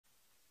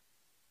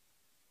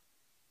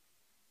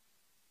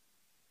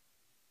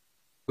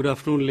Good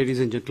afternoon,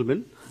 ladies and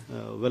gentlemen.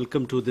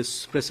 Welcome to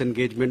this press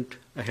engagement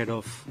ahead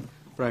of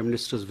Prime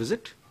Minister's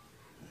visit.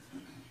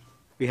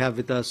 We have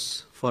with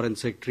us Foreign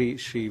Secretary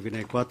Shri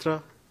Vinay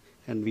Kwatra,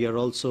 and we are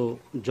also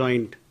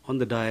joined on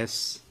the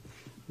dais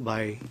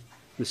by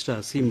Mr.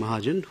 Asim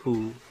Mahajan,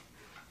 who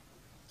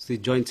is the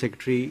Joint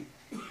Secretary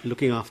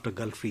looking after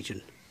Gulf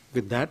region.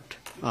 With that,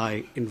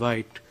 I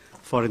invite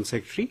Foreign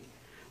Secretary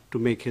to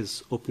make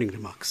his opening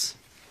remarks.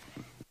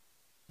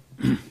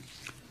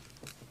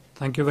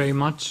 Thank you very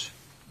much.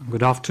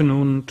 Good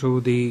afternoon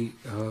to the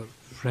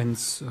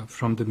friends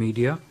from the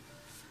media.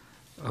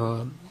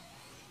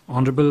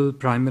 Honorable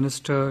Prime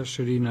Minister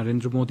Shri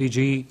Narendra Modi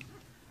ji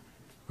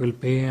will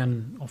pay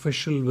an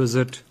official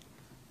visit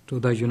to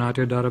the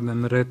United Arab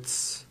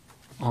Emirates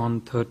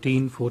on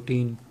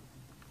 13-14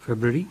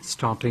 February,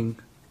 starting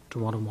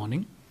tomorrow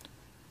morning.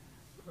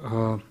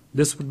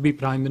 This would be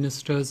Prime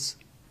Minister's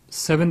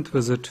 7th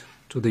visit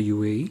to the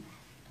UAE.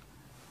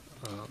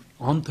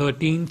 On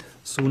 13th,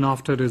 soon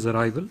after his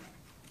arrival,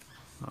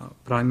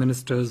 Prime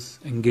Minister's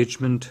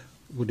engagement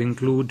would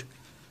include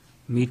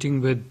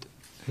meeting with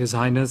His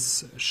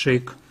Highness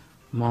Sheikh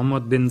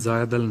Mohammed bin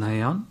Zayed Al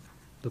Nahyan,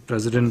 the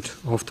President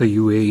of the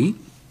UAE.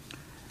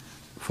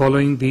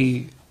 Following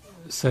the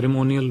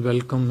ceremonial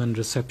welcome and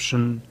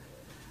reception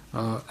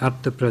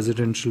at the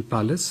Presidential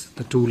Palace,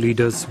 the two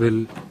leaders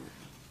will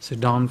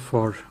sit down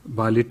for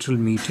bilateral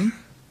meeting,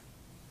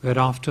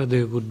 whereafter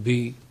there would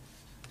be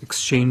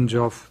exchange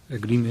of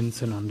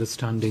agreements and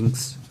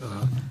understandings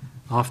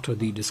after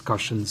the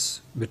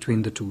discussions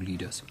between the two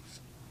leaders.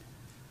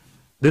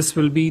 This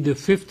will be the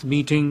 5th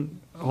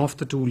meeting of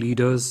the two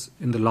leaders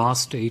in the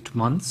last 8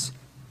 months.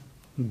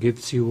 It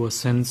gives you a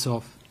sense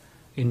of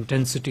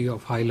intensity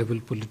of high-level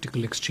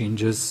political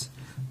exchanges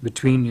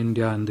between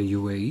India and the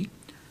UAE.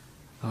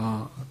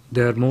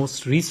 Their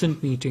most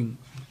recent meeting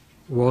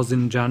was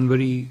in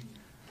January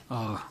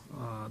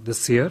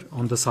this year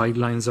on the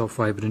sidelines of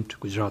Vibrant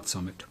Gujarat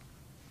Summit.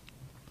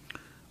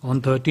 On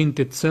 13th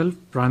itself,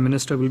 Prime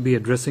Minister will be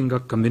addressing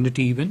a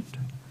community event,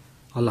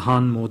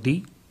 Alhan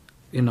Modi,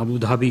 in Abu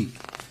Dhabi,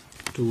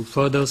 to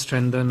further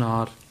strengthen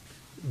our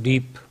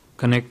deep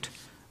connect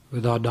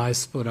with our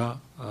diaspora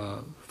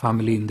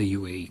family in the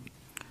UAE.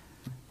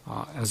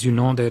 As you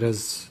know, there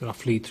is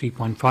roughly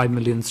 3.5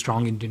 million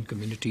strong Indian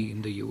community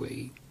in the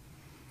UAE.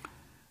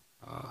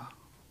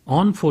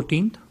 On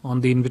 14th,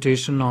 on the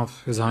invitation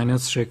of His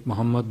Highness Sheikh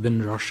Mohammed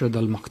bin Rashid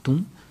Al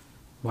Maktoum,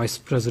 Vice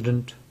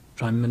President,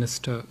 Prime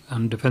Minister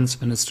and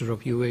Defence Minister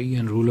of UAE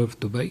and ruler of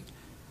Dubai,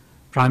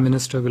 Prime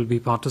Minister will be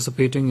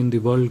participating in the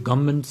World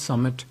Government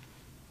Summit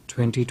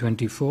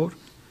 2024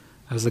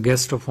 as a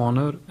guest of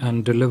honor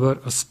and deliver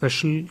a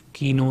special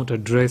keynote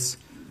address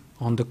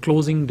on the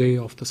closing day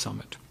of the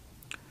summit.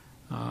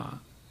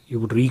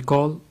 You would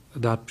recall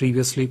that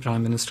previously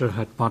Prime Minister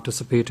had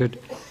participated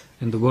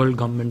in the World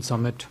Government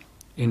Summit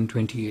in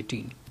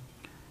 2018.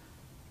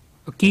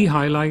 A key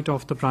highlight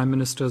of the Prime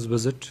Minister's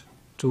visit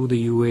to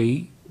the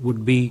UAE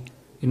would be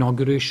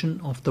inauguration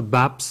of the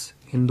BAPS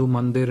Hindu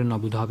Mandir in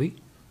Abu Dhabi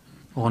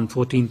on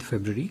 14th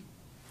February.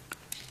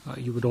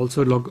 You would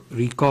also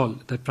recall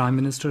that Prime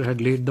Minister had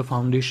laid the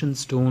foundation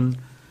stone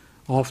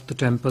of the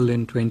temple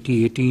in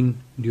 2018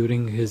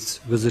 during his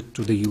visit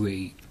to the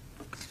UAE.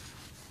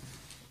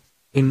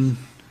 In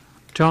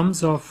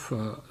terms of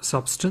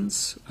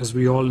substance, as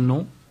we all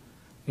know,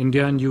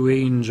 India and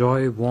UAE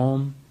enjoy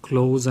warm,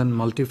 close and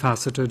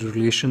multifaceted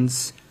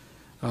relations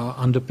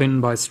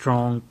underpinned by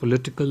strong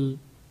political,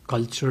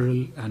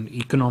 cultural and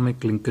economic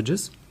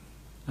linkages,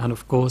 and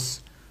of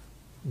course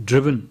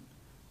driven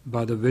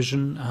by the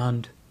vision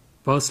and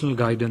personal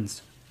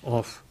guidance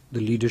of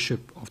the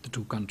leadership of the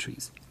two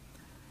countries.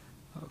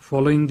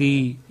 Following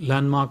the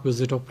landmark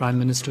visit of Prime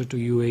Minister to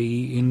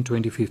UAE in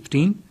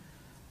 2015,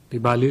 the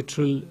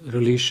bilateral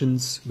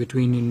relations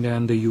between India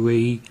and the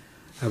UAE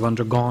have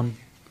undergone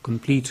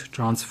complete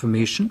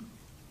transformation.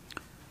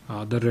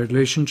 The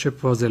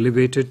relationship was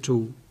elevated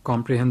to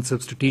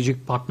comprehensive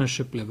strategic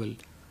partnership level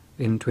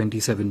in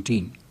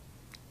 2017.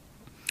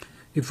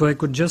 If I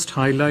could just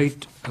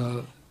highlight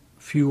a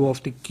few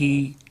of the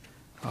key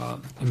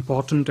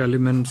important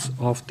elements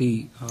of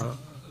the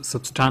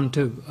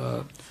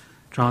substantive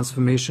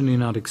transformation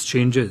in our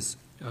exchanges.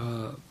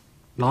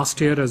 Last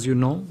year, as you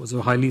know, was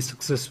a highly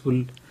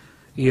successful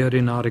year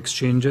in our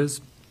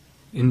exchanges.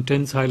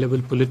 Intense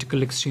high-level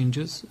political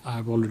exchanges. I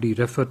have already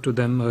referred to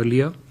them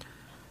earlier.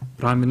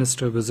 Prime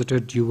Minister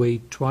visited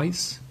UAE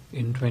twice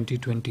in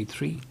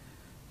 2023,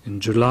 in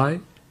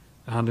July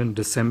and in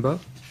December,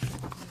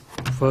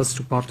 first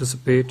to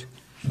participate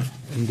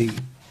in the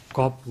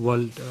COP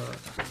World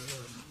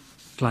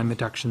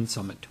Climate Action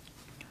Summit.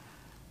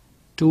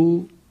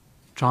 Two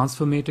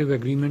transformative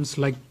agreements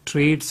like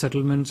trade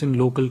settlements in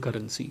local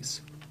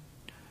currencies.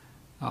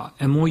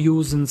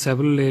 MOUs in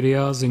several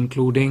areas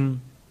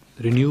including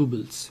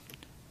renewables,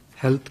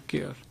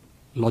 healthcare,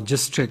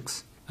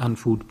 logistics and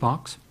food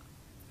parks.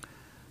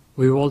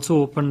 We've also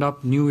opened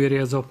up new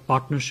areas of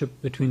partnership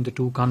between the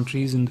two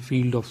countries in the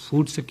field of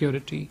food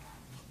security,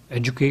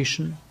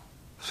 education,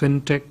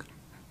 fintech,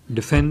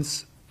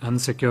 defense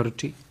and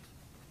security.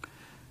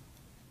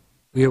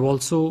 We have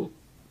also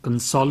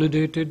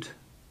consolidated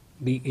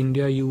the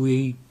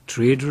India-UAE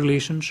trade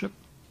relationship.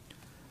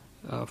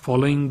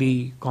 Following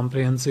the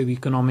Comprehensive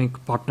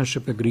Economic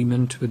Partnership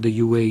Agreement with the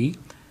UAE,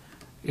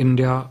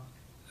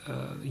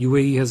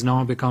 UAE has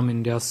now become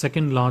India's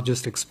second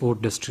largest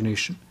export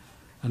destination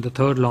and the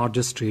third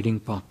largest trading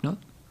partner.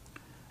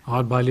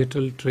 Our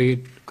bilateral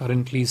trade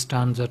currently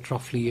stands at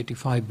roughly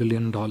 $85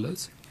 billion.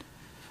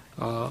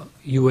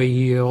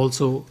 UAE has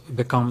also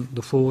become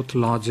the fourth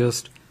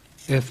largest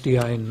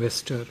FDI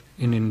investor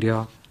in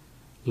India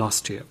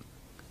last year.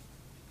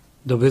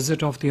 The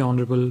visit of the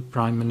Honorable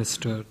Prime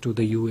Minister to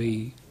the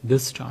UAE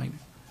this time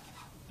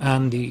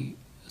and the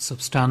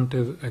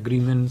substantive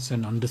agreements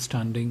and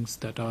understandings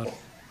that are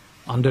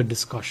under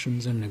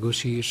discussions and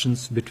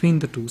negotiations between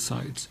the two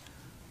sides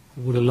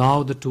would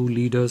allow the two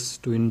leaders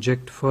to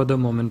inject further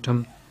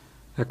momentum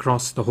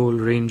across the whole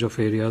range of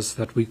areas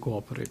that we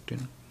cooperate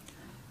in.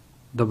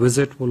 The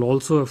visit will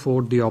also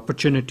afford the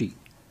opportunity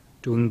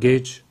to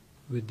engage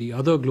with the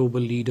other global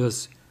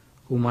leaders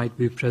who might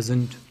be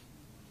present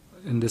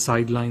in the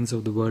sidelines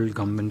of the World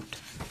Government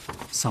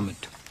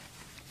Summit.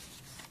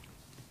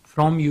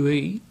 From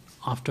UAE,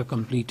 after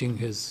completing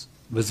his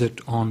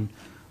visit on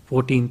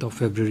 14th of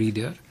February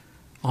there,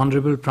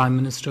 Honorable Prime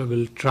Minister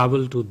will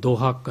travel to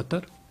Doha,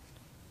 Qatar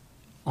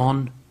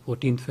on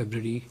 14th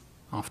February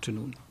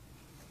afternoon.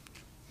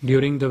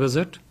 During the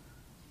visit,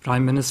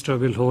 Prime Minister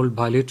will hold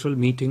bilateral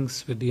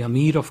meetings with the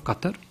Amir of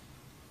Qatar,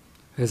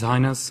 His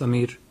Highness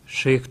Amir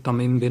Sheikh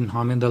Tamim bin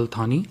Hamad Al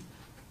Thani,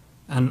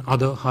 and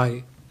other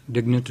high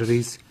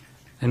dignitaries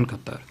in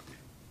Qatar.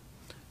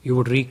 You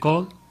would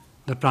recall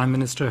the Prime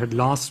Minister had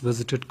last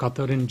visited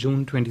Qatar in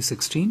June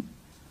 2016.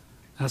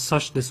 As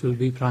such, this will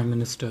be Prime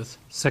Minister's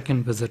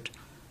second visit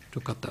to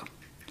Qatar.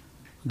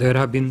 There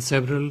have been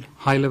several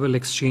high-level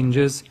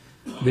exchanges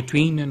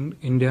between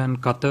India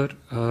and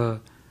Qatar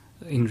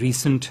in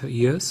recent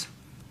years.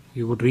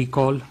 You would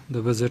recall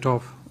the visit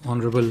of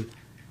Honorable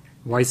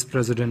Vice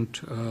President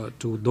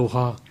to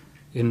Doha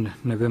in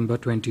November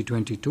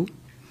 2022,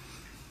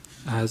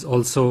 as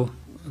also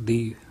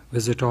the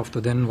visit of the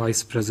then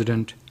Vice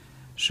President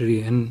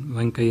Shri N.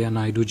 Venkaiah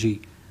Naidu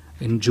ji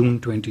in June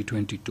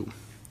 2022.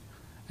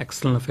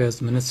 External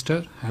Affairs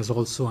Minister has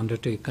also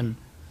undertaken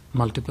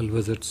multiple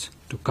visits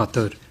to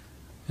Qatar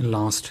in the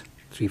last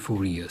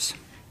 3-4 years.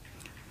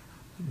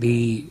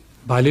 The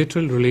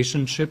bilateral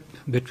relationship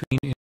between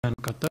India and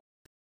Qatar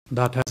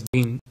that has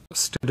been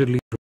steadily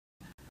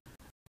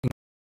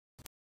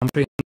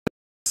growing,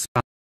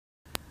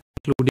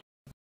 including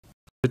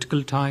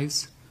political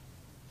ties,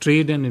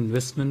 trade and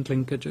investment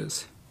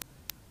linkages,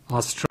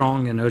 our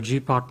strong energy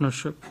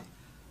partnership,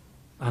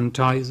 and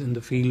ties in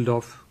the field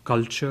of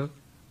culture,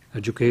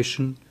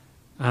 education,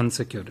 and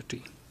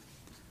security.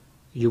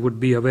 You would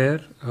be aware,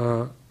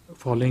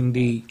 following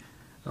the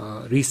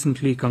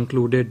recently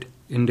concluded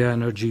India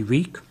Energy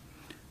Week,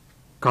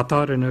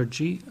 Qatar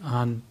Energy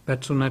and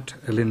Petronet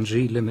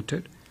LNG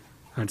Limited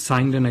had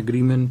signed an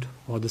agreement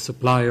for the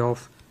supply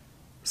of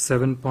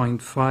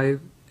 7.5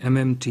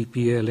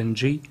 MMTPA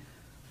LNG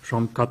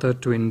from Qatar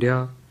to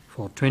India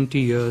for 20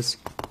 years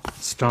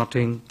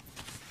starting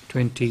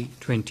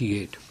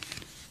 2028.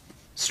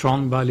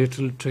 Strong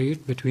bilateral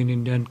trade between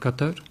India and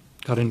Qatar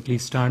currently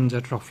stands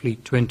at roughly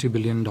 $20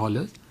 billion,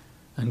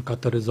 and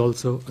Qatar is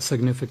also a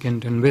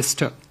significant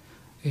investor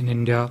in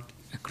India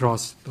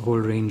across the whole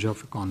range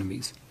of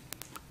economies.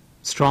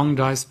 Strong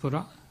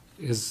diaspora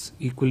is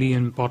equally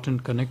an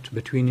important connect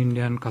between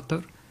India and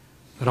Qatar.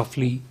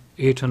 Roughly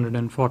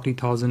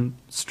 840,000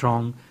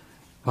 strong,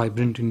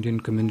 vibrant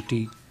Indian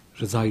community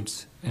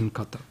resides in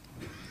Qatar.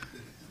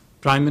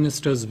 Prime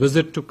Minister's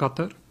visit to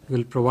Qatar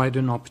will provide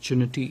an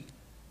opportunity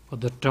for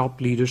the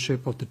top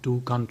leadership of the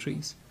two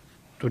countries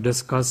to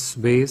discuss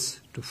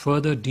ways to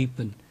further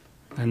deepen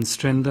and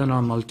strengthen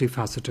our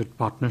multifaceted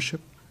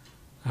partnership,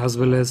 as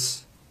well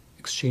as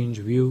exchange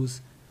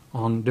views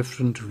on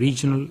different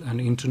regional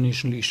and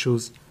international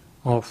issues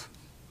of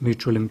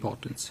mutual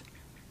importance.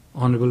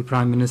 Honorable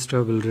Prime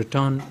Minister will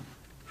return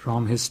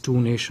from his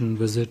two-nation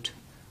visit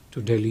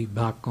to Delhi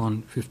back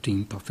on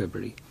 15th of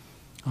February.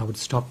 I would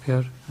stop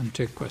here and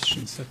take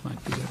questions that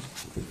might be there.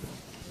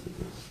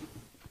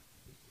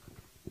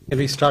 Can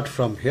we start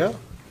from here?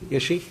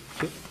 Yeshi?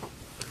 Okay.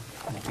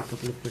 I'll take a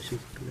couple of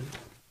questions.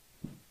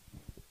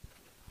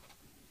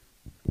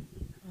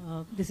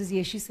 This is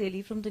Yeshi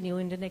Seli from the New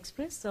Indian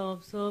Express. So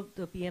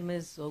the PM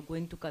is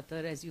going to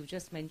Qatar, as you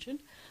just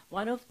mentioned.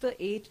 One of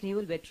the 8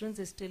 naval veterans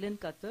is still in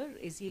Qatar.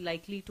 Is he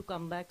likely to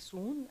come back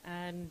soon?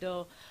 And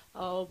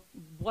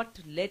what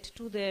led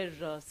to their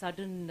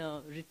sudden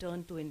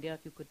return to India,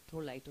 if you could throw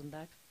light on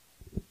that?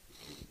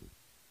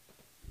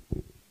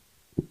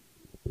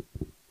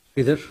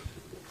 Sridhar?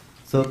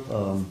 So,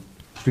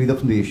 Sridhar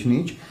from the Asian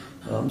Age.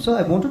 So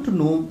I wanted to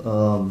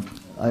know,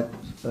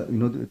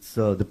 it's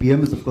the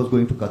PM is of course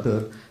going to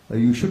Qatar.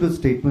 You issued a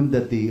statement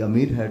that the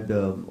Amir had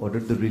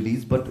ordered the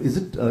release, but is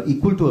it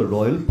equal to a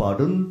royal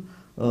pardon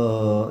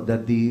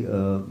that the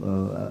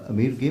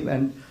Amir gave?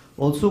 And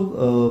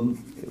Also,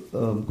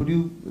 could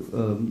you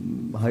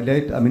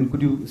highlight,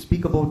 could you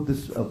speak about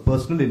this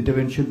personal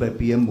intervention by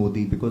PM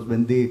Modi? Because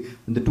when the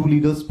two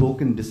leaders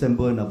spoke in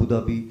December in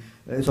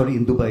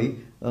in Dubai,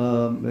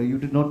 you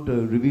did not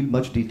reveal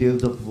much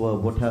details of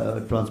what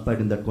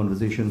transpired in that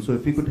conversation. So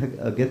if we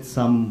could get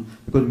some,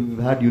 because we've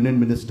had union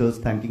ministers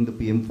thanking the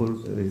PM for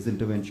his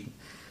intervention.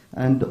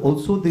 And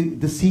also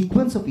the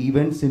sequence of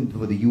events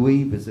for the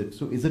UAE visit.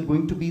 So is it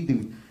going to be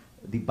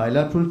the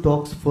bilateral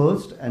talks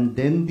first and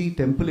then the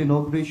temple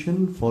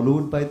inauguration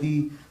followed by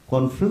the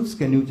conference?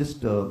 Can you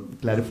just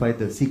clarify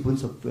the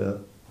sequence of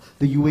the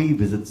UAE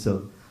visits,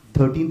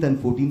 13th and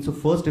 14th? So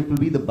first it will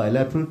be the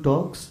bilateral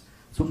talks.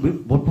 So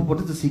what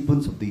is the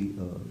sequence of the,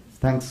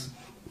 thanks.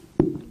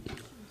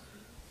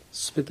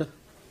 Smita?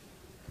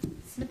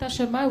 Smita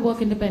Sharma, I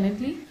work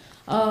independently.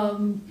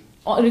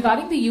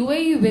 Regarding the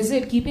UAE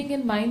visit, keeping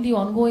in mind the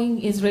ongoing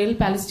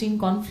Israel-Palestine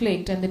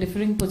conflict and the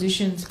differing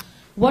positions,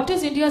 what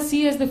does India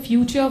see as the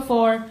future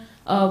for,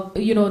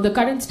 the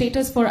current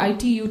status for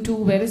ITU2?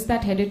 Where is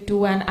that headed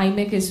to, and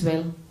IMEC as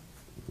well?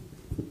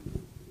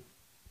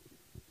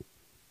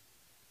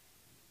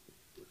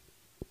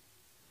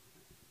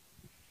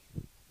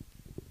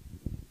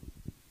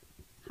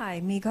 Hi,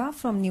 Megha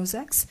from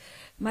NewsX.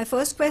 My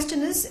first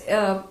question is,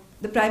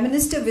 the Prime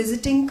Minister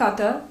visiting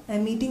Qatar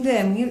and meeting the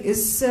Emir,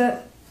 is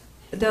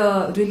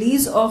the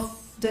release of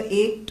the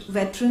 8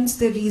 veterans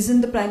the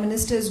reason the Prime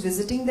Minister is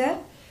visiting there?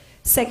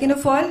 Second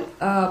of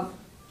all,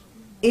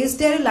 is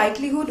there a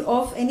likelihood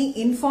of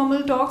any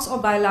informal talks or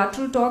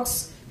bilateral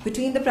talks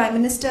between the Prime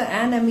Minister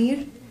and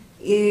Emir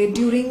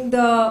during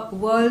the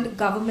World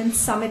Government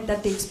Summit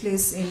that takes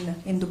place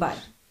in Dubai?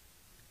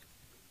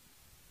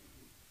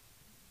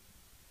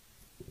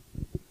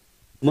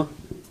 Uma?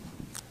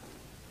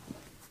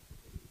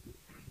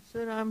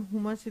 Sir, I'm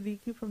Huma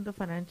Siddiqui from the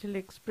Financial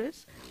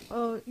Express.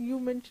 You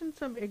mentioned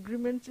some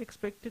agreements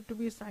expected to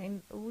be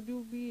signed. Would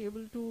you be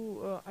able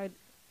to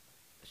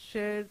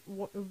share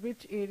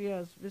which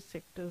areas, which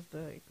sectors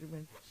the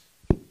agreements?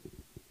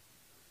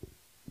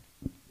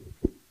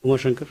 Uma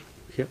Shankar,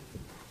 here.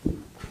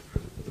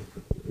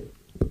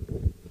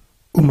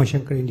 Uma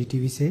Shankar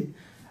NDTV से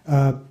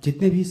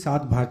जितने भी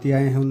 7 भारतीय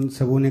आए हैं उन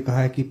सबों ने कहा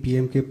है कि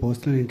पीएम के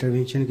पर्सनल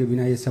इंटरवेंशन के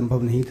बिना ये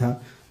संभव नहीं था।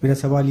 मेरा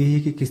सवाल यही है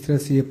कि किस तरह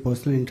से ये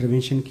पर्सनल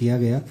इंटरवेंशन किया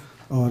गया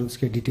और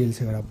उसके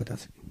डिटेल्स अगर आप बता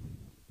सकें।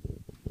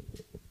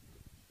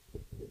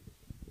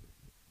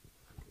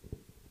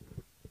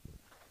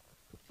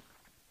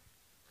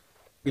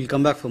 We'll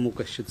come back for more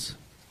questions.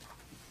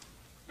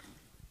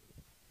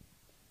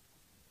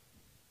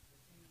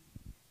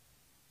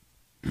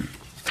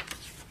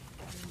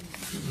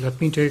 Let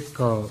me take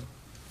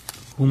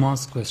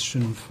Huma's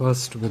question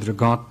first with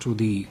regard to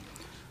the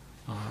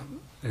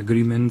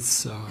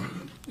agreements,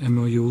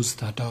 MOUs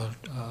that are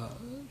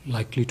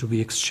likely to be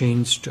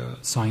exchanged,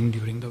 signed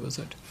during the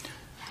visit.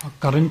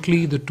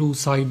 Currently, the two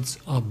sides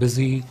are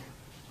busy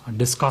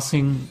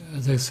discussing,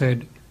 as I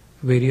said,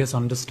 various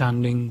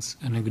understandings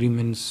and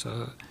agreements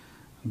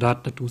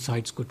that the two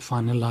sides could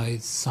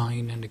finalize,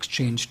 sign and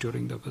exchange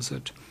during the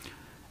visit.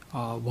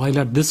 While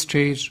at this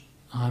stage,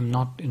 I'm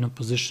not in a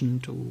position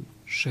to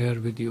share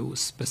with you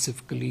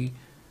specifically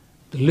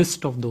the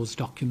list of those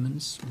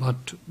documents,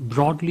 but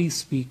broadly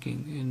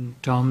speaking, in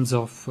terms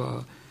of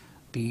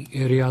the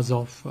areas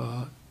of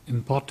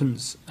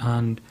importance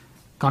and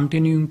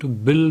continuing to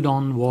build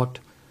on what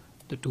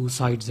the two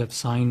sides have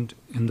signed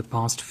in the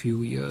past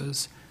few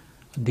years,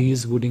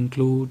 these would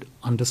include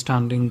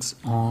understandings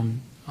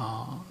on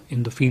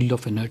in the field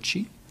of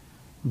energy,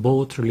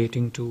 both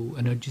relating to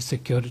energy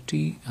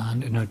security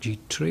and energy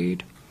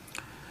trade.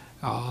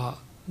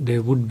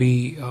 There would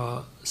be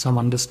some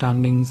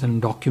understandings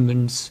and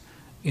documents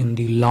in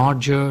the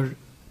larger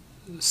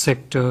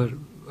sector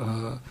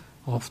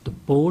of the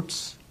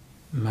ports,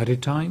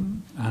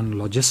 maritime and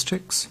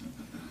logistics.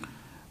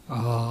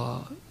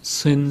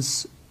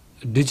 Since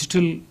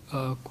digital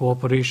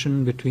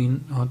cooperation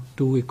between our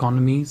two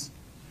economies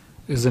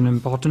is an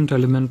important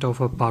element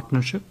of our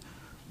partnership,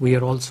 we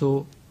are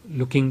also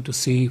looking to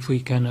see if we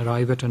can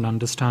arrive at an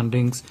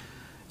understandings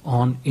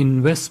on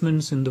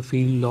investments in the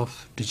field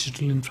of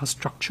digital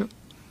infrastructure,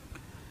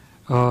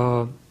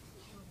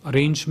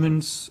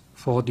 arrangements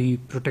for the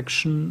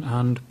protection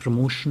and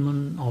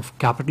promotion of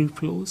capital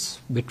flows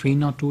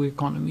between our two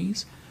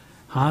economies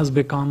has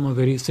become a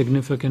very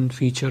significant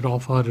feature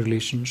of our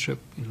relationship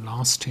in the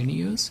last 10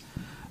 years.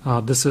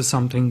 This is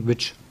something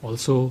which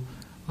also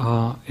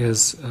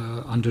is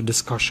under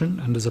discussion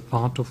and is a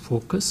part of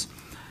focus.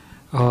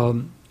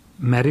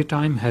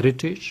 Maritime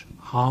heritage,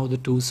 how the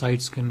two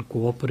sides can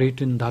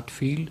cooperate in that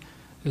field,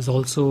 is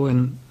also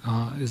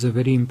is a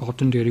very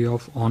important area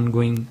of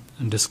ongoing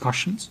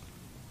discussions.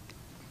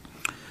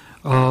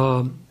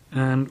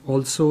 And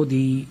also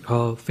the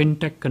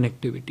fintech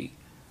connectivity,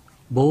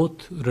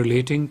 both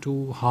relating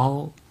to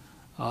how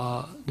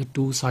the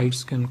two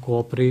sides can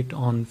cooperate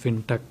on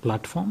fintech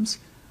platforms,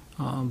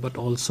 but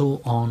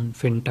also on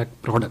fintech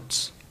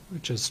products,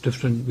 which is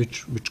different,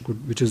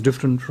 which is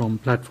different from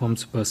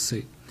platforms per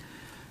se.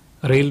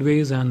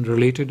 Railways and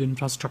related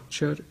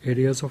infrastructure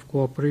areas of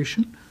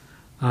cooperation,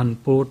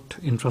 and port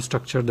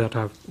infrastructure that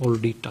I've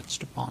already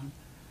touched upon.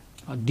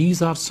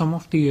 These are some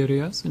of the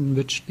areas in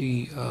which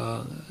the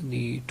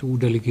two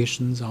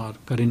delegations are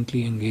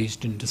currently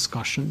engaged in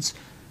discussions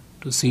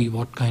to see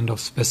what kind of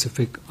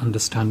specific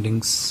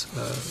understandings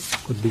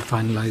could be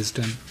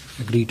finalized and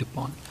agreed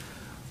upon.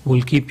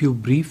 We'll keep you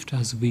briefed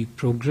as we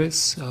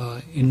progress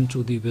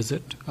into the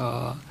visit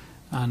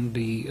and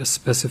the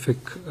specific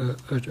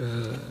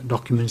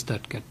documents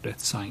that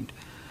get signed.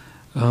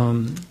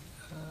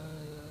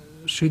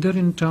 Sridhar,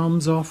 in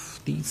terms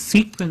of the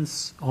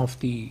sequence of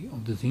the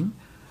thing,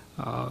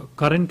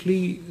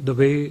 currently the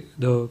way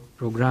the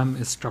program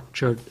is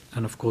structured,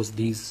 and of course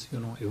these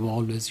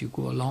evolve as you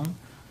go along,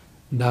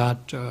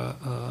 that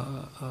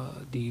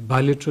the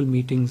bilateral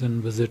meetings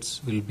and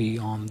visits will be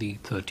on the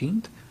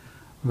 13th,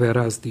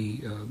 whereas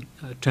the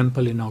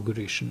temple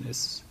inauguration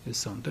is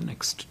on the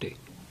next day,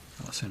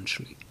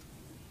 essentially.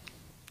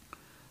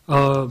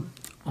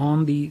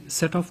 On the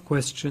set of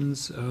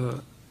questions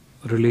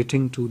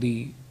relating to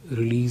the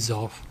release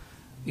of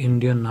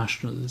Indian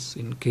nationals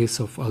in case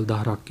of Al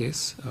Dahra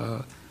case,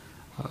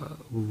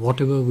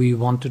 whatever we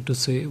wanted to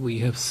say, we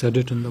have said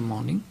it in the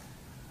morning.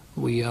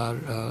 We are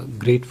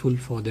grateful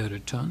for their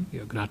return. We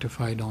are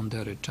gratified on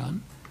their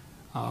return.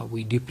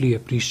 We deeply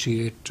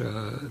appreciate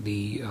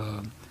the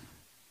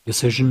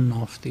decision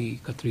of the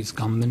Qataris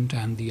government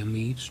and the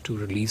Amir to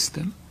release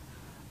them.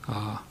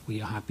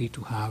 We are happy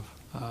to have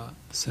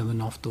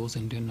 7 of those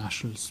Indian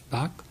nationals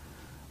back.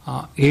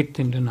 8th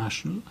Indian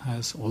national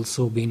has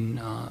also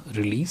been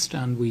released,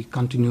 and we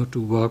continue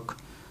to work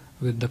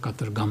with the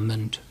Qatar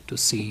government to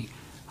see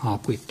how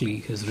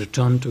quickly his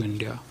return to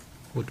India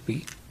would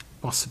be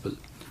possible.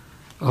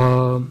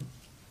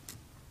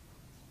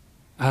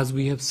 As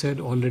we have said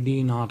already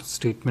in our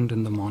statement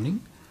in the morning,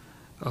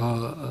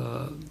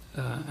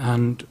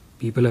 and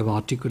people have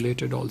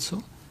articulated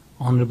also,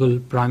 Honorable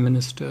Prime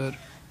Minister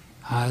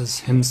has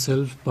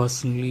himself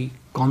personally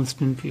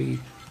constantly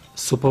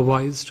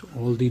supervised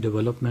all the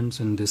developments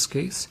in this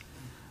case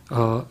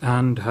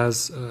and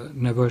has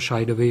never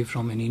shied away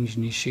from any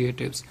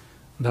initiatives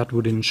that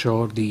would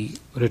ensure the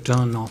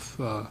return of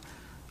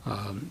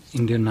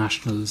Indian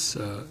nationals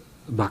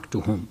back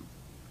to home.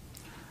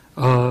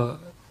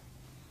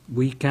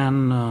 We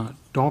can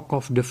talk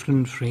of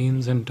different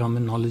frames and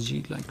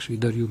terminology, like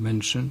Sridhar you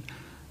mentioned,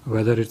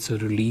 whether it's a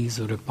release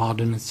or a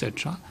pardon,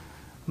 etc.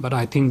 But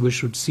I think we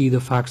should see the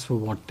facts for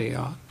what they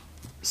are.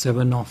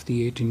 7 of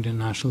the 8 Indian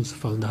nationals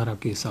of Al Dahra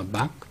case are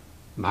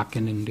back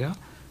in India,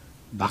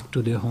 back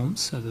to their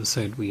homes. As I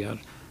said, we are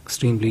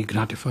extremely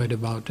gratified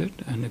about it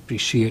and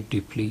appreciate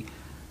deeply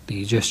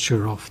the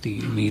gesture of the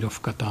Emir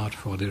of Qatar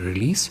for their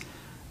release,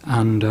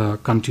 and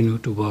continue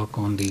to work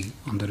on the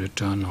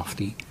return of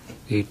the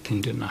 8th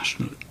Indian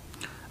national.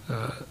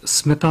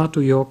 Smita,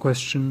 to your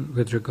question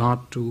with regard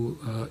to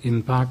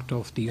impact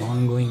of the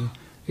ongoing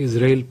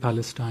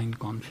Israel-Palestine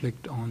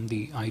conflict on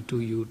the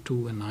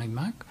I2U2 and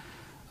IMAC,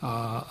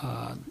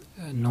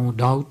 no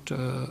doubt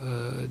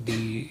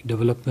the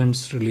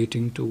developments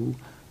relating to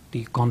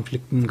the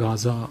conflict in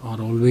Gaza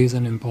are always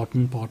an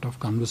important part of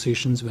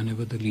conversations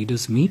whenever the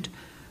leaders meet.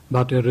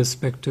 But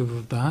irrespective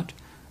of that,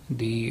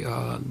 the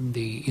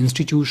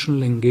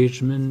institutional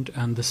engagement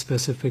and the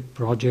specific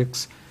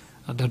projects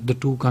that the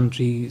two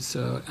countries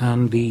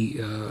and the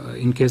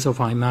in case of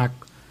IMAC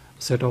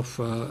set of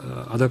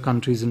other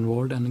countries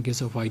involved, and in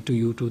case of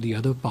I2U2 the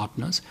other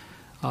partners,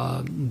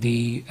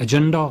 the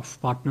agenda of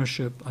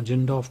partnership,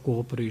 agenda of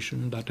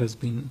cooperation that has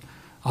been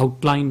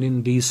outlined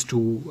in these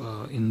two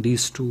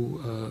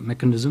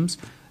mechanisms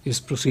is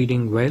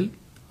proceeding well.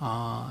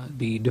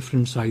 The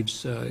different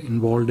sides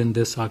involved in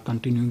this are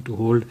continuing to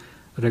hold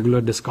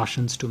regular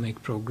discussions to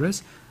make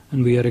progress,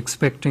 and we are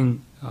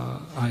expecting,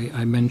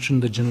 I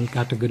mentioned the general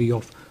category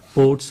of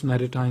ports,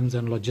 maritimes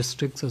and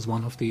logistics as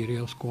one of the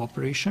areas of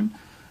cooperation.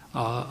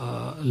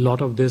 A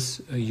lot of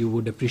this you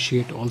would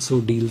appreciate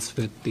also deals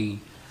with the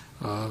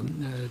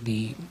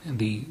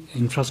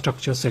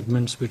infrastructure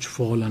segments which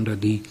fall under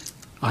the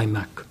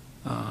IMAC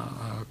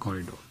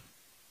corridor.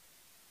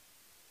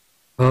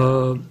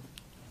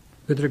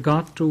 With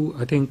regard to,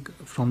 I think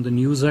from the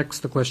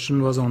NewsX, the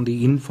question was on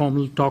the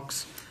informal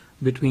talks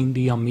between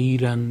the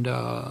Amir and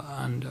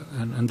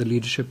the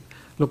leadership.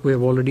 Look, we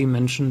have already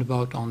mentioned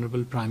about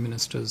Honorable Prime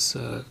Minister's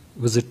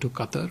visit to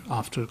Qatar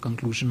after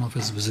conclusion of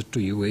his visit to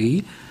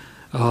UAE.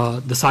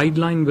 The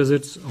sideline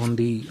visits on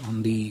the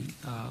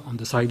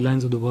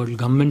sidelines of the World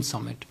Government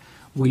Summit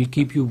will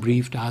keep you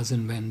briefed as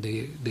and when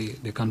they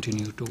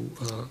continue to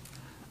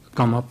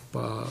come up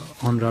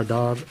on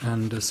radar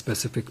and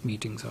specific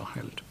meetings are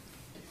held.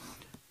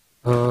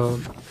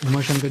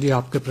 Uma Shankar ji,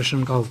 आपके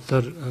प्रश्न का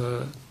उत्तर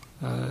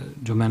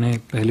जो मैंने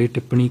पहले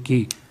टिप्पणी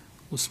की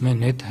उसमें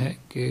निहित है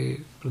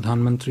कि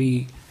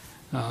प्रधानमंत्री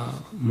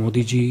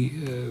मोदी जी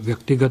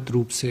व्यक्तिगत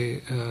रूप से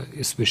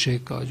इस विषय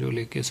का जो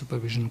लेके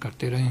सुपरविजन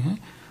करते रहे हैं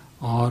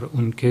और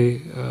उनके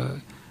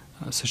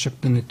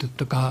सशक्त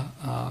नेतृत्व का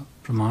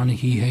प्रमाण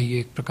ही है ये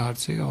एक प्रकार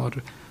से,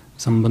 और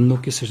संबंधों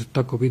की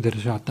सशक्तता को भी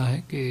दर्शाता है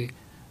कि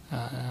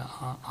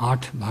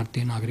 8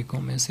 भारतीय नागरिकों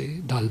में से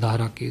अल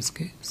दाहरा केस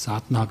के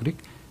 7 नागरिक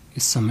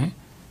इस समय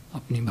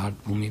अपनी भारत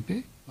भूमि पे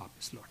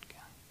वापस लौट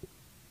गया।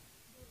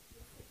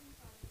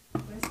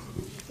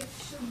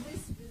 Should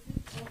this visit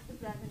of the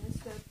Prime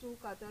Minister to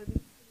Qatar be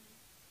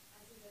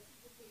as a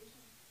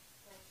reciprocation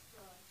of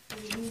the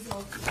release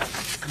of?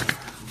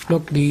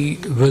 Look, the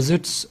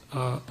visits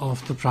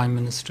of the Prime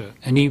Minister,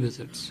 any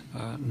visits,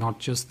 not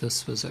just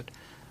this visit,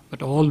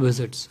 but all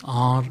visits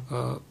are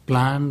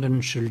planned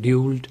and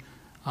scheduled,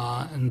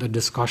 and the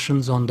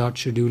discussions on that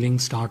scheduling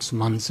starts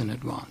months in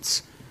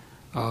advance.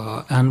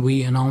 And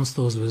we announce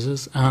those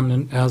visits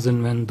as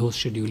and when those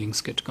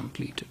schedulings get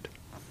completed.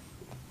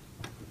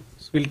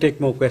 So we'll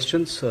take more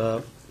questions.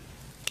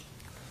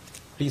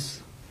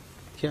 Please.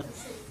 Yeah.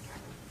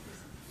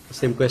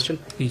 Same question.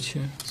 Each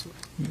year.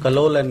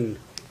 Kalol and...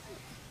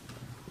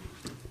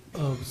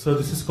 Sir,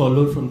 this is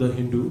Kaulur from The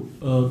Hindu.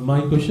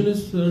 My question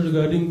is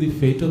regarding the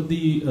fate of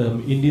the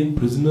Indian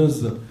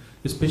prisoners,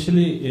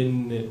 especially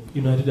in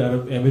United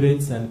Arab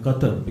Emirates and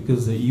Qatar,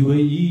 because the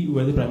UAE,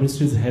 where the Prime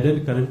Minister is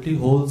headed, currently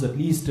holds at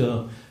least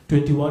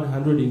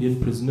 2,100 Indian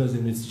prisoners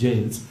in its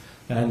jails.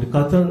 And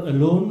Qatar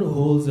alone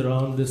holds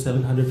around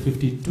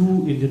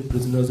 752 Indian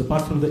prisoners,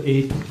 apart from the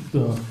 8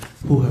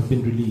 who have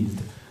been released.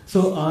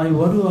 So I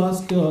want to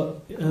ask,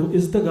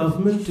 is the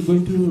government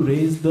going to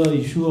raise the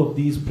issue of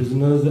these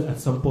prisoners at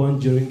some point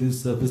during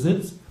these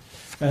visits?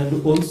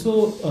 And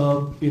also,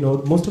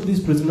 most of these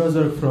prisoners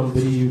are from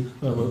very,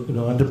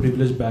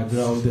 underprivileged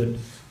background, that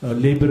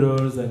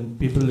laborers and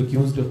people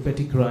accused of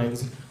petty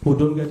crimes who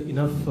don't get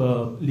enough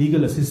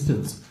legal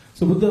assistance.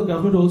 So would the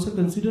government also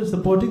consider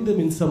supporting them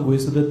in some way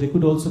so that they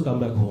could also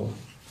come back home?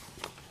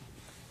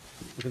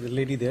 Okay, the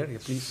lady there, yeah,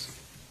 please.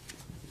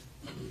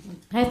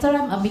 Hi sir,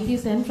 I'm Amiti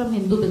Sen from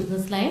Hindu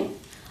Business Line.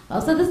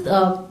 So this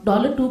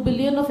 $2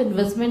 billion of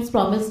investments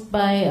promised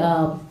by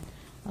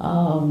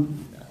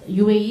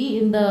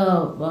UAE in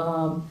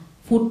the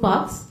food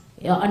parks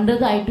under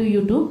the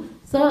I2U2.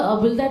 Sir,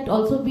 will that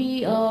also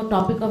be a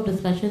topic of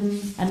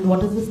discussion, and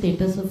what is the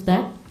status of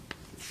that?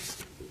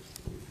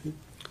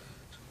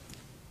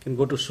 Can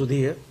go to Sudhi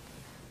here.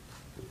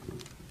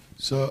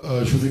 Sir,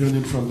 Sudhi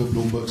Ranjan from the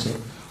Bloomberg, sir.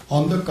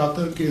 On the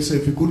Qatar case,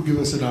 if you could give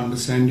us an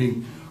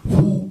understanding,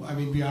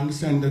 we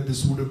understand that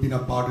this would have been a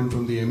pardon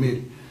from the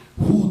Emir.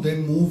 Who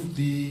then moved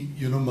the,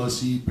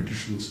 mercy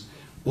petitions?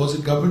 Was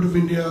it Government of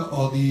India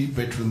or the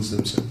veterans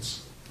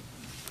themselves?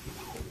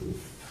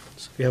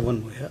 So we have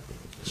one more here.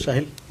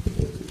 Sahil.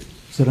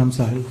 Sir, I'm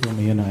Sahil from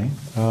ANI.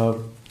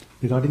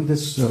 Regarding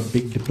this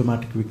big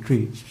diplomatic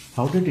victory,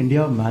 how did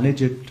India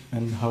manage it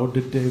and how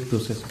did they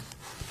process it?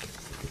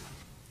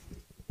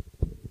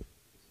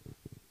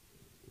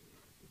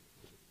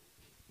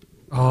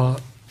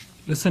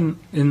 Listen,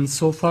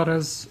 insofar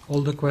as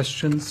all the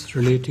questions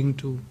relating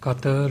to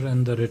Qatar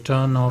and the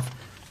return of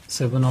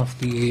 7 of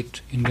the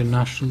 8 Indian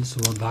nationals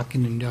who are back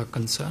in India are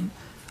concerned,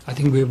 I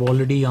think we've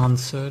already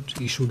answered,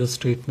 issued a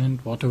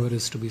statement. Whatever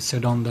is to be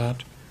said on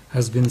that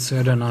has been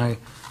said, and I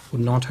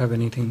would not have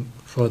anything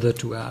further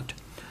to add.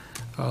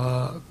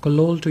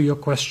 Kalol, to your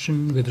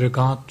question with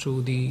regard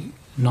to the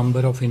number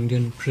of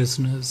Indian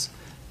prisoners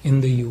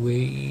in the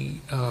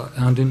UAE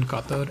and in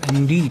Qatar, and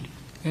indeed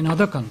in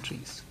other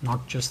countries,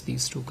 not just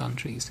these 2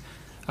 countries.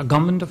 A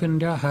Government of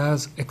India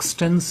has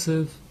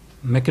extensive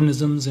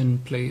mechanisms in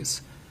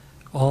place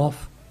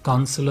of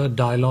consular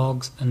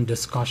dialogues and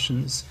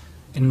discussions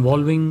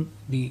involving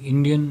the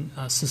Indian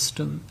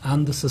system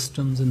and the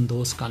systems in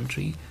those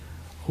countries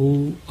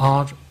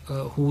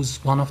whose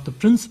one of the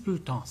principal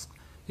tasks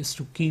is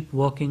to keep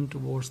working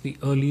towards the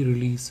early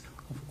release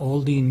of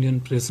all the Indian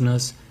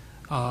prisoners,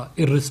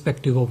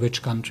 irrespective of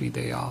which country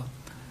they are.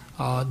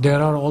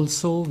 There are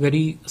also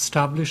very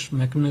established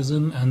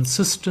mechanisms and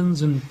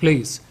systems in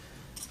place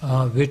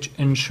which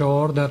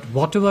ensure that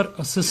whatever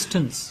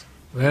assistance,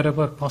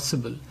 wherever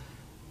possible,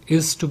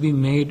 is to be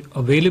made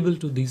available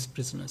to these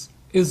prisoners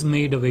is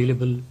made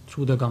available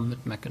through the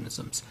government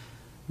mechanisms.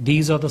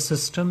 These are the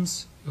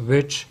systems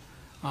which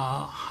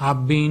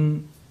have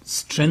been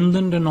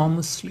strengthened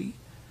enormously,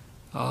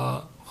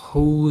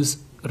 whose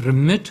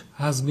remit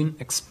has been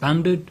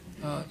expanded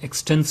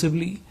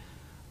extensively,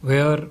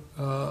 where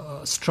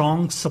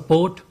strong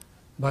support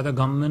by the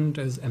government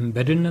is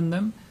embedded in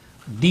them.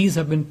 These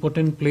have been put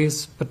in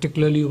place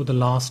particularly over the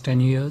last 10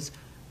 years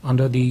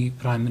under the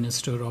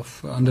ministership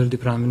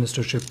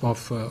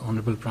of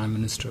Honorable Prime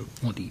Minister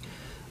Modi.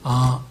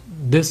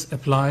 This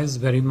applies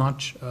very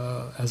much,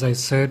 as I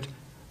said,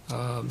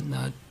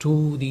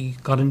 to the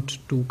current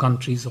 2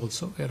 countries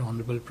also where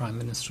Honorable Prime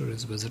Minister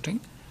is visiting.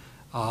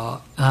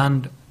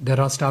 And there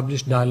are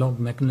established dialogue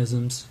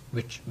mechanisms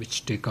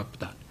which take up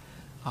that.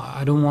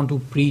 I don't want to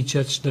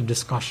prejudge the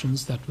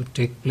discussions that would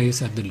take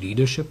place at the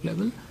leadership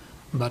level,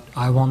 but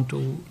I want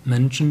to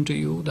mention to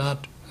you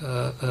that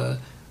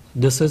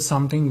this is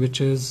something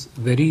which is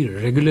very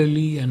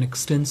regularly and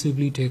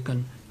extensively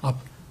taken up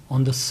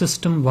on the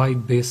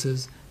system-wide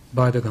basis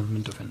by the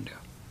Government of India.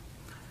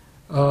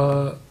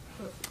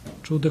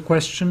 To the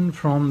question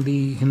from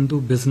the Hindu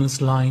Business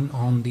Line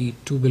on the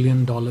 $2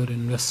 billion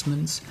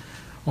investments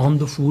on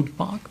the food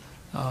park,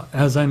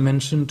 as I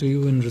mentioned to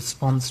you in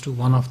response to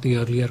one of the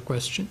earlier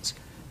questions,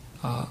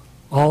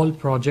 all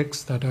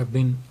projects that have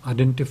been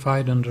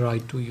identified under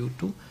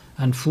I2U2,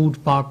 and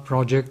food park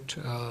project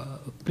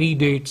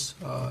predates,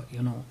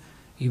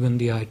 even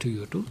the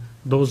I2U2.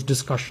 Those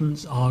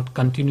discussions are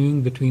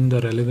continuing between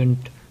the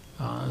relevant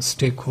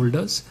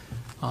stakeholders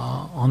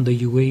on the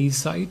UAE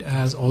side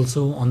as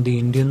also on the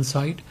Indian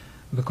side,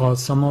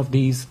 because some of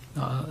these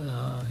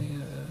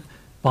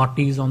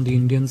parties on the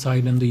Indian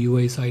side and the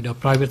UAE side are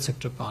private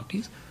sector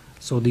parties.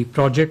 So the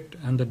project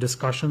and the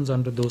discussions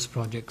under those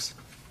projects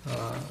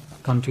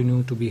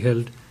continue to be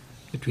held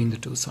between the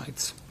two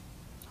sides.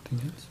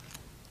 Nothing else?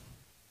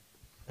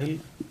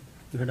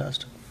 You had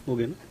asked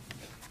again.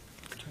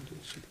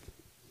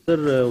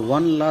 Sir,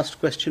 one last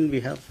question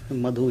we have.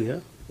 Madhu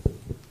here.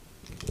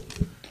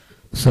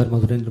 Sir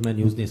Madhurendra, मैं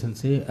news nation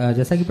से।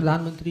 जैसा कि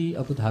प्रधानमंत्री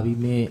Abu Dhabi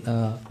में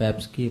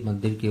paps के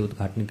मंदिर के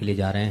उद्घाटन के लिए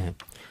जा रहे हैं,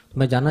 तो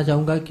मैं जानना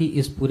चाहूँगा कि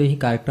इस पूरे ही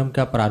कार्यक्रम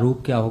का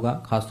प्रारूप क्या होगा,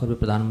 खासतौर पे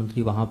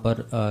प्रधानमंत्री वहाँ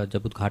पर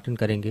जब उद्घाटन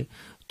करेंगे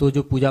तो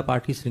जो पूजा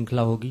पाठ की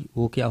श्रृंखला होगी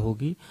वो क्या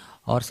होगी,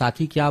 और साथ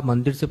ही क्या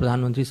मंदिर से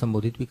प्रधानमंत्री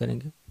संबोधित भी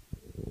करेंगे?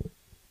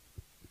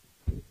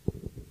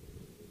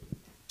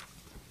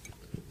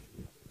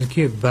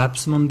 देखिए,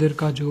 बैप्स मंदिर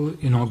का जो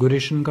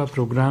इनॉग्रेशन का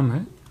प्रोग्राम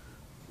है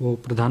वो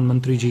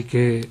प्रधानमंत्री जी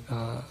के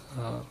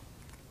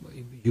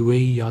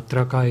यूएई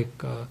यात्रा का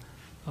एक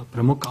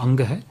प्रमुख अंग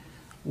है।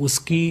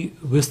 उसकी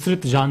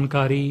विस्तृत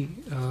जानकारी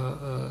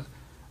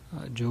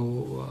जो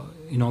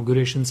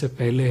इनॉग्रेशन से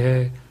पहले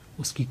है,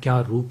 उसकी क्या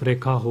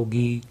रूपरेखा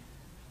होगी,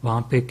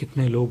 वहाँ पे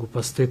कितने लोग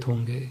उपस्थित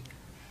होंगे।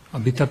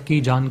 अभी तक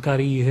की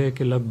जानकारी ये है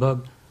कि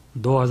लगभग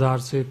 2000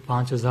 से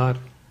 5000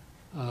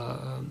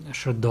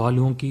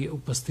 श्रद्धालुओं की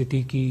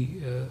उपस्थिति की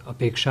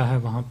अपेक्षा है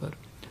वहाँ पर।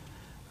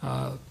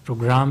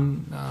 प्रोग्राम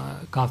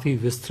काफ़ी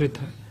विस्तृत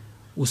है।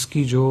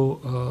 उसकी जो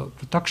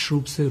प्रत्यक्ष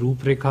रूप से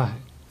रूपरेखा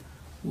है,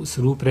 उस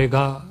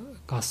रूपरेखा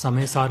का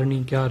समय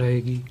सारणी क्या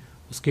रहेगी,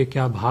 उसके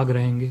क्या भाग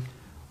रहेंगे,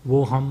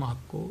 वो हम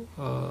आपको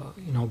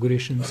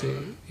इनॉग्रेशन से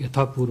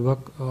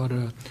यथापूर्वक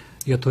और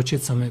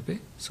यथोचित समय पे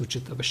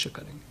सूचित अवश्य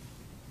करेंगे।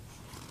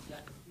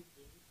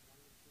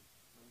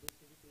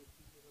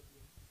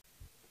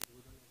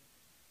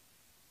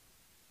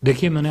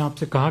 देखिए, मैंने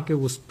आपसे कहा कि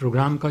उस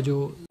प्रोग्राम का जो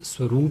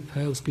स्वरूप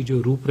है, उसकी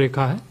जो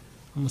रूपरेखा है,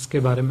 हम उसके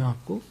बारे में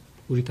आपको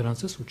पूरी तरह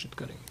से सूचित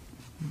करेंगे।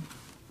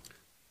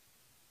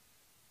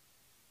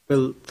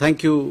 Well,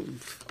 thank you.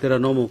 There are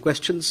no more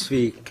questions.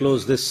 We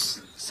close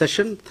this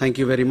session. Thank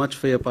you very much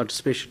for your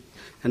participation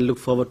and look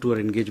forward to our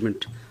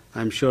engagement.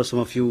 I'm sure some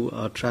of you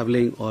are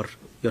traveling or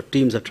your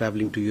teams are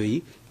traveling to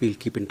UAE. We'll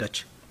keep in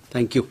touch.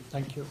 Thank you.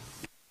 Thank you.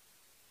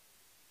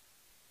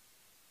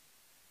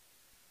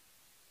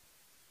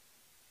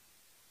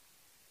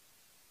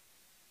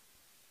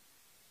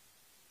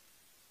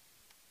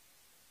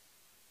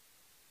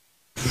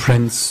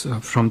 Friends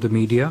from the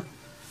media,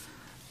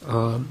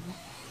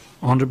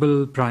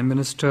 Honorable Prime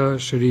Minister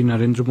Shri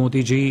Narendra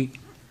Modi ji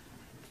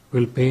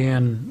will pay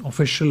an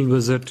official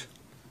visit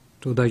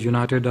to the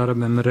United Arab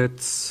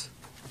Emirates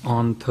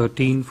on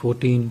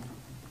 13-14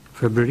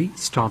 February,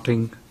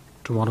 starting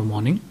tomorrow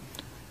morning.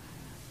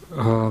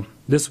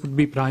 This would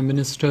be Prime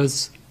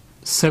Minister's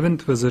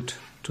 7th visit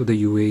to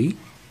the UAE.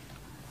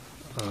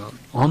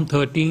 On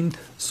 13th,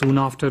 soon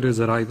after his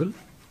arrival,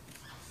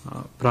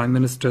 Prime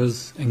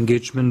Minister's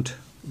engagement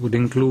would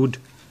include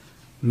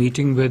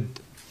meeting with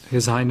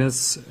His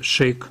Highness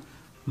Sheikh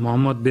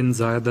Mohammed bin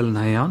Zayed Al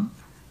Nahyan,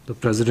 the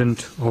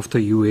President of the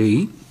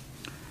UAE.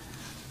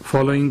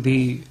 Following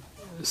the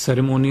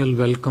ceremonial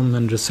welcome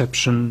and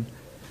reception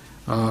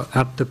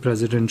at the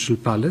Presidential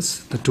Palace,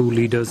 the two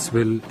leaders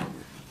will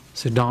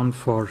sit down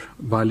for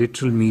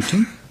bilateral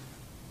meeting,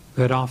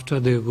 whereafter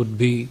there would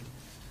be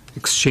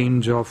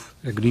exchange of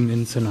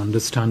agreements and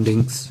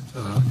understandings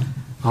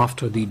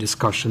after the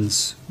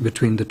discussions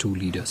between the two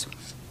leaders.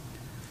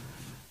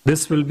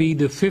 This will be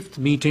the 5th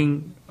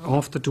meeting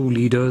of the two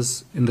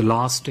leaders in the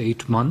last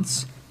 8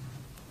 months.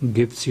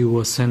 Gives you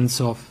a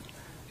sense of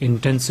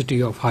intensity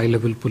of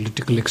high-level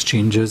political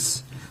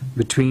exchanges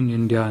between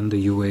India and the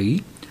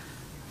UAE.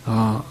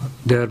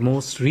 Their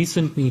most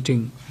recent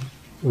meeting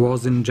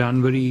was in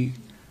January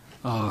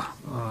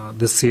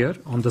this year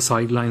on the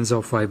sidelines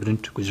of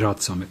Vibrant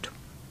Gujarat Summit.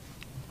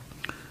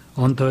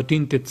 On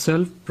 13th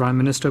itself, Prime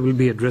Minister will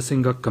be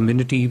addressing a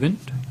community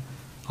event,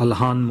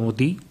 Alhan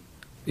Modi,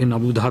 in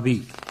Abu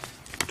Dhabi,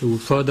 to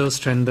further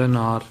strengthen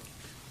our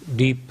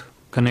deep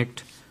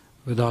connect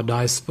with our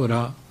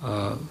diaspora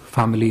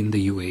family in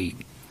the UAE.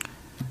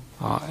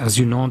 As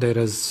you know, there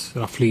is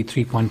roughly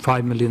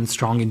 3.5 million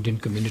strong Indian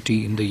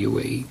community in the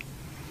UAE.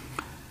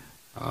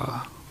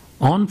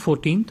 On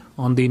 14th,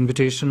 on the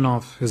invitation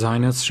of His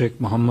Highness Sheikh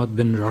Mohammed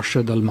bin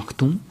Rashid Al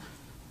Maktoum,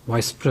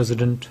 Vice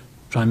President,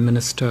 Prime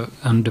Minister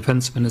and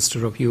Defence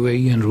Minister of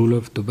UAE and ruler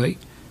of Dubai,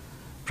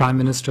 Prime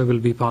Minister will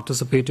be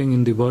participating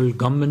in the World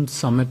Government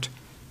Summit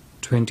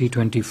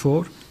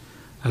 2024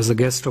 as a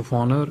guest of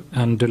honor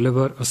and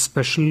deliver a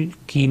special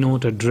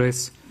keynote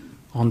address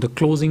on the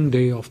closing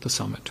day of the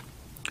summit.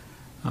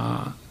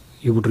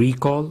 You would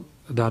recall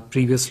that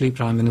previously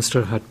Prime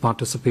Minister had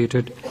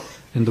participated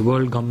in the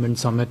World Government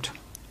Summit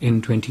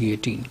in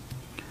 2018.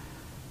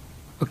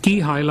 A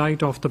key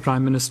highlight of the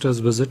Prime Minister's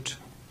visit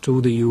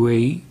to the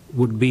UAE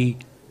would be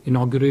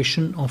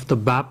inauguration of the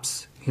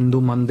BAPS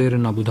Hindu Mandir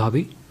in Abu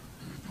Dhabi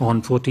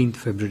on 14th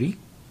February.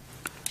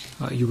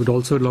 You would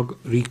also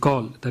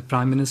recall that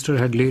Prime Minister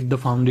had laid the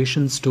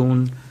foundation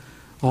stone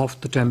of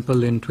the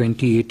temple in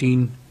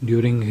 2018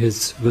 during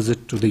his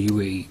visit to the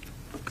UAE.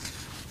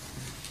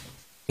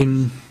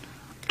 In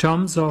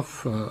terms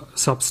of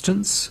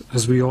substance,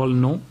 as we all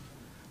know,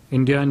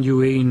 India and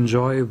UAE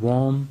enjoy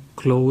warm,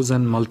 close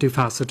and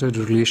multifaceted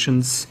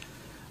relations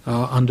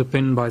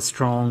underpinned by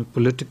strong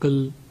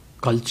political,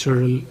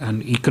 cultural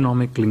and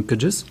economic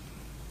linkages,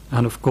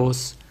 and of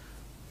course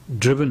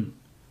driven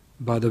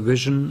by the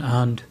vision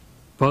and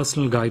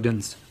personal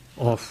guidance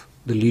of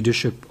the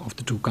leadership of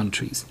the two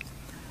countries.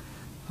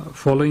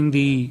 Following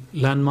the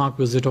landmark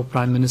visit of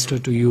Prime Minister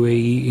to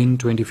UAE in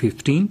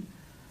 2015,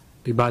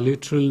 the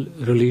bilateral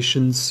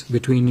relations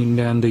between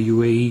India and the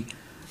UAE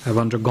have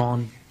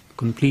undergone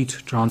complete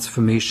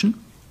transformation.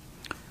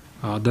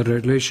 The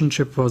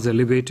relationship was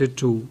elevated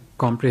to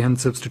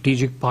comprehensive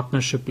strategic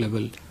partnership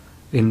level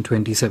in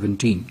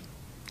 2017.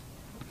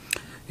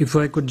 If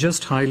I could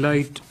just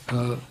highlight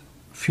a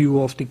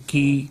few of the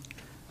key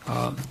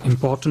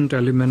important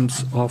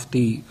elements of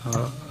the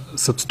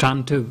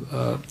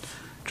substantive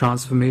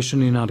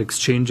transformation in our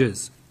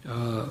exchanges.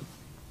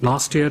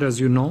 Last year, as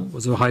you know,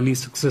 was a highly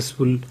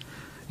successful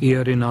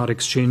year in our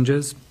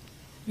exchanges.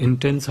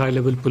 Intense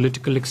high-level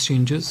political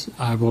exchanges.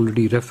 I have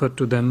already referred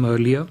to them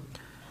earlier.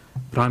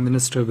 Prime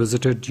Minister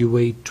visited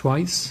UAE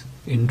twice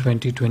in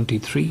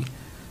 2023,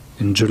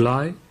 in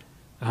July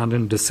and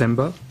in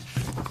December,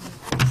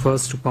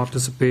 first to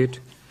participate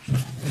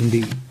in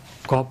the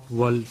COP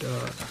World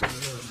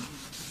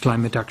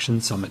Climate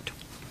Action Summit.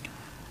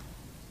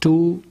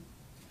 Two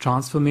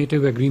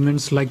transformative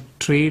agreements like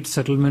trade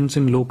settlements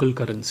in local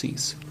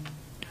currencies,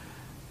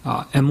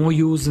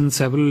 MOUs in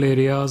several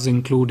areas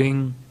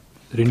including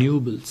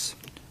renewables,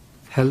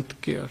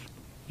 healthcare,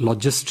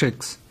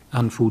 logistics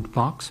and food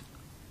parks.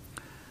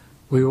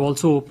 We've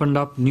also opened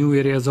up new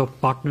areas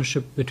of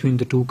partnership between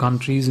the two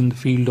countries in the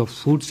field of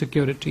food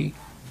security,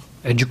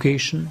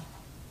 education,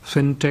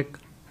 fintech,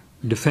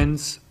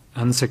 defense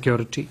and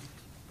security.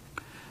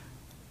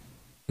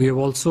 We have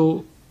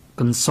also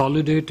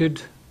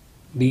consolidated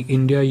the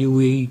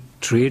India-UAE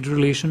trade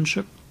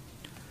relationship.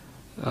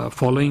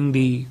 Following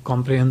the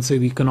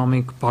comprehensive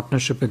economic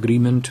partnership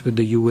agreement with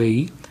the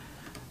UAE,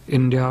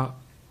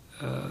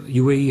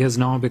 UAE has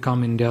now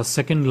become India's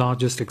second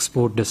largest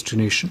export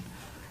destination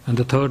and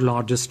the third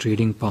largest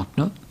trading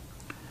partner.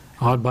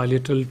 Our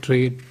bilateral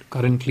trade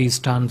currently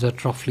stands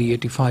at roughly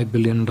 $85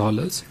 billion.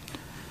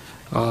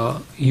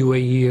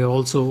 UAE has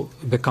also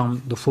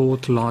become the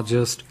fourth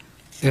largest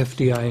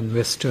FDI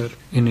investor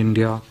in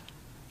India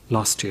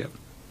last year.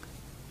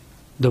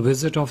 The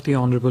visit of the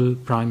Honorable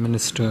Prime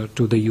Minister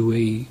to the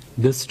UAE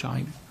this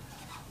time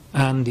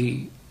and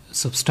the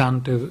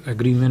substantive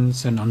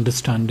agreements and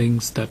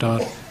understandings that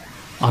are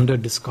under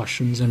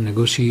discussions and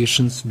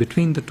negotiations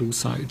between the two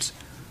sides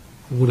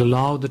would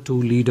allow the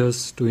two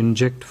leaders to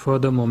inject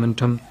further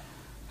momentum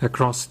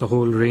across the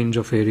whole range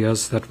of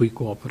areas that we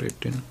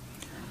cooperate in.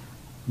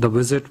 The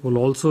visit will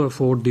also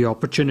afford the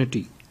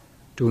opportunity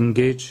to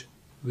engage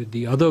with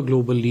the other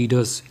global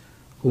leaders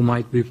who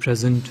might be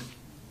present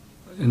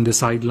in the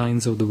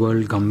sidelines of the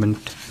World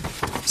Government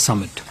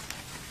Summit.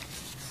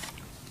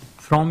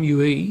 From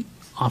UAE,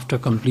 after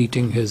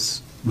completing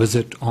his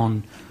visit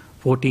on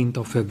 14th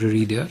of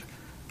February there,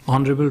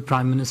 Honorable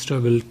Prime Minister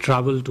will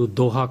travel to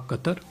Doha,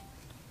 Qatar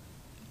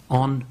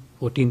on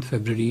 14th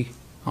February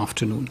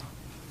afternoon.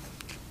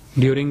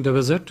 During the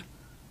visit,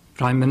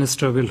 Prime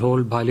Minister will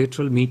hold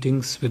bilateral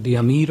meetings with the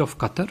Amir of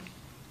Qatar,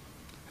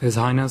 His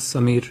Highness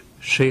Amir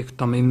Sheikh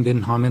Tamim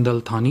bin Hamad Al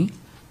Thani,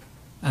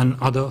 and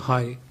other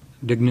high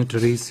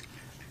dignitaries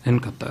in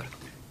Qatar.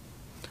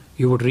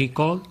 You would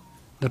recall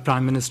the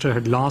Prime Minister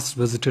had last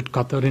visited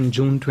Qatar in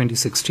June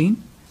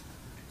 2016.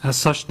 As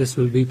such, this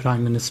will be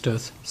Prime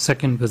Minister's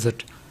second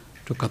visit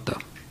to Qatar.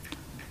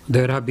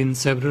 There have been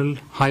several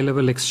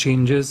high-level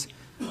exchanges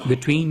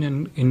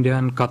between India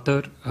and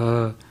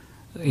Qatar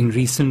in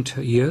recent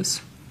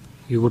years.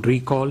 You would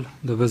recall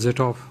the visit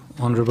of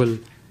Honorable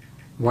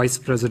Vice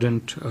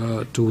President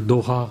to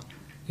Doha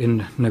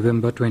in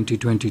November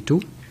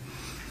 2022,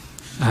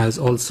 as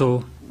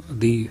also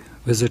the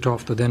visit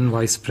of the then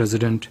Vice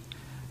President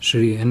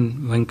Shri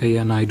N.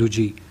 Venkaiah Naidu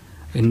ji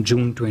in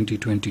June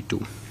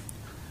 2022.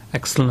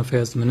 External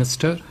Affairs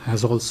Minister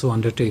has also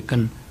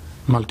undertaken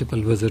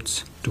multiple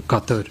visits to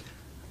Qatar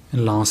in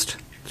the last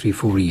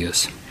 3-4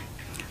 years.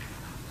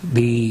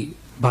 The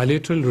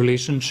bilateral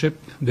relationship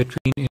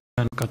between India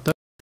and Qatar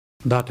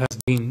that has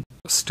been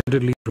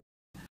steadily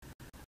growing,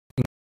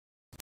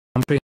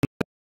 including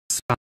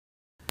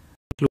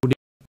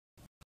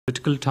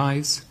political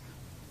ties,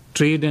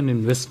 trade and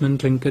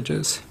investment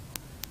linkages,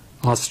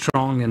 our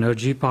strong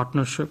energy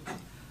partnership,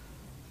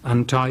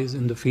 and ties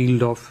in the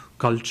field of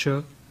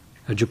culture,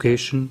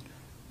 education,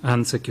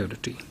 and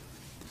security.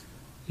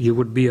 You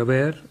would be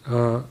aware,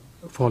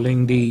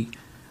 following the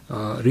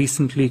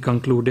recently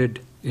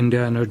concluded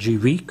India Energy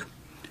Week,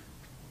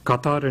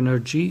 Qatar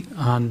Energy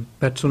and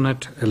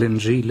Petronet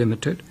LNG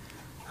Limited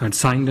had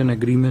signed an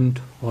agreement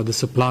for the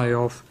supply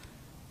of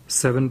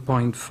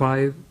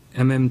 7.5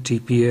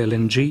 MMTPA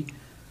LNG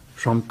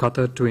from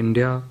Qatar to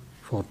India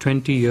for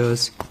 20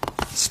 years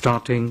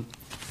starting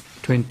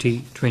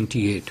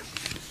 2028.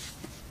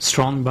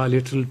 Strong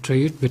bilateral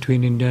trade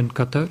between India and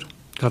Qatar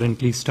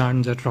currently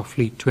stands at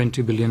roughly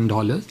 $20 billion,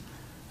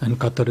 and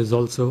Qatar is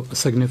also a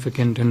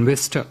significant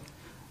investor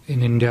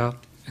in India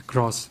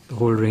across the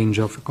whole range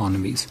of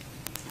economies.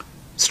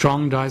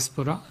 Strong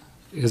diaspora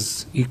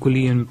is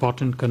equally an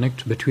important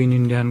connect between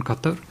India and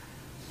Qatar.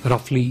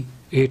 Roughly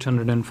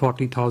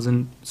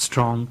 840,000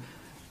 strong,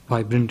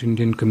 vibrant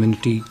Indian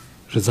community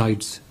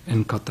resides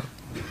in Qatar.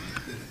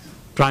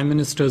 Prime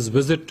Minister's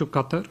visit to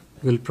Qatar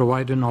will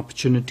provide an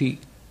opportunity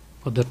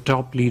for the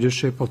top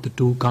leadership of the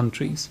two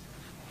countries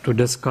to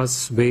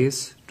discuss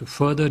ways to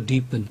further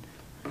deepen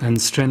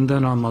and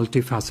strengthen our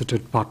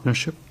multifaceted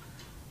partnership,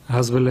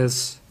 as well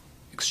as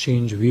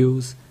exchange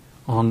views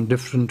on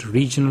different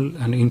regional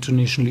and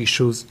international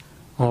issues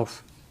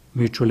of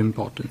mutual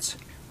importance.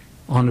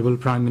 Honorable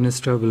Prime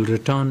Minister will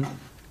return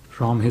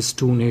from his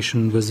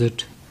two-nation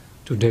visit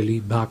to Delhi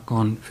back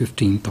on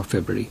 15th of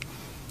February.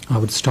 I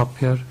would stop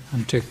here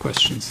and take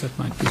questions that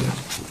might be there.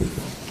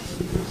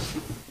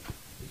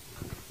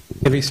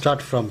 Can we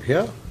start from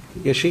here?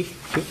 Yeshi?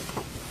 Okay.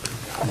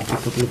 I'll take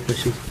a couple of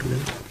questions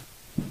today.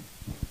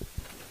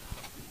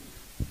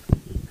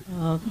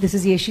 This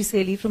is Yeshi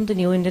Seli from the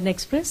New Indian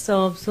Express.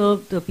 So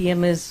the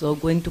PM is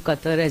going to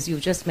Qatar, as you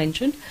just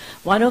mentioned.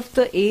 One of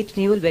the 8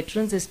 naval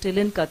veterans is still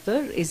in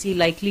Qatar. Is he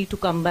likely to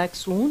come back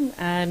soon?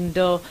 And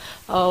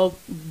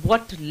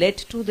what led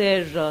to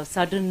their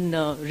sudden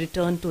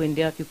return to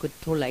India, if you could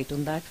throw light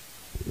on that?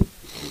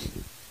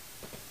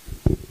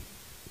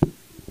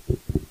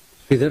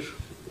 Sridhar?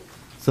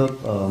 So,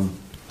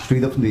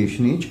 Sridhar from the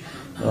Asian Age.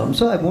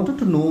 So I wanted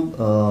to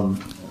know,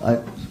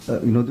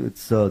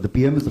 it's the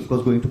PM is of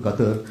course going to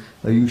Qatar.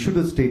 You issued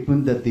a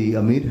statement that the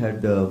Amir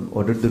had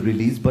ordered the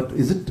release, but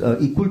is it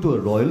equal to a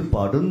royal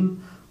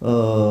pardon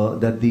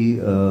that the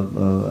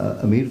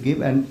Amir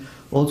gave? And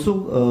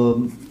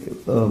also,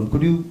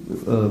 could you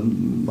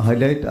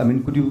highlight? I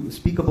mean, could you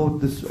speak about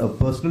this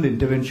personal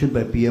intervention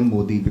by PM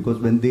Modi? Because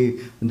when the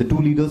two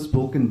leaders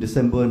spoke in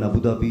December in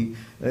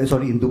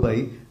in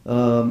Dubai,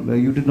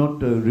 you did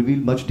not reveal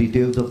much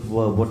details of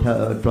what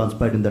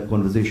transpired in that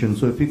conversation.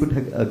 So if we could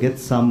get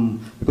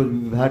some, because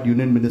we've had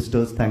union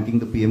ministers thanking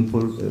the PM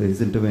for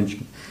his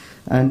intervention.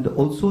 And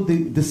also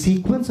the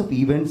sequence of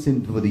events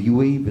for the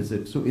UAE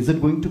visit. So is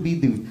it going to be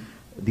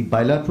the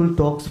bilateral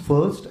talks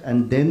first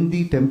and then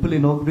the temple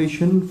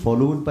inauguration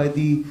followed by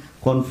the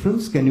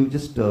conference? Can you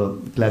just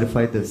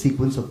clarify the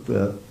sequence of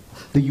the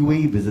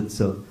UAE visits,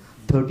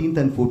 13th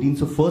and 14th?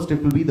 So first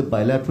it will be the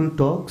bilateral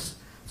talks.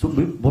 So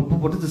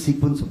what is the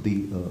sequence of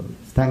the...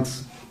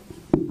 thanks.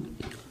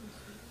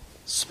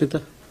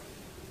 Smita?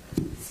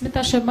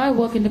 Smita Sharma, I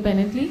work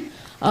independently.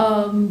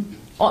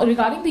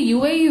 Regarding the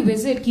UAE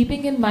visit,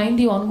 keeping in mind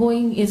the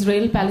ongoing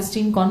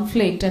Israel-Palestine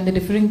conflict and the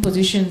differing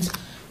positions,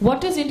 what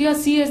does India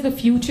see as the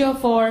future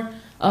for,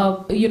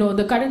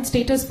 the current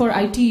status for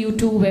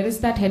ITU2? Where is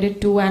that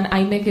headed to, and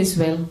IMEC as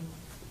well?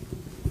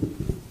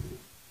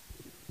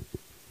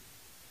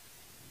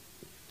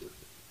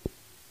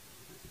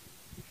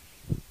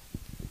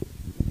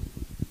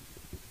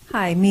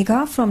 Hi,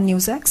 Megha from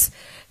NewsX.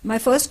 My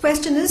first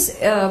question is,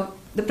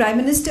 the Prime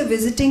Minister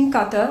visiting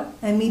Qatar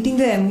and meeting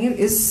the Emir,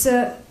 is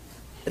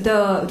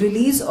the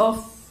release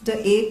of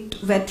the 8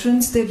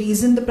 veterans the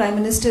reason the Prime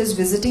Minister is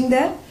visiting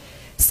there?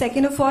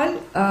 Second of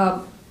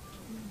all,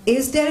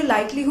 is there a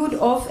likelihood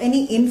of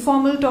any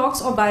informal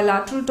talks or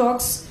bilateral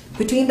talks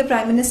between the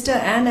Prime Minister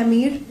and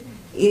Emir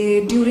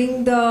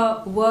during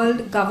the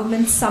World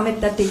Government Summit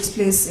that takes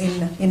place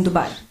in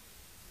Dubai?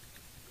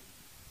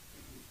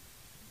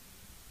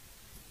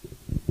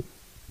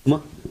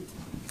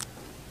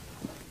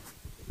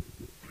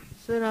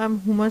 Sir, I'm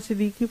Huma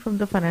Siddiqui from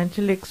the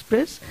Financial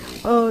Express.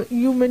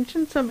 You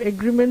mentioned some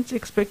agreements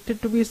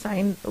expected to be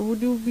signed.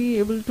 Would you be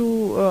able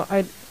to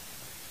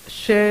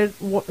share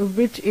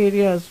which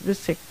areas, which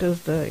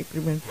sectors the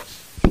agreements?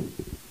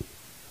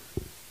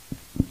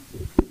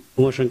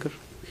 Uma Shankar,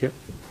 here.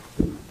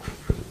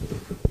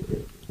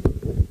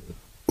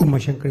 Uma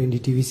Shankar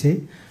NDTV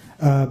से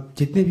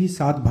जितने भी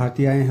 7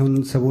 भारतीय आए हैं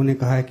उन सबों ने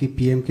कहा है कि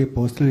पीएम के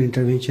पर्सनल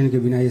इंटरवेंशन के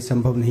बिना ये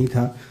संभव नहीं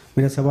था।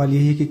 मेरा सवाल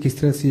यही है कि किस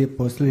तरह से ये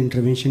पर्सनल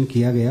इंटरवेंशन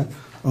किया गया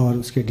और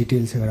उसके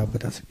डिटेल्स अगर आप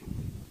बता सकें।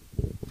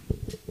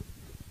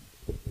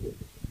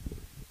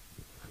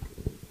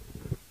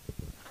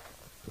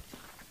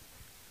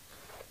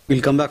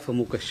 We'll come back for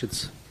more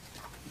questions.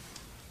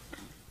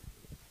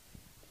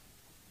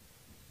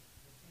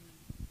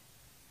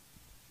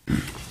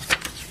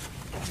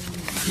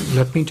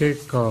 Let me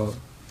take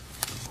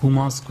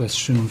Huma's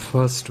question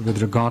first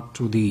with regard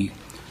to the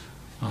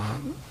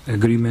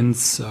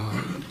agreements,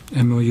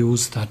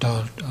 MOUs that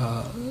are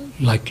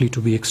likely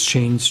to be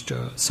exchanged,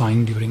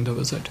 signed during the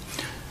visit.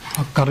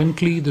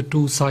 Currently, the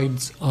two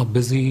sides are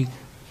busy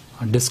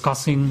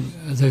discussing,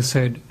 as I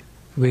said,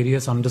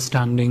 various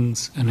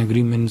understandings and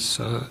agreements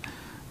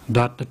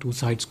that the two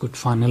sides could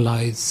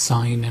finalize,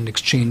 sign, and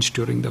exchange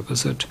during the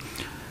visit.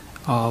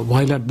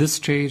 While at this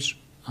stage,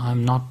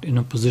 I'm not in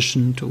a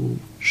position to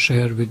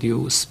share with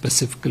you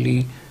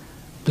specifically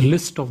the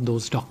list of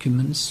those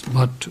documents,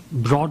 but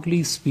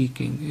broadly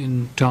speaking,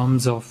 in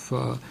terms of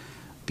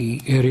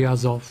the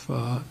areas of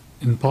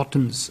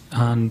importance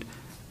and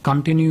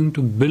continuing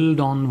to build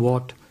on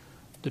what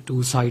the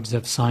two sides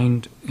have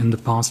signed in the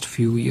past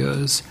few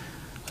years,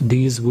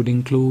 these would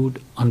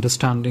include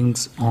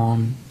understandings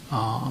on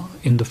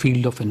in the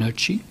field of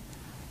energy,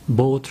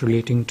 both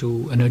relating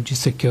to energy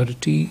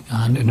security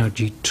and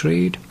energy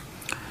trade.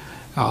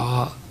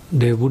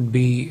 There would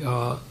be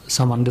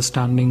some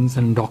understandings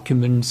and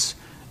documents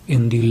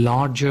in the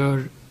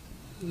larger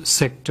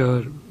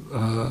sector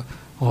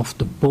of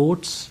the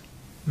ports,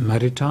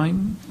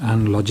 maritime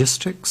and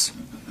logistics.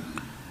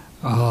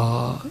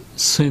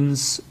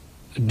 Since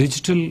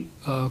digital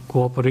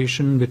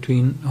cooperation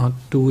between our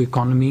two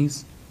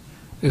economies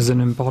is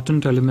an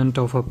important element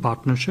of our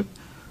partnership,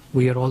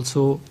 we are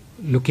also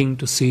looking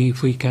to see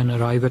if we can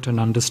arrive at an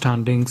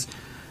understandings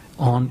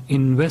on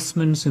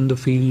investments in the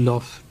field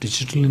of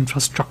digital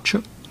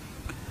infrastructure,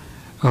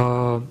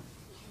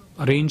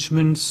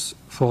 arrangements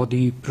for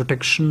the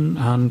protection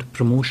and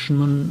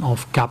promotion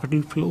of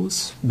capital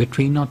flows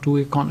between our two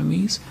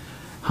economies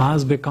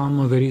has become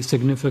a very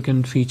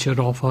significant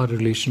feature of our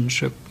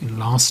relationship in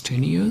last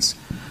 10 years.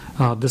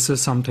 This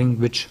is something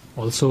which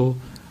also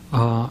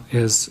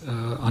is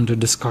under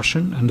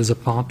discussion and is a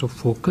part of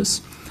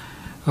focus.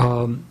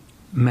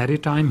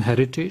 Maritime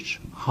heritage,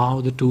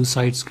 how the two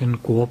sides can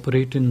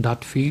cooperate in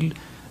that field,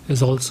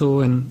 is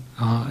also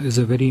is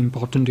a very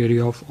important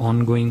area of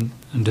ongoing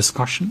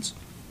discussions.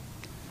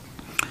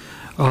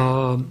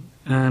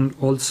 And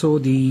also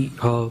the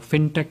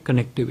fintech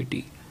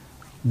connectivity,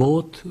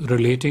 both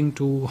relating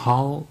to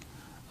how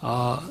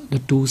the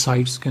two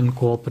sides can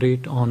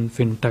cooperate on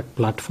fintech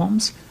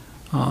platforms,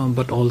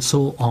 but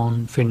also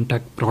on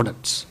fintech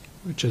products,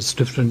 which is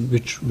different,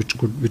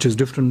 which is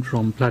different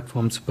from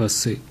platforms per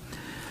se.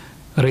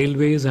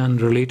 Railways and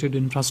related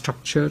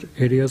infrastructure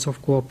areas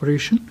of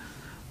cooperation,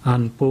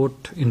 and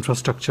port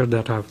infrastructure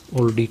that I've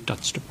already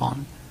touched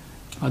upon.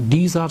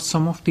 These are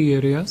some of the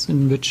areas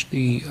in which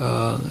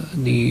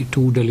the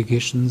two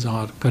delegations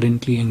are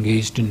currently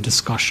engaged in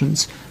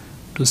discussions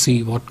to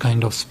see what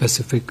kind of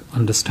specific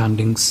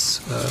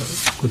understandings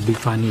could be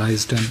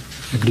finalized and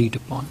agreed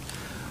upon.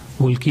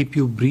 We'll keep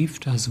you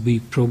briefed as we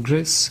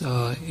progress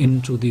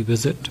into the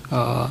visit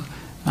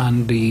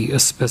and the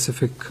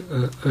specific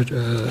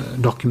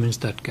documents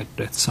that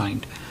get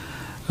signed.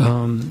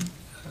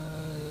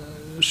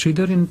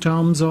 Sridhar, in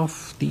terms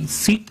of the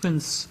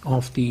sequence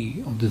of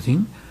the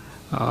thing,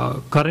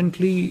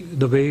 currently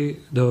the way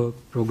the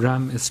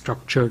program is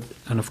structured,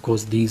 and of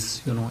course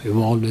these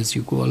evolve as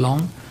you go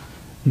along,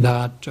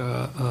 that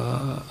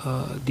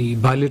the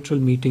bilateral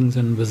meetings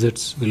and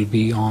visits will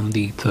be on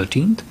the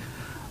 13th,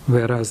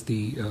 whereas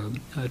the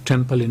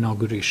temple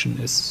inauguration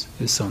is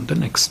on the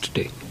next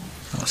day,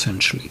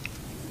 essentially.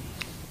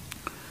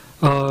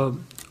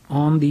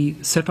 On the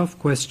set of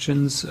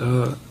questions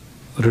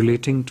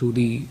relating to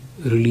the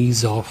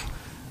release of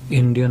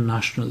Indian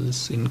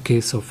nationals in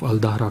case of Al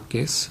Dahra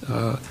case,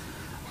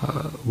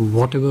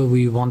 whatever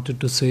we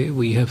wanted to say,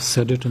 we have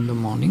said it in the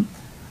morning.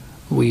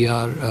 We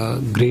are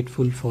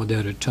grateful for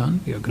their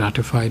return. We are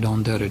gratified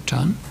on their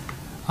return.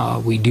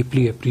 We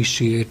deeply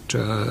appreciate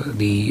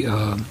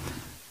the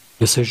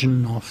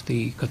decision of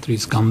the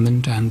Qatarese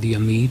government and the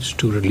Amir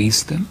to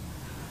release them.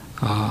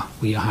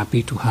 We are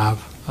happy to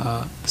have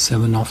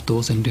 7 of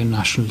those Indian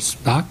nationals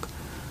back.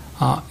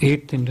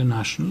 8th Indian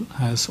national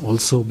has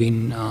also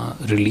been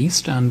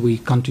released, and we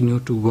continue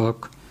to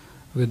work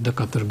with the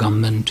Qatar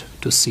government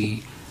to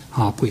see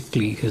how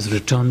quickly his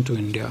return to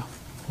India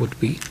would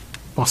be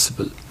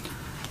possible.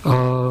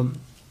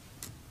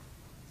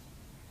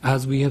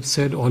 As we have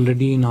said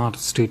already in our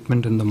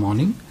statement in the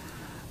morning,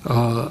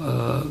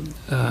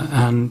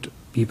 and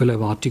people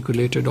have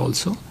articulated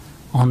also,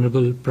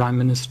 Honorable Prime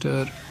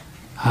Minister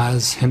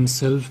has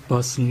himself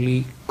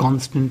personally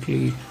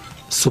constantly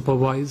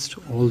supervised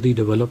all the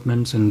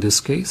developments in this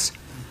case,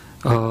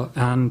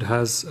 and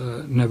has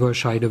never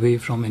shied away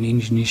from any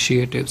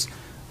initiatives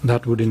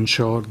that would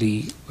ensure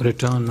the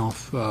return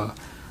of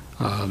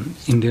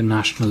Indian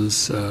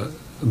nationals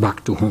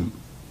back to home.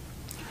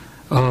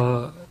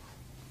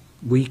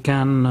 We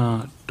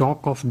can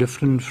talk of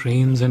different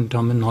frames and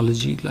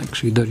terminology, like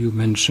Sridhar you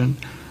mentioned,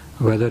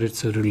 whether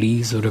it's a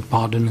release or a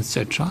pardon,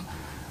 etc.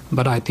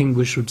 But I think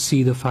we should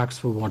see the facts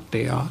for what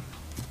they are.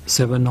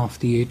 7 of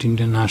the 8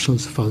 Indian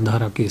nationals of Al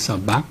Dahra case are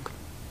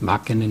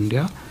back in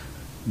India,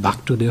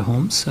 back to their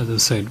homes. As I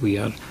said, we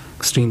are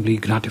extremely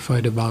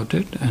gratified about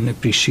it and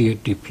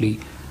appreciate deeply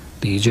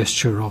the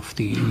gesture of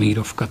the Emir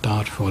of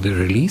Qatar for their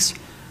release,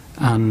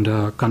 and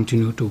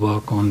continue to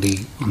work on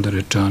the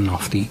return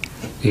of the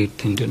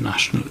 8th Indian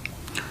national.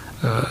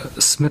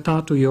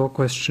 Smita, to your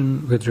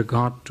question with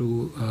regard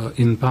to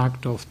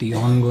impact of the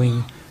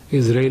ongoing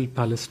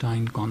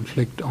Israel-Palestine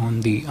conflict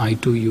on the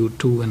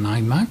I2U2 and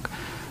IMAC,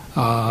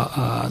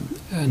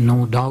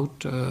 No doubt,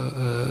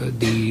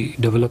 the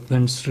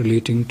developments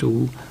relating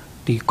to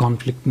the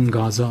conflict in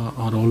Gaza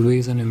are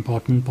always an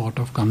important part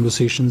of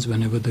conversations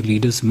whenever the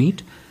leaders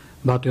meet.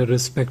 But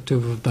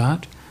irrespective of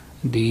that,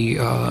 the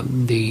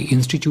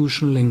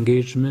institutional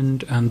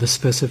engagement and the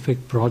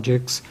specific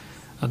projects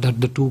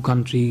that the two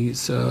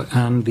countries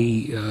and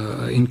the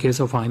in case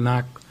of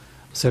IMAC,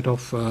 set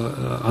of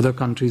other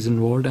countries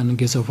involved, and in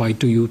case of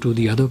I2U2,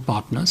 the other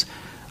partners,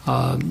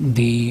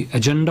 the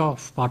agenda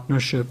of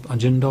partnership,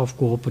 agenda of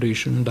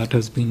cooperation that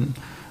has been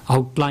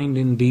outlined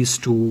in these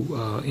two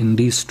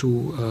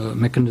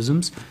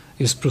mechanisms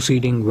is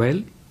proceeding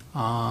well.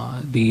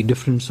 The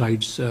different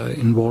sides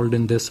involved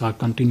in this are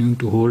continuing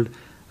to hold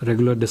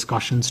regular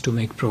discussions to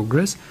make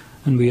progress,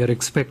 and we are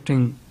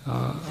expecting,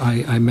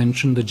 I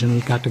mentioned the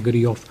general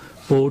category of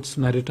ports,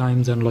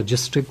 maritimes and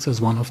logistics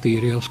as one of the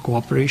areas of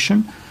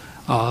cooperation.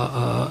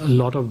 A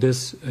lot of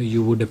this,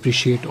 you would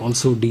appreciate,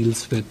 also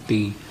deals with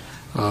the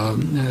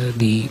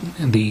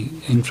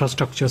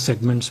infrastructure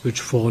segments which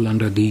fall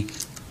under the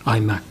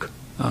IMAC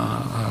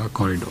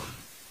corridor.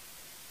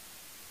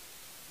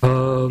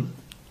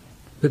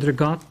 With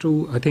regard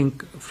to, I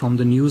think from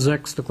the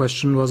NewsX, the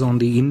question was on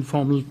the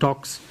informal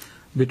talks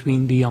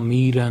between the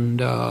Amir and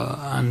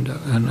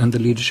the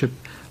leadership.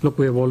 Look,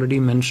 we have already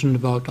mentioned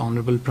about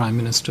Honorable Prime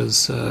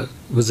Minister's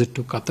visit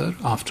to Qatar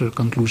after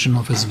conclusion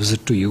of his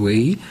visit to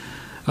UAE.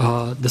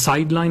 The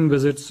sideline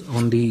visits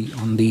on the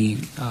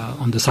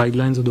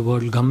sidelines of the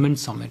World Government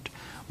Summit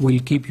will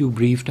keep you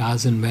briefed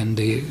as and when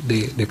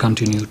they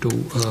continue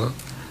to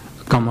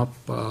come up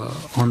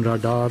on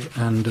radar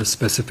and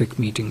specific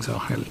meetings are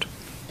held.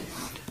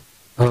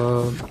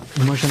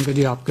 Uma Shankar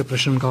ji, आपके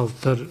प्रश्न का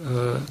उत्तर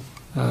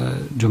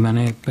जो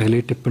मैंने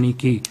पहले टिप्पणी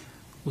की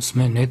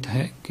उसमें निहित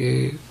है कि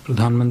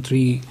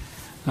प्रधानमंत्री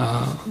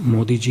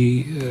मोदी जी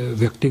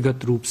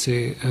व्यक्तिगत रूप से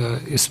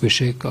इस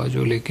विषय का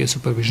जो लेके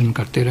सुपरविजन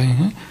करते रहे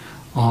हैं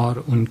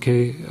और उनके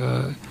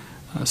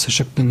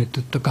सशक्त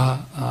नेतृत्व का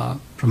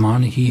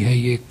प्रमाण ही है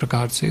ये एक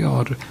प्रकार से,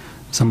 और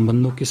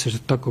संबंधों की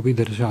सशक्तता को भी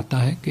दर्शाता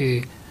है कि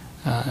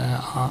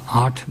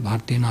 8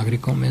 भारतीय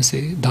नागरिकों में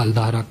से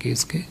दालधारा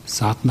केस के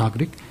 7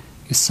 नागरिक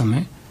इस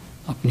समय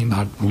अपनी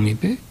भारत भूमि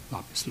पे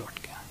वापस लौट गए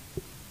हैं.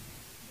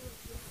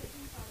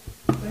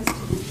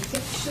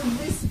 Should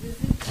this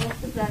visit of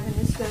the Prime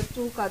Minister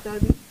to Qatar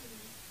be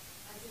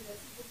as a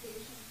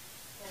reciprocation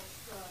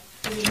of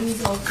the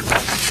release of?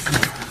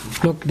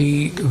 Look, the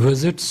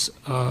visits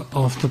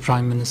of the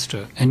Prime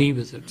Minister, any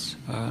visits,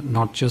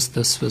 not just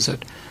this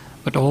visit,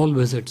 but all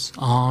visits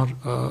are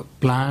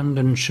planned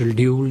and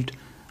scheduled,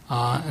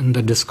 and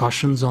the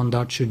discussions on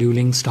that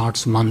scheduling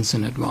starts months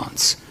in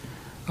advance.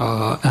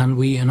 And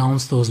we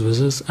announce those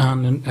visits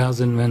and as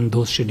and when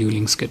those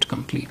schedulings get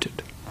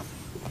completed.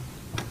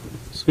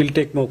 So we'll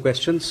take more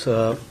questions.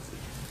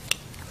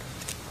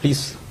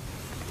 Please.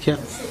 Yeah.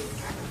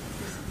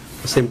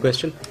 The same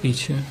question.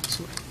 Each here.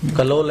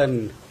 Kalol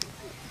and...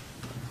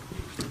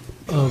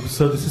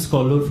 Sir, this is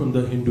Kalol from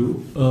the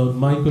Hindu.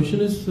 My question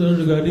is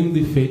regarding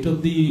the fate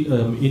of the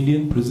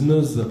Indian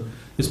prisoners,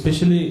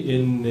 especially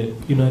in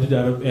United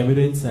Arab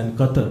Emirates and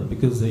Qatar,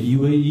 because the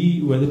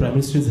UAE, where the Prime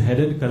Minister is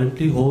headed,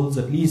 currently holds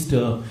at least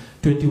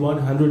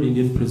 2,100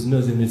 Indian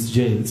prisoners in its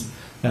jails.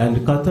 And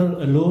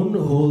Qatar alone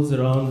holds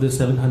around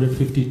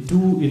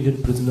 752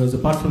 Indian prisoners,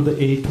 apart from the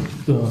 8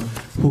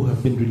 who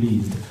have been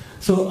released.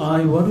 So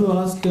I want to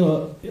ask,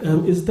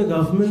 is the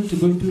government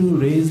going to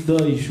raise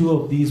the issue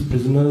of these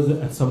prisoners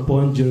at some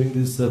point during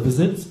these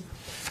visits?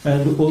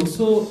 And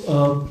also,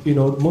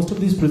 most of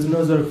these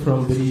prisoners are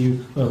from very,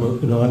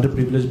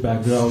 underprivileged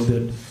background,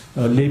 and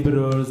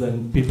laborers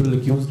and people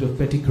accused of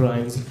petty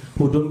crimes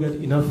who don't get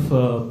enough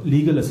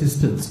legal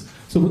assistance.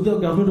 So would the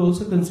government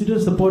also consider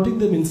supporting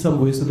them in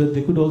some way so that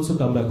they could also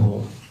come back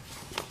home?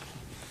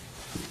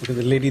 Okay,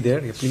 the lady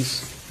there, yeah,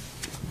 please.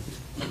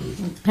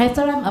 Hi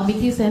sir, I'm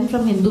Amiti Sen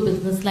from Hindu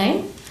Business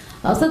Line.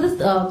 So this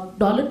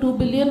 $2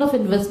 billion of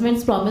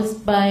investments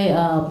promised by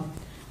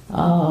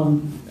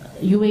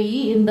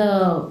UAE in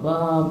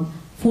the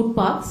food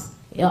parks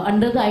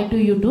under the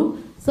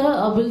I2U2.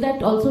 Sir, will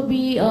that also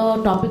be a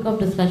topic of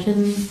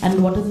discussion,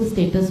 and what is the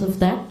status of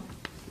that?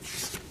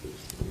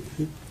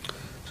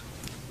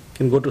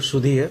 Can go to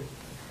Sudhi here.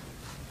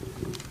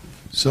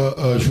 Sir,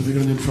 Sudhi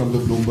Ranjan from the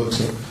Bloomberg,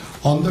 sir.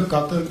 On the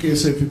Qatar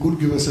case, if you could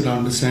give us an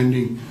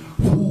understanding,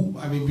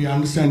 we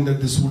understand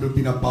that this would have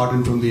been a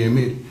pardon from the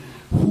Emir.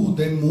 Who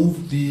then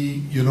moved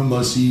the,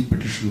 mercy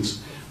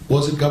petitions?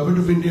 Was it Government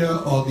of India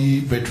or the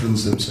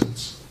veterans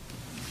themselves?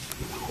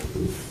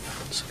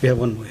 So we have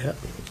one more here.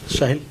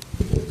 Sahil.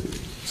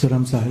 Sir,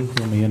 I'm Sahil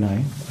from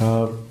MEA.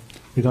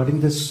 Regarding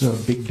this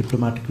big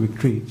diplomatic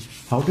victory,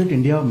 how did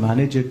India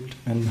manage it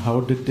and how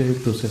did they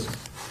process it?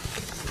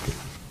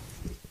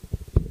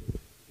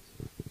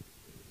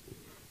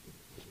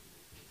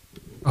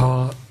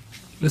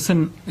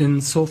 Listen,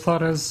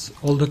 insofar as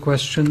all the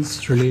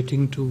questions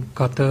relating to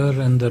Qatar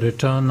and the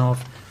return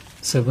of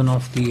 7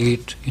 of the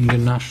 8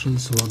 Indian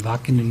nationals who are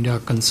back in India are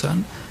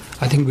concerned,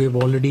 I think we've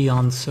already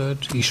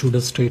answered, issued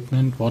a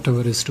statement.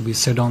 Whatever is to be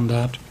said on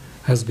that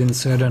has been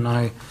said, and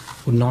I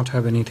would not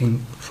have anything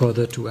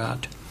further to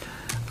add.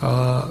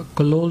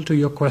 Kalol, to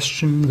your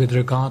question with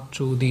regard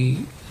to the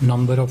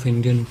number of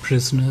Indian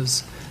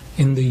prisoners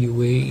in the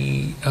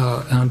UAE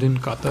and in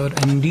Qatar,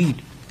 and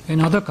indeed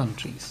in other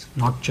countries,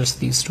 not just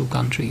these two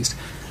countries.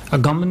 The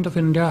Government of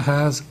India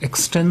has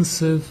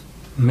extensive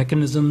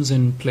mechanisms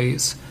in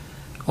place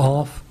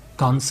of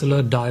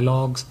consular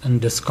dialogues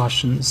and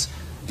discussions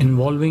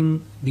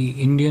involving the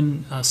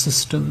Indian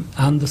system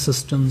and the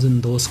systems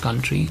in those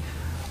countries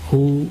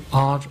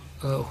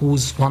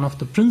whose one of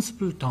the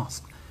principal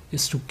tasks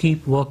is to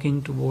keep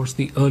working towards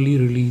the early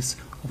release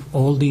of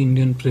all the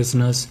Indian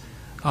prisoners,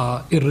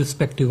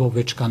 irrespective of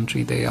which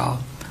country they are.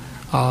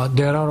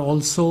 There are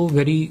also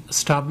very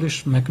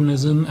established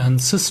mechanisms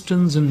and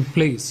systems in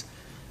place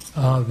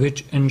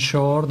which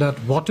ensure that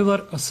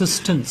whatever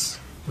assistance,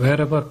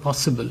 wherever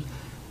possible,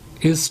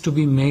 is to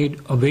be made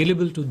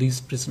available to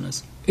these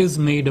prisoners is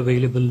made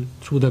available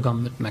through the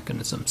government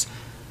mechanisms.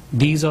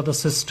 These are the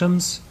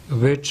systems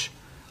which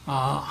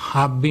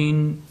have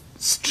been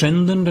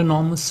strengthened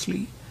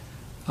enormously,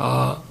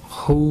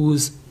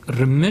 whose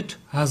remit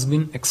has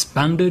been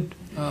expanded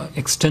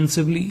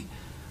extensively,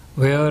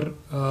 where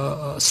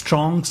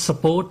strong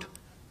support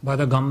by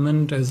the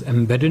government is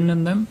embedded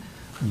in them.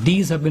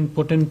 These have been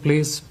put in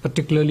place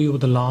particularly over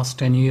the last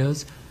 10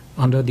 years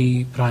under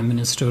the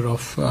ministership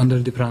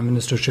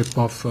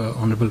of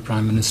Honorable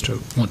Prime Minister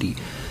Modi.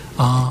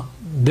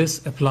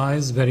 This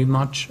applies very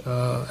much,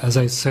 as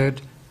I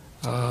said,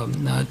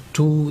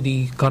 to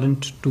the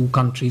current two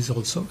countries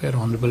also where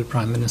Honorable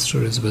Prime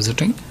Minister is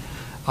visiting.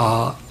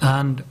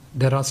 And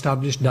there are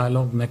established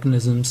dialogue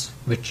mechanisms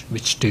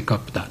which take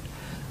up that.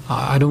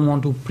 I don't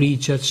want to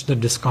prejudge the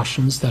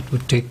discussions that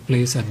would take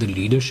place at the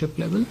leadership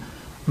level,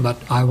 but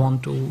I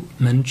want to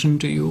mention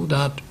to you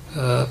that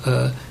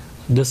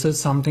this is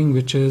something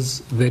which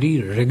is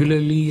very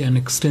regularly and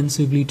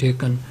extensively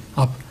taken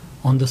up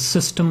on the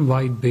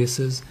system-wide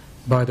basis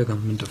by the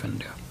Government of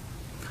India.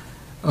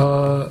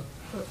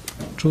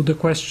 To the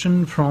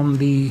question from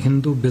the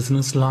Hindu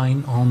business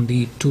line on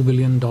the $2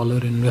 billion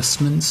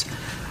investments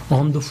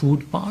on the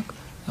food park,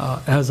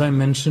 as I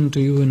mentioned to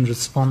you in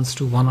response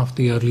to one of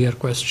the earlier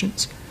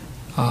questions,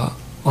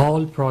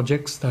 all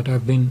projects that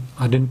have been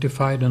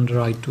identified under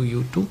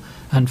I2U2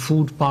 and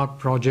food park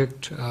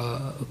project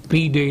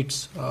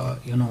predates,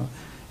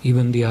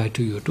 even the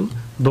I2U2.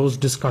 Those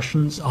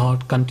discussions are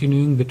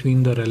continuing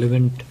between the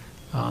relevant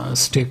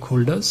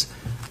stakeholders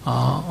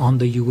on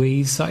the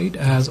UAE side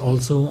as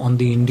also on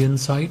the Indian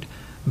side,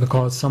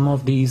 because some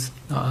of these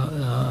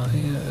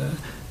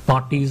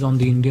parties on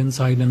the Indian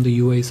side and the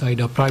UAE side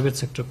are private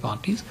sector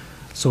parties.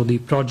 So the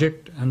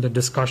project and the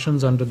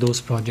discussions under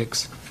those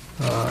projects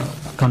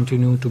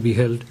continue to be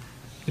held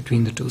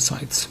between the two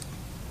sides.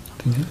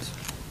 Anything else?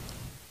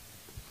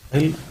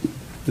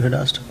 You had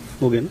asked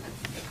again.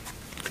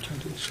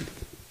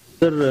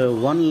 Sir,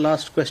 one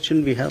last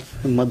question we have.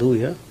 Madhu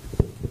here.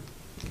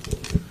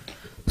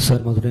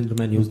 Sir Madhurendra,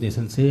 मैं news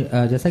nation से।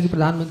 जैसा कि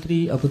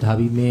प्रधानमंत्री Abu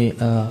Dhabi में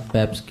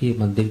paps के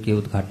मंदिर के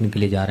उद्घाटन के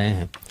लिए जा रहे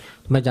हैं,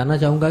 तो मैं जानना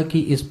चाहूँगा कि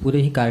इस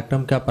पूरे ही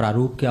कार्यक्रम का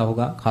प्रारूप क्या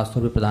होगा,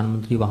 खासतौर पर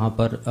प्रधानमंत्री वहाँ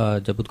पर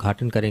जब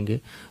उद्घाटन करेंगे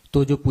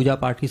तो जो पूजा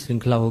पाठ की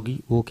श्रृंखला होगी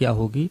वो क्या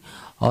होगी,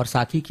 और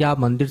साथ ही क्या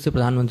मंदिर से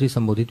प्रधानमंत्री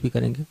संबोधित भी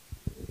करेंगे?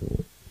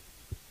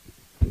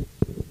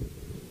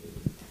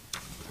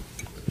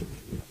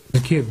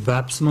 देखिए,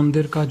 पैप्स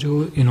मंदिर का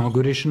जो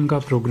इनॉग्रेशन का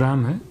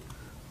प्रोग्राम है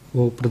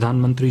वो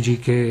प्रधानमंत्री जी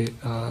के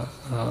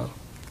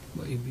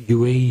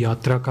यूएई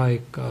यात्रा का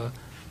एक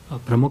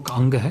प्रमुख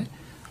अंग है।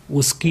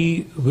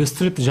 उसकी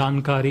विस्तृत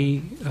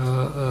जानकारी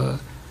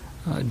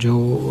जो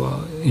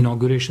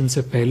इनॉग्रेशन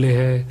से पहले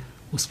है,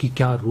 उसकी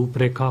क्या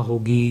रूपरेखा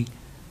होगी,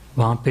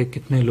 वहाँ पे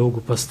कितने लोग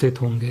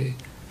उपस्थित होंगे,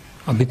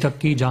 अभी तक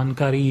की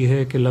जानकारी ये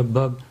है कि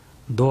लगभग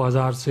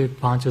 2000 से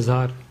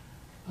 5000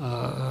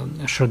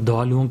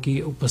 श्रद्धालुओं की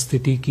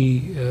उपस्थिति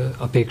की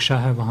अपेक्षा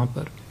है वहाँ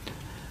पर।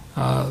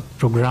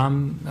 प्रोग्राम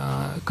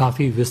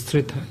काफ़ी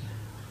विस्तृत है।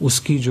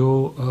 उसकी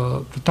जो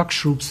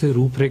प्रत्यक्ष रूप से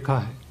रूपरेखा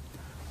है,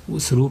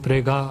 उस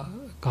रूपरेखा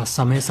का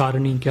समय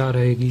सारणी क्या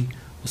रहेगी,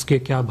 उसके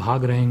क्या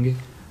भाग रहेंगे,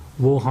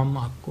 वो हम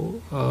आपको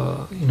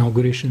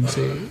इनॉग्रेशन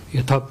से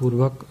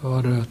यथापूर्वक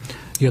और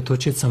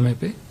यथोचित समय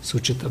पे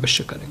सूचित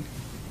अवश्य करेंगे।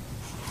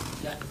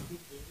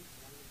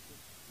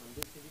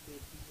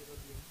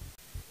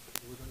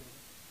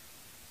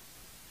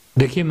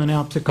 देखिए, मैंने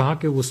आपसे कहा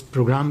कि उस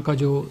प्रोग्राम का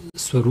जो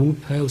स्वरूप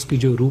है, उसकी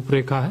जो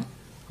रूपरेखा है,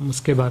 हम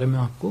उसके बारे में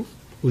आपको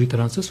पूरी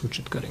तरह से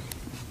सूचित करेंगे।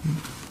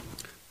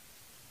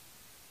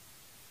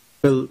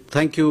 Well,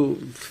 thank you.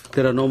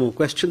 There are no more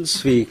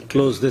questions. We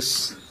close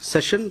this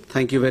session.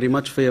 Thank you very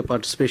much for your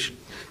participation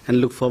and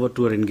look forward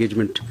to our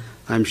engagement.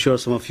 I'm sure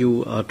some of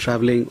you are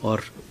traveling or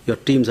your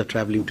teams are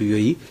traveling to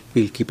UAE.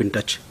 We'll keep in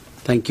touch.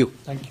 Thank you.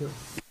 Thank you.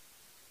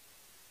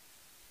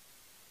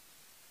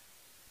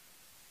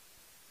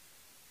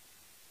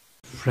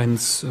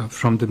 Friends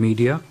from the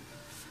media,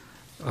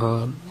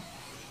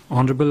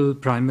 Honorable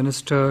Prime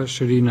Minister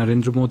Shri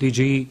Narendra Modi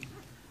ji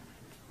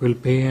will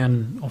pay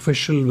an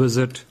official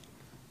visit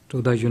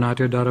to the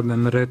United Arab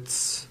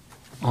Emirates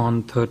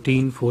on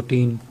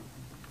 13-14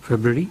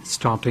 February,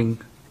 starting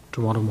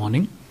tomorrow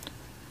morning.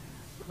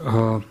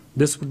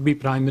 This would be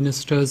Prime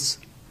Minister's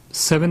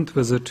 7th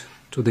visit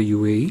to the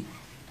UAE.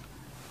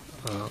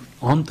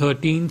 On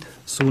 13th,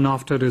 soon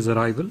after his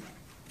arrival,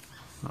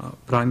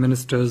 Prime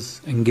Minister's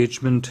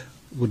engagement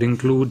would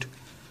include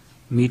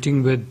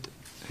meeting with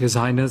His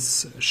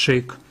Highness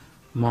Sheikh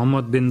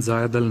Mohammed bin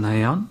Zayed Al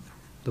Nahyan,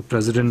 the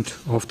President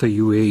of the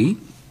UAE.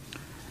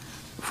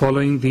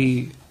 Following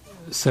the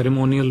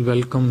ceremonial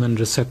welcome and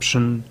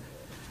reception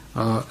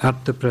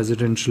at the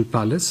Presidential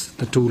Palace,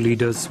 the two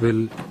leaders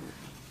will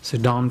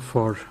sit down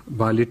for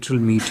bilateral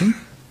meeting,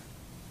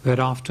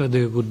 whereafter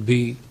there would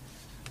be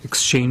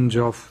exchange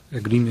of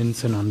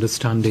agreements and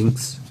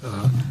understandings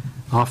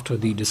after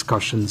the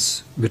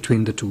discussions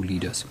between the two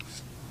leaders.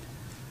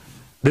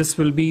 This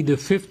will be the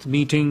 5th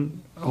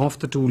meeting of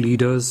the two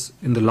leaders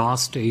in the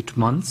last 8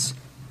 months.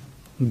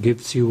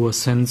 Gives you a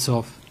sense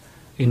of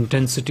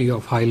intensity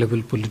of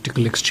high-level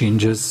political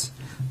exchanges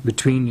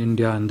between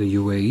India and the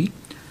UAE.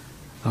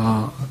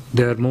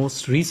 Their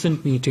most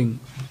recent meeting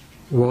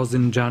was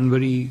in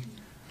January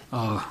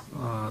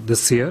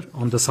this year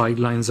on the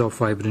sidelines of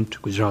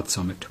Vibrant Gujarat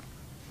Summit.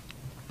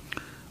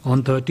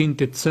 On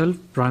 13th itself,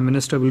 Prime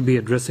Minister will be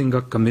addressing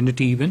a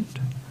community event,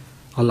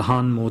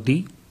 Alhan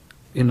Modi,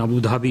 in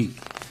Abu Dhabi,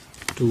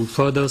 to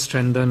further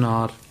strengthen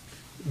our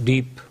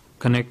deep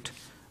connect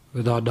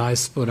with our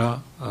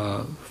diaspora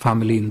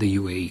family in the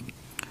UAE.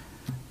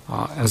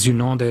 As you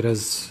know, there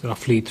is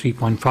roughly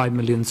 3.5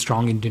 million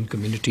strong Indian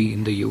community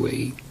in the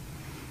UAE.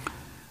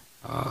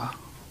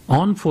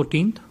 On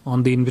 14th,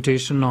 on the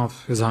invitation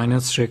of His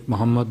Highness Sheikh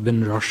Mohammed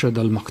bin Rashid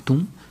Al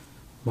Maktoum,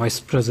 Vice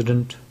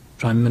President,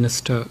 Prime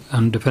Minister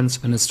and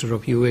Defence Minister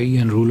of UAE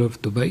and ruler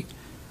of Dubai,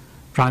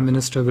 Prime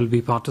Minister will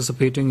be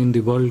participating in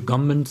the World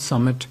Government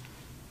Summit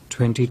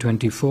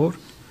 2024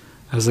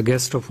 as a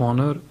guest of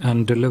honor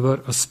and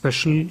deliver a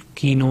special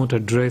keynote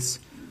address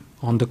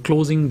on the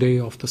closing day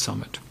of the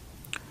summit.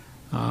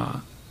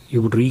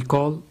 You would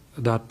recall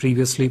that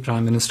previously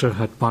Prime Minister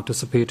had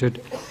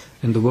participated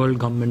in the World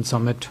Government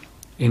Summit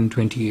in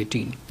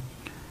 2018.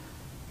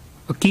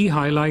 A key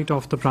highlight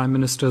of the Prime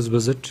Minister's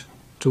visit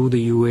to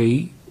the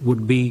UAE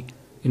would be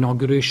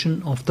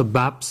inauguration of the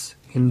BAPS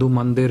Hindu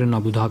Mandir in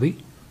Abu Dhabi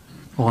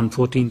on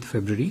 14th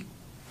February.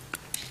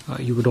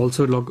 You would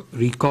also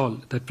recall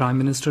that Prime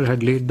Minister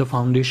had laid the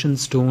foundation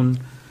stone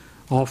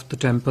of the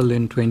temple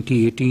in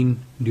 2018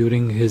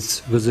 during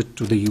his visit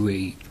to the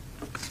UAE.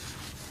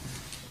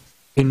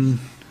 In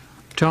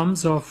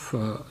terms of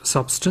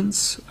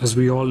substance, as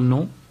we all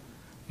know,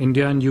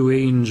 India and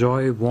UAE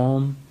enjoy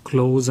warm,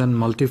 close and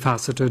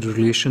multifaceted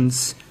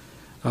relations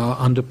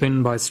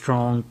underpinned by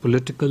strong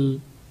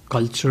political,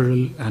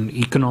 cultural and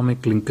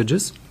economic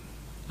linkages,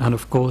 and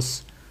of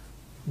course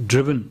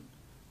driven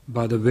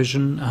by the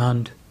vision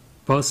and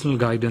personal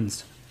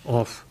guidance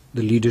of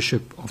the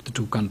leadership of the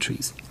two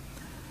countries.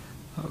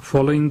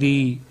 Following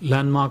the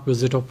landmark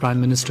visit of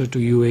Prime Minister to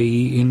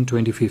UAE in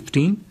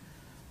 2015,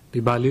 the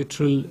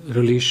bilateral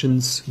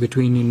relations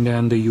between India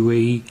and the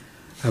UAE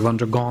have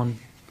undergone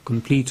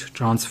complete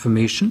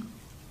transformation.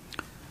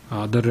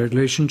 The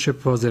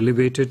relationship was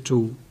elevated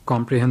to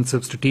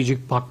comprehensive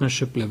strategic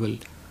partnership level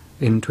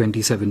in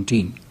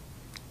 2017.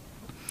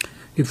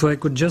 If I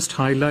could just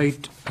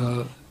highlight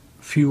a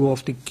few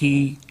of the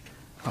key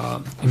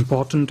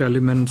important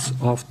elements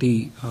of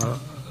the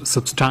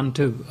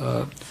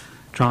substantive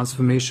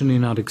transformation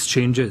in our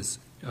exchanges.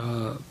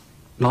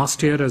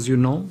 Last year, as you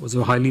know, was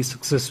a highly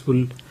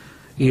successful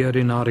year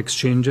in our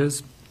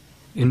exchanges.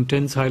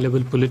 Intense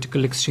high-level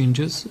political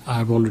exchanges. I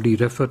have already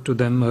referred to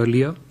them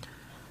earlier.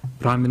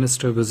 Prime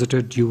Minister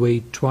visited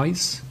UAE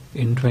twice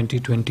in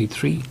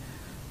 2023,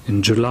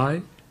 in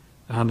July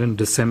and in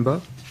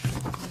December.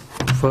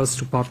 First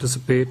to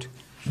participate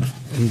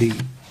in the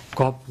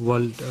COP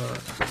World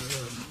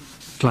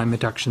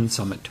Climate Action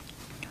Summit.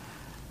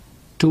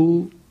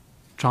 Two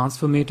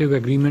transformative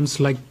agreements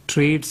like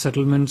trade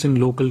settlements in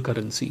local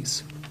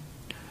currencies.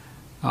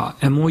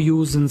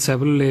 MOUs in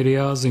several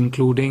areas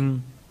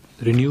including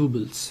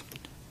renewables,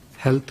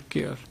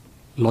 healthcare,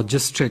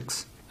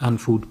 logistics and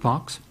food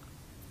parks.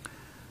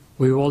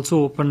 We've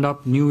also opened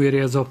up new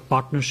areas of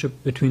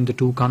partnership between the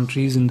two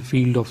countries in the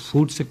field of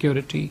food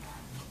security,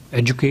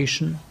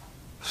 education,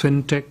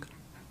 fintech,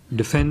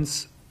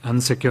 defense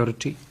and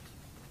security.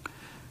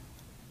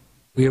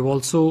 We have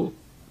also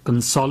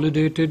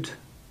consolidated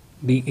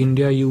the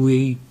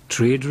India-UAE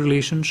trade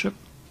relationship.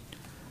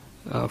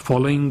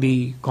 Following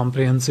the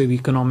comprehensive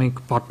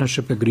economic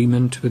partnership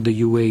agreement with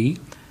the UAE,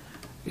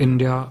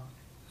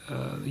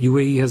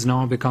 UAE has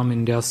now become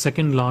India's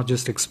second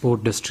largest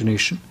export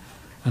destination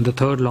and the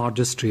third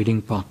largest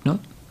trading partner.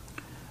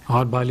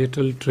 Our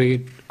bilateral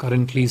trade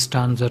currently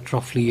stands at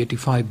roughly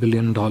 $85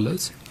 billion.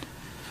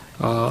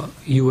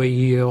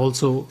 UAE has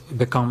also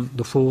become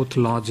the fourth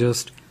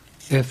largest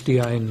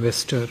FDI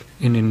investor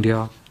in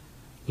India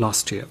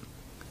last year.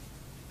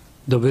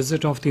 The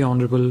visit of the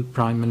Honorable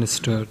Prime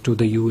Minister to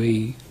the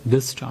UAE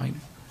this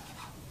time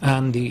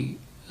and the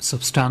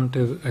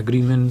substantive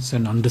agreements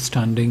and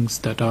understandings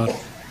that are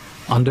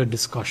under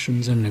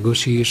discussions and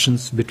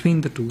negotiations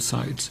between the two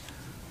sides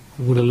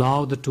would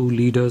allow the two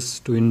leaders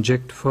to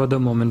inject further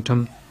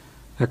momentum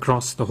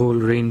across the whole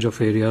range of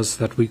areas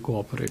that we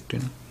cooperate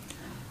in.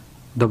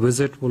 The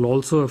visit will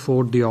also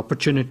afford the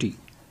opportunity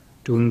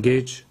to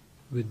engage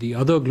with the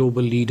other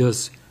global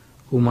leaders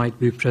who might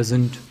be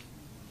present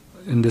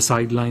in the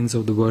sidelines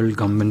of the World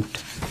Government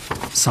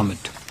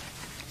Summit.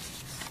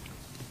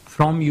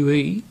 From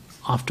UAE,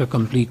 after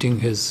completing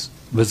his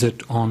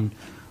visit on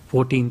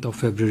 14th of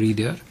February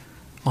there,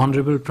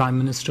 Honorable Prime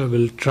Minister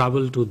will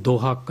travel to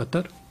Doha,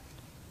 Qatar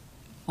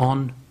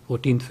on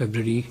 14th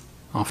February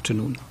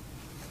afternoon.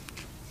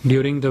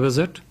 During the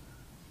visit,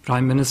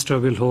 Prime Minister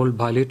will hold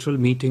bilateral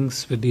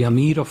meetings with the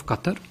Amir of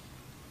Qatar,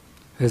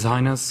 His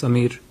Highness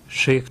Amir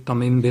Sheikh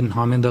Tamim bin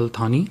Hamad Al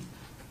Thani,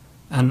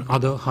 and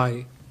other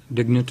high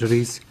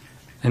dignitaries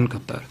in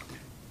Qatar.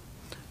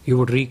 You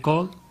would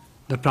recall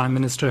the Prime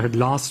Minister had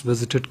last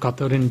visited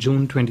Qatar in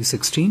June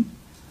 2016.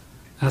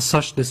 As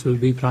such, this will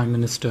be Prime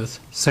Minister's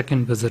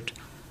second visit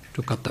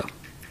to Qatar.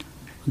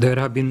 There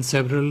have been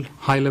several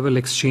high-level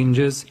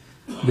exchanges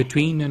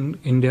between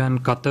India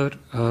and Qatar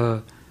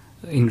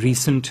in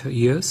recent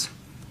years.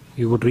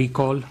 You would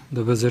recall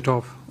the visit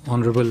of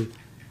Honorable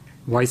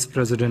Vice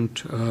President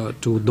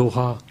to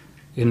Doha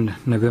in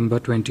November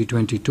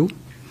 2022,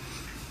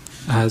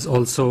 as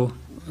also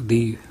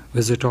the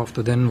visit of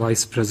the then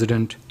Vice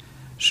President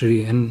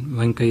Shri N.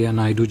 Venkaiah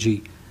Naidu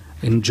ji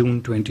in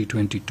June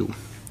 2022.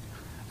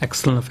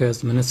 External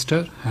Affairs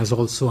Minister has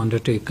also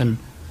undertaken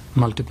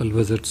multiple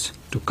visits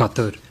to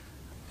Qatar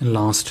in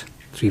last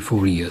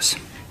 3-4 years.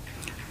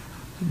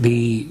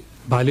 The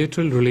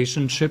bilateral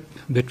relationship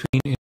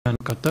between India and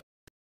Qatar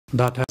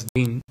that has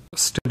been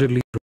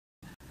steadily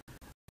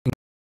growing,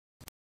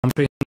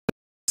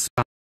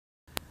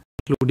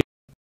 including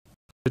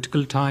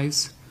political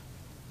ties,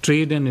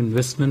 trade and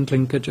investment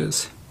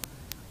linkages,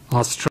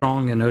 our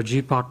strong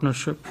energy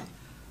partnership,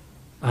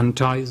 and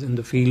ties in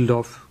the field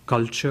of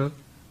culture,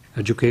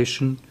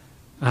 education,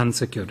 and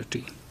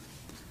security.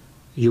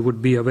 You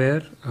would be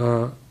aware,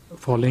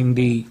 following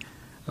the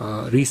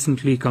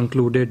recently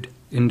concluded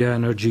India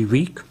Energy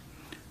Week,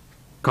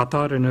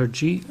 Qatar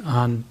Energy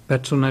and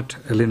Petronet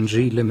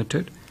LNG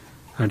Limited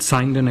had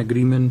signed an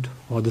agreement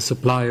for the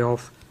supply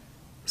of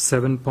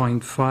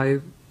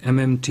 7.5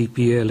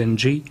 MMTPA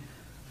LNG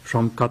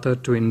from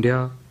Qatar to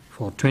India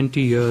for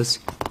 20 years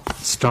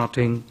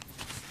starting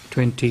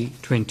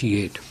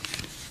 2028.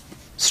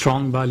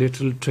 Strong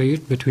bilateral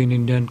trade between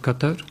India and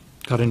Qatar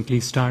currently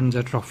stands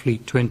at roughly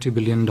 $20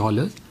 billion,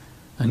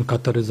 and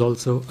Qatar is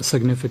also a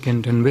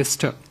significant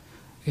investor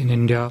in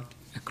India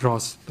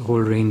across the whole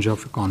range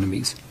of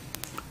economies.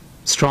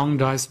 Strong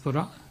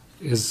diaspora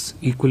is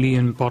equally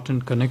an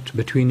important connect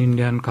between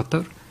India and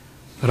Qatar.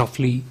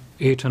 Roughly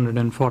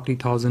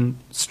 840,000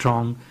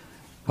 strong,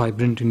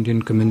 vibrant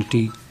Indian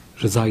community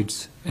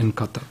resides in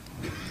Qatar.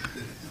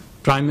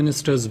 Prime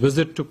Minister's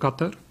visit to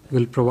Qatar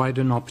will provide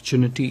an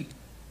opportunity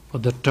for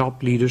the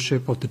top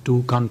leadership of the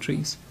two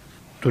countries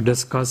to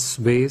discuss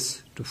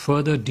ways to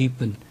further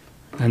deepen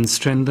and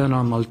strengthen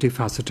our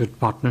multifaceted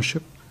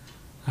partnership,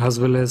 as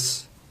well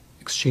as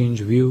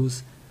exchange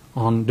views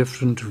on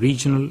different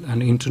regional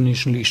and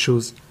international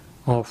issues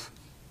of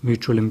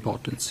mutual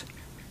importance.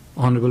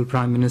 Honorable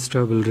Prime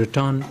Minister will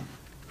return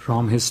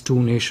from his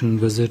two-nation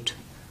visit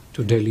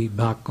to Delhi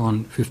back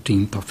on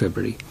 15th of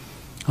February.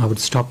 I would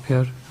stop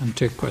here and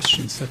take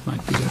questions that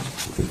might be there.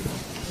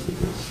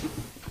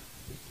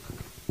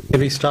 Can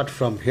we start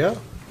from here?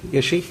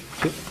 Yeshi?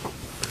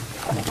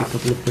 I'll take a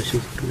couple of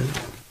questions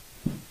together.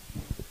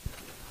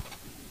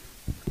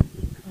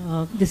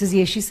 This is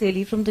Yeshi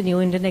Seli from the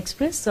New Indian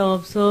Express. So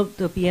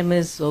the PM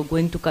is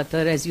going to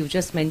Qatar, as you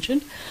just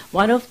mentioned.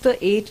 One of the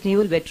 8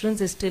 naval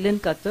veterans is still in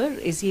Qatar.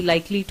 Is he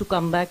likely to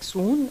come back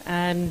soon?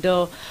 And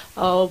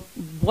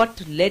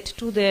what led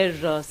to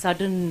their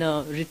sudden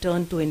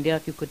return to India,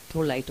 if you could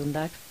throw light on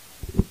that?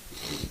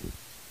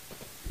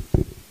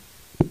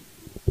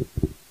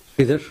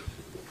 Sridhar?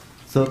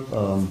 So,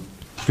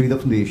 Sridhar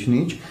from the Asian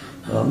Age.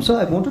 So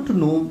I wanted to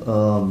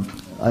know,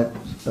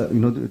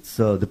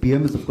 the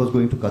PM is of course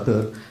going to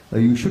Qatar.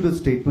 You issued a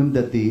statement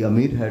that the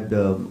Amir had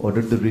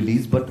ordered the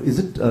release, but is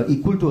it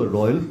equal to a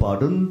royal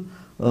pardon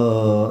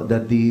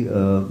that the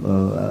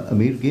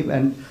Amir gave?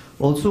 And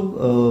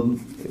also,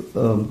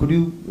 could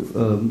you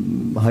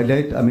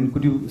highlight,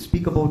 could you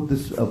speak about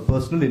this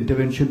personal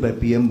intervention by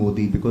PM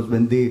Modi? Because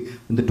when the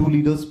two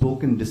leaders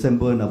spoke in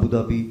December in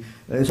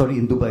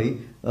in Dubai,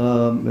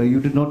 you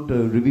did not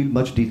reveal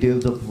much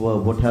details of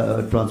what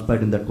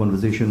transpired in that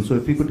conversation. So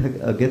if we could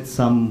get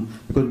some,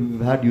 because we've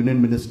had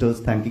union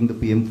ministers thanking the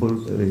PM for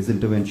his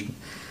intervention.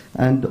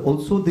 And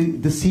also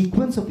the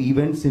sequence of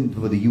events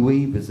for the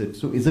UAE visit.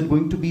 So is it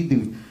going to be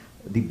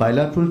the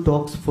bilateral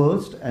talks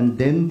first and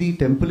then the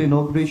temple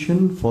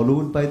inauguration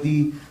followed by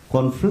the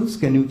conference?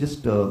 Can you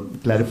just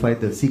clarify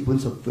the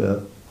sequence of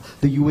the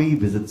UAE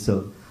visits,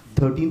 sir?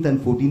 13th and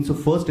 14th. So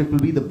first it will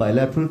be the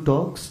bilateral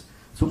talks.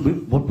 So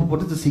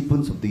what is the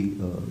sequence of the...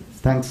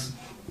 thanks.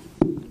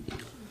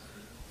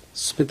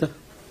 Smita?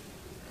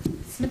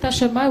 Smita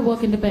Sharma, I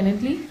work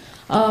independently.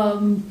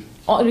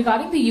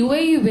 Regarding the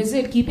UAE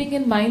visit, keeping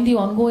in mind the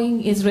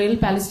ongoing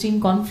Israel-Palestine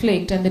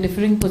conflict and the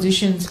differing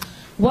positions,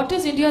 what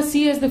does India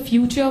see as the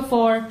future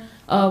for,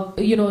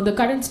 the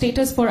current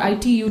status for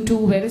ITU2?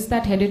 Where is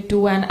that headed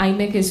to, and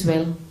IMEC as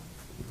well?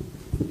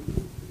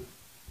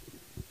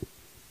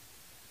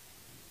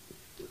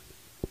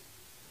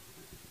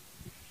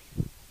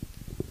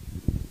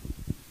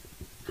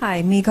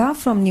 Hi, Megha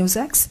from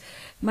NewsX.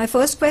 My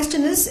first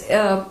question is,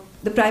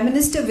 the Prime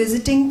Minister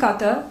visiting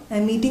Qatar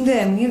and meeting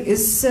the Emir,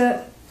 is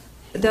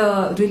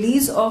the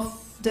release of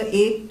the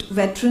 8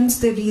 veterans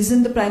the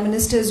reason the Prime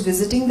Minister is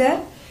visiting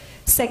there?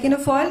 Second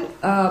of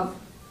all,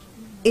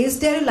 is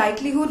there a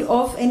likelihood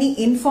of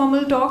any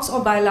informal talks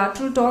or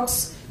bilateral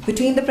talks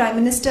between the Prime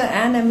Minister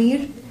and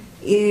Emir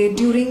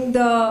during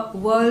the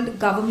World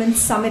Government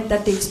Summit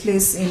that takes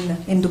place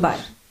in Dubai?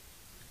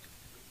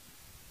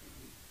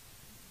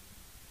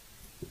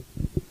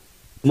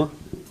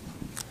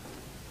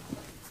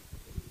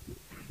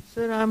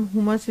 Sir, I'm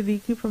Huma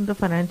Siddiqui from the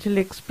Financial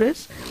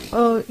Express.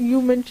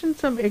 You mentioned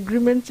some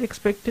agreements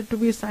expected to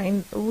be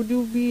signed. Would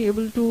you be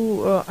able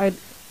to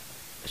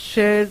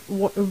share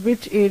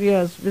which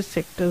areas, which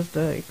sectors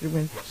the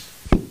agreements?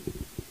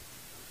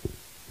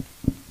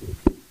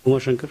 Uma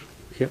Shankar,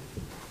 here.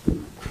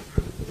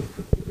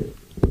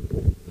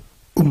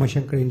 Uma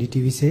Shankar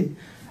NDTV से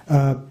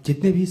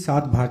जितने भी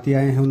 7 भारतीय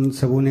आए हैं उन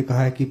सबों ने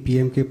कहा है कि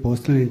पीएम के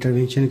पर्सनल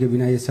इंटरवेंशन के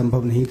बिना ये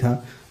संभव नहीं था।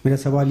 मेरा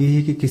सवाल यही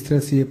है कि किस तरह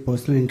से ये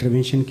पर्सनल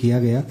इंटरवेंशन किया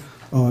गया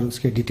और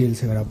उसके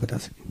डिटेल्स अगर आप बता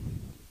सकें।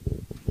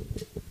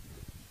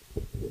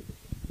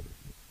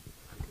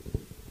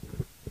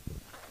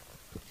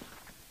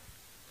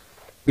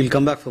 We'll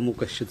come back for more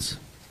questions.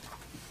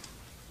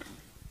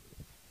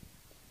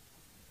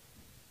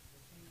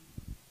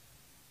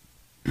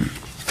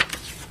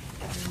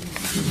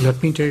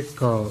 Let me take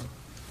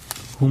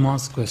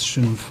Huma's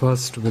question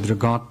first with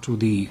regard to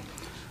the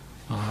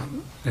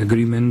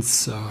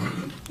agreements,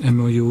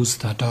 MOUs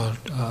that are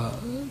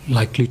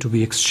likely to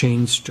be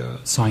exchanged,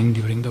 signed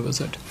during the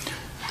visit.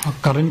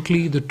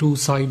 Currently, the two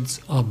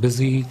sides are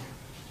busy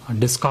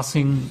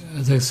discussing,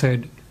 as I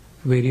said,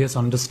 various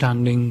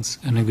understandings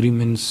and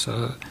agreements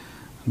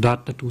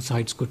that the two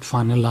sides could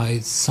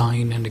finalize,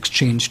 sign and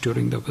exchange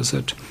during the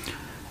visit.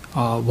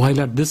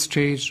 While at this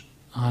stage,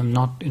 I'm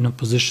not in a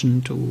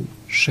position to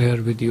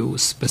share with you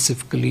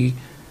specifically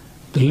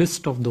the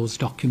list of those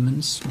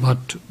documents,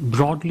 but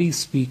broadly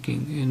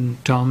speaking, in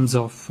terms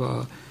of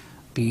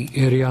the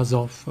areas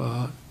of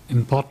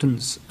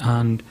importance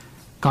and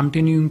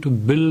continuing to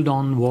build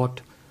on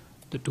what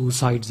the two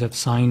sides have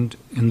signed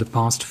in the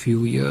past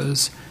few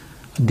years,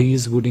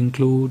 these would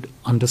include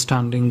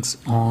understandings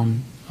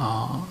on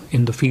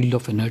in the field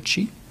of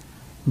energy,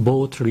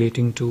 both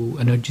relating to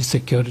energy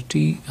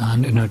security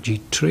and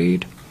energy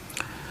trade.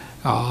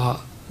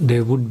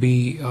 There would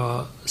be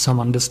some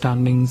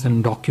understandings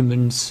and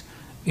documents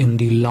in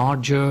the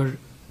larger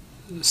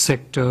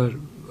sector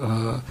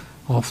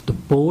of the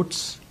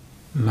ports,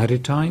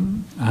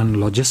 maritime and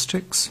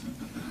logistics.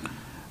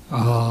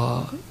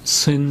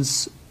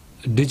 Since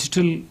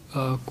digital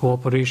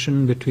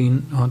cooperation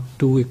between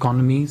two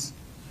economies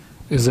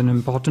is an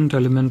important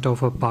element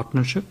of our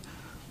partnership,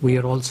 we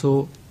are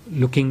also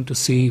looking to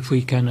see if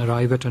we can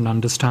arrive at an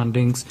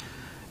understandings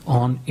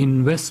on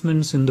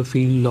investments in the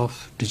field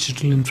of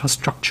digital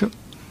infrastructure,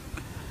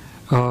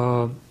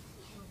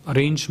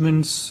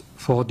 arrangements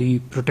for the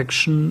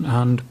protection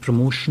and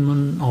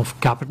promotion of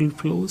capital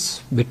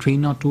flows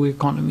between our two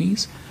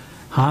economies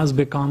has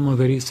become a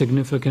very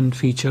significant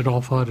feature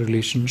of our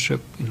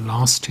relationship in the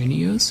last 10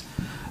 years.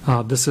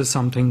 This is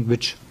something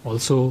which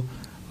also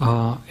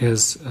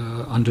is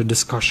under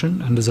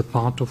discussion and is a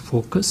part of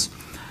focus.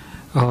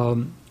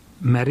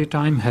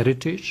 Maritime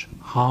heritage,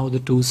 how the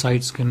two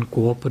sides can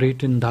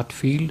cooperate in that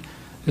field,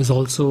 is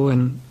also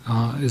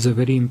is a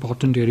very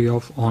important area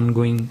of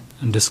ongoing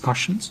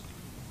discussions.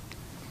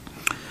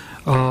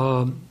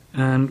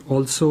 And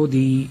also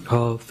the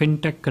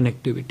fintech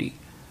connectivity,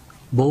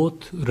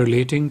 both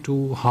relating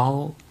to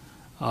how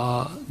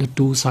the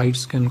two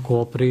sides can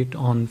cooperate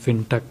on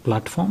fintech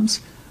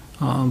platforms,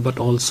 but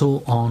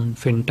also on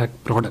fintech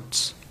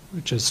products,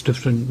 which is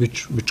different,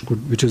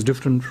 which is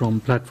different from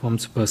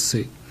platforms per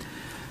se.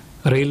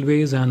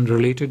 Railways and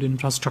related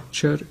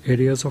infrastructure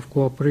areas of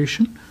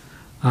cooperation,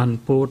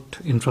 and port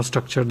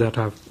infrastructure that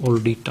I've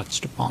already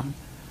touched upon.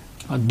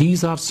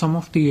 These are some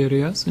of the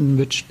areas in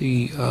which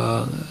the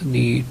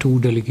two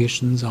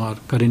delegations are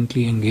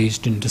currently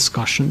engaged in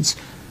discussions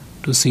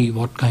to see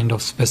what kind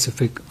of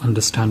specific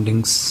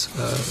understandings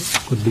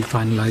could be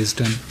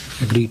finalized and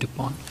agreed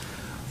upon.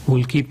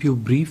 We'll keep you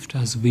briefed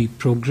as we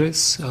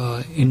progress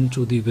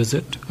into the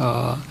visit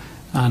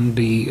and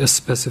the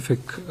specific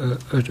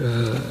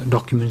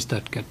documents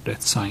that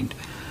get signed.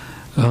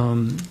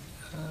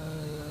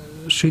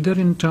 Sridhar,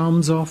 in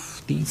terms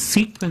of the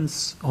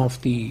sequence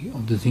of the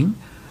thing,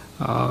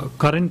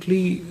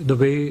 currently the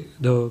way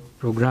the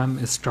program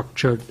is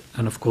structured,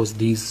 and of course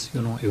these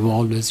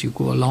evolve as you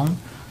go along,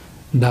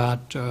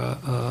 that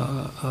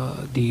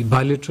the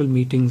bilateral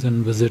meetings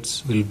and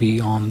visits will be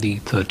on the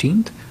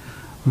 13th.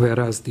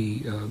 whereas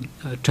the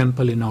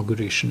temple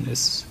inauguration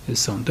is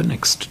on the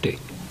next day,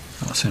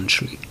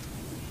 essentially.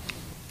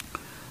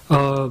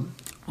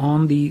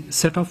 On the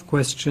set of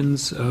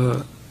questions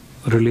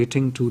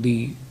relating to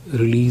the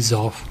release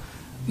of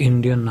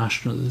Indian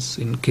nationals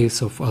in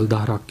case of Al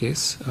Dahra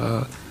case,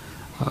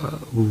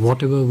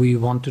 whatever we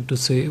wanted to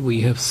say,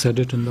 we have said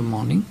it in the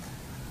morning.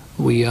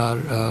 We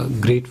are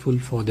grateful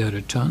for their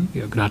return.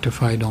 We are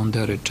gratified on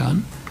their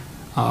return.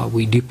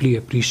 We deeply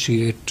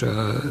appreciate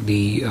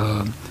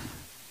the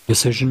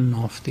decision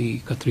of the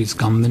Qataris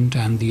government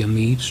and the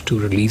Emir to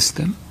release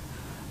them.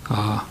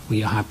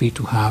 We are happy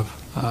to have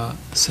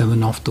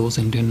 7 of those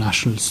Indian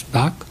nationals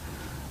back.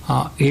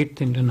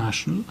 8th Indian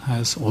national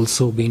has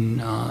also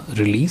been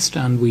released,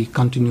 and we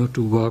continue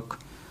to work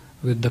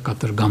with the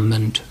Qatar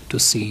government to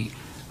see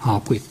how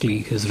quickly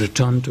his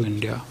return to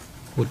India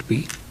would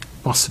be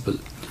possible.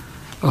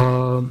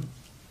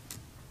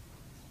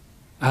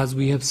 As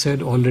we have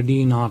said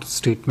already in our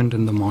statement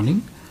in the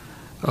morning,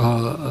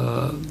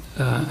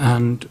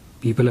 and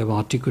people have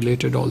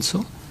articulated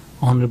also,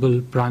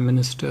 Honorable Prime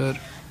Minister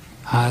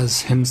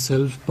has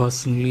himself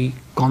personally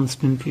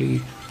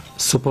constantly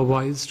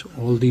supervised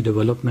all the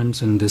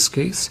developments in this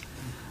case,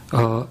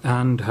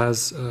 and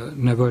has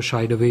never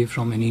shied away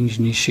from any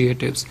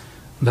initiatives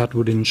that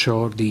would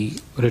ensure the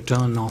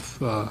return of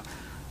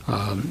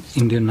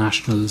Indian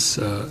nationals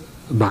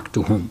back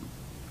to home.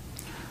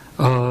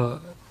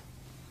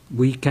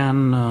 We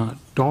can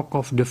talk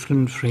of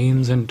different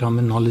frames and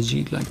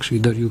terminology, like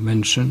Sridhar you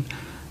mentioned,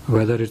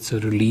 whether it's a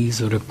release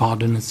or a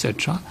pardon,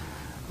 etc.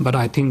 But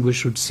I think we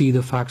should see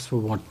the facts for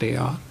what they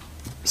are.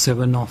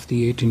 7 of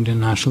the 8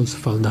 Indian nationals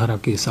of Al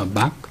Dahra case are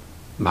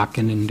back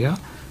in India,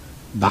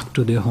 back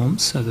to their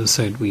homes. As I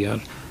said, we are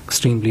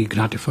extremely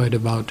gratified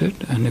about it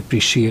and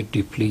appreciate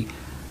deeply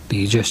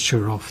the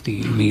gesture of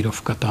the Emir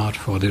of Qatar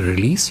for their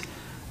release,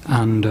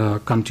 and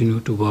continue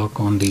to work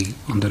on the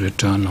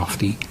return of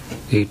the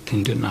 8th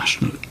Indian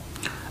national.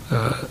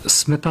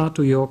 Smita,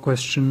 to your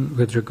question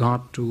with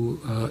regard to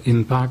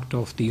impact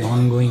of the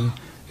ongoing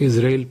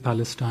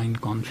Israel-Palestine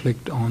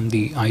conflict on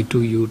the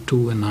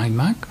I2U2 and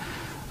IMAC,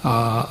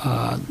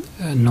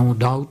 no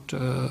doubt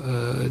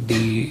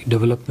the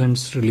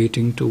developments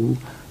relating to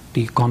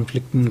the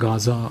conflict in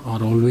Gaza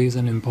are always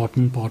an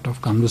important part of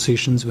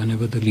conversations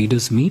whenever the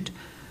leaders meet.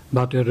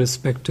 But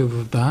irrespective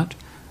of that,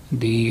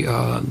 the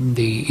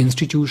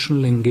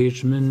institutional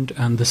engagement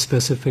and the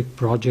specific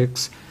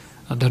projects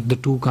that the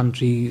two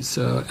countries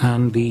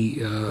and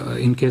the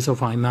in case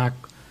of IMAC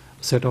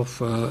set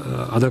of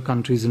other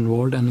countries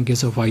involved, and in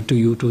case of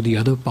I2U2 the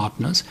other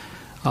partners,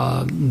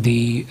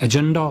 the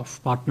agenda of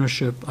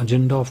partnership,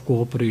 agenda of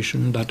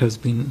cooperation that has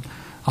been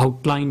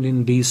outlined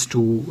in these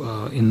two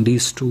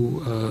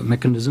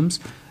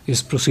mechanisms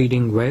is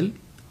proceeding well.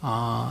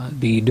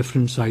 The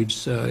different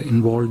sides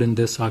involved in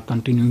this are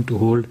continuing to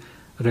hold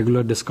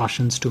regular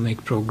discussions to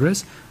make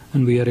progress,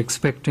 and we are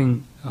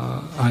expecting,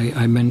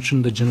 I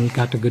mentioned the general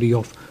category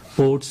of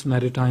ports,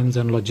 maritimes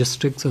and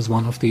logistics as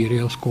one of the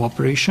areas of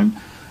cooperation.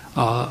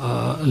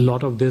 A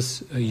lot of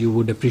this you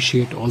would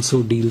appreciate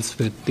also deals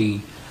with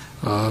the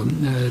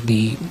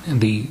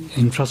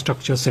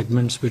infrastructure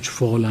segments which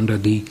fall under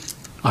the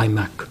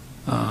IMAC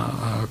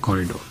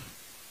corridor.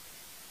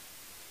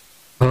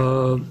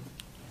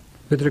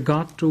 With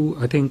regard to,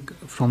 I think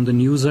from the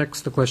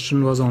NewsX, the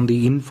question was on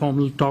the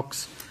informal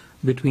talks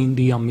between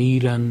the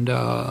Amir and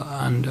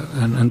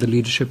the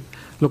leadership.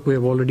 Look, we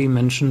have already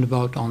mentioned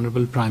about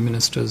Honorable Prime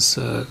Minister's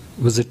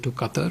visit to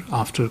Qatar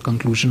after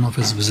conclusion of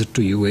his visit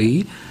to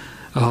UAE.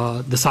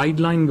 The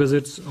sideline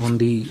visits on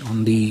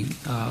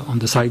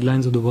the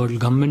sidelines of the World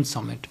Government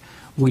Summit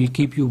will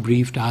keep you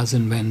briefed as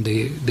and when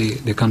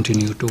they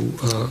continue to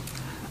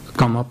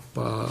come up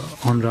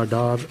on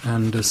radar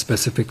and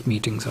specific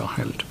meetings are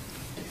held.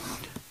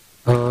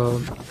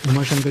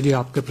 Uma Shankar ji,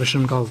 आपके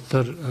प्रश्न का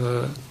उत्तर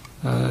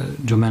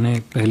जो मैंने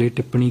पहले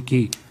टिप्पणी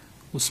की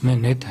उसमें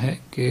निहित है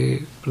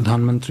कि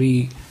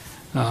प्रधानमंत्री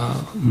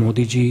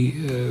मोदी जी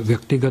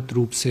व्यक्तिगत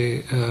रूप से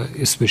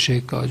इस विषय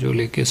का जो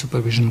लेके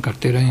सुपरविजन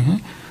करते रहे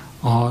हैं,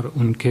 और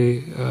उनके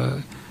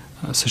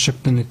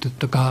सशक्त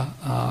नेतृत्व का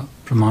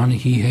प्रमाण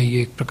ही है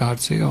ये एक प्रकार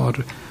से,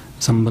 और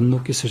संबंधों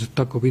की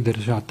सशक्तता को भी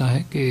दर्शाता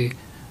है कि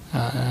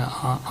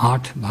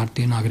 8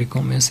 भारतीय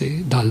नागरिकों में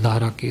से अल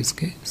दाहरा केस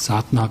के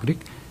 7 नागरिक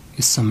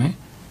इस समय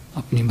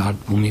अपनी भारत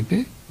भूमि पे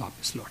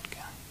वापस लौट गए हैं.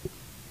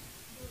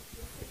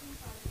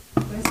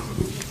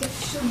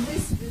 Should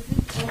this visit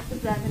of the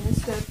Prime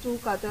Minister to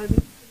Qatar be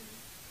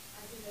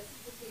as a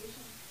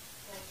reciprocation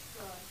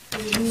of the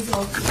release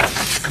of?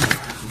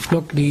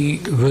 Look, the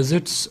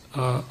visits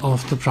of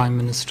the Prime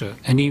Minister,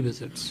 any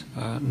visits,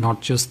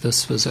 not just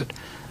this visit,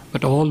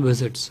 but all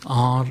visits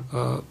are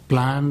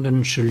planned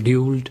and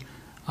scheduled,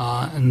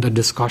 and the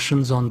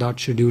discussions on that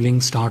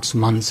scheduling starts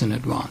months in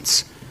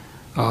advance.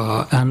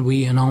 And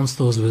we announce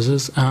those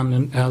visits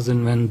and as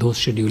and when those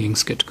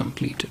schedulings get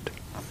completed.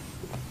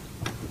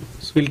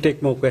 So we'll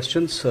take more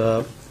questions.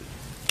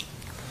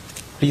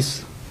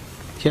 Please.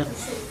 Yeah.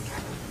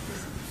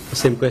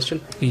 Same question.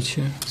 Each.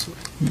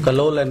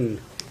 Kalol and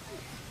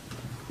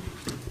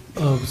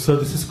Sir,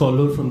 this is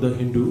Kollur from the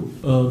Hindu.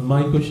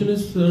 My question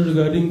is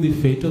regarding the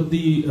fate of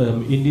the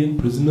Indian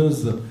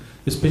prisoners,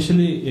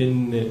 especially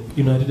in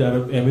United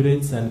Arab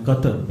Emirates and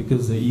Qatar,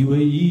 because the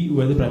UAE,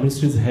 where the Prime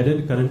Minister is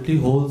headed, currently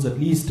holds at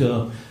least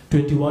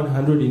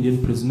 2,100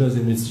 Indian prisoners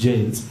in its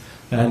jails.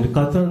 And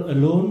Qatar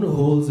alone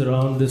holds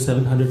around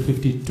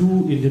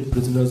 752 Indian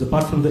prisoners,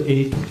 apart from the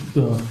 8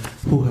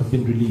 who have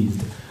been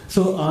released.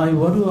 So I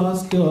want to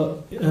ask,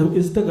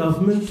 is the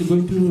government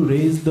going to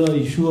raise the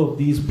issue of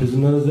these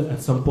prisoners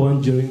at some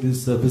point during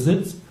these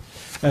visits?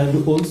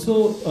 And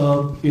also,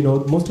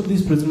 most of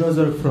these prisoners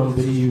are from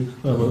very,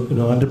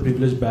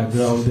 underprivileged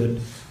background,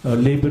 and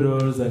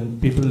laborers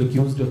and people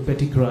accused of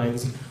petty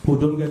crimes who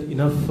don't get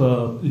enough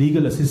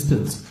legal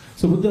assistance.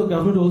 So would the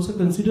government also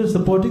consider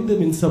supporting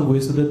them in some way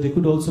so that they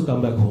could also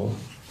come back home?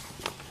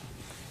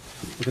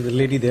 Okay, the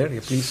lady there,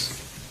 please.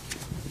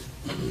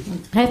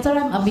 Hi sir,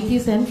 I'm Amiti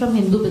Sen from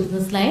Hindu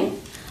Business Line.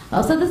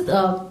 So this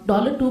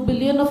 $2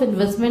 billion of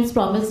investments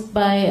promised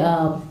by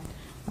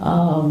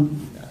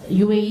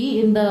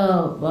UAE in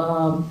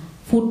the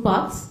food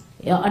parks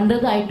under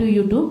the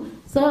I2U2.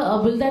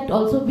 Sir, will that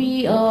also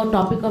be a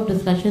topic of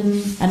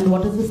discussion, and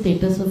what is the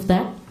status of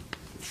that?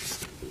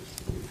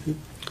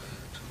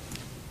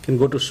 Can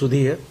go to Sudhi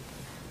here.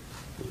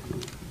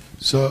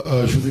 Sir,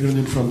 Sudhi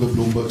Ranjan from the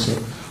Bloomberg,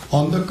 sir.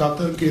 On the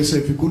Qatar case,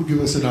 if you could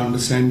give us an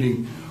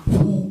understanding,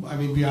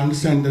 we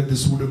understand that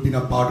this would have been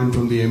a pardon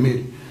from the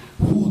Emir.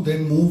 Who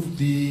then moved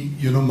the,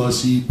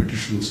 mercy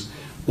petitions?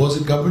 Was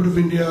it Government of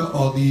India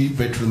or the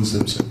veterans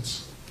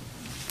themselves?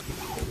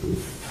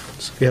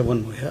 So we have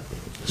one more here.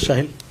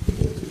 Sahil.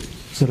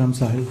 Sir, I'm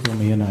Sahil from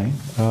MEA.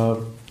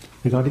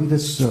 Regarding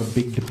this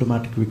big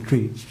diplomatic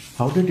victory,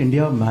 how did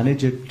India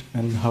manage it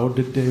and how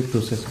did they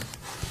process it?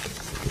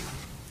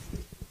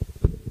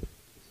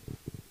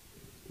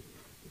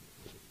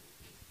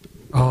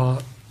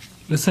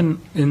 Listen,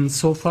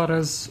 insofar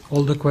as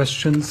all the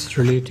questions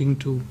relating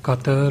to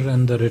Qatar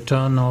and the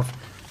return of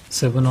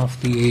 7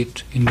 of the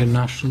 8 Indian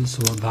nationals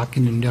who are back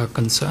in India are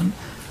concerned,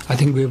 I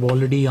think we've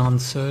already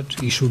answered,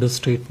 issued a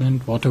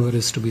statement. Whatever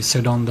is to be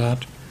said on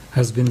that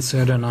has been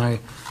said, and I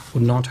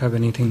would not have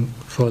anything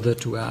further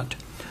to add.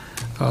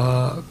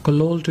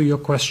 Kolol, to your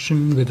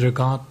question with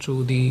regard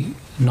to the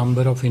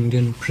number of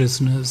Indian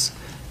prisoners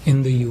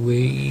in the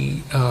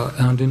UAE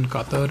and in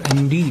Qatar, and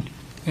indeed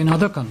in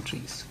other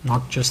countries,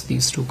 not just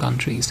these 2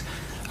 countries.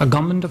 A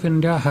Government of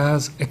India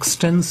has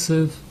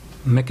extensive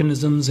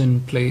mechanisms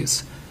in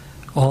place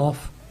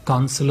of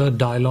consular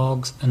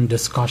dialogues and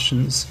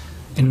discussions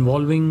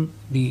involving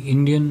the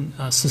Indian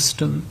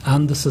system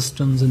and the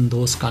systems in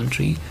those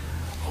countries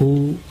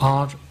whose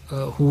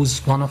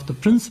one of the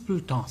principal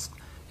tasks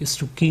is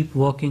to keep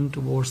working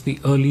towards the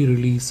early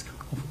release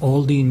of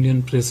all the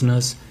Indian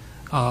prisoners,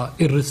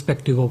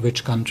 irrespective of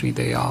which country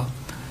they are.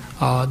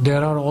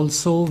 There are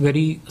also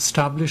very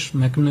established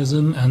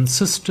mechanisms and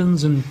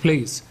systems in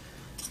place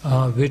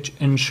which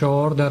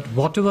ensure that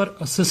whatever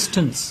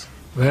assistance,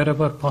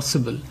 wherever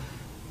possible,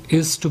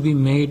 is to be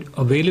made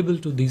available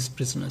to these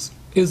prisoners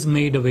is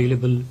made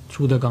available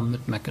through the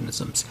government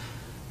mechanisms.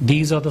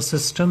 These are the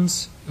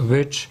systems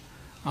which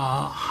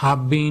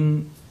have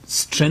been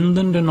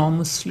strengthened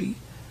enormously,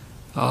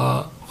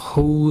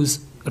 whose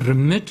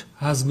remit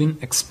has been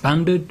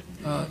expanded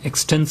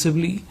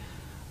extensively,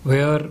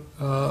 where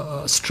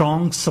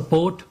strong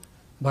support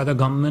by the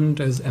government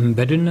is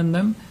embedded in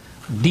them.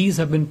 These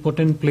have been put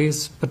in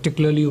place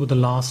particularly over the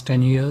last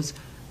 10 years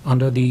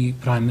under the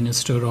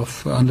ministership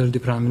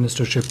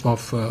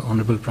of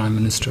Honorable Prime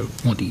Minister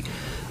Modi.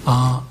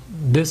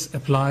 This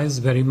applies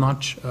very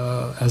much,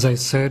 as I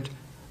said,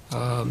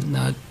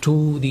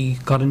 to the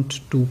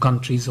current 2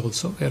 countries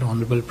also where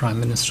Honorable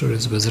Prime Minister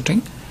is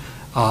visiting,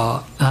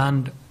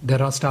 and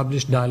there are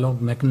established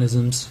dialogue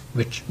mechanisms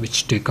which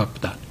take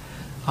up that.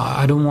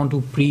 I don't want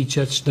to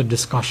prejudge the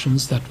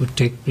discussions that would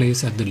take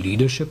place at the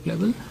leadership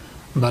level,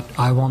 but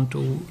I want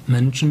to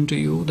mention to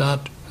you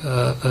that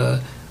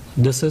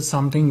this is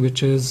something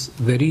which is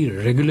very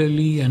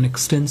regularly and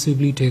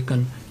extensively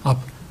taken up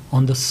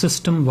on the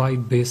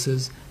system-wide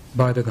basis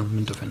by the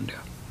Government of India.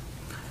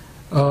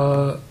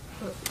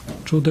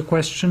 To the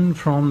question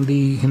from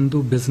the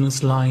Hindu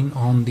Business Line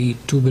on the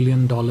 $2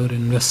 billion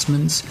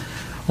investments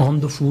on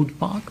the food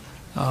park,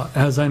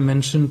 as I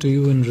mentioned to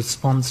you in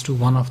response to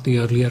one of the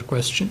earlier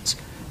questions,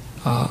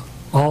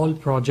 all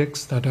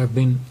projects that have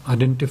been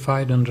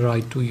identified under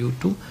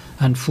I2U2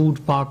 and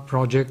food park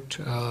project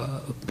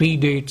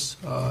predates,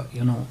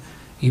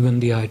 even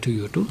the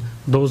I2U2.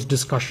 Those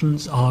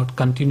discussions are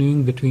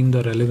continuing between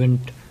the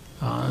relevant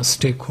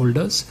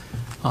stakeholders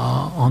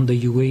on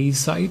the UAE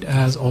side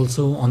as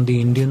also on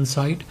the Indian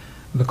side,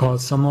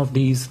 because some of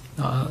these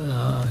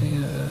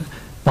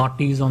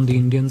parties on the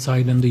Indian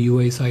side and the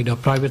UAE side are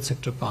private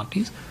sector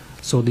parties.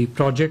 So the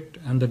project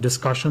and the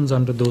discussions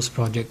under those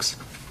projects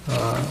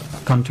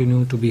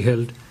continue to be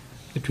held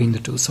between the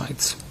 2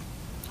 sides.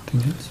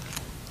 Anything else?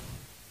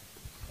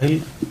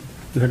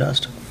 You had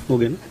asked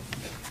again.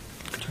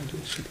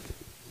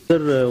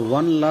 Sir,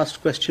 one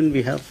last question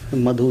we have.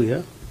 Madhu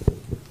here.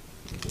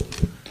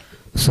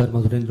 Sir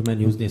Madhurendra मैं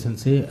news nation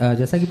से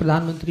जैसा कि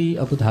प्रधानमंत्री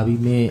Abu Dhabi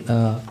में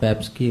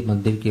paps के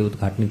मंदिर के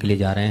उद्घाटन के लिए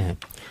जा रहे हैं,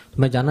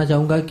 तो मैं जानना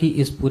चाहूँगा कि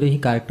इस पूरे ही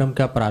कार्यक्रम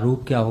का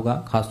प्रारूप क्या होगा,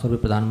 खासतौर पर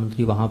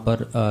प्रधानमंत्री वहाँ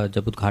पर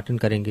जब उद्घाटन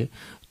करेंगे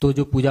तो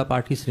जो पूजा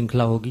पाठ की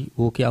श्रृंखला होगी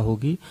वो क्या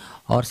होगी,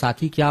 और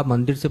साथ ही क्या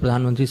मंदिर से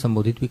प्रधानमंत्री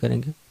संबोधित भी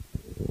करेंगे?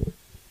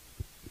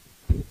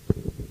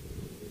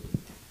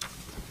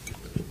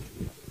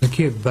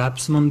 देखिए,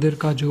 पैप्स मंदिर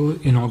का जो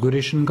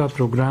इनॉग्रेशन का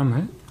प्रोग्राम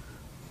है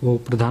वो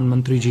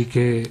प्रधानमंत्री जी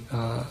के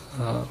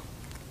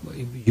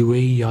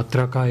यूएई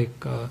यात्रा का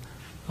एक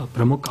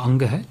प्रमुख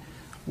अंग है।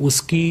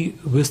 उसकी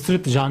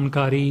विस्तृत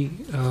जानकारी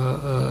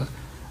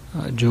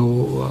जो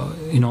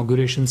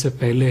इनॉग्रेशन से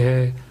पहले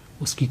है,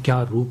 उसकी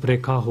क्या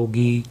रूपरेखा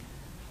होगी,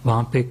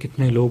 वहाँ पे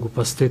कितने लोग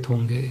उपस्थित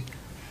होंगे।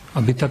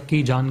 अभी तक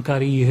की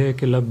जानकारी ये है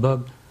कि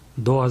लगभग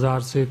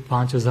 2000 से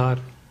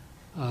 5000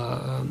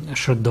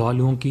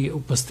 श्रद्धालुओं की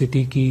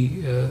उपस्थिति की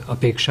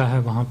अपेक्षा है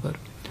वहाँ पर।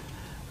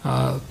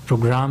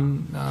 प्रोग्राम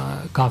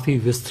काफ़ी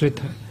विस्तृत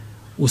है।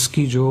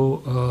 उसकी जो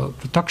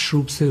प्रत्यक्ष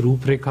रूप से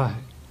रूपरेखा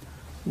है,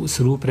 उस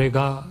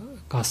रूपरेखा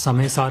का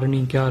समय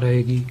सारणी क्या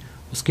रहेगी,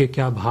 उसके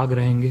क्या भाग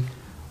रहेंगे,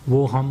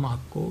 वो हम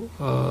आपको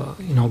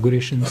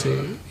इनॉग्रेशन से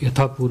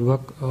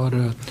यथापूर्वक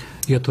और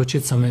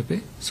यथोचित समय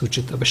पे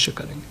सूचित अवश्य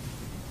करेंगे।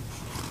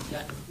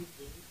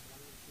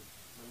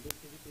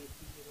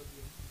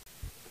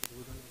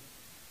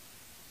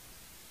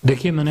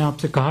 देखिए, मैंने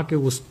आपसे कहा कि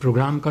उस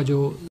प्रोग्राम का जो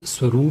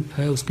स्वरूप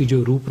है, उसकी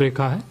जो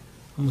रूपरेखा है,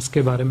 हम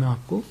उसके बारे में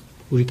आपको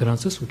पूरी तरह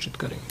से सूचित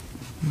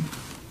करेंगे।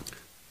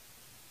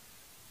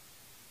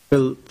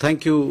 Well,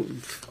 thank you.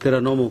 There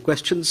are no more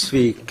questions.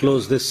 We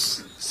close this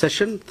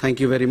session. Thank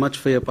you very much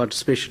for your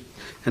participation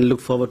and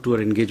look forward to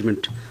our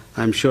engagement.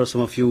 I'm sure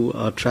some of you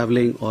are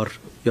traveling or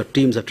your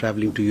teams are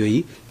traveling to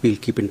UAE. We'll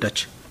keep in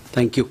touch.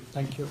 Thank you.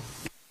 Thank you.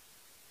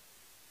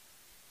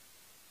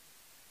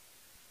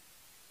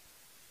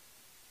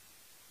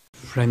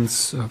 Friends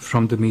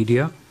from the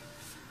media,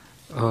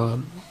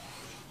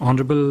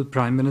 Honorable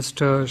Prime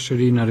Minister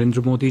Shri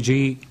Narendra Modi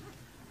ji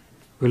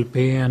will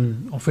pay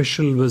an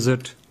official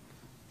visit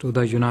to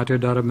the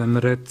United Arab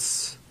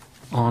Emirates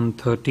on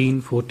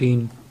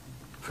 13-14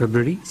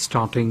 February,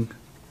 starting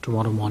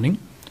tomorrow morning.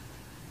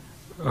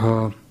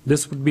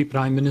 This would be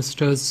Prime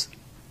Minister's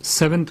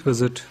 7th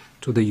visit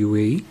to the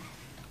UAE.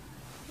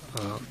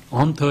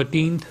 On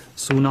 13th,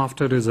 soon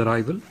after his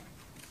arrival,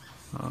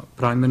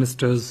 Prime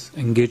Minister's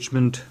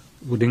engagement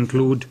would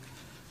include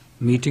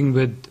meeting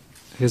with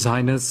His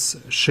Highness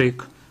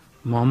Sheikh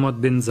Mohammed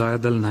bin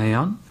Zayed Al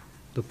Nahyan,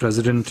 the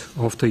President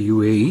of the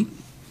UAE.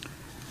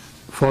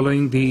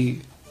 Following the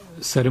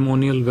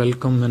ceremonial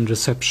welcome and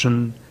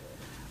reception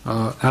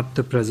at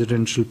the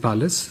Presidential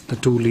Palace, the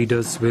two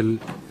leaders will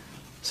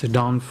sit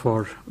down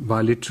for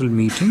bilateral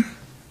meeting,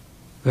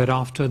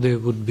 whereafter there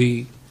would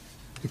be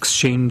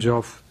exchange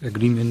of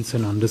agreements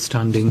and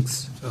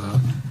understandings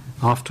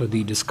after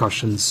the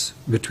discussions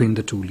between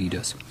the two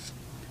leaders.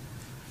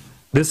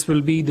 This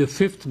will be the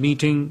 5th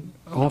meeting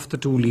of the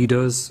two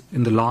leaders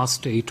in the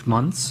last 8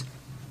 months.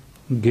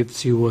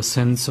 Gives you a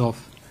sense of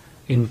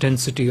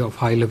intensity of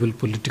high-level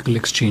political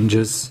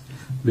exchanges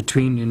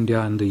between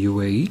India and the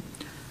UAE.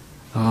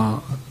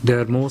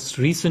 Their most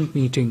recent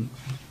meeting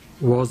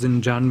was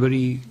in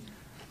January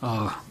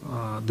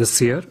this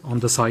year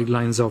on the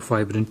sidelines of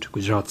Vibrant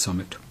Gujarat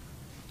Summit.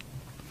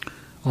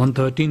 On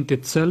 13th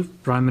itself,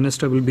 Prime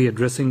Minister will be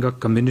addressing a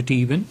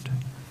community event,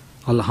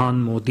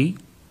 Alhan Modi,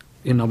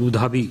 in Abu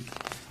Dhabi,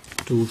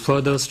 to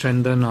further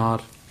strengthen our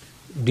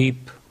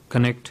deep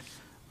connect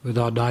with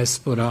our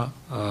diaspora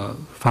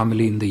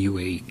family in the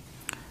UAE.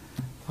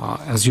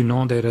 As you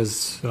know, there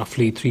is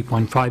roughly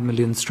 3.5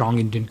 million strong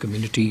Indian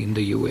community in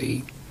the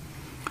UAE.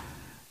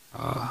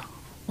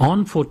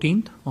 On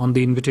 14th, on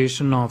the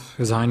invitation of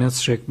His Highness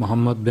Sheikh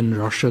Mohammed bin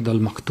Rashid Al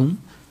Maktoum,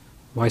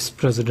 Vice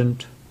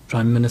President,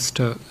 Prime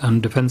Minister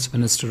and Defence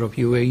Minister of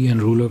UAE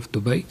and ruler of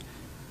Dubai,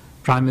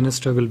 Prime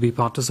Minister will be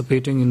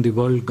participating in the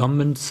World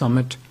Government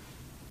Summit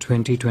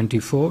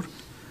 2024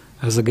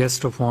 as a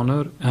guest of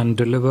honor and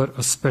deliver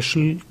a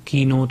special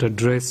keynote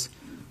address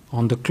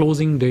on the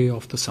closing day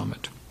of the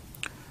summit.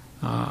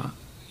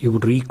 You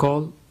would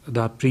recall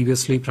that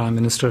previously Prime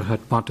Minister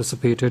had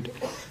participated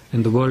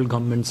in the World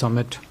Government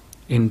Summit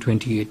in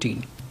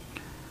 2018.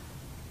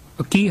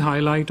 A key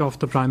highlight of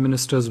the Prime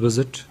Minister's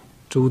visit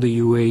to the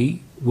UAE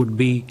would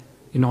be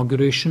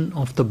inauguration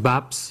of the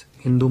BAPS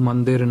Hindu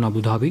Mandir in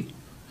Abu Dhabi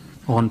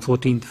on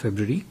 14th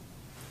February.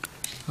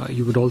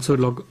 You would also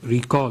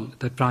recall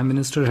that Prime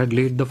Minister had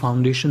laid the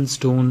foundation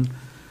stone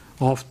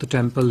of the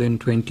temple in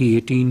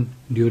 2018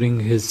 during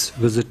his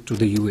visit to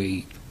the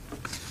UAE.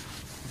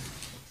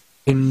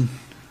 In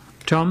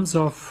terms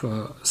of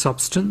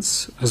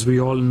substance, as we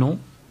all know,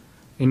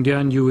 India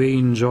and UAE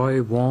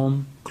enjoy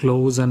warm,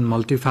 close and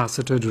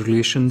multifaceted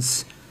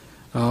relations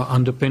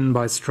underpinned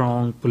by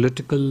strong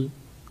political,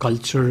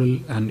 cultural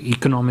and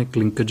economic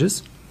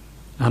linkages,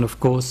 and of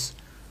course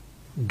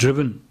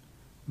driven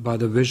by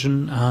the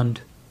vision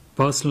and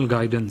personal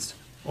guidance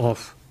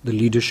of the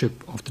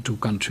leadership of the two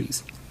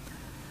countries.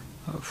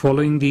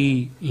 Following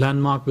the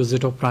landmark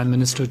visit of Prime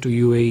Minister to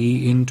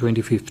UAE in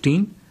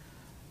 2015,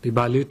 the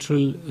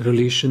bilateral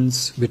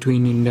relations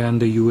between India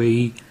and the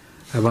UAE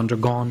have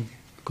undergone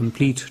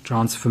complete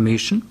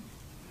transformation.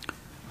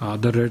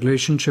 The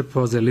relationship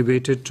was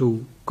elevated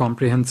to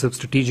comprehensive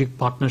strategic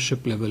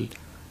partnership level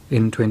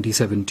in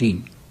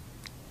 2017.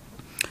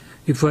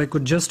 If I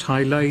could just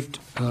highlight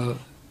a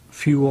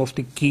few of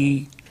the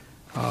key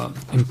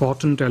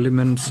important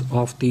elements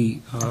of the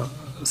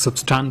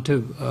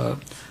substantive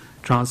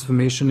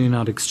transformation in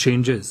our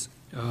exchanges.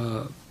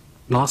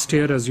 Last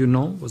year, as you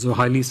know, was a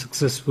highly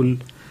successful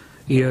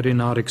year in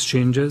our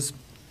exchanges.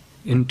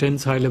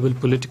 Intense high-level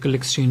political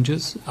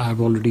exchanges. I have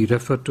already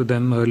referred to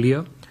them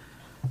earlier.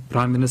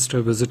 Prime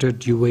Minister visited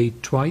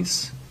UAE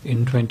twice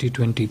in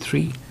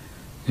 2023,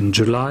 in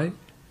July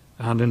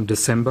and in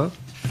December.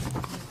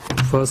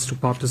 First to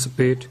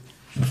participate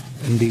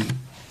in the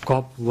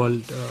COP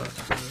World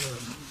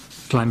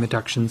Climate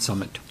Action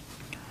Summit.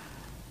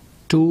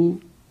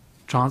 Two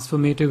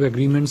transformative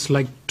agreements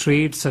like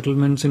trade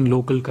settlements in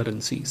local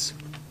currencies.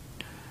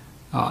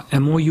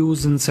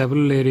 MOUs in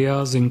several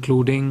areas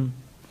including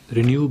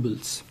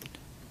renewables,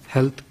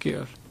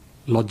 healthcare,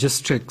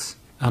 logistics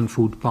and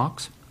food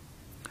parks.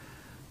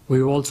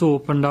 We've also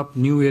opened up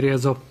new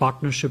areas of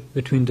partnership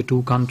between the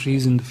two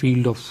countries in the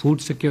field of food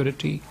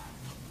security,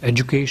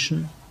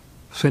 education,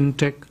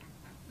 fintech,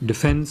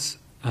 defense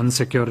and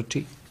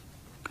security.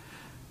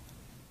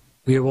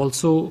 We have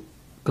also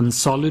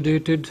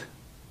consolidated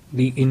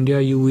the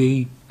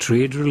India-UAE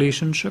trade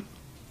relationship.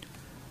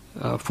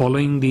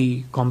 Following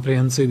the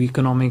comprehensive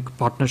economic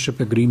partnership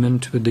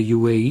agreement with the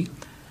UAE,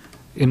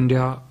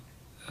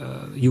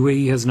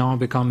 UAE has now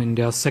become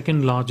India's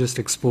second largest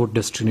export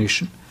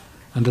destination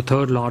and the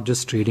third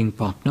largest trading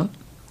partner.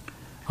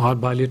 Our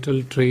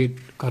bilateral trade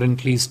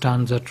currently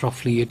stands at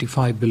roughly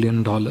 $85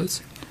 billion.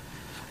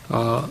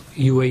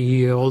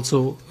 UAE has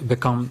also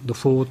become the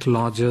fourth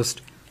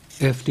largest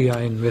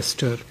FDI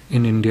investor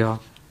in India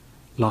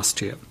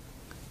last year.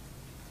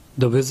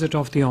 The visit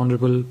of the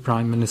Honorable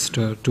Prime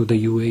Minister to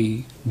the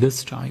UAE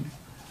this time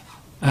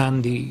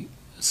and the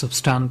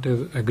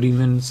substantive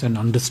agreements and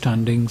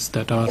understandings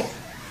that are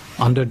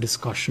under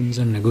discussions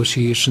and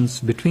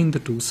negotiations between the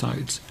two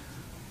sides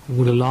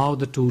would allow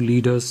the two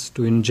leaders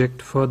to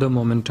inject further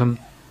momentum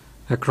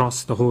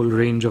across the whole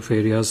range of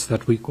areas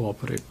that we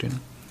cooperate in.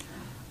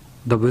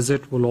 The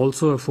visit will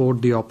also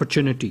afford the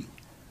opportunity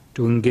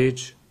to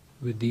engage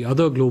with the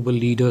other global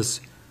leaders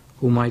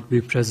who might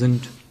be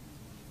present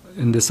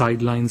in the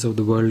sidelines of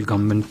the World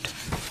Government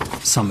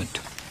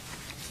Summit.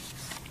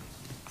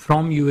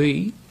 From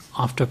UAE,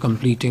 after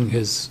completing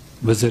his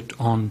visit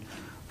on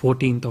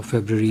 14th of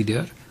February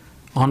there,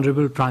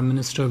 Honorable Prime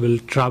Minister will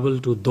travel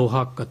to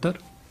Doha, Qatar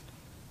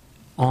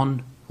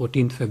on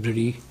 14th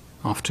February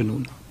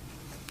afternoon.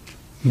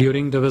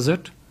 During the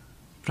visit,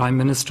 Prime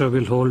Minister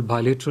will hold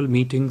bilateral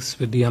meetings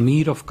with the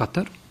Amir of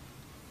Qatar,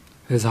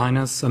 His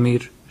Highness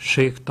Amir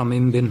Sheikh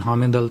Tamim bin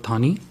Hamad Al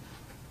Thani,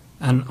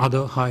 and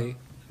other high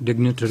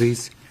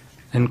dignitaries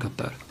in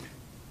Qatar.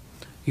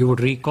 You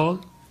would recall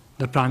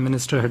the Prime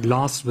Minister had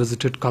last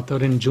visited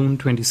Qatar in June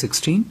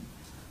 2016.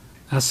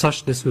 As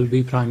such, this will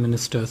be Prime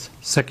Minister's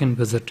second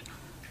visit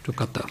to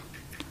Qatar.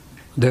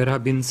 There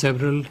have been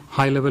several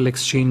high-level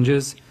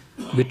exchanges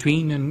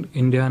between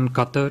India and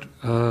Qatar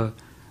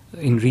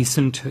in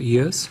recent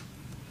years.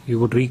 You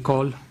would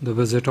recall the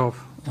visit of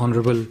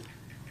Honorable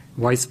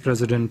Vice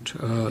President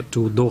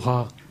to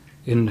Doha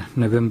in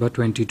November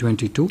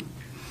 2022,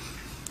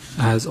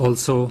 as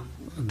also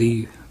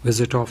the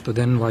visit of the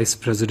then Vice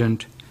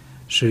President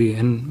Shri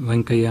N.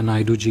 Venkaiah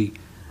Naidu ji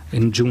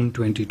in June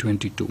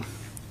 2022.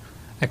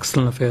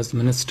 External Affairs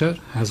Minister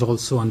has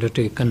also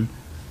undertaken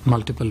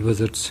multiple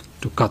visits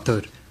to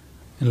Qatar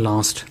in the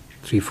last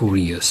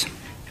 3-4 years.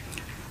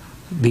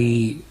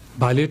 The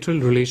bilateral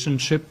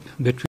relationship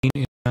between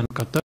India and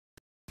Qatar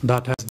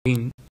that has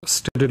been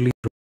steadily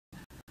growing,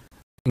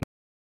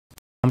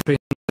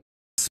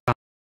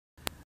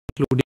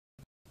 including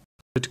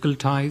political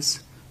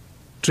ties,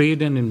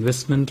 trade and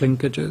investment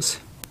linkages,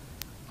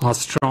 our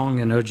strong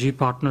energy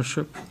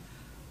partnership,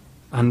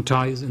 and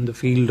ties in the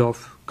field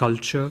of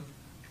culture,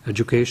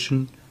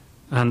 education,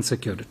 and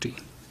security.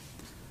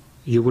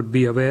 You would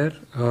be aware,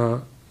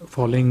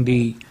 following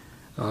the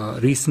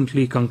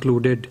recently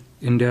concluded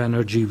India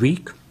Energy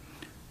Week,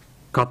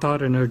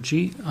 Qatar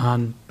Energy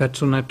and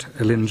Petronet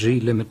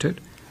LNG Limited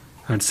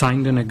had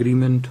signed an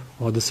agreement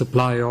for the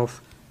supply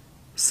of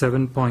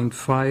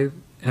 7.5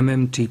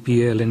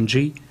 MMTPA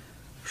LNG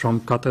from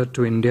Qatar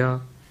to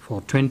India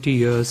for 20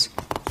 years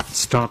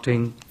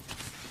starting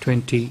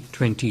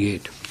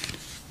 2028.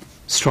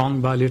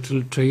 Strong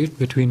bilateral trade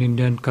between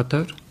India and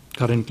Qatar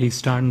currently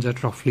stands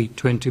at roughly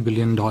 $20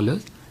 billion,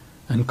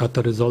 and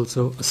Qatar is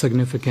also a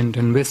significant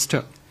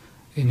investor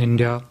in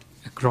India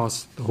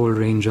across the whole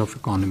range of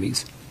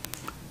economies.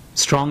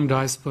 Strong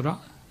diaspora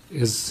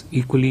is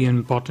equally an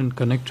important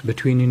connect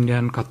between India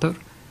and Qatar.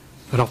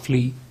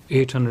 Roughly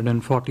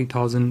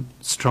 840,000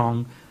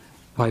 strong,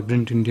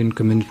 vibrant Indian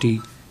community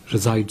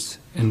resides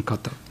in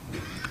Qatar.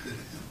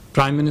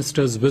 Prime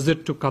Minister's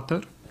visit to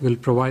Qatar will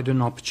provide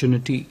an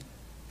opportunity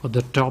for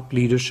the top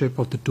leadership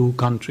of the two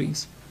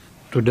countries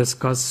to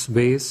discuss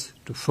ways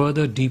to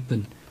further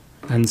deepen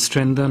and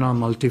strengthen our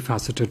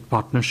multifaceted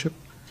partnership,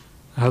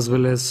 as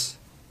well as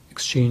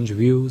exchange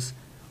views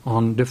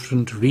on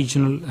different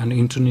regional and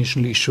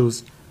international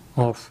issues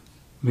of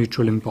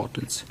mutual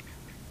importance.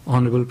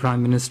 Honorable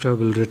Prime Minister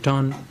will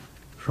return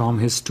from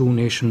his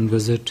two-nation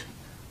visit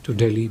to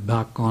Delhi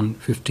back on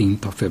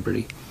 15th of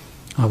February.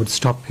 I would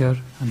stop here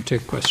and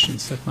take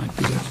questions that might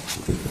be there.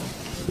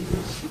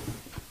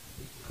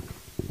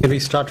 Can we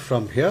start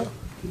from here?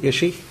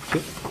 Yeshi?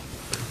 Here.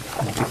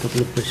 I'll take a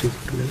couple of questions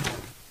together.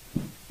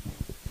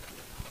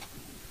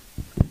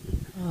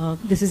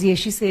 This is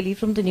Yeshi Seli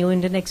from the New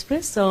Indian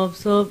Express. So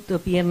the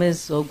PM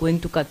is going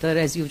to Qatar,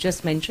 as you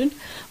just mentioned.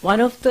 One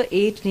of the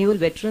 8 naval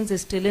veterans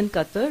is still in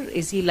Qatar.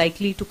 Is he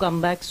likely to come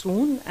back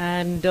soon?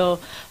 And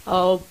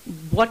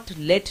what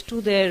led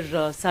to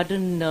their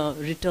sudden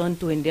return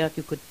to India, if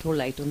you could throw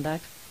light on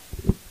that?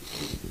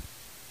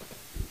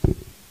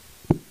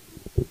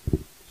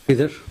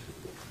 Sridhar?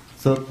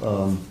 Sir,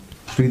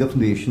 Sridhar from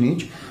the Asian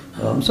Age.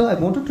 So I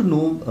wanted to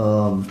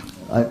know,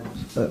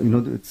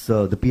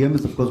 the PM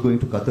is of course going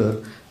to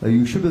Qatar.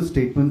 You issued a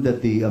statement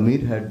that the Amir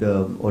had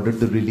ordered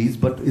the release,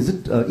 but is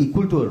it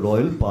equal to a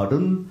royal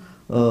pardon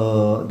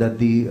that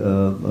the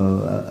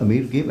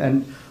Amir gave?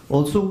 And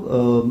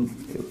also,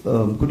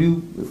 could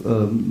you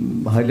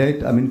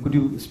highlight? I mean, could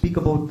you speak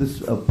about this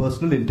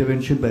personal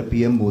intervention by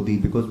PM Modi?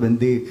 Because when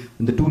the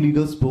two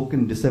leaders spoke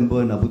in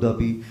December in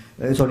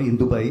in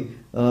Dubai,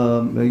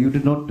 you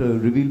did not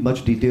reveal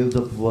much details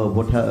of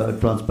what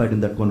transpired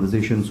in that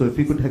conversation. So if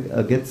we could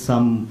get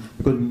some,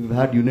 because we've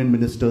had union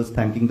ministers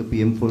thanking the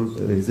PM for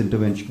his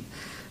intervention.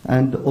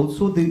 And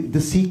also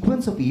the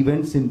sequence of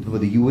events for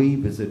the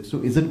UAE visit.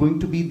 So is it going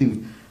to be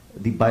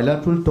the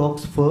bilateral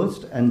talks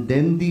first and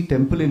then the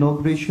temple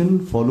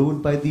inauguration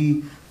followed by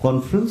the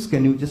conference?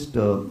 Can you just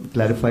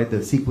clarify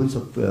the sequence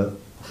of the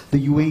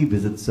UAE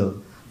visits, sir?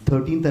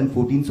 13th and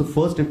 14th. So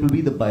first it will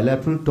be the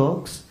bilateral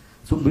talks.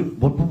 So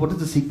what is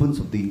the sequence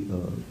of the...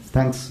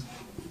 thanks.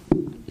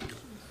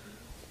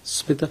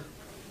 Smita?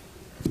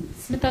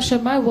 Smita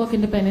Sharma, I work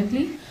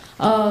independently.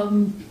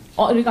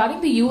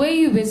 Regarding the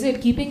UAE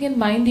visit, keeping in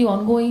mind the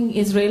ongoing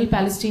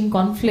Israel-Palestine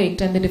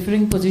conflict and the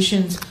differing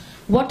positions,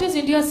 what does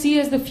India see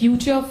as the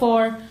future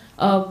for,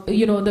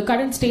 the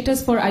current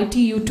status for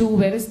ITU2?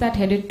 Where is that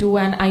headed to,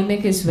 and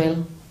IMEC as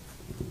well?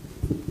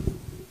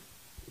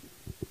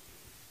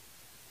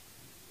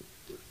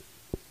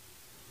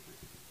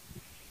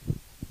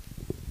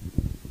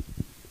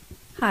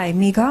 Hi,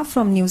 Megha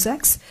from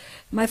NewsX.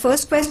 My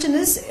first question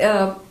is,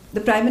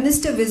 the Prime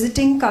Minister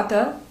visiting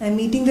Qatar and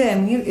meeting the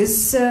Emir,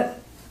 is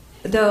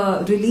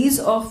the release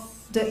of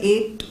the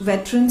 8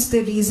 veterans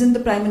the reason the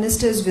Prime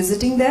Minister is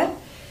visiting there?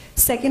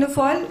 Second of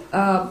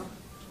all,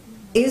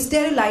 is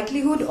there a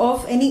likelihood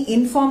of any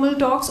informal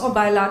talks or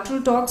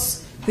bilateral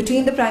talks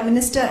between the Prime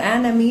Minister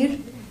and Emir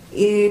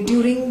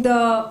during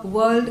the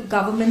World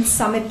Government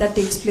Summit that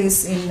takes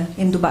place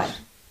in Dubai?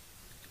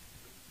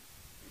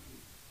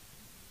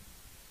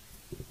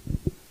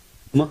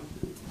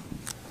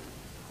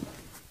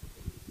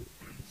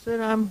 Sir,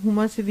 I'm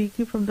Huma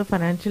Siddiqui from the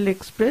Financial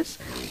Express.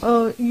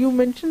 You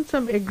mentioned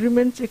some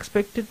agreements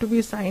expected to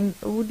be signed.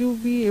 Would you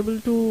be able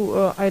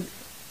to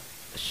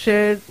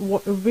share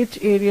which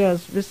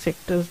areas, which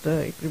sectors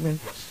the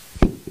agreements?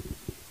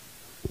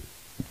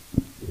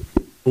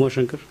 Uma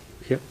Shankar,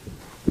 here.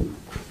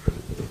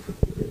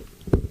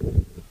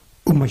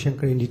 Uma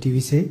Shankar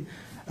NDTV से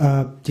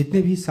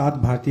जितने भी 7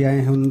 भारतीय आए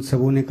हैं उन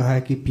सबों ने कहा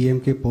है कि पीएम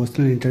के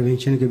पर्सनल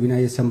इंटरवेंशन के बिना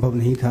ये संभव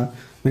नहीं था।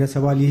 मेरा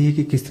सवाल यही है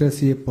कि किस तरह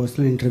से ये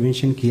पर्सनल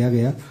इंटरवेंशन किया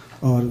गया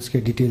और उसके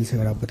डिटेल्स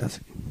अगर आप बता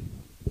सकें।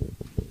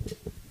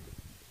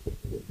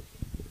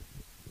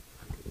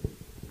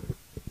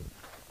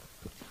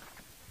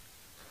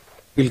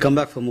 We'll come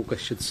back for more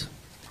questions.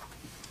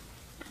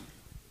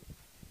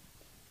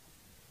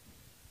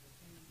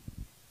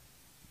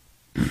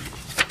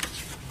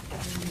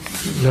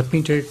 Let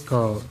me take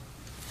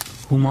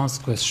Huma's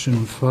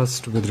question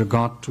first with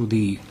regard to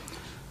the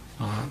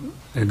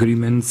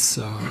agreements,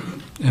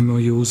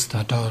 MOUs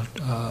that are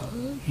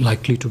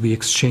likely to be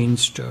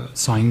exchanged,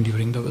 signed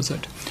during the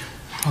visit.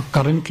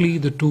 Currently,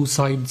 the two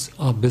sides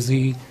are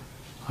busy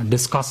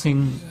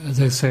discussing,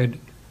 as I said,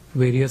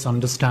 various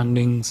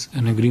understandings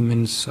and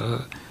agreements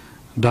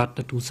that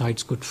the two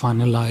sides could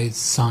finalize,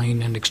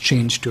 sign and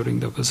exchange during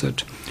the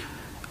visit.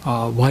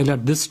 While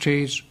at this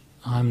stage,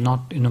 I'm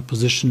not in a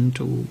position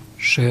to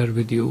share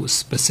with you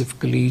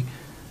specifically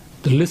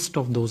the list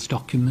of those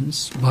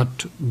documents,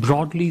 but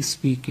broadly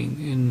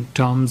speaking, in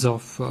terms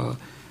of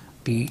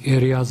the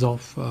areas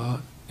of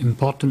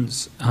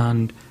importance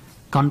and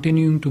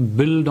continuing to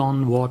build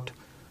on what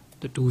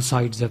the two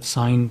sides have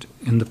signed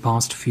in the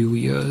past few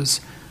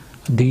years,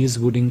 these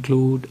would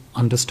include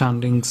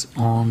understandings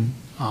on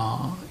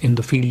in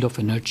the field of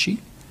energy,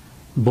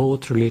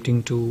 both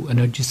relating to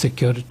energy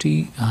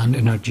security and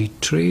energy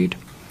trade.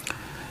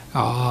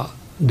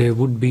 There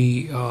would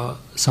be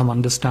some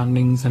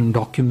understandings and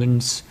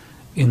documents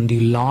in the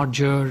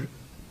larger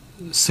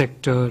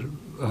sector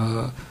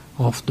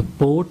of the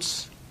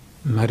ports,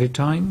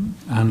 maritime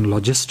and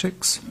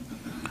logistics.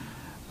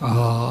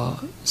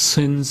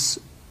 Since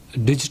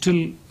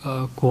digital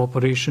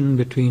cooperation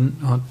between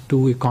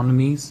two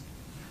economies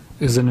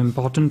is an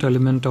important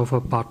element of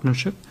our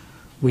partnership,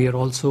 we are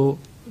also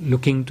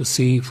looking to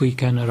see if we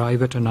can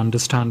arrive at an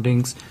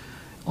understandings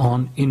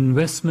on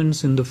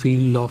investments in the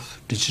field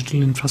of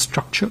digital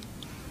infrastructure,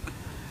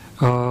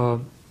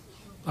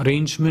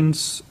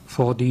 arrangements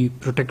for the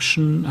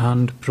protection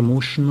and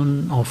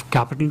promotion of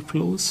capital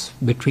flows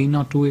between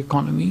our two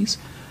economies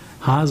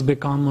has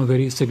become a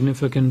very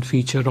significant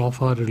feature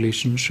of our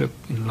relationship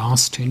in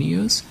last 10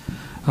 years.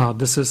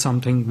 This is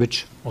something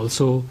which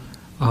also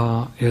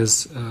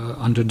is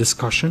under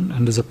discussion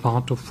and is a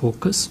part of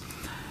focus.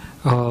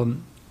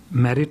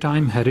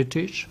 Maritime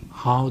heritage,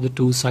 how the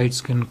two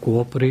sides can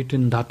cooperate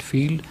in that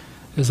field,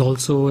 is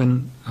also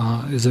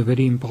is a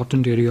very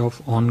important area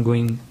of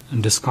ongoing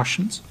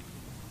discussions.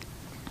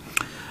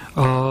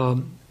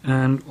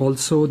 And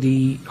also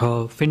the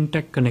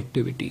fintech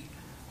connectivity,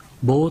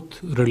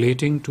 both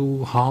relating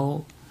to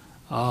how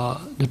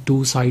the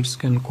two sides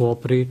can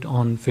cooperate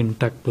on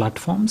fintech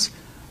platforms,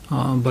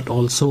 but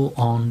also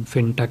on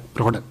fintech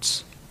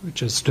products,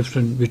 which is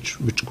different,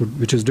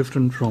 which is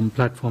different from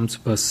platforms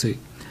per se.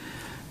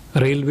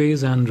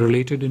 Railways and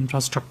related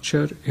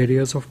infrastructure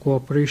areas of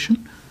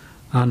cooperation,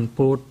 and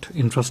port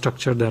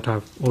infrastructure that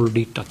I've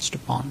already touched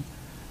upon.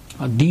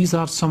 These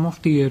are some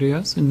of the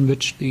areas in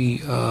which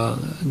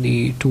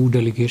the two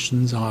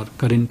delegations are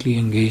currently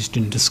engaged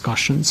in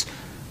discussions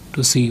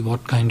to see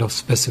what kind of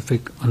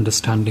specific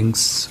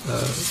understandings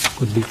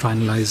could be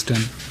finalized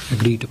and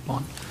agreed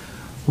upon.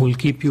 We'll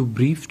keep you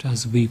briefed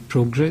as we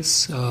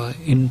progress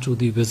into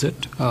the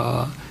visit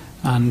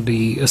and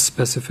the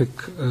specific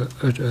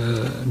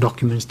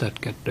documents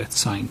that get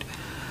signed.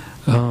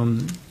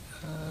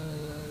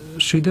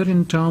 Sridhar,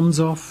 in terms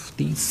of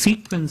the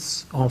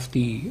sequence of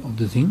the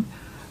thing,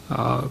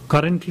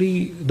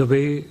 currently the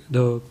way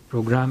the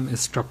program is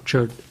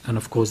structured, and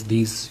of course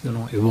these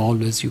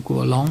evolve as you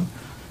go along,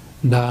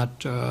 that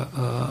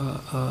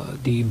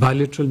the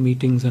bilateral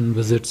meetings and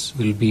visits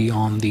will be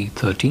on the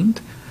 13th,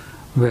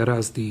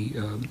 whereas the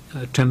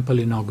temple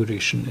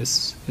inauguration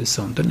is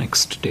on the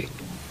next day,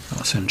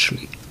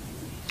 essentially.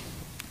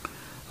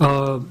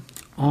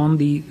 On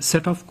the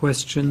set of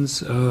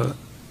questions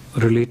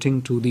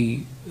relating to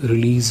the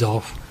release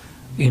of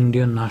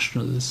Indian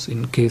nationals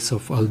in case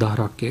of Al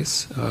Dahra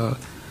case,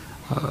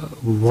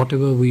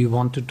 whatever we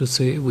wanted to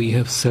say, we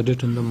have said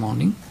it in the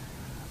morning.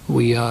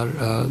 We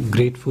are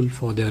grateful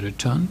for their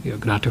return. We are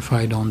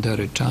gratified on their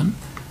return.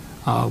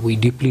 We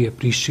deeply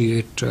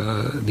appreciate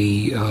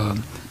the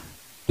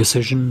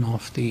decision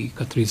of the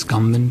Qatarese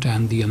government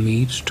and the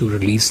Amir to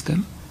release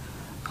them.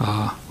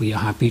 We are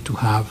happy to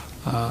have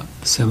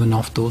 7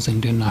 of those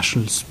Indian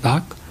nationals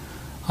back.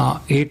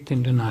 8th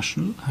Indian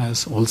national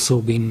has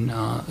also been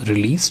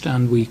released,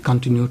 and we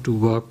continue to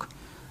work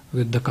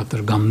with the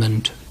Qatar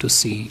government to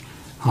see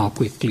how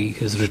quickly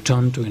his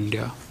return to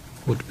India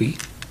would be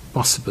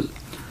possible.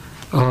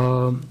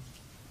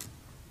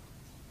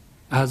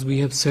 As we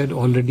have said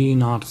already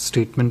in our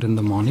statement in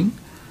the morning,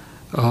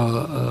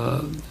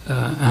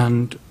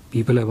 and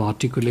people have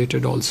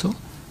articulated also,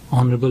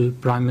 Honorable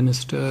Prime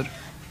Minister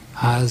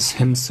has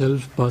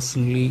himself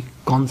personally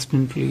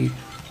constantly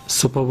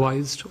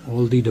supervised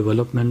all the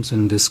developments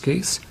in this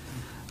case,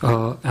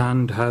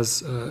 and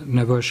has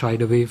never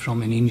shied away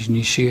from any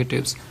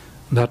initiatives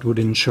that would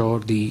ensure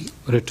the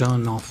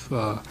return of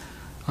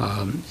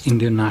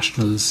Indian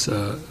nationals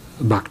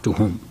back to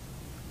home.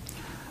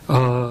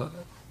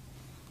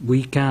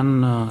 We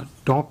can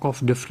talk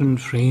of different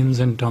frames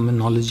and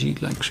terminology,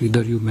 like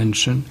Sridhar you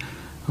mentioned,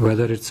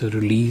 whether it's a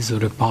release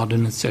or a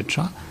pardon,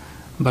 etc.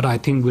 But I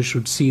think we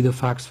should see the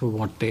facts for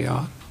what they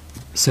are.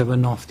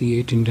 7 of the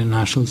 8 Indian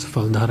nationals of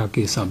Al Dahra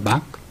case are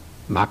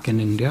back in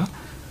India,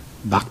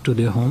 back to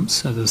their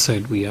homes. As I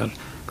said, we are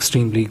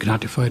extremely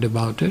gratified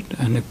about it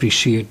and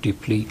appreciate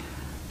deeply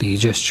the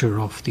gesture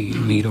of the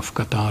Emir of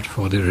Qatar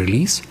for their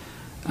release,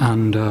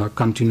 and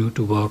continue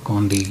to work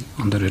on the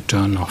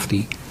return of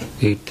the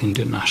 8th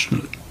Indian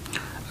national.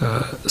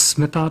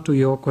 Smita, to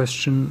your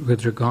question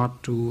with regard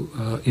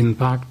to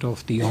impact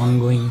of the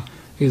ongoing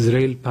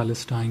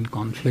Israel-Palestine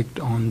conflict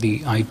on the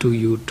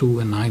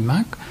I2U2 and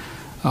IMAC,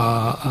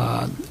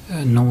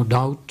 no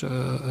doubt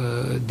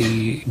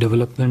the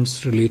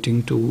developments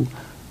relating to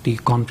the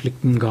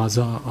conflict in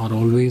Gaza are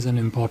always an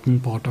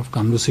important part of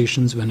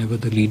conversations whenever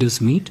the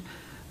leaders meet.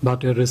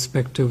 But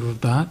irrespective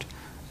of that,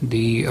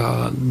 the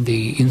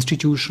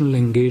institutional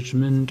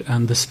engagement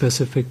and the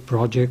specific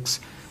projects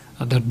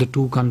that the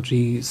two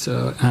countries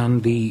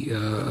and the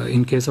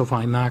in case of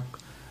IMAC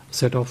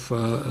set of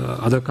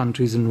other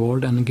countries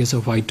involved, and in case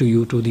of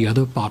I2U2 the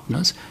other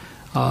partners,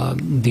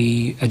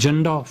 the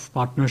agenda of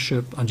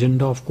partnership,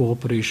 agenda of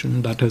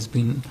cooperation that has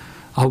been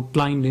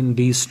outlined in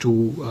these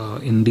two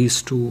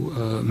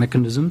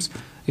mechanisms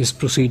is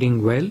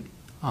proceeding well.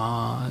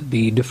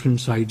 The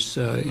different sides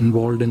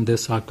involved in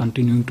this are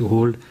continuing to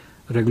hold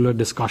regular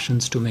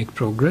discussions to make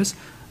progress,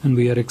 and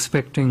we are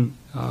expecting,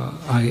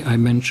 I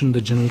mentioned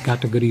the general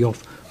category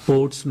of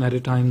ports,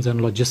 maritimes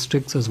and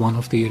logistics as one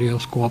of the areas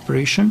of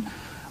cooperation.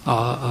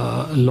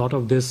 A lot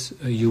of this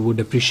you would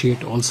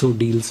appreciate also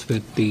deals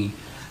with the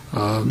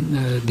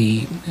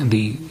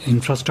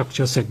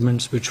infrastructure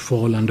segments which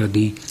fall under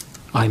the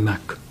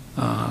IMAC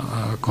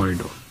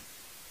corridor.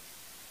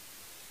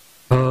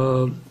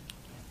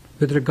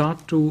 With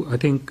regard to, I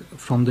think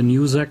from the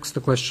NewsX, the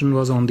question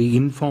was on the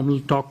informal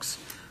talks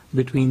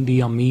between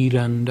the Amir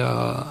and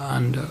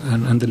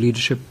the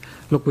leadership.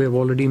 Look, we have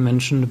already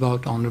mentioned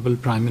about Honorable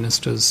Prime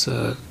Minister's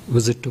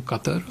visit to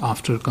Qatar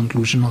after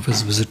conclusion of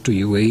his visit to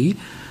UAE.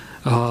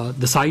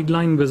 The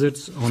sideline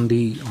visits on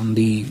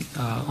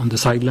the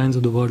sidelines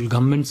of the World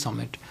Government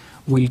Summit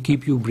will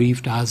keep you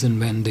briefed as and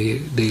when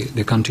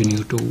they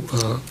continue to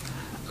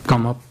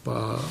come up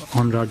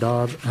on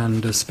radar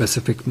and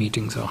specific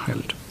meetings are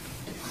held.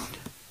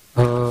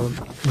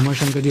 Uma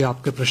Shankar ji,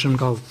 आपके प्रश्न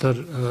का उत्तर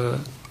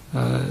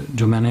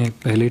जो मैंने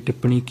पहले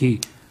टिप्पणी की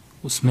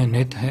उसमें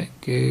निहित है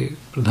कि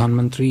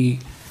प्रधानमंत्री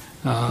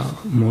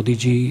मोदी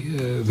जी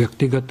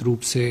व्यक्तिगत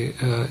रूप से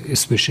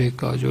इस विषय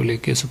का जो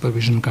लेके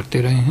सुपरविजन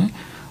करते रहे हैं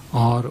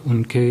और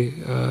उनके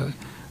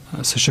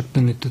सशक्त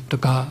नेतृत्व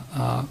का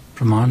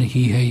प्रमाण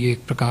ही है ये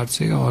एक प्रकार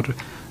से, और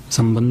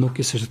संबंधों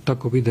की सशक्तता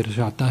को भी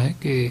दर्शाता है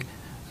कि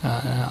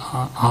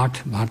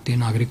 8 भारतीय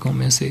नागरिकों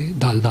में से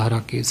दालधारा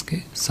केस के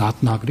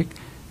 7 नागरिक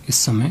इस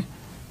समय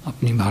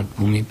अपनी भारत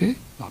भूमि पे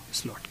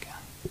वापस लौट गए हैं।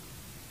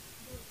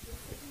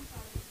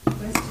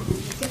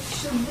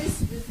 Should this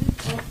visit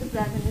of the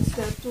Prime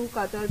Minister to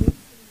Qatar be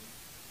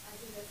as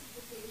a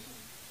reciprocation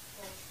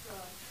of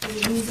the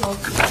release of?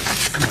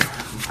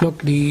 Look,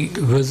 the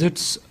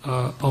visits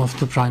of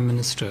the Prime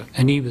Minister,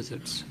 any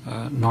visits,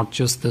 not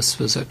just this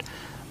visit,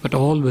 but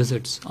all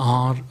visits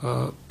are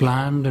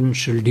planned and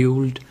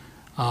scheduled,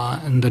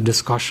 and the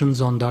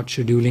discussions on that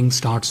scheduling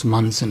starts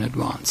months in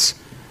advance.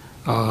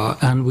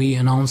 And we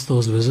announce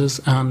those visits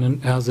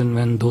as and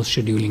when those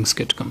schedulings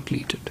get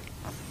completed.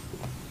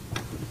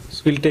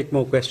 So we'll take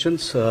more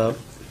questions.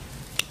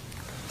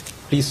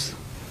 Please.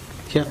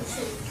 Yeah.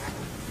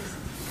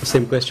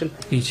 Same question.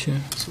 Each.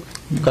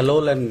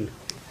 Kalol and...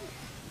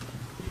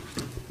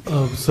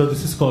 Sir,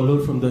 this is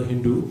Kalol from the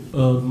Hindu.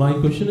 My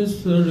question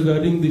is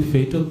regarding the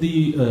fate of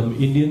the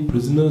Indian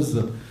prisoners,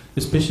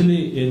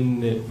 especially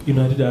in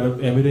United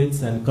Arab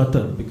Emirates and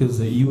Qatar, because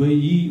the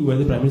UAE, where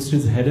the Prime Minister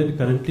is headed,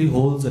 currently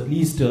holds at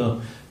least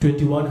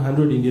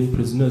 2,100 Indian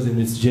prisoners in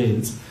its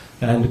jails.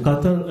 And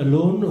Qatar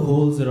alone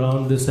holds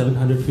around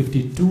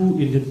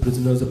 752 Indian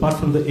prisoners, apart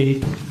from the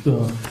 8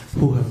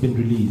 who have been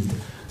released.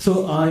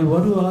 So I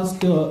want to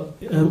ask,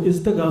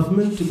 is the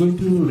government going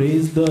to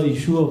raise the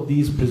issue of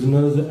these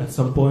prisoners at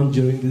some point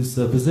during these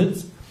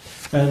visits?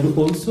 And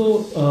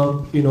also,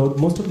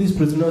 most of these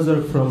prisoners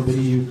are from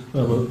very,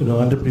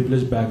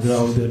 underprivileged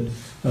background, and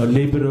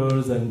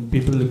laborers and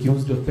people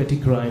accused of petty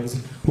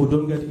crimes who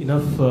don't get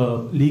enough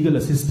legal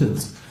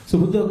assistance. So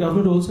would the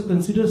government also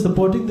consider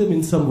supporting them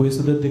in some way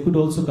so that they could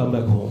also come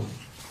back home?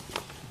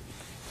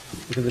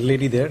 The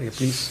lady there,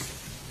 please.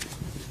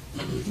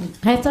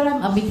 Hi sir,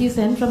 I'm Amiti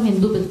Sen from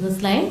Hindu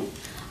Business Line.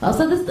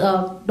 So this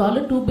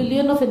 $2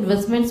 billion of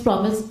investments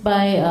promised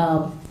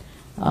by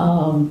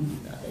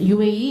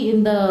UAE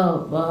in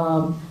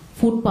the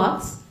food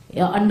parks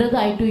under the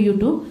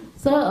I2U2.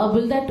 Sir,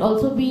 will that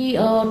also be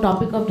a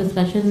topic of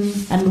discussion,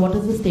 and what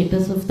is the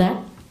status of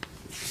that?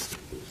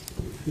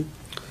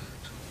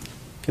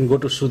 Can go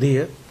to Sudhi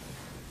here.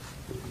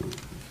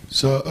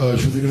 Sir,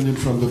 Sudhi Ranjan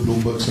from the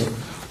Bloomberg, sir.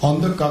 On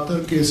the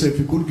Qatar case, if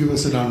you could give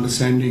us an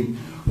understanding,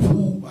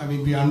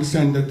 we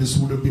understand that this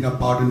would have been a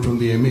pardon from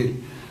the Emir.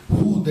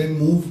 Who then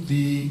moved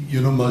the,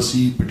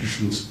 mercy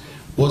petitions?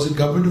 Was it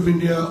Government of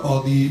India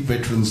or the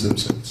veterans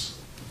themselves?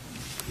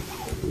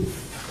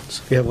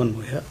 So we have one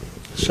more here.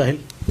 Sahil.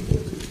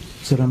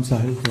 Sir, I'm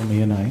Sahil from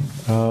MEA.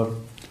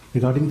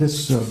 Regarding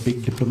this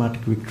big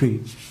diplomatic victory,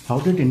 how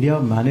did India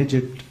manage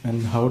it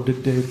and how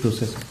did they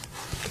process it?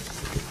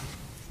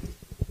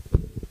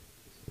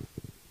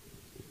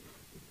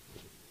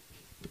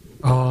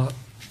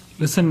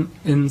 Listen,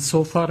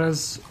 insofar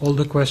as all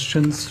the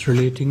questions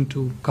relating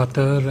to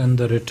Qatar and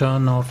the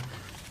return of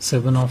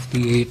 7 of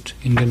the 8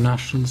 Indian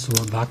nationals who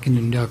are back in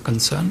India are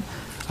concerned,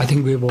 I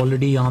think we've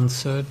already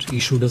answered,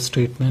 issued a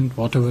statement.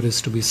 Whatever is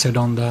to be said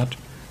on that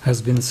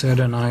has been said,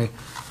 and I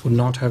would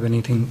not have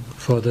anything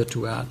further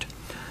to add.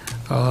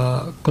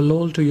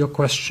 Kalol, to your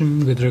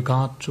question with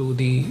regard to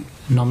the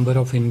number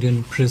of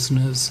Indian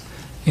prisoners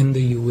in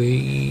the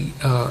UAE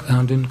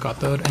and in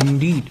Qatar, and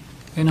indeed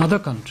in other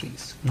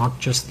countries, not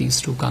just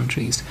these 2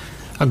 countries,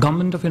 the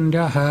Government of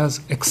India has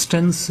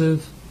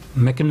extensive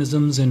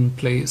mechanisms in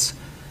place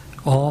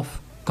of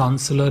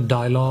consular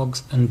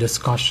dialogues and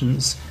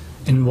discussions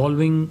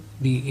involving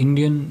the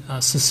Indian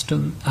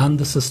system and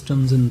the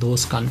systems in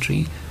those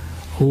countries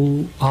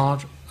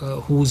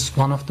whose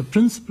one of the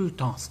principal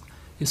tasks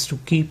is to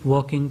keep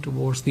working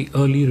towards the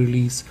early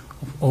release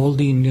of all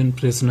the Indian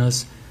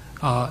prisoners,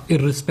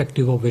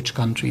 irrespective of which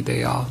country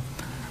they are.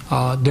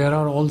 There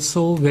are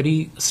also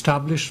very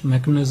established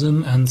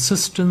mechanisms and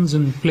systems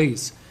in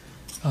place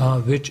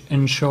which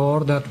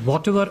ensure that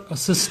whatever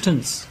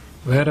assistance,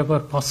 wherever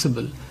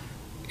possible,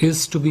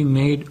 is to be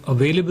made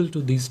available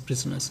to these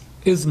prisoners,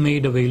 is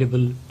made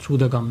available through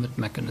the government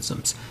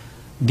mechanisms.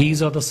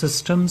 These are the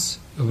systems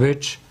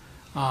which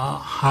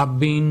have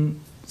been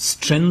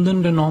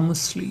strengthened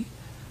enormously,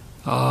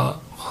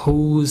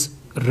 whose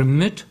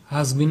remit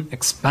has been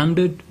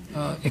expanded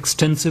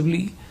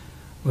extensively,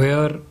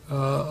 where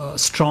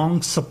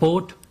strong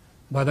support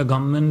by the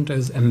government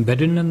is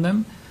embedded in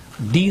them.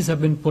 These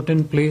have been put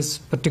in place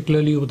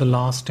particularly over the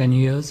last 10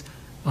 years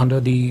under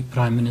the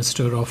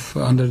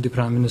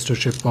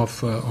ministership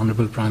of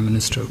Honorable Prime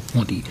Minister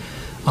Modi.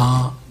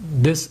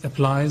 This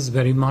applies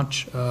very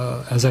much,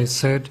 as I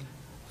said,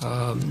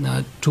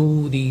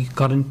 to the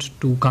current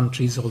two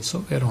countries also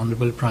where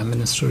Honorable Prime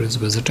Minister is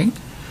visiting,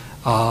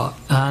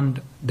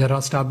 and there are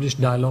established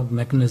dialogue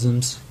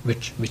mechanisms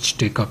which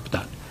take up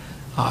that.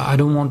 I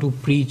don't want to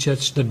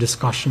prejudge the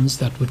discussions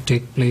that would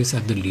take place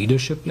at the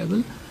leadership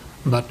level,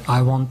 but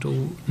I want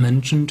to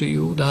mention to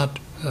you that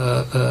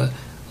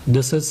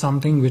this is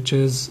something which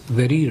is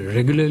very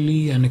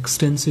regularly and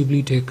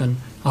extensively taken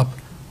up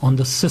on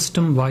the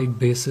system-wide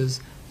basis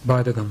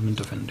by the Government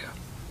of India.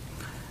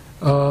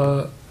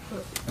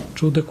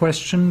 To the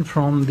question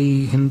from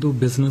the Hindu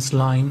business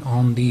line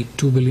on the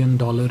 $2 billion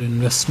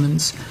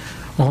investments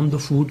on the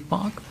food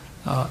park,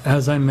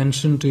 as I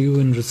mentioned to you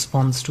in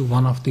response to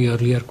one of the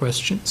earlier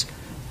questions,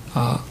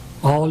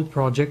 all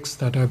projects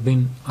that have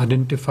been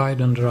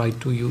identified under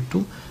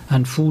I2U2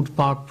 and food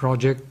park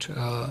project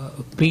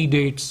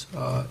predates,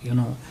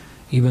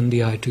 even the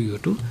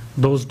I2U2.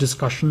 Those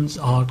discussions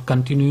are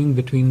continuing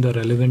between the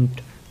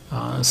relevant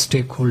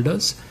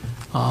stakeholders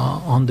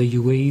on the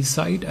UAE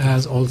side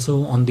as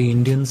also on the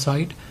Indian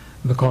side,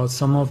 because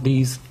some of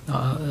these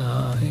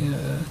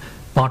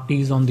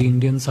parties on the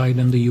Indian side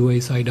and the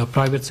UAE side are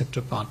private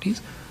sector parties.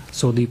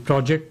 So the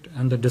project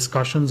and the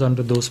discussions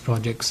under those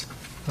projects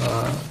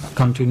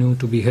continue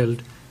to be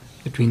held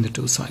between the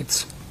two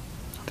sides.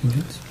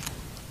 Anything else?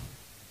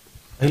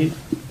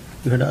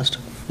 You had asked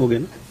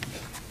again.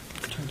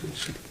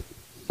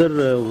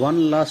 Sir,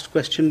 one last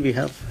question we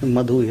have.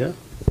 Madhu here.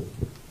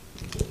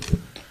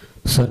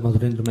 Sir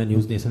Madhurendra, मैं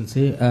news nation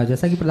से।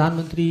 जैसा कि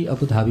प्रधानमंत्री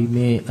Abu Dhabi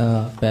में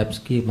paps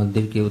के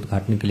मंदिर के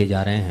उद्घाटन के लिए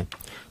जा रहे हैं,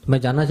 तो मैं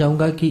जानना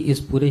चाहूँगा कि इस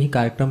पूरे ही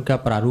कार्यक्रम का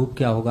प्रारूप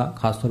क्या होगा,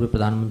 खासतौर पर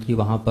प्रधानमंत्री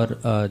वहाँ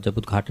पर जब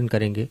उद्घाटन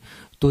करेंगे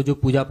तो जो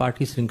पूजा पाठ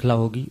की श्रृंखला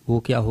होगी वो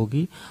क्या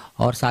होगी,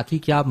 और साथ ही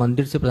क्या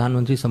मंदिर से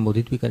प्रधानमंत्री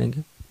संबोधित भी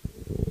करेंगे?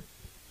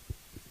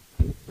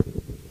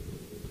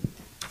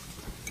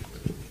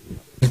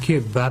 देखिए,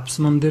 पैप्स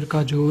मंदिर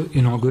का जो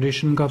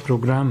इनॉग्रेशन का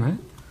प्रोग्राम है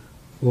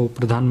वो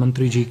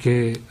प्रधानमंत्री जी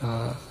के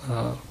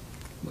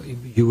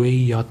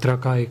यूएई यात्रा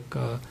का एक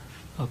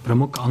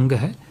प्रमुख अंग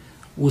है।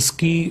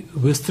 उसकी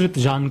विस्तृत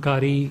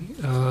जानकारी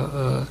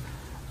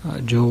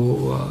जो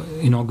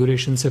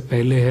इनॉग्रेशन से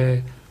पहले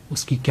है,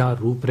 उसकी क्या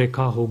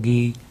रूपरेखा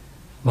होगी,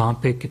 वहाँ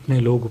पे कितने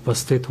लोग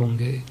उपस्थित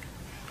होंगे,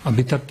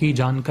 अभी तक की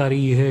जानकारी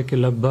ये है कि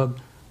लगभग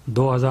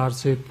 2000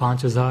 से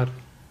 5000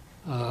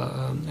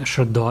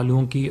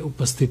 श्रद्धालुओं की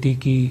उपस्थिति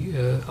की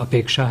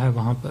अपेक्षा है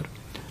वहाँ पर।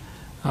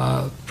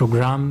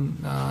 प्रोग्राम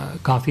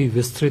काफ़ी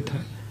विस्तृत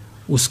है।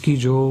 उसकी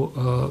जो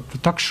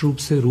प्रत्यक्ष रूप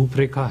से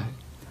रूपरेखा है,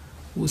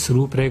 उस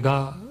रूपरेखा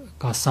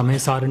का समय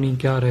सारणी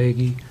क्या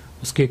रहेगी,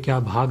 उसके क्या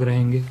भाग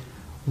रहेंगे,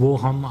 वो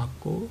हम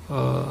आपको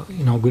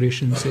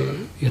इनॉग्रेशन से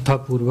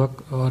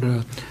यथापूर्वक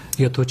और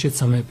यथोचित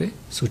समय पे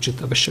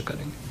सूचित अवश्य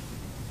करेंगे।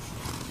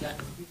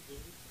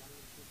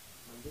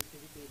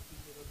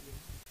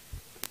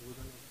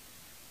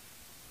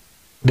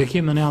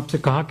 देखिए, मैंने आपसे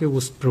कहा कि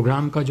उस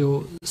प्रोग्राम का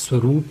जो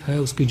स्वरूप है,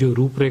 उसकी जो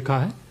रूपरेखा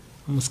है,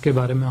 हम उसके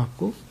बारे में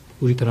आपको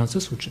पूरी तरह से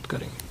सूचित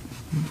करेंगे।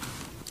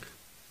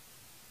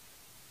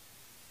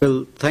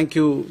 Well, thank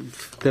you.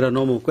 There are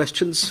no more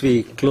questions.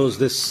 We close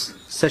this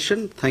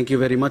session. Thank you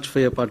very much for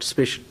your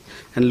participation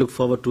and look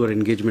forward to our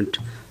engagement.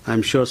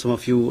 I'm sure some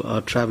of you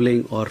are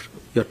traveling or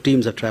your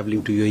teams are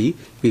traveling to UAE.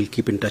 We'll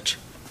keep in touch.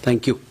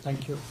 Thank you.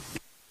 Thank you.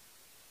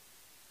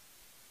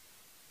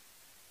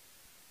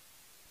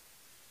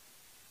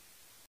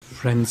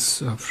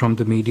 Friends from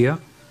the media,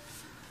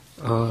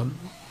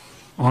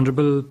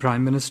 Honorable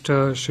Prime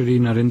Minister Shri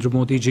Narendra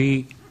Modi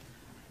ji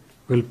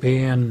will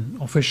pay an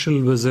official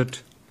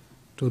visit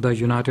to the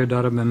United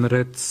Arab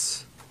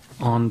Emirates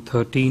on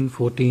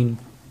 13-14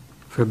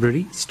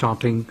 February,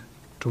 starting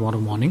tomorrow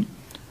morning.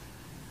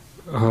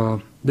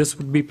 This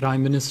would be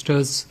Prime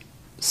Minister's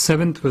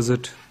 7th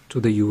visit to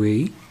the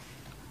UAE.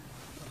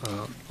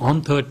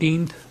 On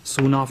 13th,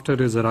 soon after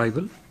his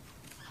arrival,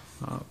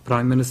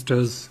 Prime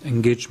Minister's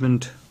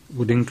engagement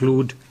would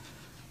include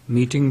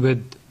meeting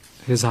with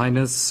His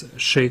Highness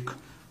Sheikh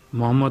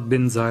Mohammed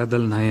bin Zayed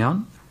Al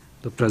Nahyan,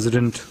 the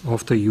President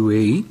of the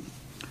UAE.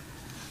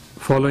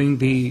 Following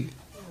the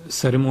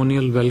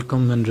ceremonial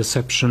welcome and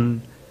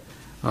reception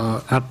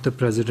at the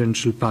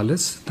Presidential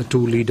Palace, the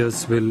two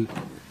leaders will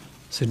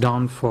sit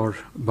down for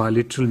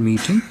bilateral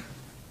meeting,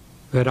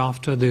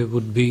 whereafter there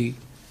would be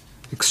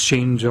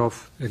exchange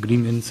of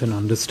agreements and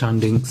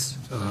understandings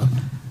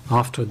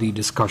after the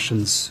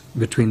discussions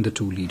between the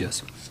two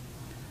leaders.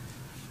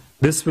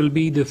 This will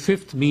be the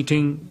 5th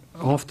meeting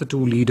of the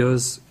two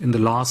leaders in the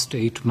last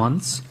 8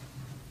 months.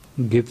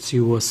 Gives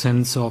you a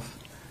sense of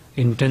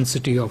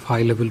intensity of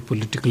high-level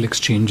political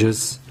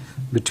exchanges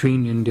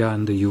between India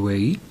and the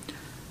UAE.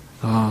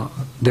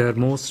 Their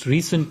most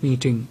recent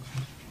meeting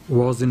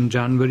was in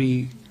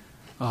January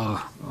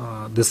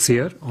this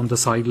year on the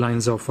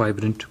sidelines of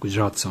Vibrant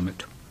Gujarat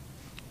Summit.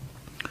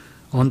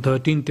 On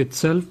 13th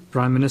itself,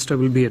 Prime Minister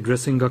will be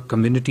addressing a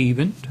community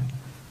event,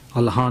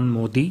 Alhan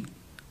Modi,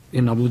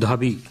 in Abu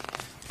Dhabi,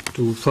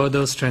 to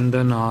further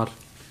strengthen our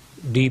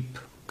deep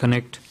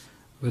connect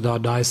with our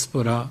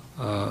diaspora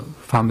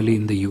family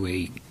in the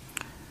UAE.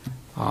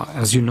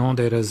 As you know,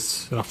 there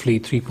is roughly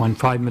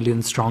 3.5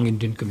 million strong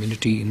Indian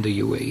community in the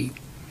UAE.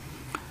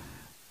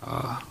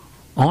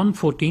 On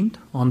 14th,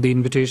 on the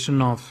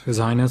invitation of His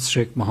Highness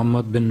Sheikh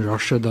Mohammed bin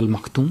Rashid Al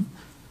Maktoum,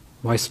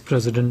 Vice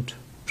President,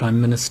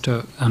 Prime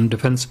Minister and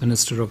Defence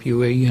Minister of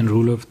UAE and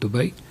ruler of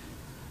Dubai,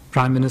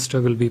 Prime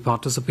Minister will be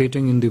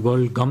participating in the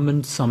World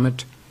Government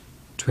Summit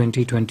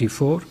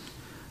 2024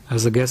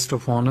 as a guest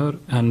of honor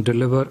and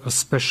deliver a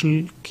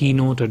special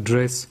keynote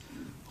address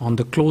on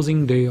the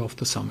closing day of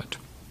the summit.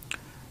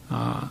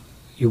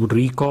 You would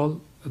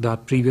recall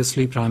that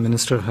previously Prime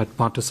Minister had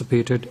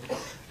participated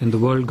in the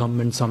World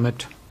Government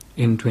Summit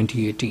in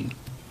 2018.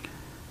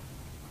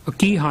 A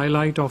key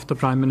highlight of the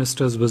Prime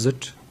Minister's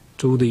visit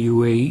to the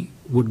UAE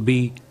would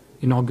be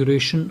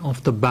inauguration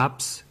of the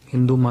BAPS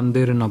Hindu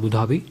Mandir in Abu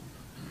Dhabi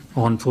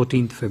on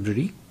 14th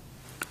February.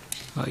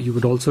 You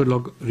would also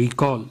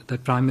recall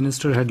that Prime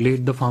Minister had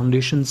laid the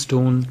foundation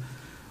stone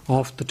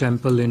of the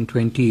temple in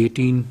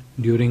 2018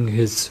 during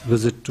his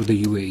visit to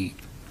the UAE.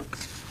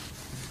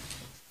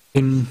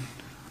 In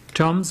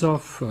terms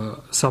of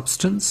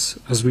substance,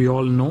 as we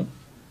all know,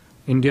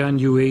 India and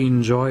UAE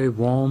enjoy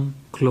warm,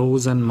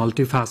 close and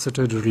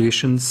multifaceted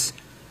relations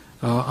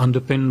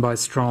underpinned by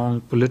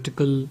strong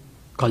political,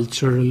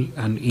 cultural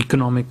and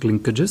economic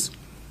linkages,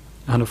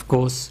 and of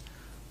course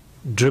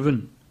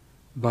driven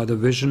by the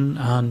vision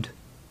and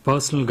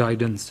personal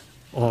guidance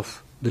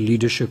of the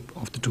leadership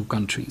of the two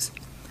countries.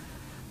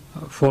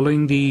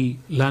 Following the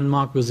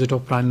landmark visit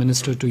of Prime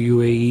Minister to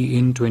UAE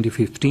in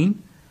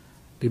 2015,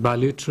 the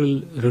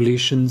bilateral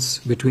relations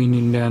between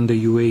India and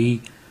the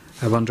UAE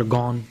have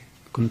undergone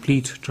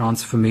complete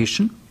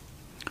transformation.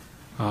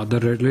 The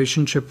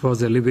relationship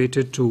was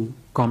elevated to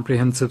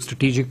comprehensive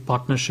strategic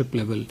partnership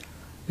level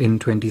in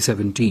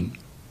 2017.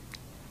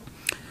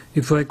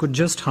 If I could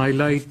just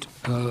highlight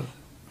a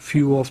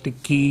few of the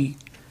key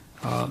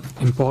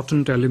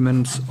important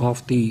elements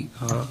of the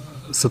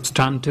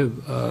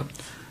substantive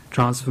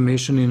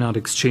transformation in our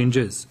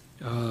exchanges.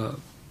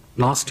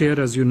 Last year,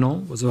 as you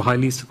know, was a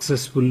highly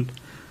successful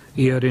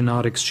year in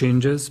our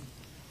exchanges.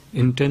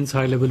 Intense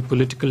high-level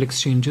political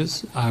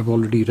exchanges. I have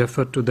already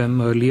referred to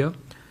them earlier.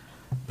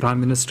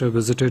 Prime Minister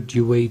visited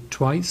UAE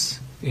twice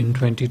in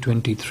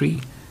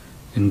 2023,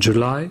 in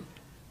July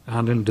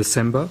and in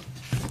December.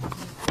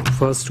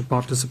 First to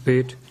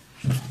participate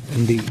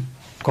in the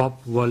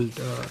COP World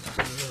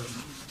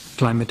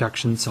Climate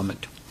Action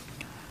Summit.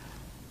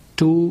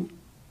 Two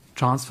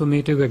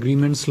transformative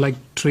agreements like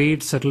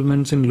trade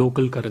settlements in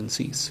local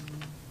currencies.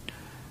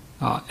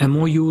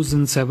 MOUs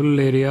in several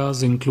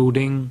areas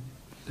including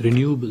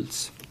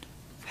renewables,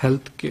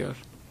 healthcare,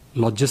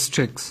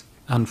 logistics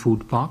and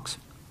food parks.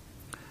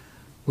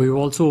 We've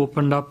also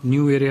opened up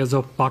new areas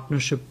of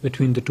partnership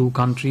between the two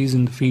countries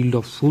in the field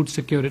of food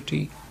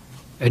security,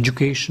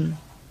 education,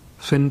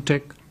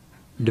 fintech,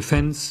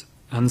 defense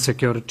and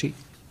security.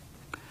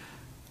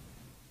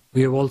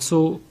 We have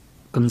also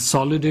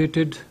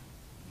consolidated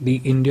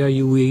the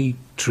India-UAE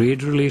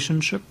trade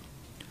relationship.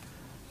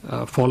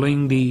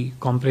 Following the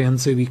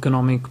comprehensive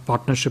economic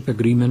partnership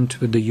agreement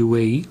with the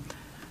UAE,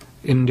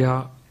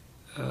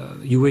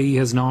 UAE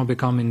has now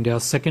become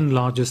India's second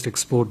largest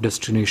export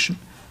destination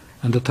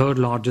and the third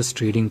largest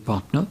trading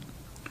partner.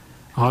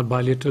 Our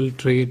bilateral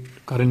trade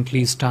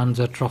currently stands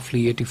at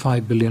roughly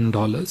 $85 billion.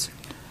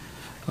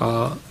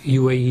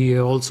 UAE has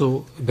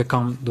also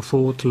become the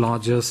fourth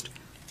largest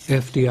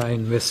FDI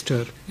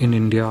investor in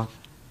India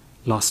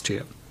last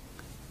year.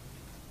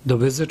 The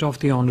visit of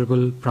the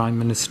Honorable Prime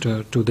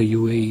Minister to the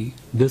UAE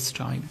this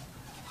time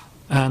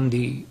and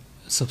the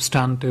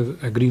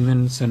substantive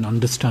agreements and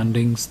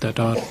understandings that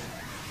are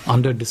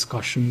under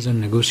discussions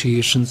and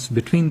negotiations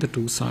between the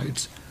two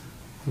sides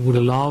would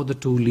allow the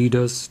two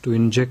leaders to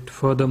inject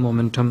further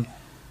momentum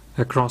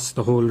across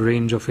the whole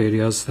range of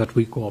areas that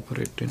we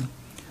cooperate in.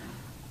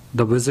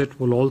 The visit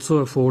will also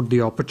afford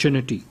the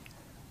opportunity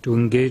to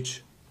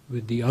engage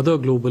with the other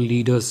global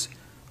leaders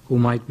who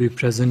might be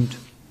present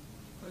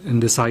in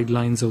the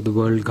sidelines of the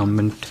World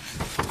Government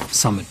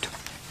Summit.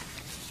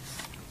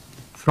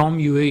 From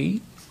UAE,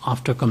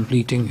 after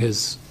completing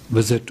his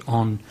visit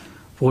on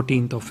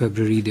 14th of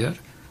February there,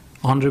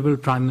 Honorable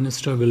Prime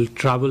Minister will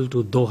travel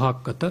to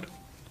Doha, Qatar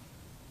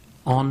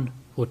on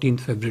 14th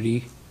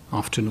February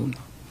afternoon.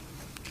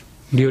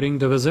 During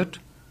the visit,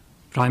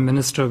 Prime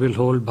Minister will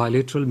hold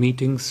bilateral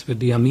meetings with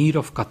the Amir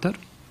of Qatar,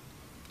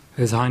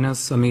 His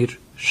Highness Amir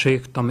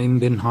Sheikh Tamim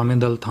bin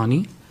Hamad Al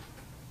Thani,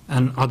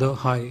 and other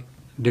high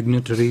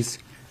dignitaries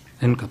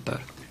in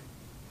Qatar.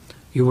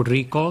 You would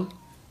recall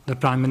the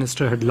Prime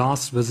Minister had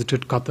last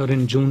visited Qatar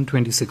in June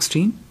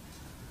 2016.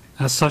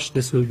 As such,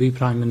 this will be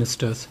Prime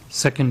Minister's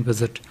second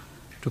visit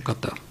to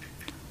Qatar.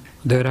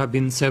 There have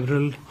been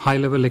several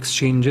high-level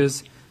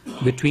exchanges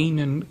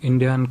between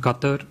India and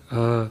Qatar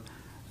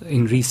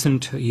in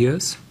recent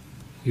years.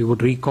 You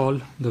would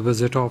recall the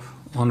visit of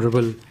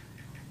Honorable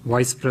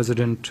Vice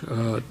President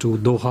to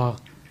Doha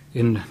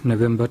in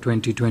November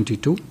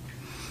 2022,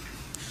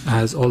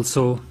 as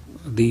also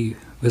the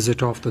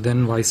visit of the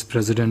then Vice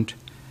President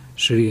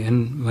Shri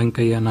N.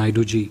 Venkaiah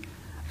Naidu ji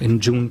in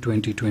June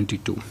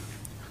 2022.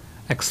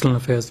 External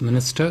Affairs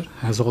Minister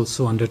has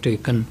also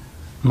undertaken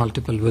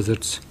multiple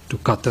visits to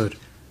Qatar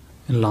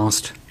in the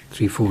last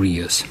 3-4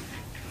 years.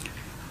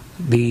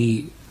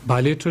 The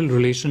bilateral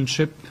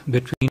relationship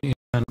between India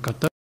and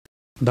Qatar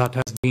that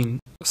has been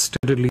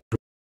steadily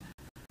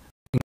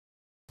growing,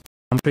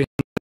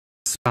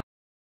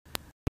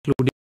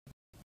 including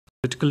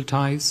political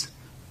ties,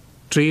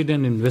 trade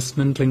and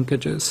investment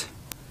linkages,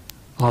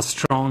 our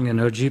strong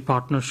energy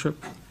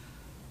partnership,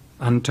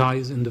 and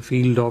ties in the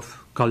field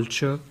of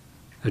culture,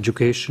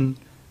 education,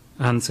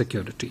 and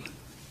security.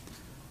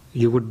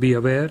 You would be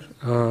aware,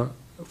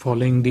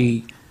 following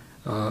the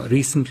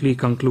recently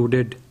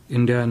concluded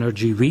India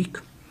Energy Week,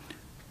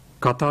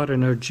 Qatar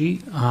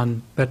Energy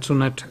and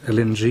Petronet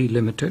LNG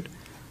Limited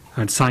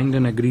had signed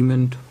an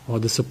agreement for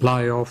the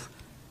supply of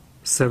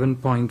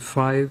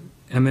 7.5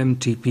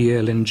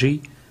 MMTPA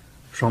LNG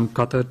from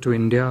Qatar to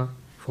India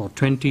for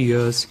 20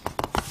 years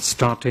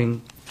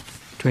starting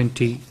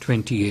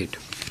 2028.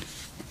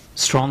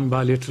 Strong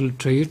bilateral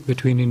trade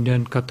between India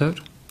and Qatar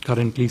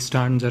currently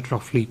stands at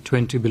roughly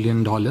 $20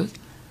 billion,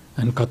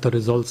 and Qatar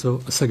is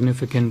also a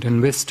significant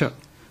investor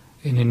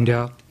in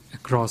India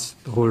across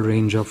the whole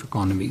range of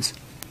economies.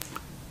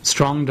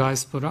 Strong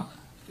diaspora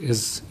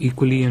is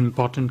equally an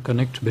important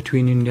connect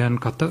between India and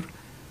Qatar.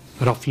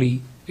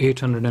 Roughly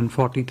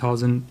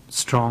 840,000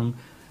 strong,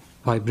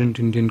 vibrant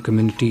Indian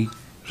community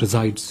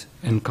resides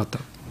in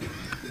Qatar.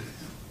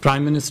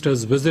 Prime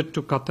Minister's visit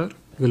to Qatar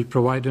will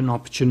provide an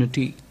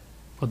opportunity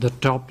for the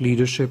top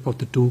leadership of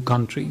the two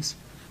countries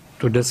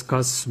to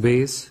discuss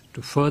ways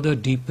to further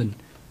deepen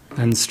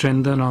and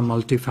strengthen our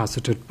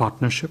multifaceted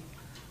partnership,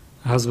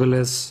 as well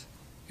as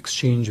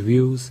exchange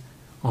views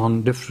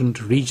on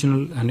different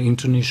regional and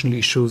international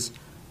issues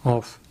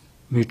of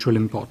mutual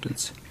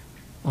importance.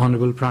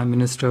 Honorable Prime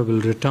Minister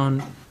will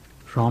return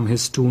from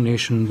his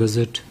two-nation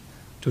visit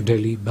to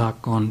Delhi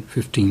back on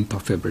 15th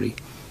of February.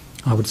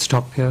 I would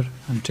stop here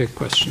and take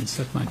questions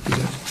that might be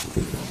there.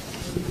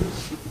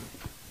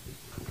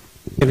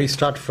 Can we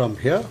start from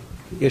here?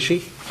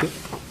 Yeshi, here.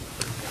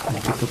 I'll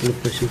take a couple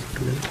of questions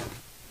together.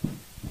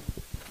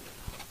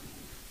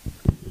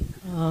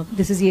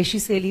 This is Yeshi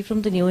Seli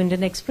from the New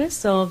Indian Express.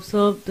 So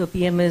the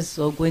PM is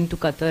going to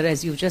Qatar,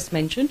 as you just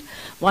mentioned.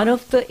 One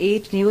of the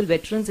 8 naval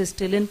veterans is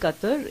still in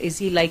Qatar. Is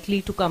he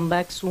likely to come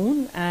back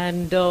soon?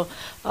 And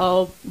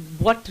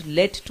what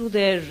led to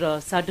their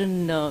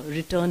sudden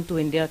return to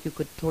India, if you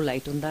could throw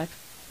light on that?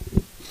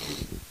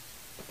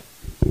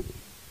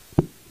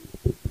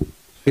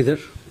 Sridhar?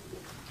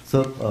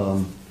 So,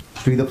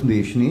 Sridhar from the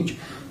Asian Age.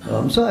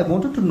 So I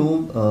wanted to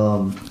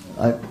know,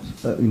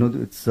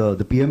 it's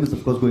the PM is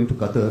of course going to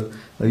Qatar.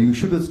 You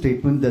issued a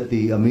statement that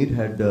the Amir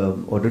had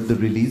ordered the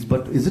release,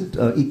 but is it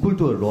equal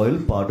to a royal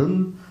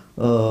pardon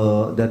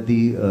that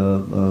the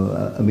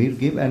Amir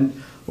gave? And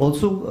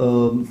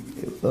also,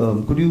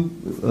 could you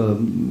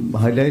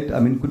highlight? I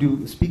mean, could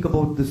you speak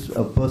about this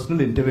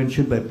personal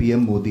intervention by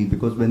PM Modi?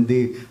 Because when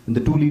the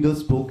two leaders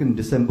spoke in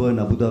December in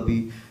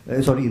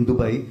in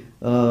Dubai,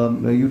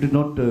 you did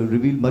not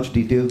reveal much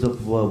details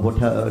of what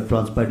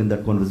transpired in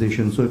that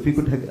conversation. So if we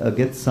could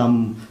get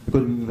some,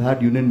 because we've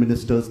had union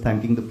ministers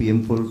thanking the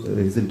PM for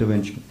his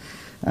intervention.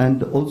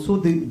 And also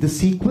the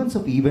sequence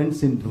of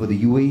events for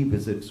the UAE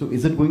visit. So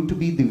is it going to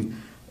be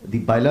the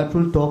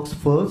bilateral talks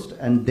first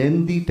and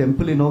then the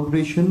temple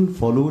inauguration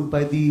followed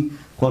by the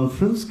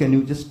conference? Can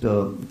you just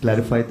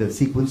clarify the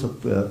sequence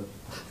of the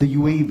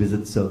UAE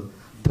visits,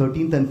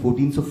 13th and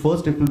 14th? So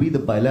first it will be the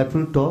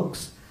bilateral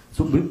talks.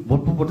 So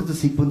what is the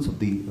sequence of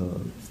the...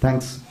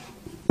 thanks.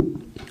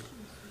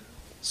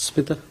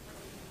 Smita?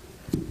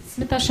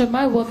 Smita Sharma,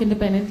 I work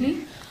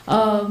independently.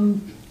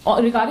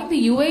 Regarding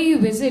the UAE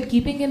visit,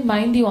 keeping in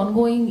mind the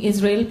ongoing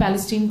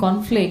Israel-Palestine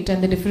conflict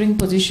and the differing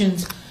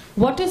positions,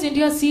 what does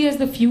India see as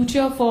the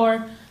future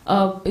for,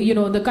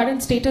 the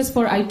current status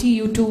for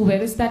ITU2?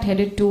 Where is that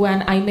headed to,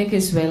 and IMEC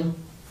as well?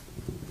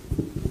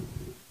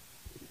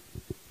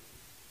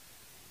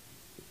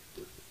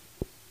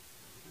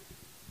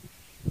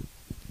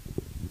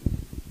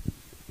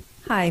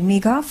 Hi,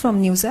 Megha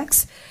from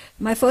NewsX.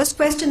 My first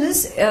question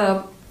is,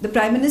 the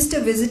Prime Minister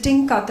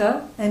visiting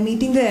Qatar and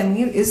meeting the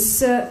Emir, is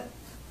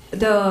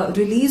the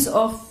release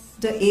of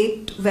the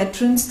 8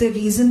 veterans the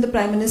reason the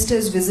Prime Minister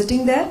is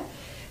visiting there?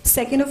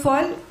 Second of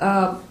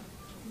all,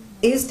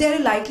 is there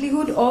a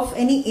likelihood of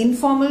any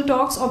informal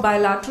talks or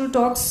bilateral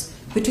talks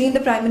between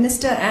the Prime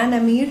Minister and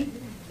Emir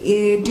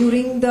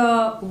during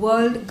the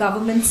World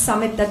Government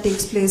Summit that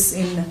takes place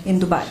in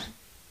Dubai?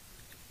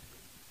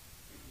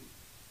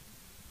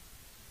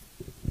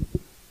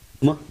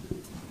 Huma?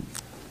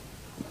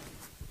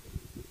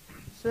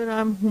 Sir,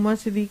 I'm Huma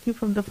Siddiqui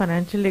from the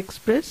Financial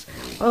Express.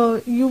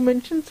 You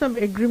mentioned some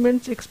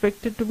agreements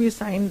expected to be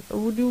signed.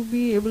 Would you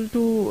be able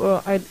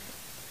to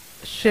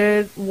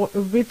share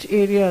which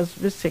areas,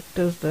 which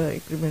sectors the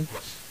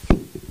agreements?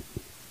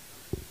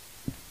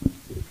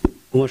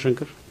 Uma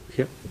Shankar,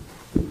 here.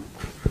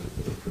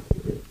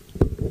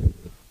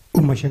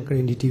 Uma Shankar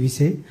NDTV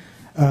से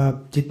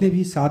जितने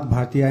भी 7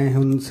 भारतीय आए हैं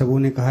उन सबों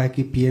ने कहा है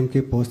कि पीएम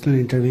के पर्सनल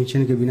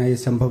इंटरवेंशन के बिना ये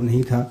संभव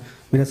नहीं था।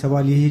 मेरा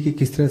सवाल यही है कि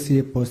किस तरह से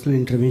ये पर्सनल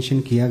इंटरवेंशन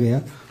किया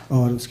गया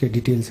और उसके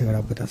डिटेल्स अगर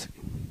आप बता सकें।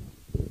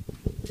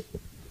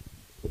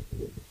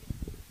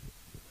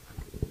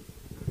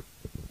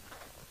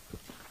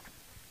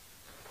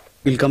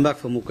 We'll come back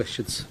for more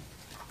questions.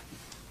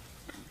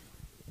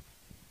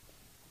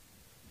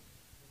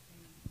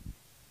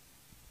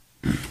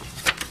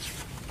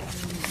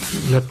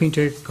 Let me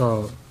take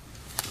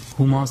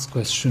Huma's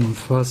question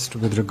first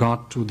with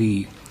regard to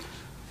the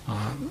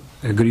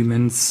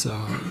agreements,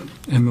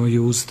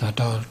 MOUs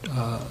that are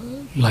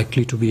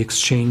likely to be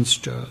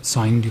exchanged,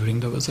 signed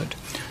during the visit.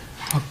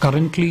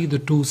 Currently, the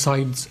two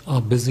sides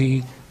are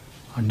busy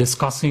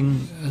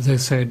discussing, as I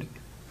said,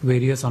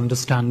 various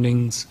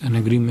understandings and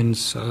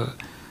agreements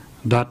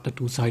that the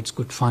two sides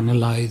could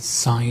finalize,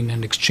 sign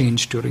and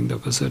exchange during the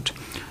visit.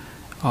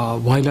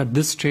 While at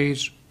this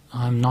stage,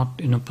 I'm not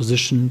in a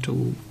position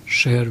to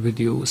share with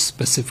you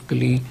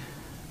specifically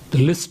the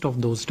list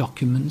of those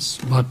documents,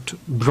 but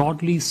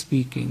broadly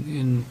speaking,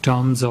 in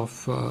terms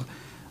of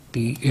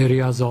the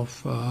areas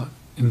of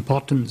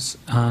importance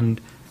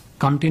and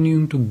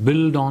continuing to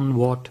build on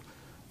what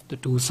the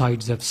two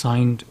sides have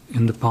signed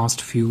in the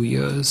past few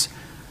years,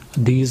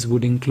 these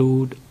would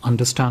include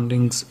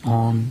understandings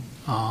on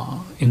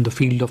in the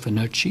field of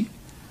energy,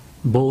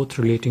 both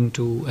relating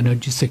to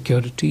energy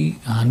security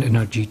and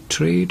energy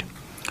trade.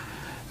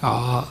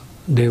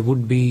 There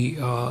would be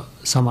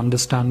some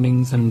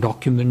understandings and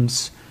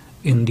documents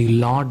in the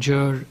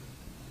larger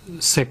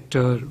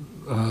sector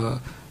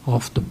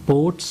of the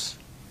ports,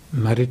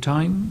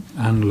 maritime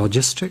and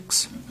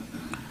logistics.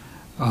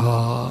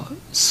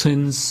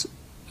 Since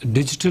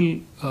digital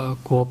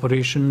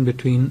cooperation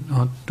between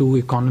two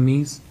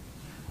economies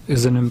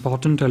is an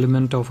important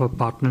element of our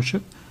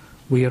partnership,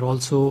 we are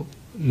also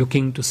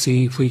looking to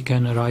see if we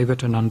can arrive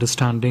at an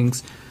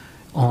understandings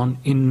on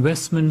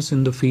investments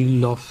in the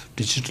field of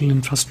digital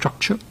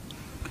infrastructure,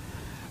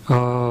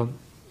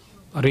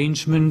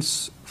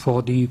 arrangements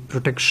for the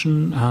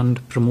protection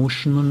and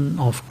promotion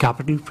of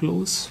capital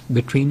flows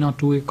between our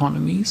two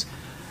economies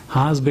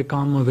has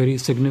become a very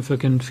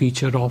significant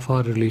feature of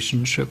our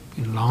relationship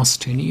in the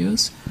last 10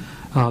 years.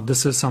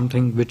 This is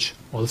something which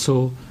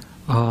also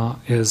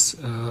is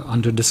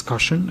under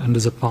discussion and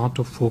is a part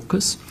of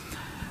focus.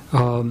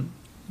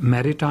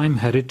 Maritime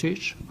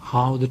heritage,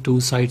 how the two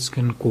sides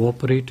can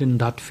cooperate in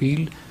that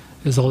field,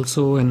 is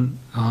also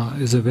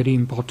is a very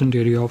important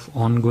area of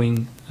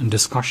ongoing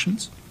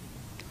discussions.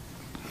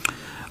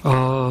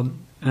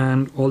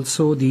 And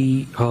also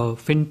the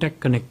fintech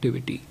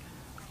connectivity,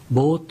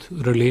 both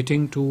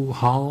relating to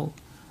how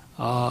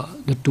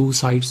the two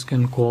sides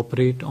can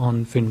cooperate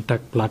on fintech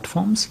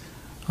platforms,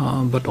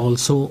 but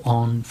also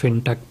on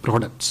fintech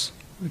products,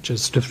 which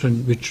is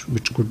different,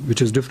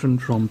 which is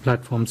different from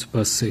platforms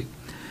per se.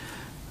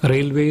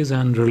 Railways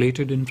and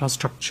related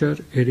infrastructure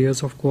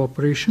areas of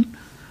cooperation,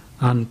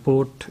 and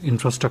port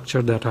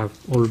infrastructure that I've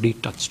already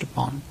touched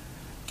upon.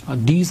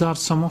 These are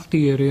some of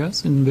the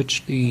areas in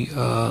which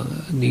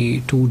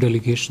the two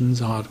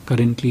delegations are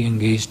currently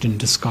engaged in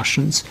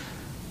discussions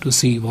to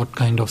see what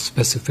kind of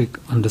specific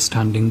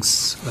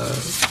understandings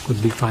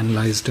could be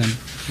finalized and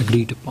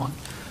agreed upon.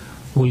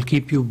 We'll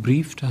keep you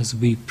briefed as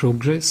we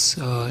progress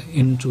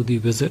into the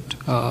visit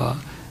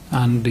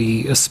and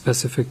the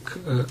specific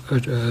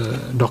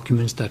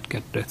documents that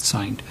get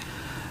signed.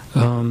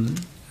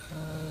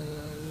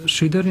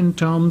 Sridhar, in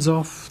terms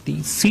of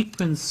the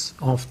sequence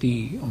of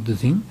the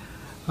thing,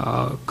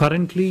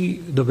 currently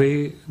the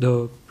way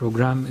the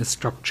program is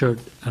structured,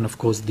 and of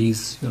course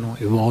these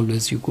evolve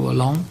as you go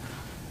along,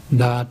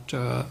 that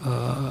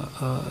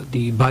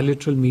the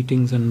bilateral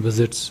meetings and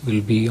visits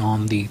will be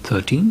on the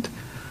 13th,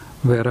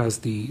 whereas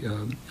the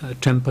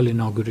temple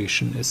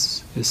inauguration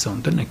is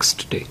on the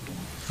next day,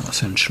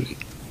 essentially.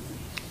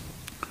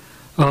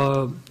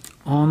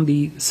 On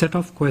the set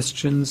of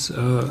questions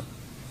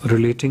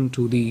relating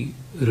to the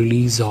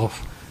release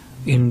of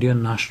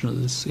Indian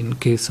nationals in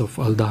case of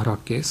Al Dahra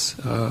case,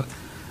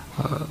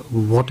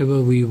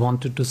 whatever we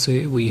wanted to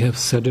say, we have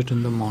said it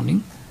in the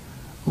morning.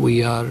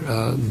 We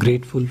are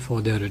grateful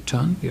for their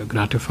return. We are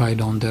gratified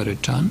on their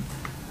return.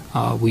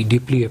 We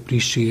deeply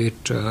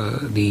appreciate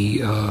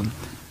the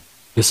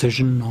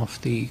decision of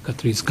the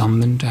Qataris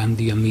government and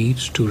the Amir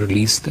to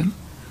release them.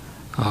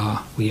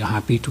 We are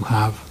happy to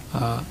have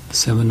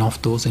 7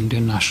 of those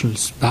Indian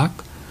nationals back.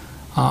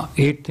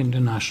 8th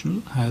Indian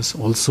national has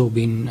also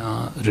been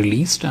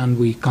released, and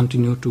we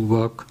continue to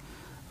work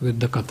with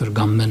the Qatar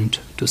government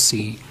to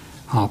see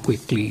how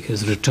quickly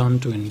his return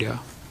to India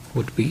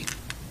would be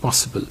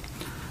possible.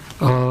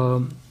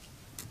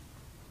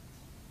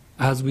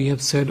 As we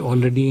have said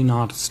already in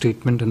our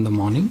statement in the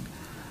morning,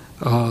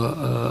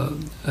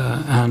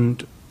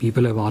 and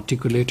people have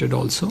articulated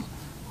also,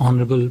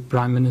 Honorable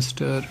Prime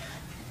Minister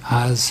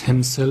has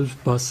himself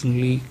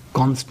personally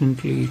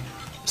constantly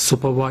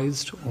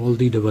supervised all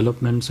the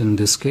developments in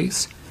this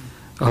case,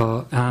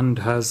 and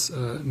has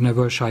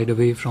never shied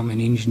away from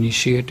any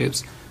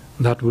initiatives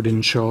that would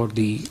ensure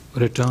the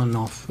return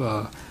of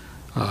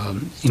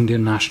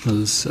Indian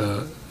nationals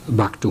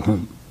back to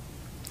home.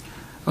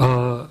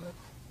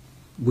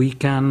 We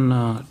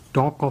can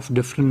talk of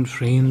different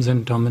frames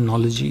and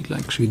terminology,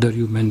 like Sridhar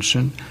you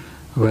mentioned,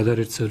 whether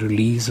it's a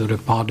release or a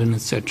pardon,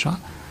 etc.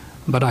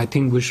 But I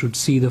think we should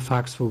see the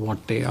facts for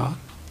what they are.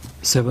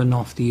 7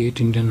 of the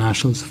 8 Indian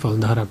nationals of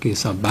Aldhara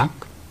case are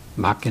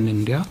back in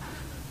India,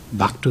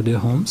 back to their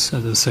homes.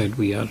 As I said,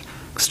 we are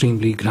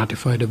extremely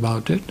gratified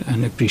about it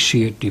and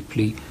appreciate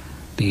deeply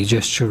the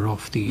gesture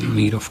of the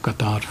Emir of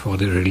Qatar for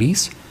the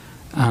release,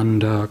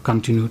 and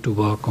continue to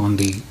work on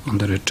the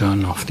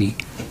return of the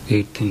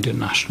 8th Indian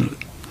national.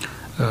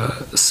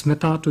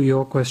 Smita, to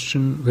your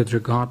question with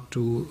regard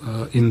to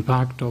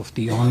impact of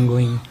the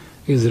ongoing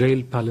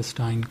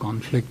Israel-Palestine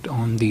conflict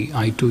on the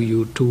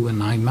I2U2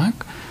 and IMAC,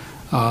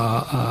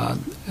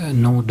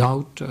 no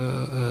doubt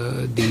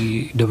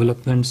the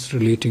developments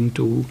relating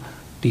to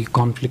the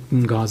conflict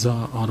in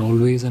Gaza are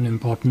always an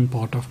important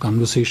part of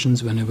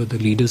conversations whenever the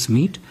leaders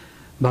meet.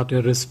 But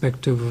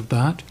irrespective of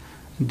that,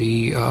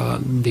 the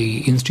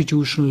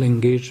institutional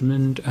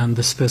engagement and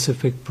the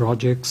specific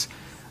projects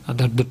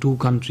that the two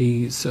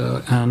countries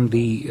and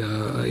the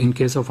in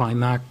case of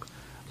IMAC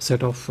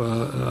set of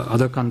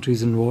other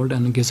countries involved,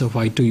 and in case of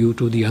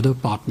I2U2 the other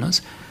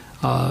partners,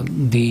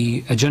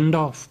 the agenda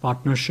of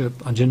partnership,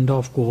 agenda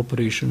of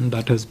cooperation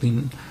that has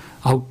been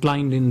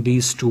outlined in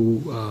these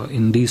two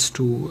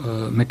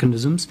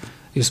mechanisms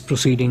is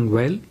proceeding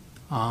well.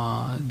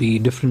 The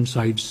different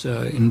sides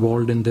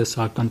involved in this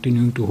are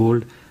continuing to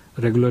hold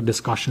regular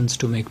discussions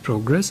to make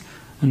progress,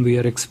 and we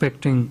are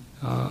expecting,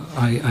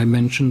 I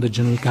mentioned the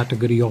general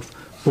category of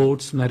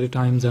ports,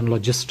 maritimes and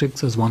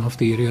logistics as one of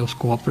the areas of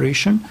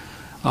cooperation.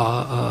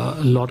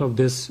 A lot of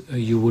this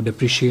you would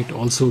appreciate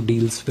also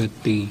deals with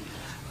the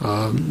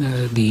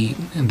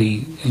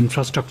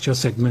infrastructure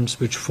segments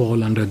which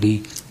fall under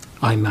the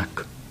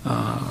IMAC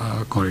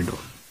corridor.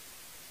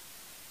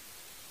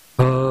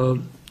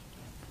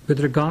 With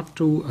regard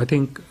to, I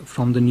think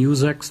from the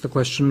NewsX, the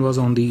question was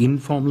on the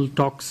informal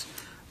talks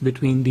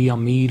between the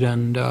Amir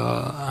and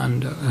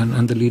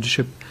the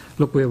leadership.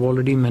 Look, we have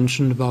already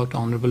mentioned about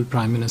Honorable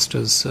Prime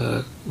Minister's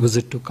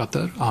visit to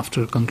Qatar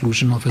after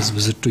conclusion of his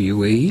visit to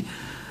UAE.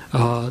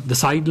 The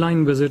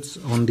sideline visits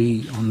on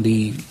the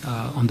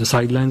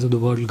sidelines of the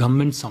World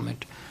Government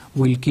Summit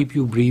will keep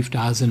you briefed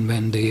as and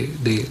when they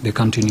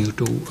continue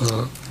to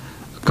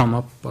come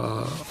up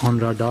on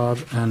radar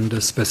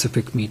and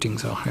specific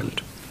meetings are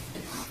held.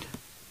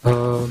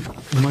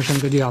 Uma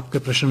Shankar ji, आपके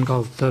प्रश्न का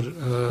उत्तर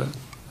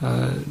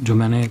जो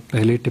मैंने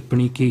पहले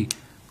टिप्पणी की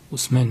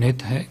उसमें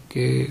निहित है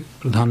कि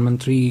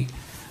प्रधानमंत्री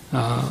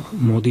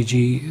मोदी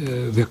जी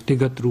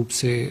व्यक्तिगत रूप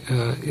से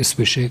इस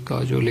विषय का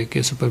जो लेके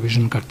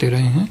सुपरविजन करते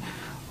रहे हैं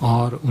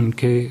और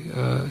उनके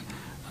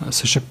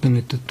सशक्त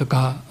नेतृत्व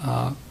का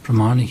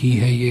प्रमाण ही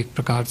है ये एक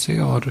प्रकार से,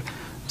 और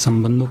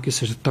संबंधों की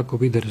सशक्तता को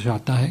भी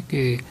दर्शाता है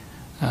कि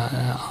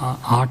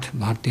 8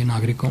 भारतीय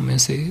नागरिकों में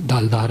से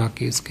दालधारा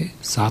केस के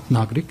 7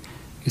 नागरिक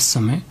इस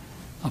समय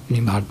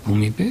अपनी भारत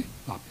भूमि पे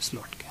वापस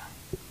लौट गए हैं.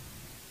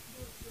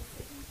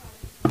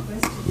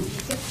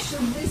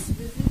 Should this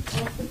visit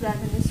of the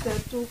Prime Minister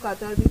to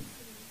Qatar be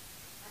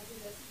as a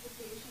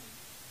reciprocation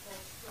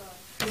of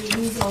the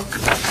release of?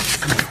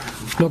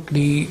 Look,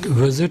 the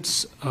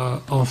visits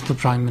of the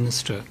Prime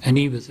Minister,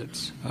 any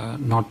visits,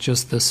 not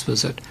just this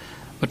visit,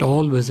 but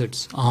all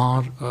visits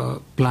are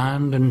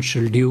planned and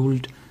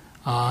scheduled,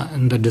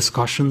 and the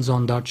discussions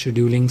on that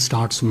scheduling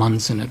starts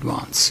months in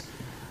advance.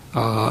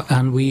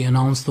 And we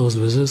announce those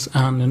visits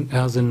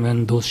as and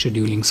when those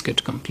schedulings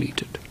get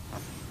completed.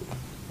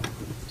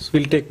 So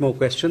we'll take more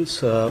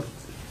questions.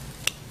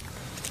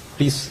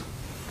 Please.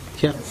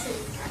 Yeah.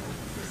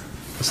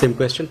 Same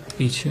question.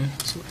 Each.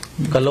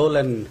 Kalol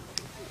and...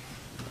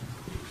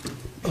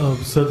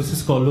 Sir, this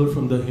is Kalol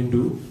from the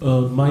Hindu.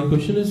 My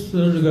question is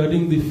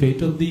regarding the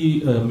fate of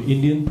the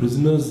Indian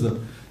prisoners,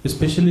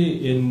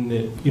 especially in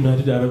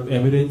United Arab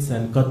Emirates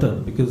and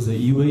Qatar, because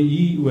the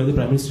UAE, where the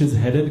Prime Minister is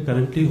headed,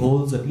 currently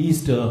holds at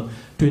least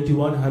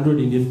 2,100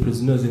 Indian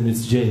prisoners in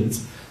its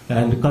jails.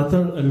 And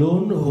Qatar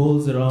alone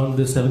holds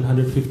around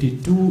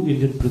 752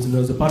 Indian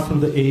prisoners, apart from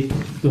the 8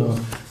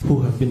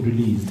 who have been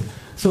released.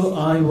 So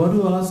I want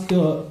to ask,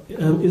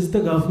 is the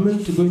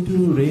government going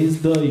to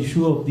raise the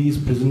issue of these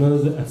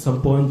prisoners at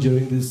some point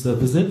during these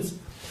visits?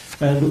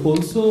 And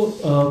also,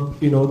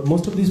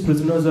 most of these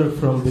prisoners are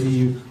from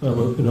very,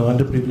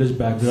 underprivileged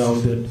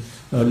background, and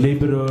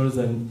laborers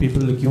and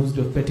people accused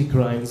of petty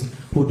crimes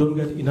who don't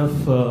get enough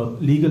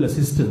legal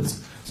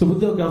assistance. So would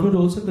the government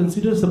also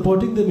consider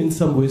supporting them in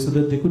some way so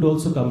that they could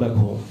also come back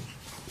home?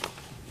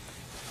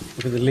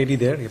 Okay, the lady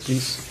there, yeah,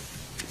 please.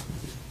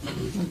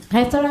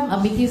 Hi sir, I'm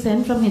Amiti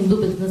Sen from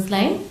Hindu Business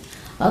Line.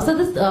 So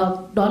this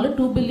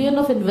 $2 billion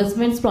of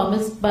investments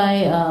promised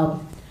by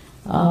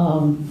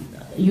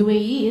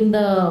UAE in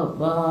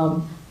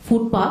the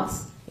food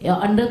parks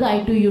under the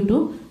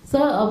I2U2.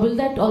 Sir, will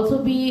that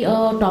also be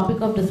a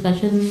topic of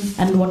discussion,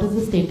 and what is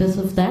the status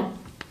of that?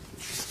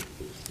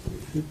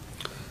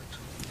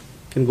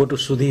 Can go to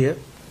Sudhi here.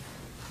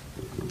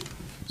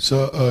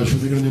 Sir,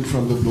 Shudhi Ranjan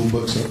from the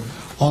Bloomberg, sir.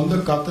 On the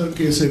Qatar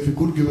case, if you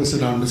could give us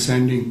an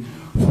understanding,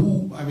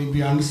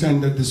 we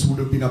understand that this would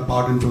have been a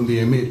pardon from the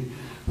Emir.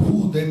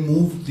 Who then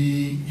moved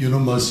the,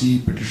 mercy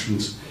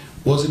petitions?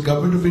 Was it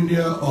Government of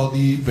India or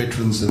the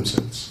veterans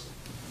themselves?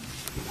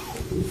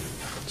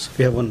 So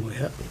we have one more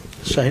here.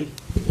 Sahil.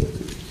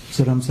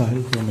 Sir, I'm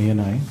Sahil from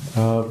MEA.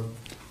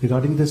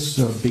 Regarding this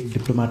big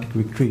diplomatic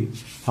victory,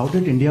 how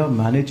did India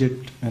manage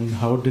it and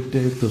how did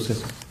they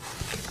process it?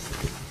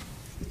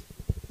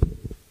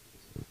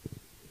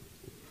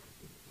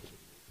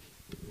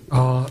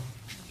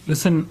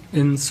 Listen,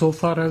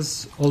 insofar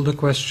as all the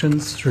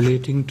questions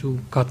relating to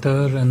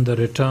Qatar and the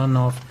return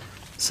of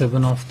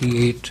 7 of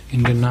the 8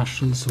 Indian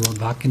nationals who are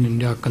back in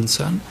India are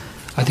concerned,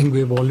 I think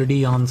we've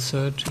already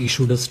answered,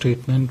 issued a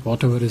statement.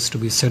 Whatever is to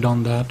be said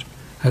on that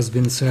has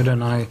been said,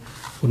 and I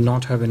would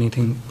not have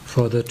anything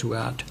further to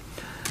add.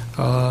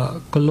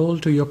 Kalol,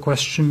 to your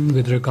question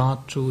with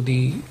regard to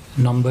the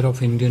number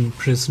of Indian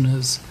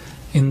prisoners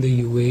in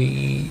the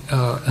UAE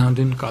and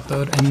in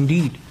Qatar, and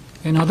indeed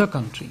in other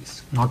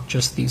countries, not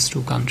just these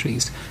two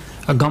countries,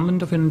 the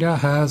Government of India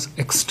has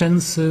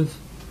extensive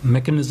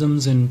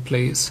mechanisms in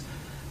place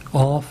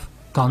of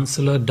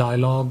consular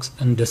dialogues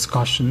and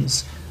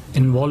discussions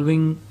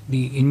involving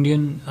the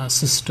Indian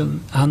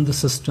system and the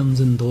systems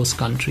in those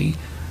countries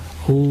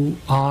whose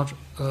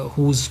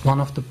one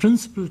of the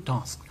principal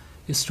tasks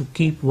is to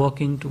keep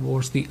working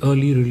towards the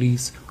early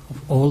release of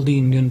all the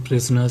Indian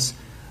prisoners,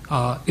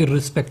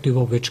 irrespective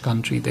of which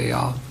country they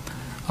are.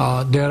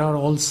 There are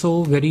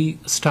also very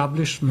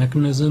established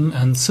mechanisms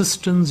and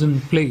systems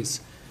in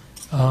place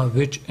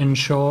which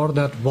ensure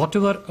that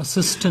whatever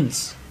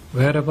assistance,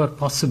 wherever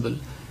possible,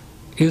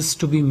 is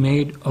to be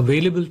made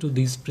available to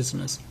these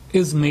prisoners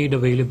is made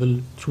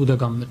available through the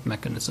government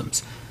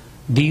mechanisms.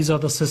 These are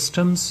the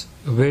systems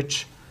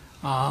which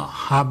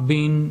have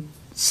been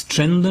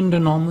strengthened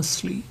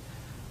enormously,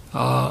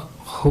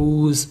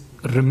 whose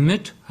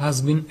remit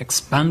has been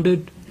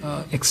expanded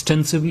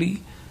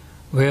extensively,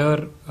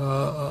 where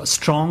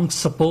strong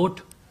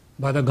support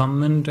by the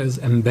government is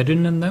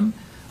embedded in them.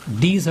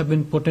 These have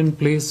been put in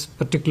place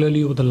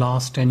particularly over the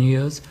last 10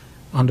 years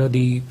under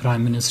the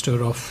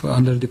ministership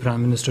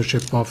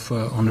of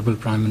Honorable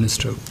Prime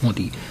Minister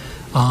Modi.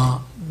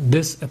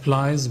 This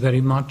applies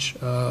very much,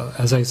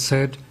 as I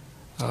said,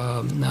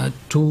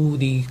 to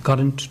the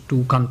current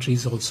two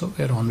countries also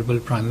where Honorable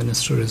Prime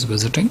Minister is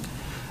visiting.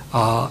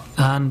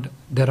 And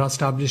there are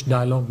established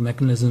dialogue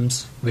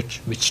mechanisms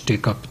which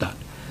take up that.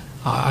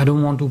 I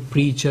don't want to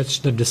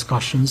prejudge the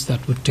discussions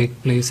that would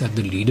take place at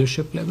the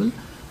leadership level,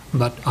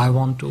 but I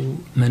want to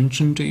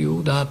mention to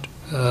you that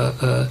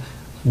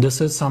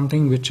this is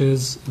something which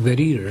is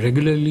very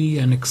regularly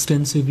and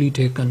extensively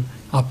taken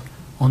up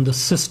on the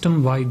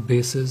system-wide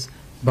basis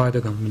by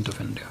the Government of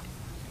India.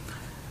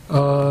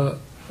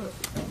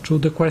 To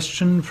the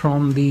question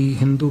from the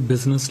Hindu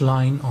Business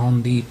Line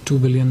on the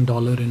 $2 billion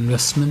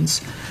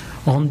investments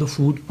on the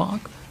food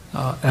park,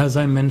 as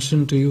I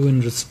mentioned to you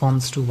in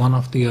response to one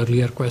of the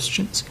earlier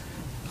questions,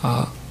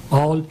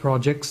 all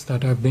projects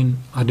that have been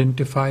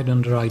identified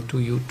under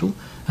I2U2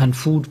 and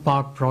food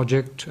park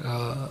project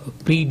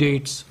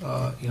predates,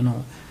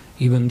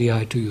 even the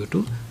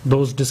I2U2.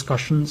 Those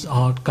discussions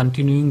are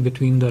continuing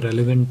between the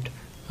relevant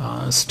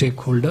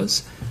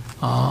stakeholders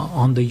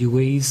on the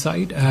UAE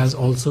side as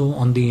also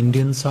on the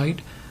Indian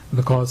side,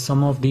 because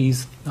some of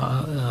these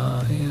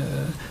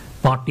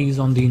parties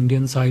on the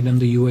Indian side and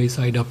the UAE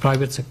side are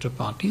private sector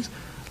parties.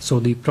 So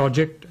the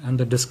project and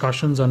the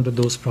discussions under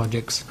those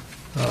projects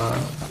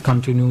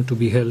continue to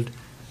be held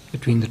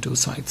between the two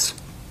sides.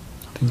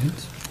 Nothing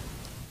else?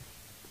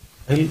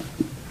 Well,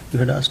 you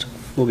had asked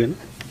again.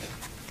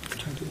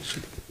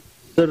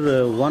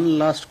 Sir, one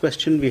last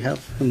question we have.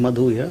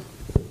 Madhu here.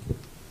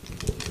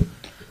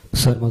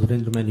 Sir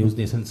Madhurendra मैं news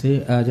nation से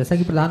जैसा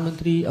कि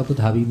प्रधानमंत्री Abu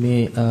Dhabi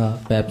में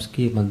paps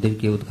के मंदिर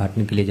के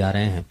उद्घाटन के लिए जा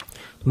रहे हैं,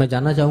 तो मैं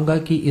जानना चाहूँगा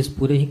कि इस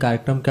पूरे ही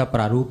कार्यक्रम का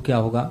प्रारूप क्या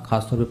होगा,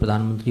 खासतौर पर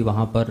प्रधानमंत्री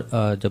वहाँ पर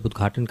जब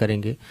उद्घाटन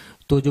करेंगे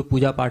तो जो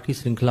पूजा पाठ की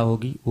श्रृंखला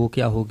होगी वो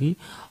क्या होगी,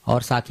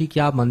 और साथ ही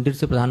क्या मंदिर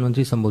से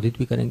प्रधानमंत्री संबोधित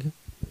भी करेंगे?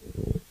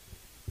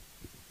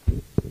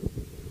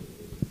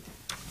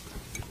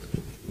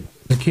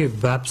 देखिए,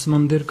 पैप्स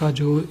मंदिर का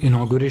जो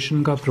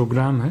इनॉग्रेशन का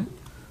प्रोग्राम है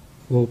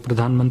वो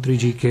प्रधानमंत्री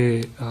जी के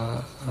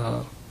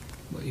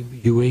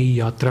यूएई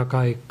यात्रा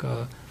का एक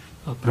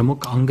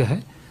प्रमुख अंग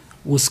है।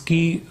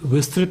 उसकी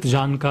विस्तृत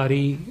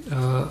जानकारी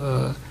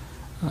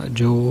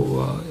जो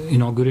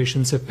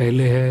इनॉग्रेशन से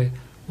पहले है,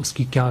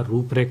 उसकी क्या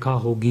रूपरेखा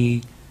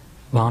होगी,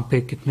 वहाँ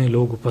पे कितने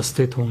लोग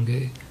उपस्थित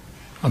होंगे।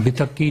 अभी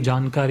तक की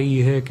जानकारी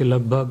ये है कि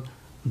लगभग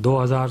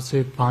 2000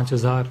 से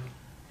 5000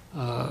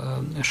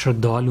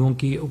 श्रद्धालुओं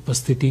की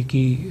उपस्थिति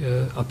की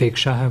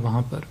अपेक्षा है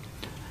वहाँ पर।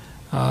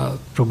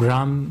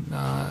 प्रोग्राम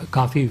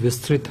काफ़ी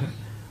विस्तृत है।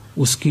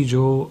 उसकी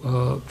जो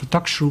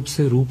प्रत्यक्ष रूप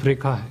से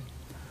रूपरेखा है,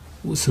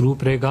 उस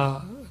रूपरेखा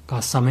का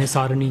समय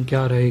सारणी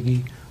क्या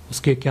रहेगी,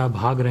 उसके क्या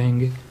भाग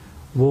रहेंगे,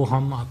 वो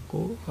हम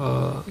आपको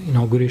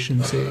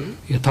इनॉग्रेशन से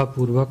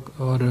यथापूर्वक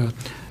और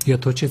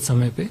यथोचित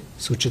समय पे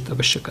सूचित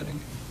अवश्य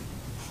करेंगे।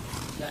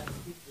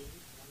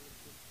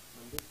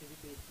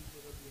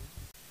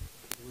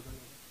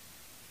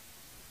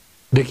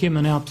 देखिए,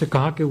 मैंने आपसे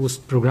कहा कि उस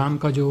प्रोग्राम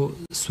का जो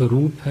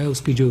स्वरूप है,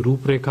 उसकी जो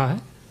रूपरेखा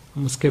है,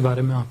 हम उसके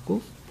बारे में आपको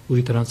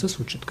पूरी तरह से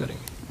सूचित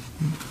करेंगे।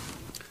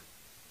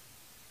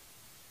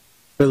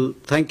 Well,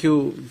 thank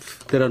you.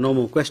 There are no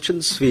more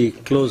questions. We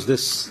close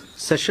this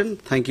session.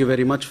 Thank you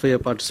very much for your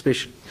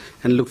participation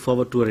and look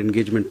forward to our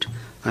engagement.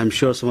 I'm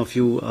sure some of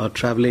you are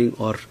traveling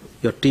or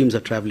your teams are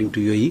traveling to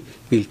UAE.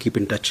 We'll keep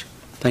in touch.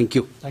 Thank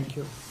you. Thank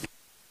you.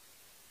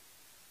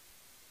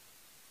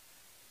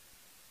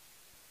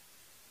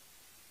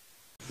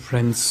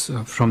 Friends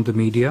from the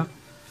media,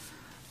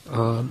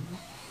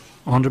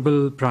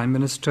 Honorable Prime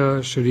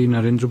Minister Shri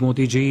Narendra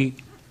Modi ji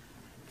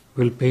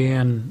will pay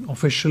an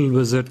official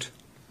visit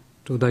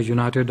to the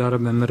United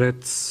Arab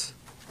Emirates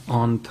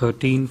on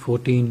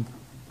 13-14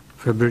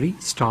 February,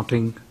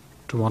 starting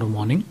tomorrow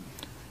morning.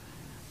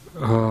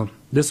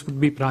 This would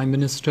be Prime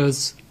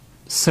Minister's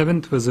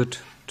 7th visit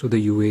to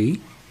the UAE.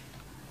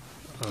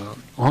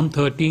 On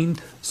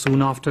 13th,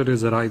 soon after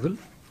his arrival,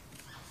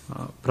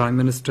 Prime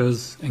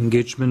Minister's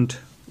engagement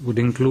would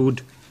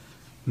include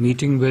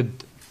meeting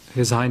with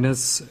His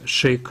Highness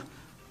Sheikh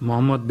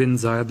Mohammed bin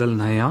Zayed Al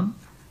Nahyan,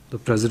 the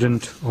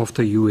President of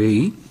the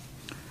UAE.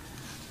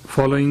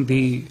 Following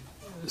the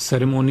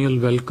ceremonial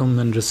welcome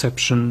and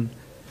reception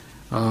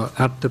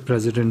at the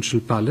Presidential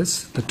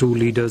Palace, the two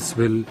leaders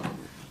will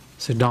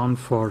sit down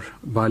for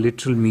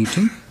bilateral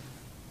meeting,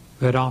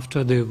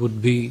 whereafter there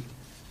would be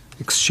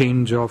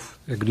exchange of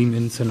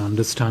agreements and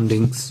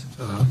understandings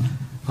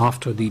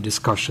after the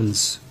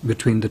discussions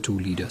between the two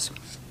leaders.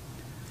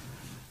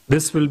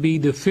 This will be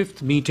the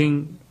 5th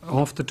meeting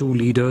of the two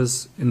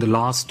leaders in the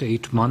last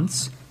 8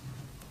 months.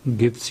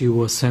 Gives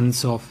you a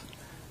sense of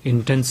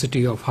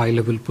intensity of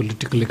high-level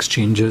political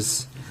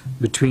exchanges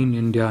between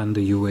India and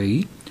the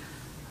UAE.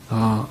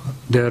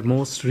 Their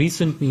most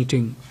recent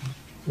meeting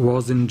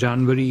was in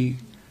January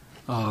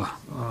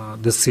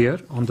this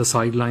year on the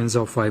sidelines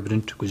of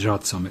Vibrant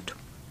Gujarat Summit.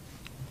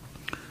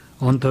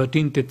 On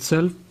 13th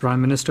itself,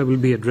 Prime Minister will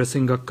be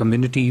addressing a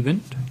community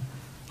event,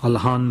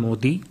 Alhan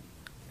Modi,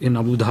 in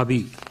Abu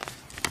Dhabi,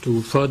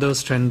 to further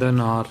strengthen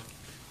our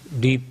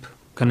deep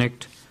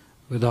connect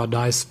with our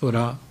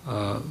diaspora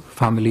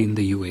family in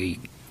the UAE.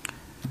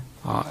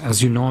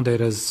 As you know,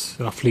 there is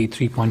roughly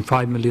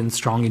 3.5 million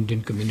strong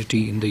Indian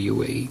community in the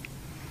UAE.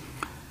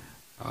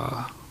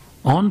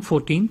 On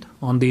 14th,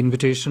 on the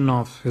invitation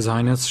of His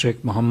Highness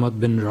Sheikh Mohammed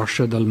bin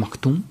Rashid Al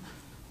Maktoum,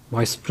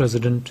 Vice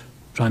President,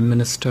 Prime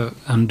Minister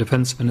and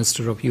Defence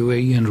Minister of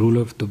UAE and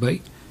ruler of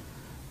Dubai,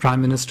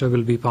 Prime Minister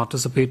will be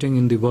participating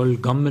in the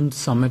World Government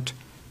Summit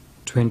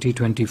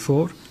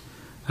 2024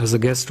 as a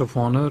guest of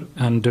honor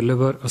and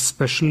deliver a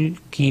special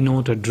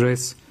keynote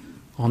address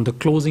on the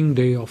closing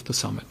day of the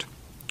summit.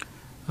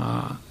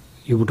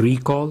 You would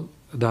recall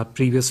that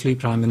previously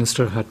Prime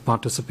Minister had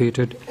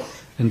participated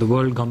in the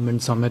World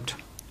Government Summit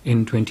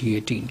in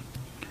 2018.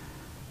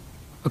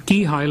 A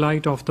key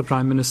highlight of the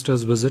Prime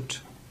Minister's visit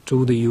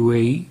to the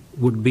UAE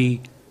would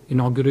be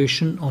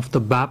inauguration of the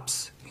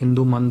BAPS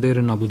Hindu Mandir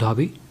in Abu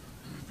Dhabi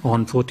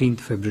on 14th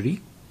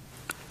February.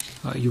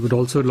 You would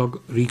also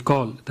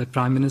recall that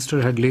Prime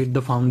Minister had laid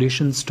the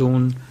foundation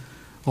stone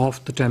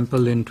of the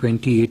temple in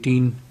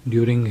 2018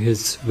 during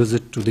his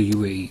visit to the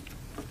UAE.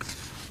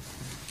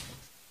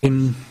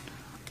 In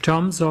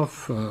terms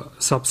of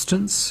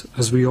substance,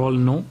 as we all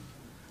know,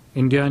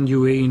 India and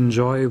UAE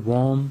enjoy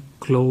warm,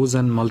 close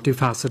and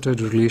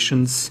multifaceted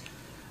relations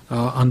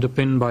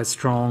underpinned by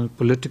strong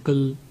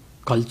political,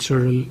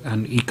 cultural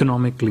and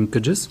economic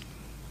linkages,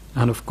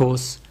 and of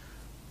course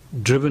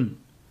driven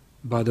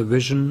by the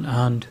vision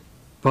and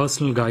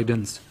personal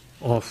guidance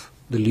of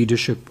the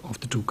leadership of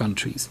the two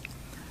countries.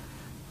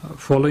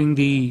 Following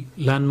the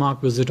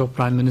landmark visit of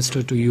Prime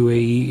Minister to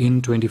UAE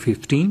in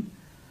 2015,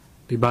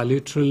 the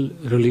bilateral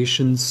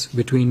relations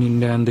between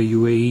India and the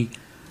UAE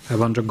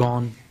have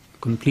undergone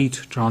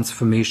complete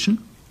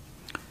transformation.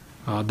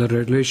 The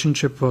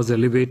relationship was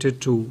elevated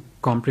to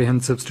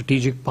comprehensive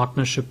strategic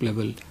partnership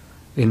level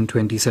in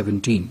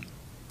 2017.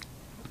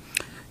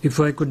 If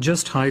I could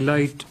just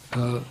highlight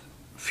a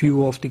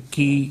few of the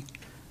key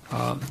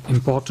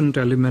important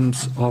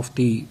elements of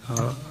the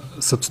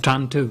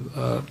substantive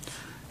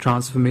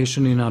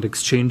transformation in our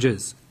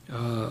exchanges.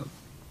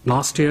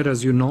 Last year,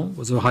 as you know,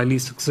 was a highly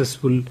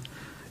successful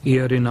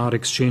year in our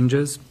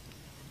exchanges.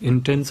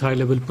 Intense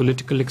high-level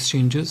political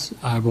exchanges.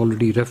 I have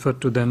already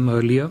referred to them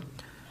earlier.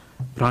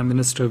 Prime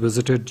Minister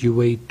visited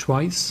UAE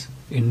twice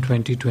in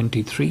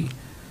 2023,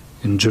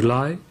 in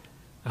July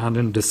and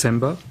in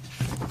December,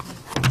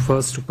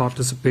 first to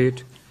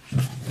participate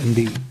in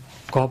the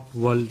COP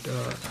World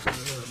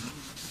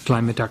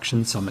Climate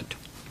Action Summit.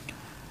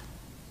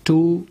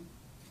 Two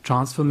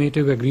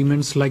transformative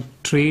agreements like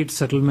trade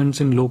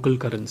settlements in local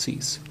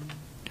currencies,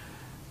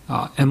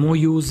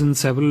 MOUs in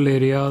several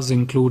areas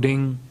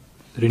including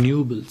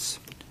renewables,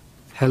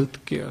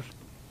 healthcare,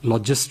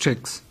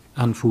 logistics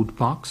and food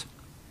parks.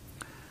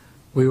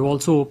 We've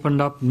also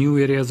opened up new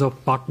areas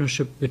of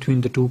partnership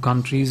between the two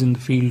countries in the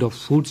field of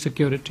food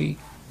security,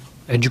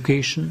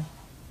 education,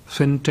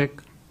 fintech,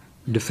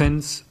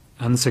 defense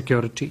and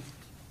security.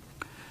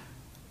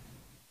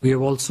 We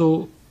have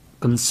also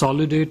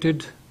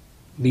consolidated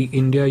the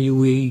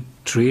India-UAE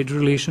trade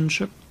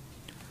relationship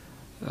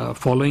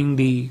following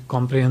the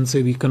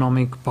comprehensive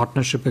economic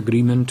partnership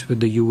agreement with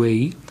the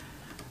UAE.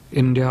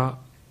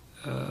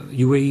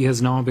 UAE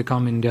has now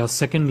become India's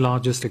second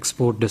largest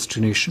export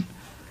destination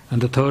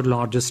and the third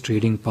largest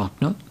trading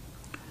partner.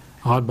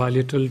 Our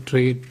bilateral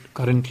trade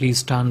currently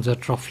stands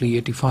at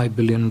roughly $85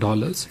 billion.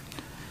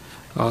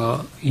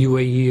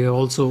 UAE has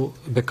also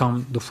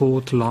become the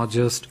fourth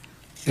largest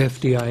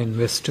FDI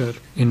investor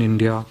in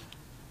India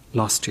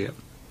last year.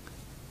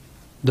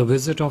 The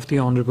visit of the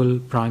Honorable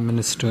Prime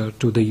Minister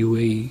to the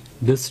UAE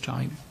this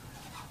time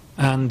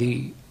and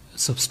the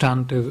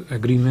substantive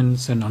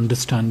agreements and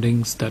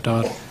understandings that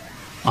are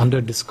under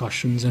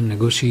discussions and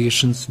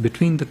negotiations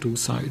between the two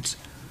sides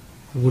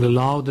would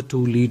allow the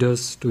two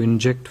leaders to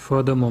inject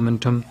further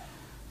momentum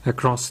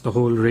across the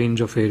whole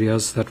range of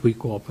areas that we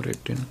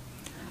cooperate in.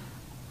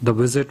 The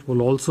visit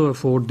will also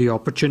afford the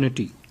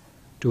opportunity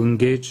to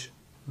engage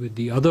with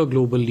the other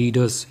global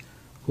leaders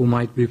who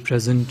might be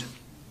present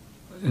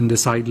in the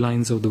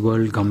sidelines of the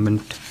World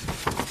Government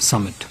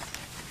Summit.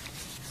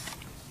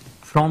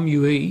 From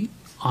UAE,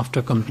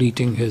 after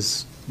completing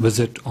his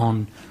visit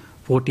on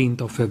 14th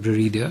of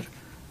February there,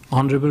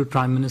 Honorable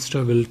Prime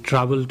Minister will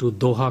travel to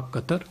Doha,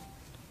 Qatar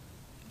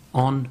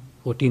on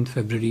 14th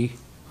February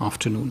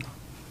afternoon.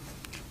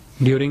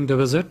 During the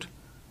visit,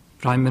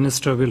 Prime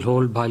Minister will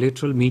hold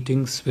bilateral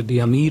meetings with the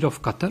Amir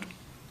of Qatar,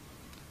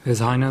 His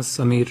Highness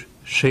Amir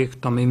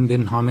Sheikh Tamim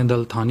bin Hamad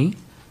Al Thani,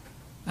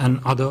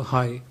 and other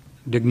high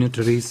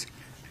dignitaries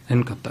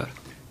in Qatar.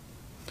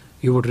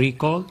 You would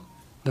recall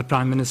the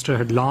Prime Minister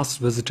had last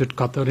visited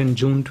Qatar in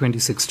June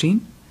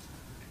 2016.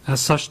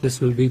 As such, this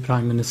will be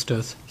Prime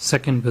Minister's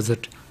second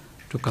visit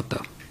to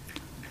Qatar.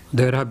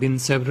 There have been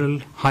several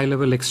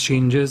high-level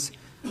exchanges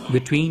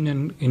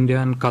between India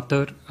and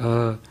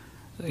Qatar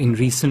in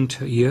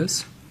recent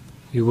years.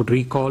 You would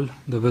recall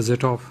the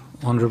visit of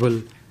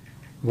Honorable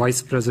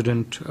Vice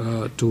President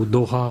to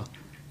Doha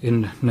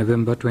in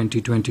November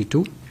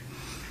 2022,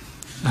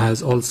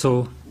 as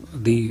also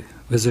the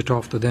visit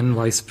of the then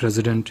Vice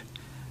President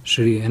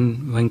Shri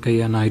N.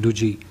 Venkaiah Naidu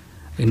ji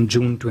in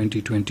June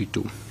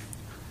 2022.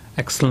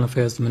 External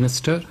Affairs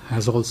Minister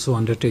has also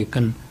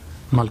undertaken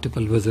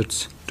multiple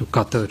visits to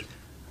Qatar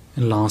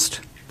in the last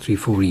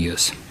 3-4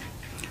 years.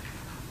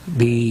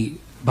 The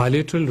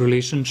bilateral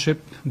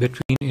relationship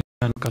between India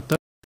and Qatar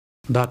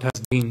that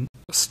has been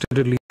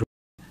steadily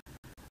growing,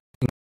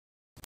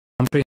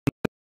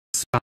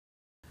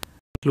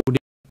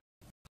 including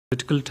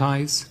political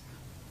ties,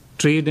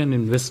 trade and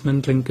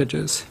investment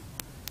linkages,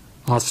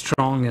 our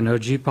strong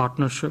energy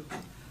partnership,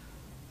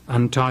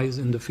 and ties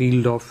in the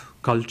field of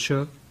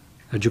culture,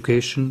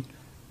 education,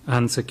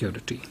 and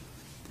security.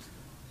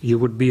 You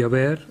would be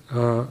aware,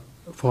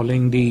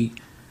 following the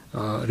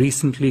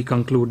recently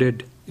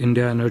concluded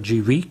India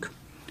Energy Week,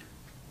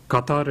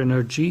 Qatar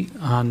Energy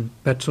and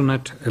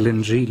Petronet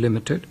LNG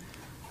Limited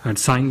had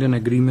signed an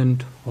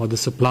agreement for the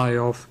supply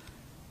of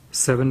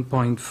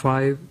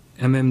 7.5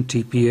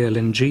 MMTPA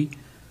LNG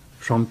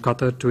from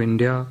Qatar to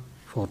India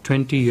for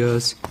 20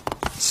 years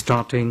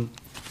starting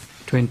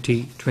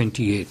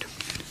 2028.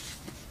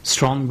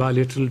 Strong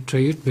bilateral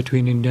trade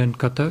between India and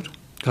Qatar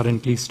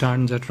currently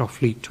stands at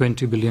roughly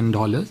 $20 billion,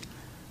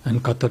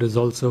 and Qatar is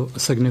also a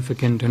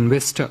significant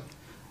investor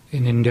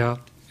in India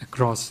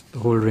across the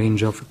whole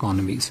range of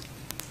economies.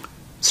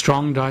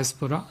 Strong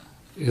diaspora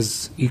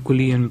is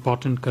equally an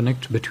important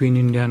connect between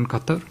India and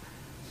Qatar.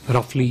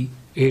 Roughly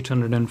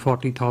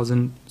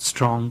 840,000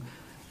 strong,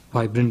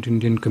 vibrant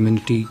Indian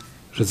community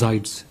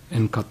resides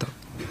in Qatar.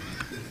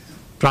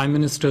 Prime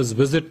Minister's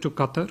visit to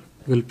Qatar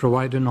will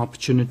provide an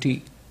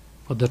opportunity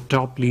for the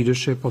top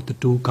leadership of the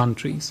two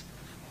countries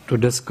to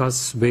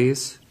discuss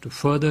ways to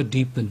further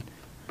deepen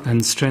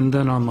and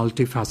strengthen our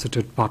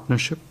multifaceted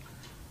partnership,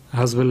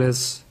 as well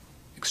as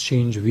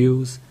exchange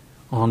views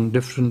on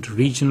different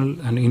regional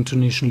and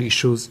international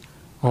issues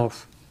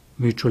of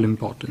mutual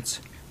importance.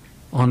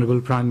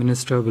 Honorable Prime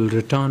Minister will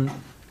return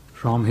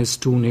from his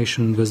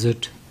two-nation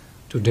visit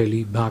to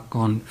Delhi back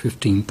on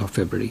 15th of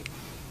February.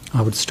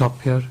 I would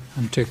stop here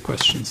and take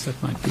questions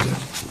that might be there.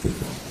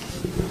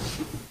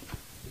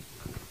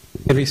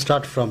 Can we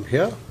start from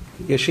here?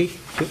 Yeshi?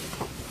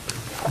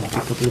 A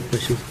couple of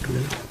questions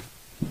today.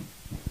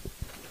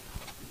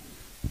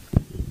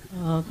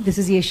 This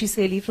is Yeshi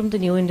Seli from the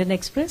New Indian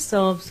Express.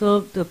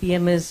 So the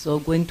PM is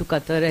going to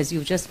Qatar, as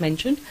you just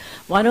mentioned.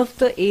 One of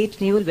the 8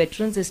 naval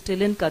veterans is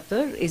still in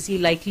Qatar. Is he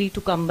likely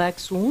to come back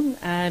soon?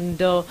 And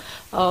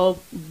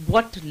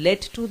what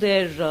led to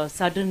their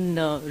sudden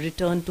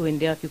return to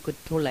India, if you could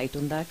throw light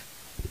on that?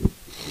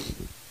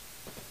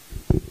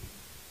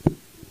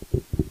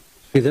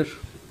 Sridhar.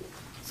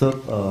 Sir,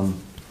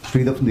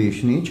 Sridhar from the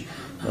Asian Age.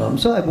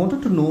 So I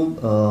wanted to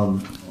know,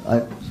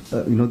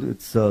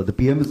 it's the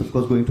PM is of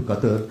course going to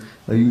Qatar.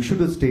 You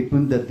issued a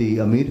statement that the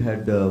Amir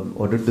had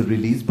ordered the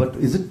release, but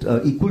is it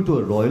equal to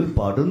a royal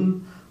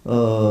pardon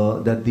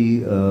that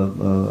the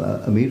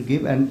Amir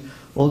gave? And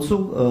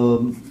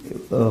also,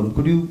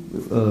 could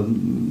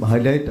you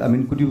highlight? I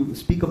mean, could you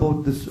speak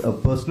about this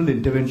personal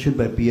intervention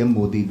by PM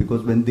Modi?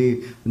 Because when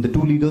the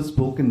 2 leaders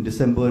spoke in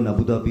December in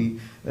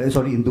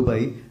in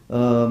Dubai,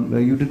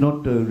 you did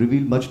not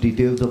reveal much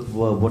details of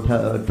what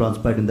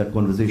transpired in that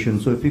conversation.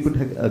 So if we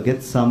could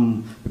get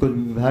some, because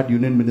we've had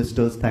union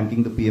ministers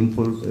thanking the PM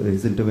for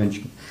his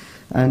intervention.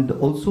 And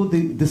also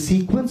the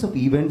sequence of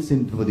events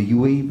for the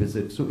UAE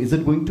visit. So is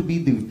it going to be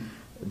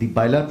the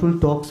bilateral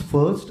talks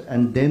first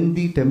and then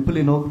the temple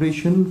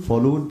inauguration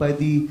followed by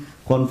the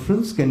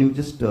conference? Can you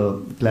just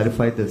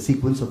clarify the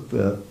sequence of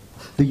the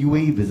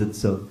UAE visits,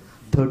 sir?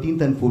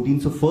 13th and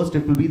 14th. So first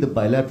it will be the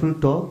bilateral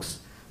talks.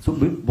 So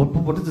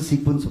what is the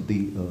sequence of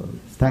the...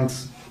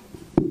 thanks.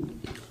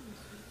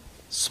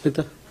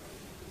 Smita.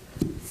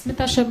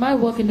 Smita Sharma, I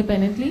work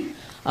independently.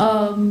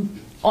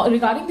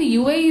 Regarding the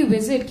UAE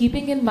visit,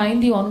 keeping in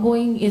mind the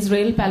ongoing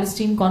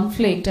Israel-Palestine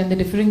conflict and the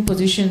differing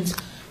positions,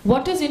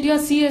 what does India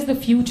see as the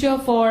future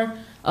for,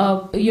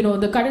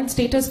 the current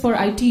status for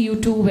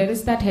ITU2? Where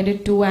is that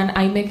headed to, and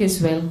IMEC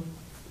as well?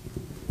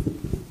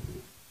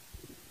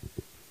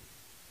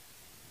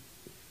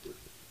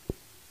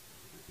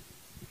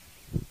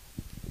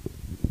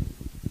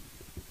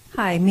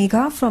 Hi,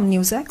 Megha from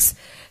NewsX.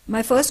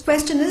 My first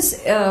question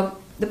is,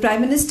 the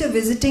Prime Minister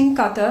visiting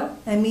Qatar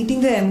and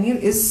meeting the Emir,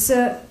 is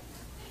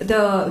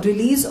the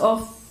release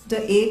of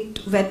the 8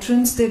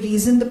 veterans the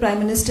reason the Prime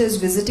Minister is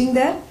visiting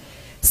there?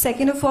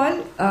 Second of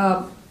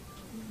all,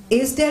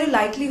 is there a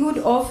likelihood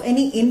of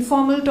any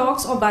informal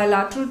talks or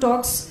bilateral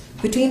talks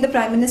between the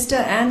Prime Minister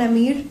and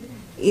Emir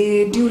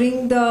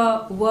during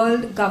the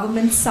World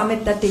Government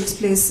Summit that takes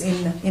place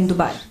in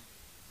Dubai?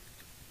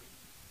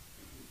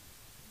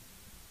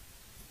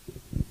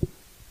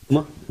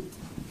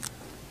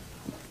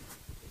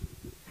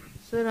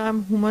 Sir,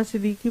 I'm Huma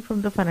Siddiqui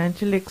from the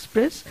Financial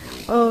Express.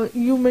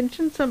 You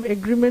mentioned some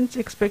agreements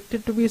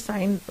expected to be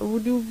signed.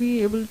 Would you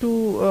be able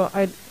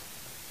to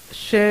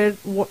share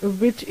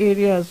which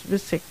areas, which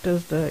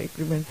sectors the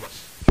agreement?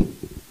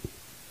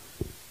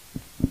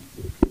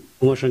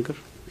 Uma Shankar,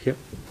 here.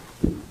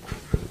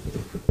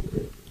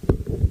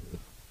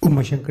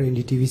 Uma Shankar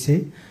NDTV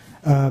से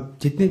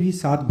जितने भी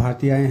 7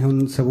 भारतीय आए हैं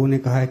उन सबों ने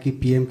कहा है कि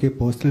पीएम के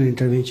पर्सनल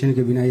इंटरवेंशन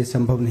के बिना ये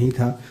संभव नहीं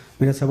था।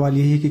 मेरा सवाल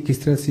यही है कि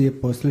किस तरह से ये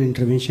पर्सनल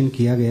इंटरवेंशन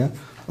किया गया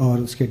और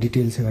उसके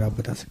डिटेल्स अगर आप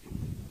बता सकें।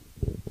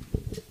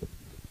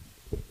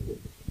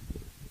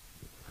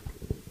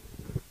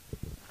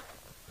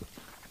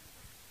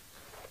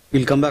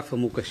 We'll come back for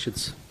more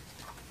questions.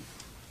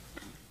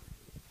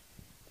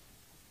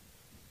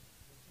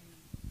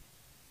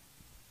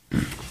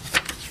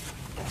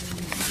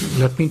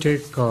 Let me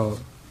take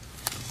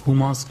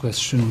Huma's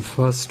question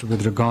first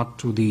with regard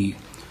to the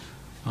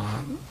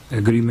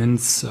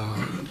agreements,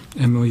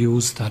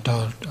 MOUs that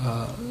are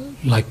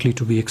likely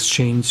to be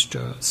exchanged,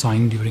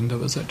 signed during the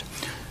visit.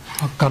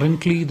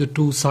 Currently, the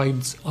 2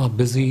 sides are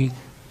busy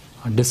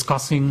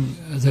discussing,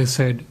 as I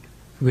said,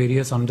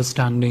 various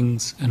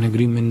understandings and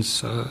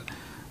agreements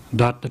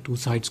that the 2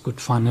 sides could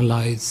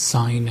finalize,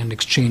 sign and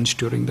exchange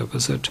during the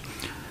visit.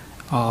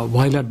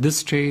 While at this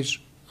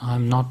stage,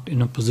 I'm not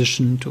in a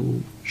position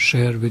to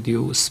share with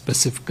you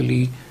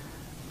specifically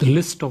the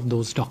list of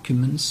those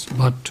documents,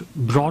 but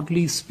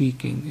broadly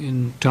speaking,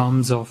 in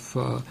terms of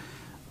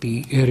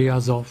the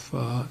areas of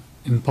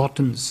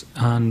importance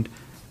and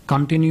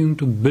continuing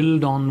to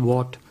build on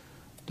what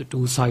the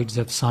 2 sides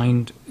have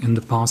signed in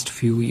the past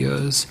few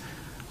years,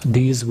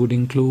 these would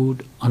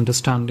include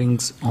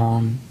understandings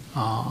on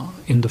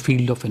in the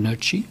field of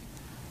energy,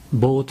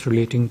 both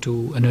relating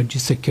to energy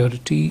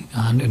security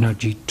and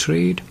energy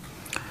trade.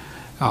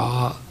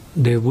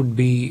 There would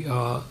be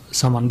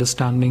some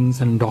understandings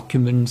and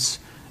documents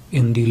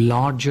in the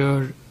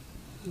larger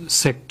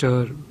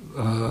sector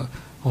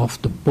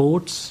of the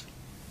ports,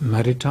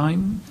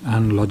 maritime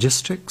and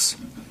logistics.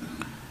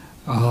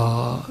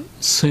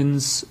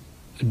 Since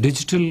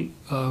digital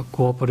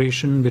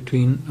cooperation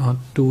between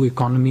 2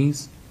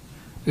 economies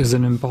is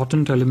an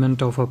important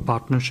element of our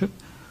partnership,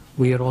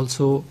 we are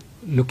also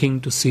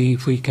looking to see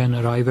if we can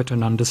arrive at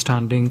an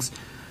understandings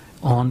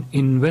on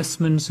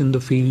investments in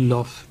the field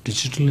of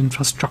digital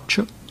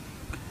infrastructure,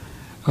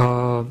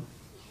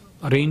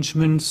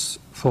 arrangements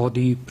for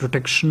the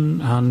protection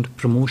and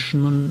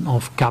promotion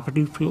of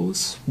capital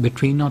flows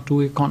between our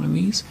 2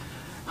 economies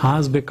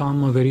has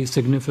become a very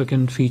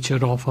significant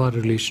feature of our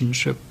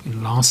relationship in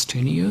the last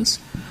 10 years.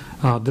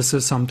 This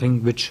is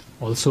something which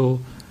also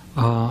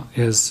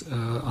is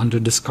under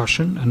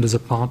discussion and is a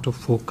part of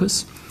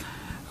focus.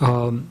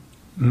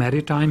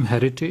 Maritime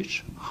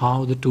heritage,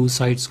 how the two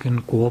sides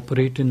can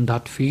cooperate in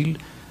that field,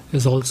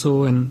 is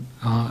also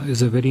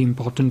is a very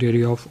important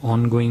area of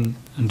ongoing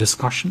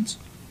discussions.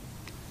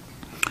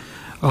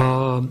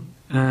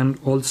 And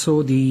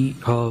also the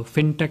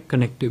fintech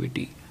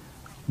connectivity,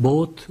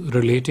 both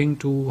relating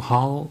to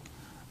how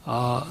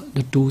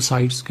the two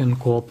sides can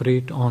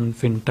cooperate on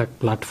fintech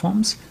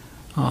platforms,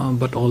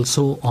 but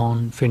also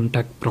on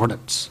fintech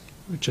products,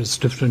 which is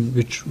different,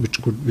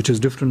 which is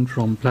different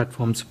from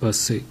platforms per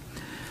se.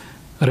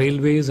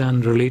 Railways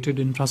and related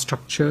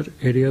infrastructure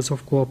areas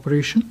of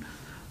cooperation,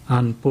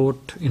 and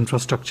port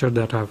infrastructure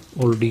that I've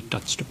already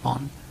touched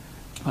upon.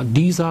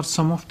 These are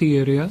some of the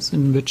areas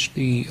in which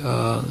the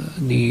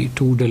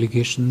two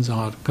delegations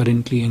are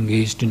currently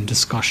engaged in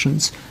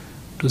discussions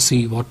to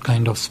see what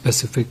kind of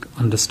specific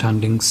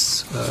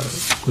understandings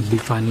could be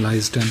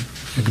finalized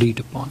and agreed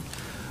upon.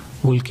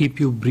 We'll keep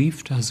you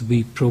briefed as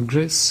we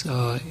progress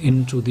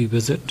into the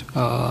visit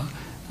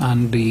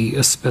and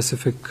the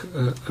specific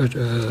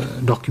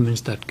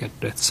documents that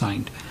get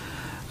signed.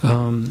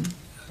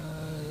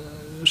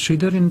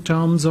 Sridhar, in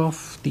terms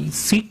of the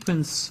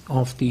sequence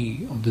of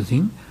the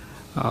thing,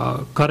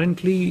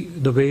 currently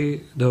the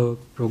way the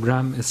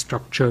program is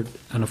structured,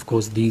 and of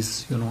course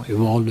these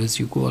evolve as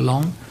you go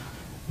along,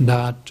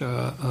 that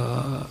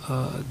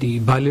the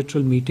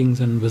bilateral meetings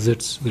and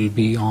visits will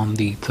be on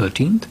the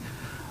 13th,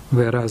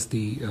 whereas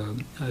the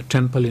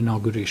temple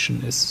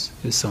inauguration is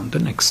on the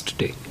next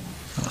day,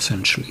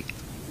 essentially.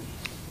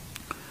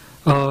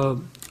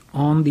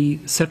 On the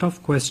set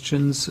of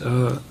questions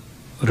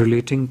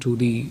relating to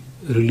the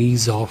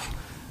release of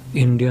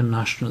Indian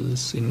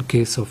nationals in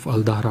case of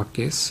Al Dahra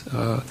case,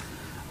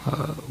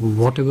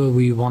 whatever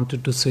we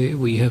wanted to say,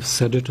 we have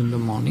said it in the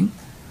morning.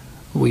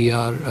 We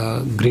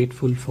are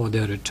grateful for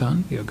their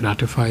return. We are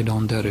gratified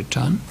on their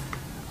return.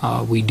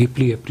 We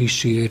deeply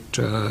appreciate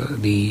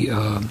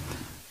the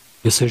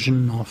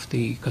decision of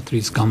the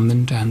Qataris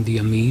government and the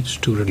Amir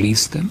to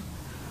release them.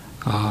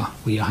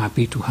 We are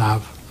happy to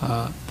have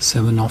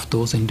 7 of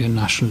those Indian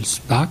nationals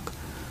back.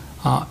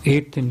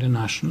 8th Indian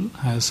national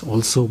has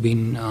also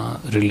been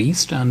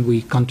released, and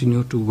we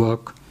continue to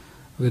work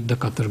with the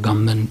Qatar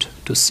government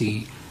to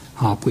see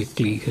how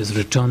quickly his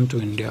return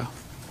to India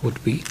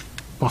would be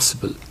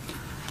possible.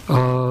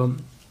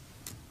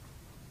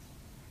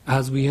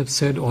 As we have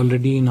said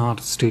already in our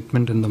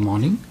statement in the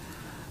morning,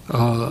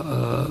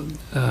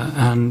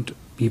 and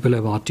people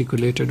have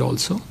articulated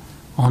also,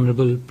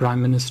 Honorable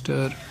Prime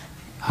Minister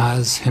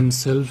has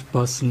himself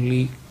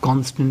personally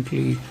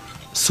constantly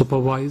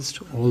supervised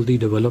all the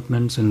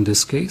developments in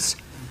this case,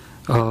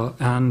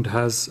 and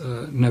has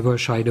never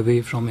shied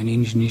away from any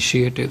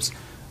initiatives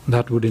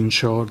that would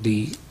ensure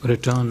the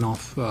return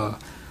of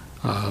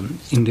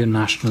Indian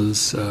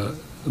nationals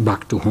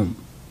back to home.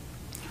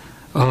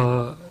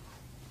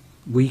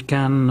 We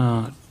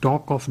can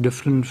talk of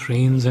different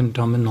frames and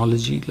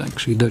terminology, like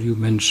Sridhar you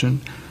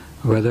mentioned,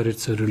 whether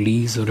it's a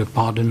release or a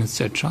pardon,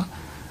 etc.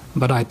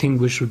 But I think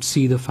we should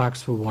see the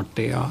facts for what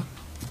they are.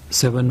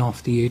 7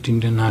 of the 8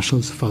 Indian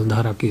nationals of Al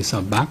Dahra case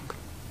are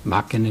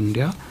back in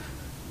India,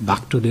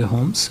 back to their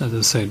homes. As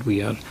I said,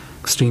 we are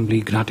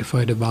extremely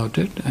gratified about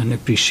it and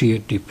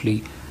appreciate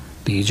deeply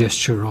the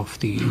gesture of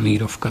the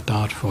Emir of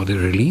Qatar for the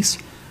release,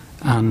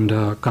 and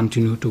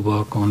continue to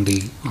work on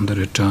the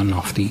return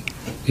of the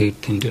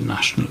 8th Indian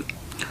national.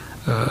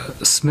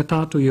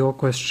 Smita, to your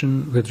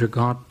question with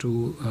regard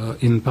to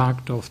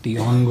impact of the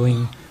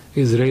ongoing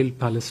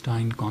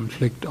Israel-Palestine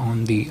conflict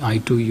on the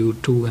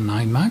I2U2 and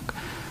IMAC,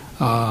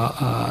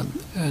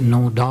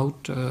 no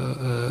doubt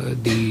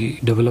the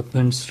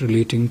developments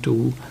relating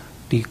to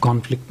the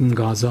conflict in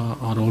Gaza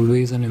are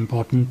always an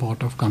important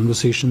part of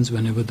conversations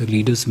whenever the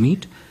leaders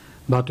meet.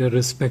 But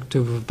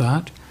irrespective of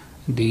that,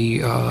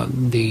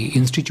 the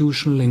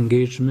institutional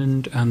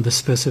engagement and the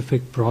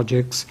specific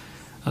projects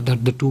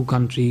that the two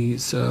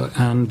countries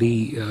and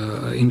the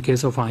in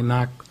case of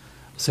IMAC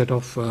set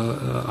of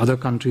other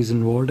countries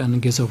involved, and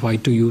in case of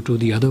I2U2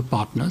 the other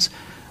partners,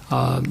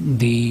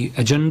 the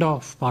agenda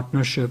of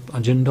partnership,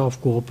 agenda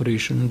of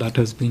cooperation that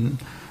has been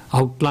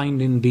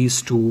outlined in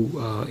these two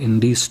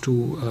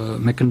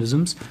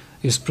mechanisms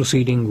is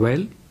proceeding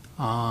well.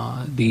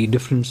 The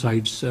different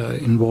sides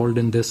involved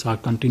in this are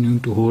continuing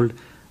to hold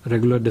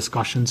regular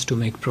discussions to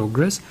make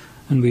progress,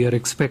 and we are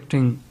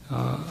expecting,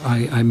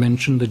 I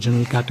mentioned the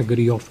general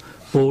category of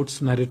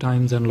ports,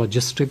 maritimes and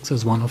logistics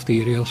as one of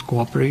the areas of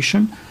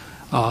cooperation.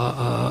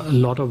 A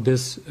lot of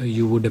this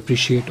you would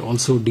appreciate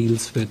also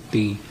deals with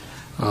the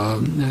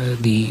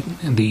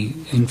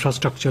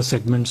infrastructure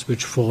segments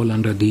which fall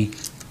under the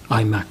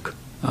IMAC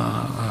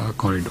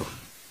corridor.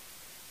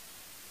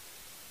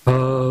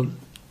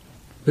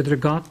 With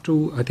regard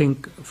to, I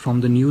think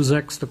from the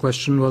NewsX, the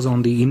question was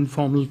on the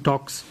informal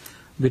talks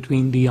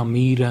between the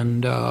Amir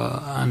and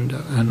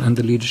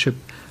the leadership.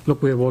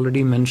 Look, we have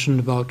already mentioned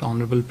about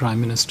Honorable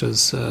Prime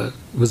Minister's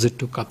visit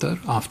to Qatar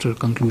after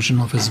conclusion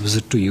of his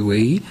visit to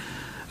UAE.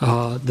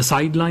 The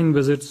sideline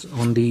visits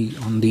on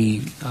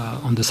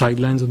the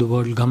sidelines of the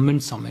World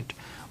Government Summit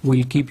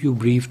we'll keep you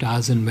briefed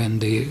as and when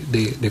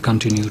they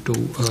continue to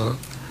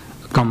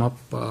come up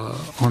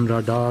on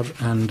radar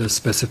and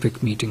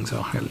specific meetings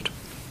are held.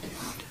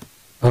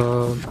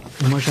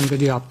 Umashankar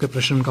जी, आपके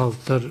प्रश्न का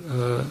उत्तर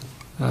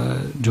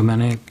जो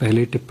मैंने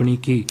पहले टिप्पणी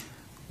की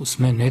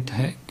उसमें निहित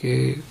है कि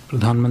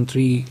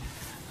प्रधानमंत्री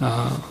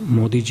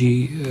मोदी जी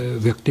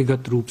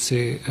व्यक्तिगत रूप से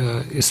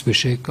इस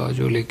विषय का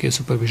जो लेके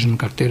सुपरविजन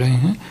करते रहे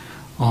हैं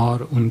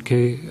और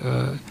उनके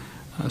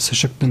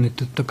सशक्त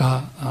नेतृत्व का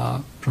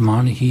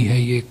प्रमाण ही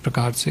है ये एक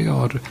प्रकार से,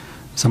 और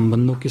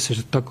संबंधों की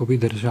सशक्तता को भी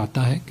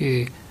दर्शाता है कि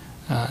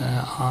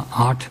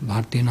 8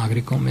 भारतीय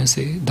नागरिकों में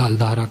से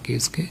दालधारा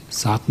केस के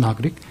 7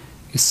 नागरिक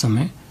इस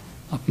समय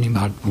अपनी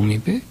भारत भूमि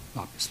पे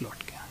वापस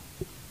लौट गए हैं।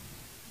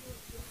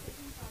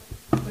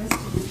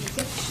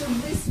 Should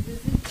this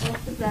visit of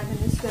the Prime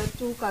Minister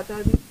to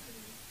Qatar be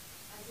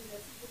as a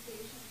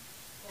representation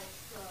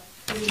of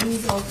the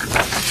release of?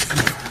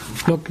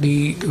 Look,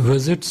 the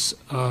visits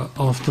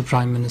of the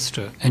Prime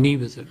Minister, any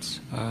visits,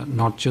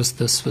 not just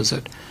this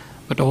visit,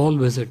 but all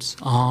visits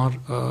are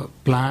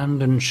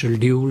planned and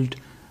scheduled,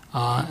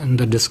 and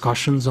the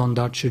discussions on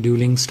that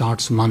scheduling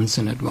starts months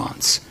in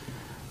advance.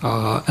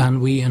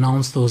 And we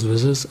announce those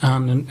visits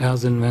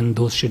as and when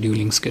those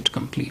schedulings get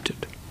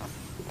completed.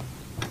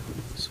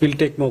 So we'll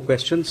take more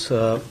questions.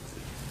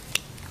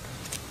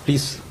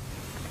 Please.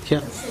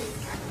 Yeah.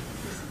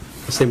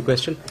 Same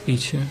question.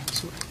 Each here.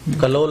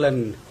 Kalol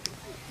and...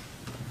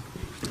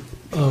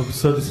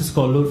 Sir, this is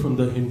Kalol from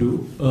the Hindu.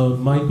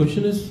 My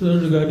question is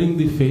regarding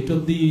the fate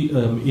of the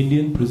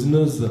Indian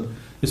prisoners,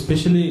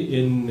 especially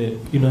in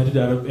United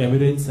Arab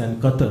Emirates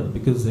and Qatar,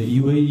 because the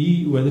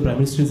UAE, where the Prime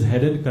Minister is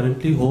headed,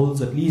 currently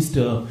holds at least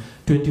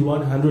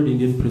 2,100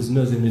 Indian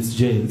prisoners in its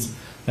jails.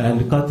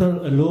 And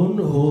Qatar alone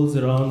holds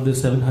around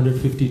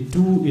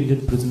 752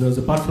 Indian prisoners,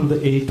 apart from the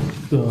 8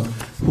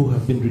 who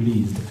have been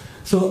released.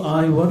 So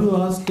I want to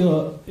ask,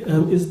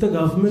 is the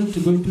government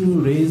going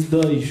to raise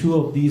the issue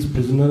of these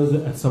prisoners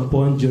at some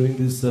point during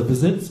these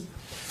visits?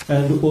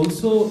 And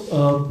also,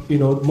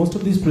 most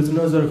of these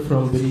prisoners are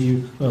from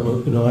very,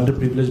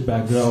 underprivileged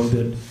background,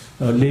 and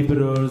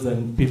laborers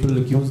and people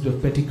accused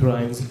of petty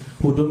crimes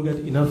who don't get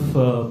enough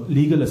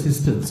legal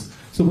assistance.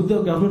 So would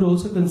the government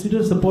also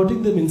consider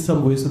supporting them in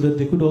some way so that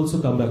they could also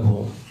come back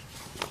home?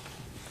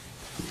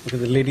 Okay,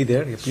 the lady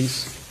there, yeah,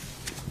 please.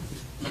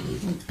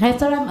 Hi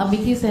sir, I'm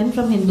Abhiti Sen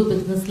from Hindu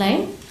Business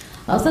Line.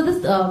 So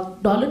this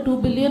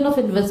 $2 billion of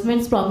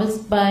investments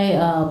promised by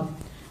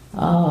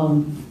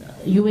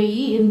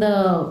UAE in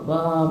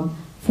the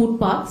food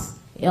parks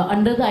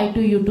under the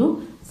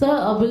I2U2.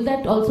 Sir, will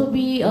that also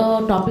be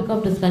a topic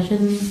of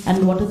discussion,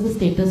 and what is the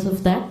status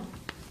of that?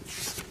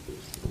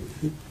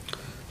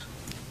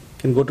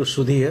 Can go to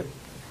Sudhi here.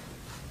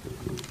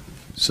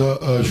 Sir,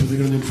 Sudhi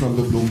Ranjan from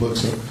the Bloomberg,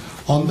 sir.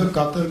 On the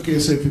Qatar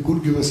case, if you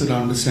could give us an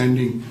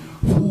understanding,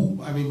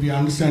 we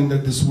understand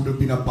that this would have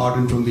been a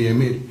pardon from the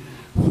MEA.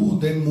 Who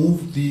then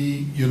moved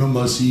the,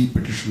 mercy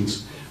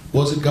petitions?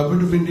 Was it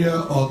Government of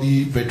India or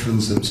the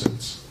veterans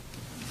themselves?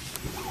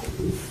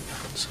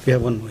 So we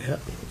have one more here.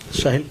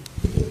 Sahil.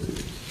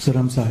 Sir,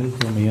 I'm Sahil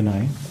from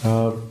MEA.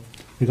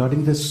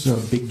 Regarding this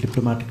big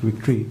diplomatic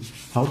victory,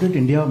 how did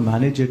India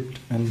manage it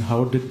and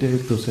how did they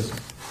process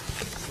it?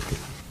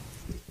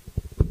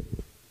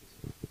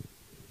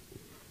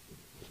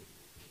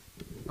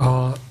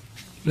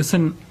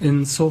 Listen,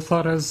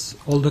 insofar as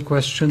all the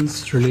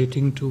questions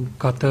relating to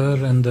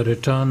Qatar and the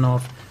return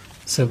of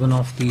 7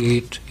 of the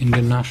 8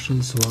 Indian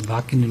nationals who are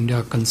back in India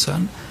are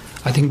concerned,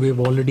 I think we've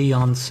already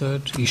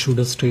answered, issued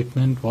a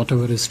statement.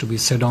 Whatever is to be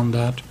said on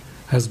that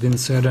has been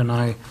said, and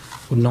I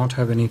would not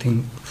have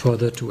anything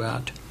further to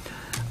add.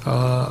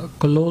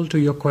 Kalol, to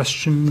your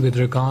question with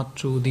regard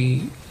to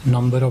the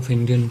number of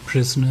Indian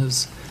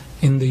prisoners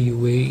in the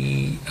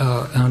UAE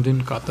and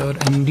in Qatar,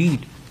 and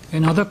indeed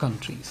in other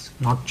countries,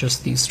 not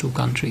just these 2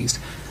 countries,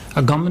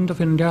 the Government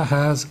of India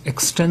has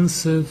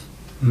extensive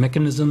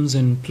mechanisms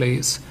in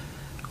place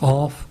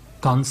of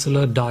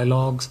consular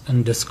dialogues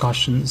and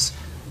discussions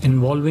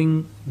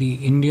involving the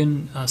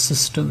Indian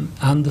system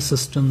and the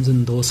systems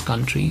in those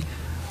countries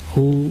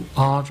whose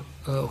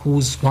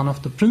one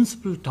of the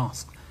principal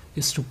tasks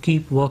is to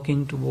keep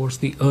working towards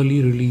the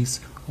early release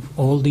of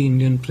all the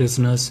Indian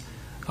prisoners,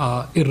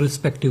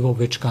 irrespective of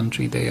which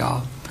country they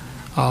are.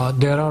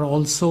 There are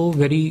also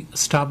very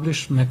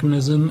established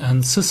mechanisms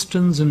and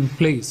systems in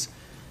place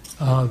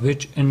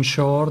which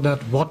ensure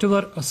that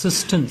whatever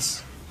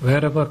assistance,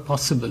 wherever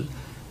possible,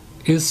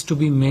 is to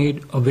be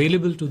made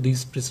available to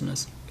these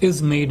prisoners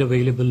is made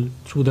available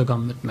through the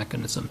government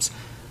mechanisms.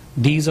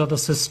 These are the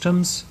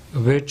systems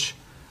which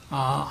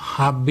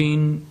have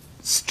been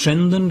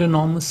strengthened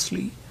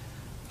enormously,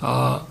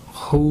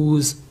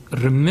 whose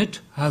remit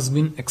has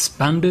been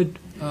expanded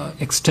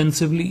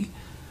extensively,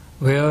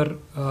 where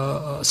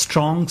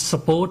strong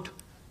support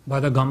by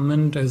the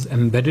government is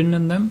embedded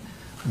in them.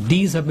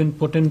 These have been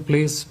put in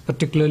place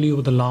particularly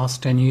over the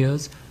last 10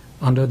 years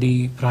under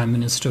the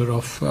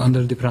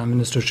under the Prime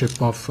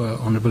Ministership of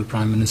Honorable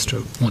Prime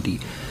Minister Modi.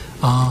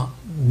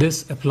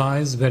 This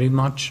applies very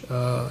much,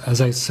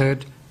 as I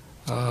said,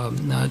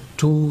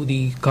 to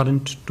the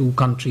current two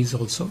countries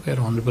also, where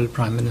Honorable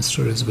Prime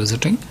Minister is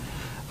visiting.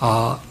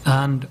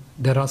 And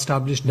there are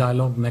established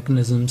dialogue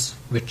mechanisms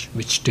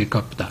which take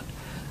up that.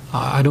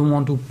 I don't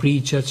want to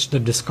prejudge the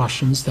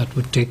discussions that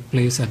would take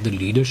place at the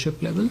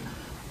leadership level,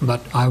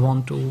 but I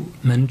want to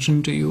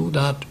mention to you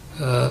that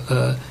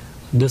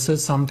this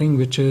is something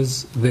which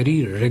is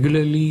very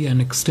regularly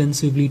and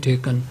extensively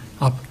taken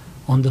up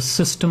on the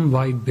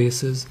system-wide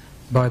basis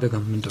by the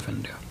Government of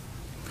India.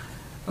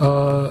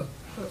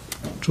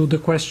 To the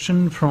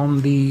question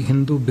from the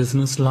Hindu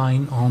business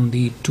line on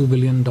the $2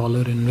 billion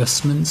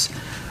investments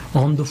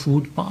on the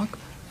food park,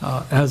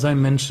 as I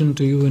mentioned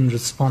to you in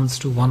response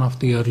to one of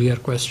the earlier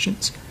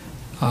questions,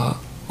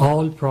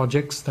 all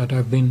projects that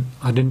have been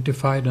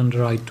identified under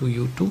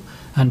I2U2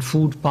 and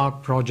food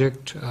park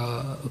project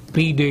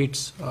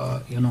predates,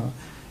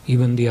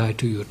 even the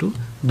I2U2.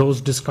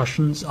 Those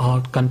discussions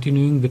are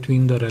continuing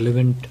between the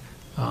relevant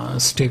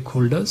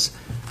stakeholders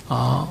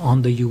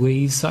on the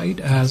UAE side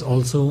as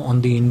also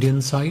on the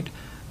Indian side,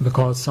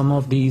 because some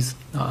of these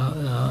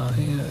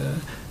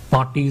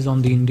parties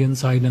on the Indian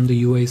side and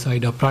the UAE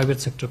side are private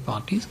sector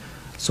parties.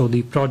 So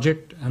the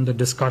project and the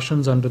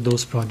discussions under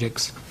those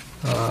projects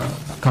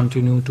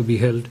continue to be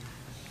held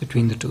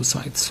between the two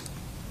sides.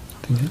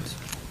 Anything else?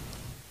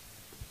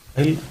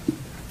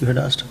 You had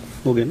asked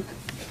again.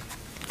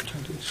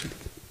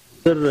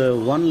 Sir,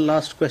 one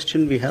last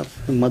question we have.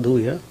 Madhu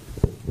here.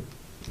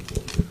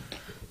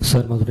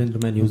 Sir Madhurendra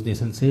मैं news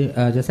nation से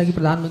जैसा कि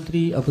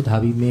प्रधानमंत्री Abu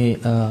Dhabi में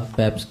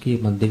paps के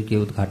मंदिर के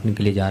उद्घाटन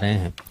के लिए जा रहे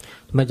हैं,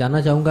 तो मैं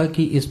जानना चाहूँगा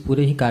कि इस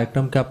पूरे ही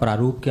कार्यक्रम का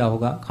प्रारूप क्या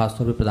होगा,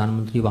 खासतौर पर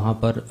प्रधानमंत्री वहाँ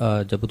पर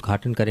जब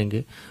उद्घाटन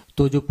करेंगे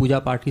तो जो पूजा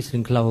पाठ की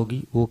श्रृंखला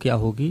होगी वो क्या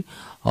होगी,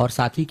 और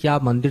साथ ही क्या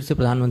मंदिर से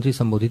प्रधानमंत्री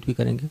संबोधित भी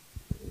करेंगे?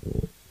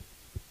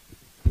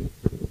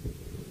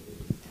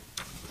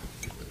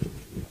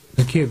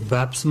 देखिए,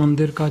 पैप्स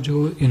मंदिर का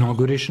जो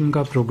इनॉग्रेशन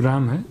का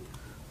प्रोग्राम है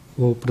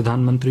वो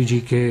प्रधानमंत्री जी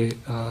के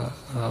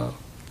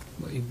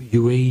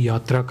यूएई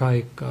यात्रा का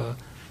एक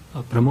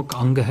प्रमुख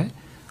अंग है।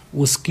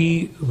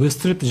 उसकी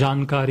विस्तृत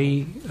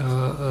जानकारी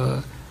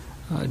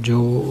जो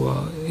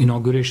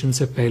इनॉग्रेशन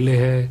से पहले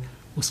है,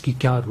 उसकी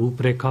क्या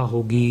रूपरेखा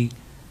होगी,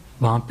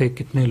 वहाँ पे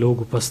कितने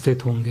लोग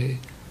उपस्थित होंगे।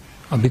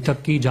 अभी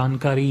तक की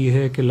जानकारी ये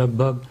है कि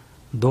लगभग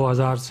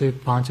 2000 से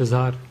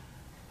 5000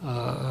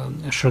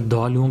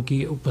 श्रद्धालुओं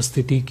की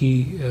उपस्थिति की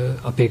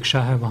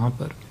अपेक्षा है वहाँ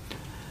पर।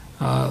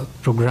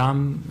 प्रोग्राम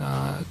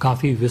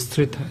काफ़ी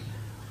विस्तृत है।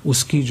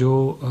 उसकी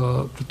जो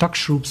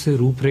प्रत्यक्ष रूप से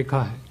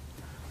रूपरेखा है,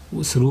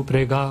 उस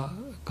रूपरेखा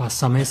का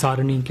समय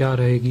सारणी क्या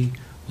रहेगी,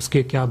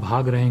 उसके क्या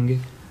भाग रहेंगे,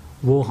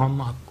 वो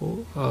हम आपको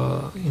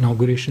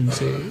इनॉग्रेशन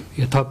से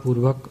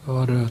यथापूर्वक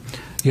और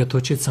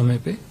यथोचित समय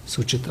पे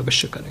सूचित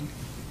अवश्य करेंगे।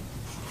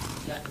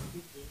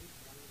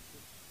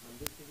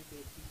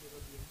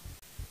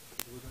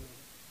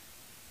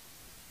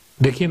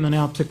 देखिए, मैंने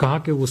आपसे कहा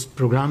कि उस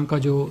प्रोग्राम का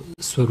जो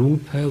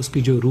स्वरूप है,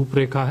 उसकी जो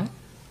रूपरेखा है,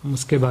 हम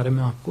उसके बारे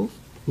में आपको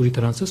पूरी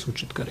तरह से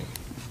सूचित करेंगे।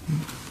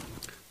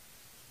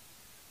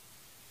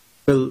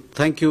 Well,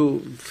 thank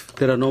you.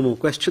 There are no more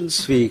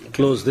questions. We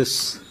close this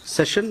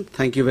session.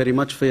 Thank you very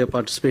much for your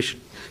participation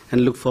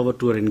and look forward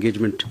to our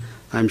engagement.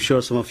 I'm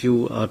sure some of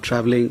you are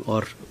traveling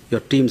or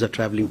your teams are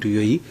traveling to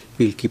UAE.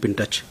 We'll keep in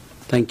touch.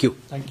 Thank you.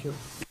 Thank you.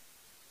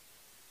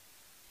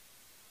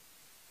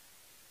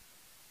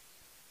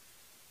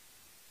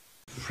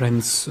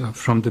 Friends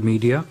from the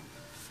media,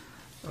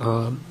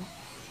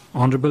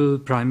 Honorable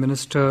Prime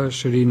Minister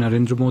Shri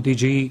Narendra Modi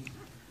ji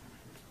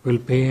will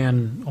pay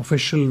an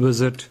official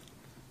visit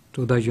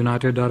to the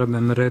United Arab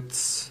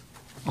Emirates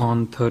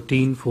on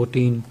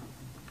 13-14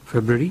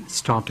 February,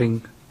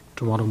 starting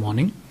tomorrow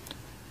morning.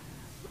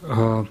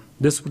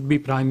 This would be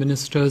Prime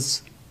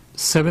Minister's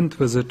 7th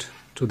visit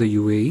to the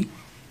UAE.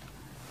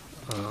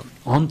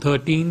 On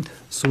 13th,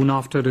 soon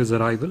after his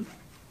arrival,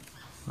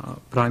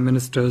 Prime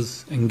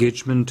Minister's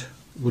engagement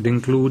would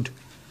include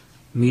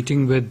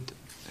meeting with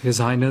His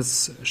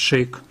Highness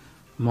Sheikh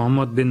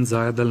Mohammed bin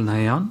Zayed Al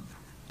Nahyan,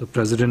 the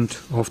President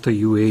of the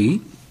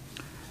UAE.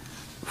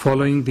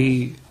 Following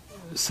the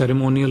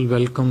ceremonial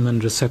welcome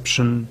and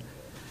reception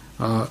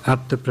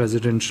at the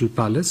Presidential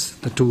Palace,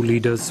 the two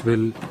leaders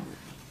will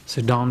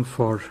sit down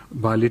for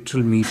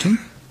bilateral meeting,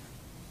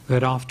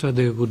 whereafter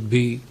there would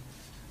be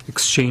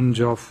exchange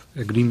of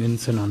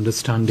agreements and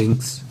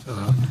understandings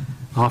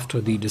after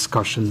the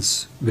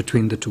discussions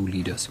between the two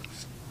leaders.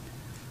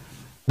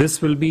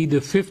 This will be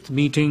the 5th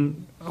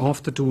meeting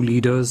of the two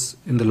leaders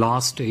in the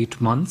last 8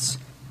 months.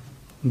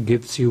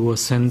 Gives you a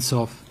sense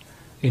of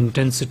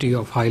intensity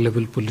of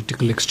high-level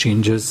political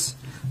exchanges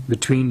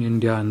between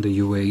India and the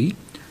UAE.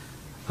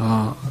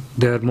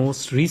 Their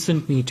most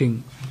recent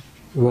meeting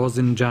was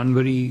in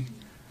January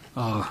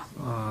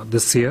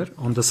this year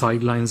on the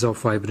sidelines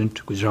of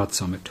Vibrant Gujarat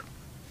Summit.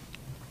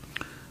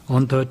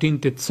 On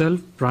 13th itself,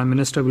 Prime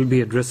Minister will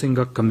be addressing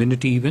a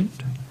community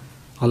event,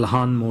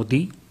 Alhan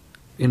Modi,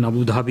 in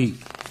Abu Dhabi,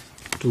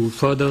 to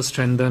further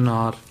strengthen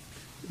our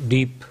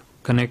deep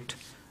connect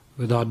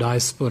with our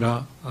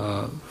diaspora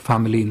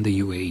family in the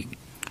UAE.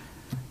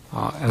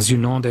 As you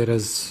know, there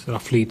is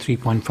roughly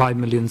 3.5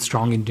 million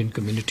strong Indian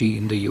community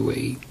in the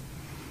UAE.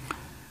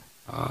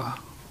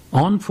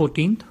 On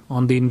 14th,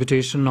 on the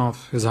invitation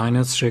of His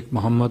Highness Sheikh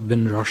Mohammed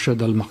bin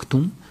Rashid Al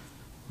Maktoum,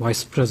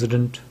 Vice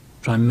President,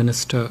 Prime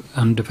Minister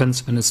and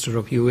Defence Minister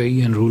of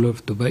UAE and ruler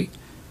of Dubai,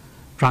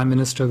 Prime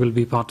Minister will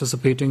be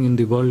participating in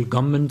the World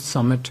Government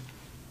Summit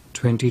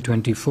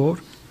 2024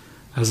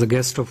 as a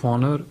guest of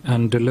honor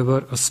and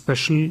deliver a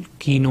special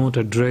keynote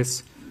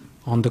address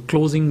on the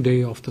closing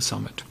day of the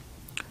summit.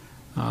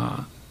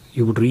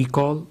 You would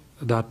recall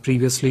that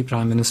previously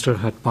Prime Minister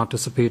had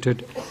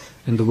participated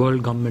in the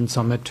World Government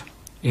Summit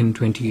in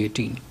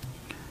 2018.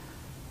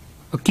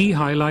 A key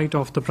highlight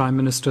of the Prime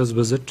Minister's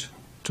visit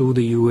to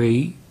the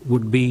UAE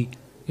would be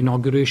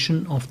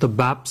inauguration of the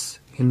BAPS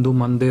Hindu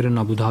Mandir in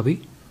Abu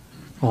Dhabi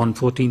on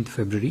 14th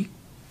February.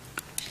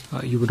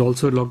 You would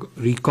also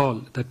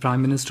recall that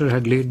Prime Minister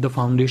had laid the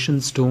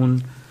foundation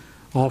stone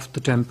of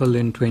the temple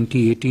in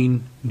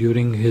 2018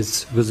 during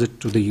his visit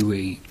to the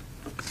UAE.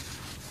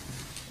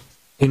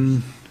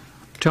 In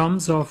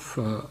terms of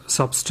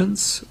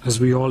substance, as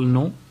we all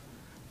know,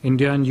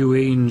 India and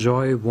UAE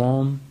enjoy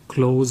warm,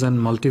 close and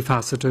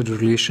multifaceted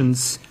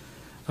relations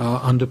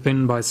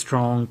underpinned by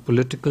strong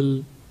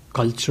political,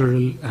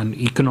 cultural and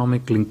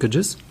economic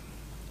linkages,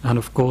 and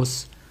of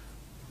course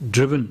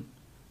driven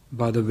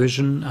by the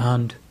vision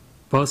and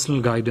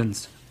personal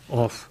guidance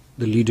of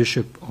the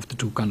leadership of the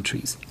two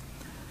countries.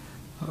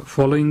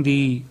 Following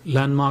the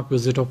landmark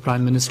visit of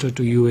Prime Minister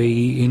to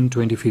UAE in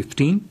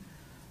 2015,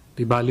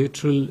 the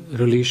bilateral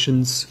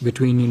relations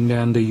between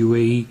India and the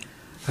UAE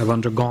have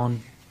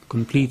undergone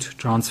complete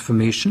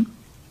transformation.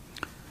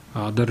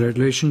 The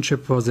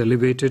relationship was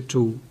elevated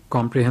to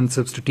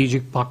comprehensive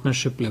strategic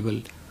partnership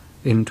level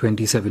in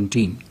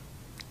 2017.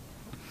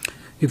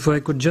 If I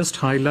could just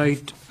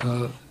highlight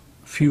a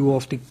few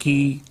of the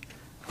key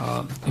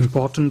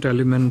important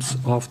elements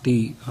of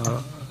the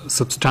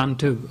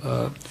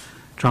substantive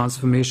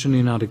transformation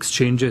in our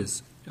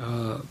exchanges.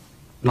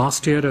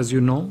 Last year, as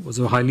you know, was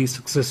a highly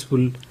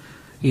successful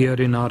year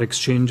in our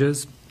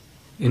exchanges.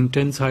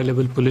 Intense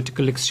high-level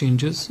political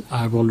exchanges. I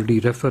have already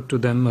referred to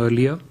them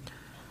earlier.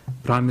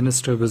 Prime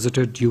Minister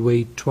visited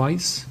UAE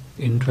twice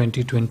in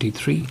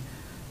 2023,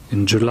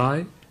 in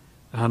July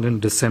and in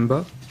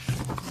December.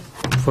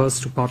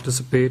 First to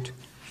participate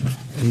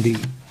in the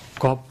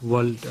COP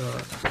World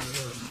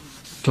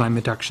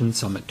Climate Action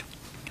Summit.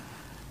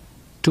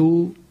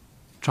 Two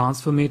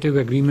transformative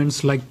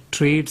agreements like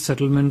trade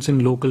settlements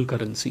in local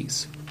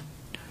currencies.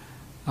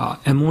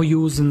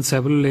 MOUs in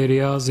several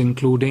areas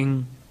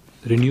including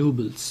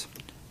renewables,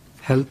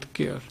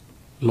 healthcare,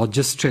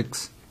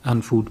 logistics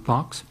and food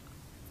parks.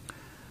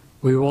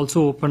 We have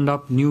also opened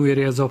up new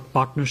areas of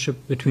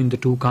partnership between the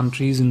two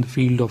countries in the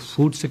field of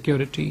food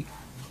security,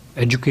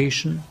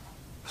 education,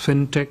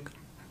 fintech,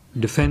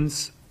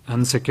 defense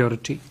and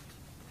security.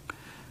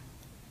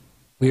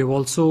 We have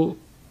also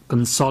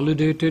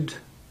consolidated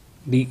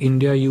the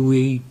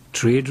India-UAE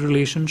trade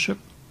relationship.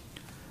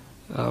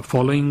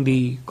 Following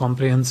the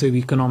comprehensive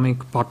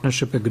economic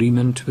partnership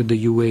agreement with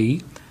the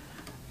UAE,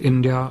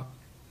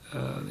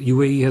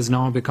 UAE has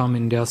now become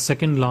India's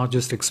second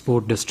largest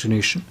export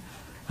destination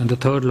and the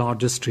third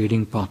largest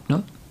trading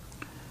partner.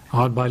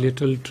 Our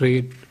bilateral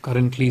trade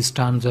currently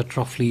stands at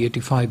roughly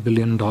 $85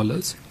 billion.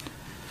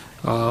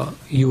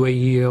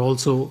 UAE has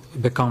also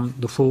become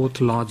the fourth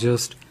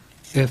largest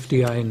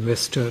FDI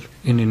investor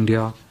in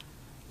India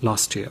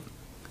last year.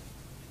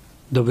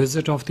 The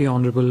visit of the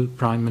Honorable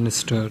Prime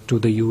Minister to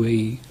the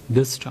UAE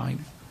this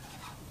time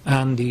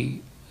and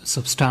the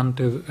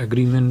substantive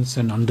agreements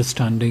and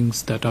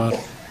understandings that are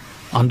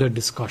under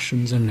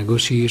discussions and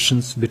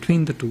negotiations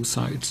between the two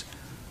sides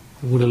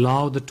would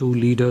allow the two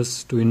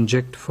leaders to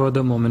inject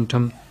further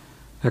momentum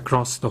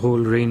across the whole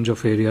range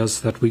of areas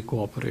that we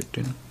cooperate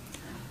in.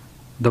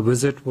 The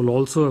visit will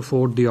also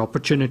afford the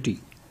opportunity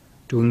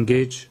to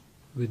engage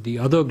with the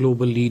other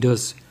global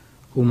leaders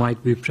who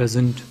might be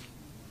present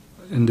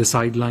in the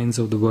sidelines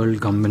of the World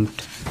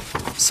Government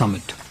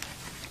Summit.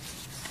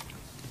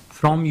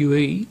 From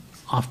UAE,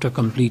 after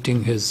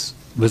completing his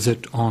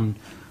visit on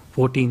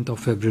 14th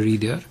of February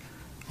there,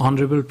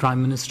 Honorable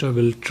Prime Minister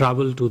will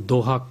travel to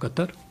Doha,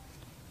 Qatar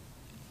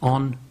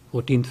on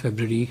 14th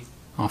February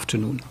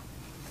afternoon.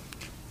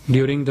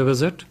 During the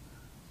visit,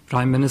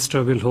 Prime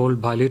Minister will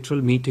hold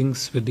bilateral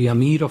meetings with the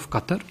Amir of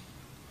Qatar,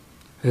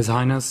 His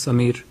Highness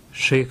Amir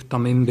Sheikh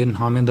Tamim bin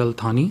Hamad Al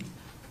Thani,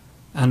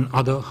 and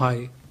other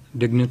high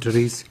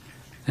dignitaries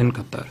in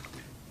Qatar.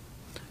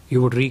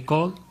 You would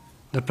recall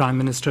the Prime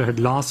Minister had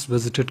last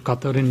visited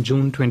Qatar in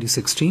June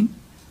 2016.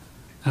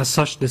 As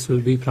such, this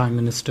will be Prime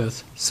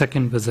Minister's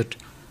second visit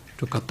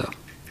to Qatar.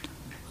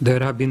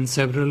 There have been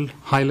several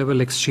high-level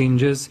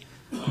exchanges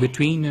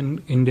between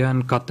India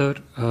and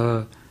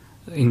Qatar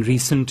in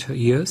recent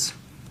years.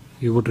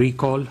 You would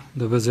recall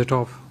the visit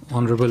of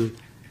Honorable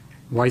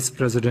Vice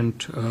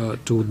President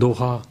to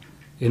Doha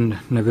in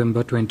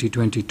November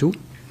 2022,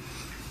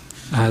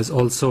 as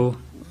also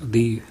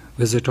the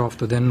visit of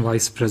the then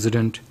Vice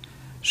President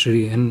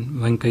Shri N.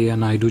 Venkaiah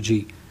Naidu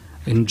ji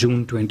in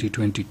June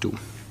 2022.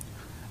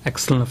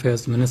 External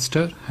Affairs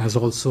Minister, has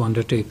also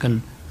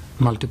undertaken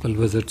multiple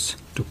visits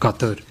to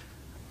Qatar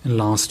in the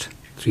last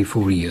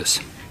 3-4 years.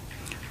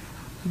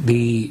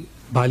 The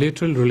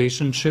bilateral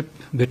relationship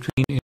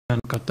between India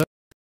and Qatar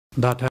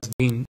that has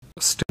been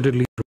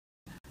steadily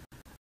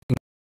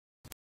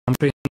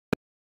growing,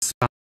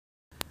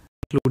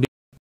 including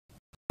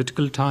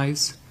political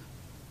ties,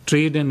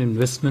 trade and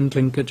investment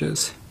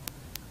linkages,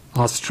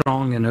 our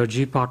strong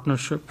energy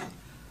partnership,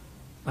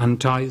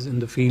 and ties in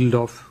the field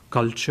of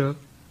culture,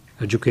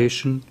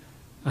 education,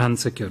 and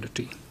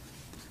security.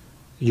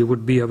 You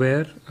would be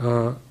aware,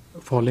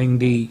 following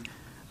the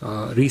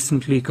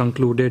recently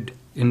concluded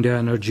India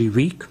Energy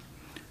Week,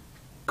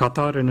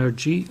 Qatar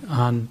Energy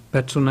and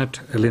Petronet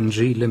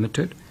LNG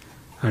Limited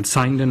had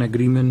signed an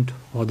agreement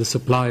for the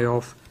supply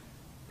of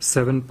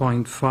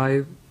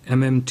 7.5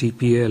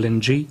 MMTPA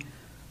LNG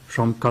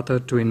from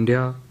Qatar to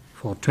India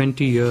for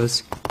 20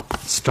 years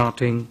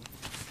starting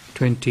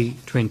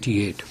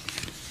 2028.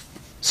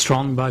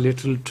 Strong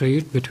bilateral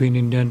trade between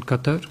India and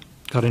Qatar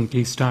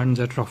currently stands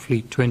at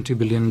roughly $20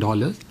 billion,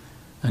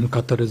 and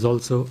Qatar is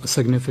also a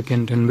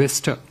significant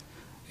investor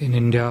in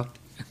India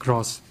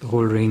across the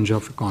whole range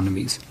of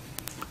economies.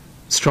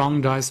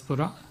 Strong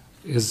diaspora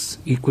is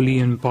equally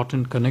an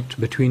important connect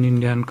between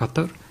India and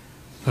Qatar.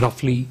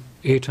 Roughly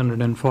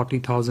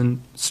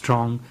 840,000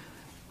 strong,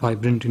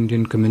 vibrant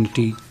Indian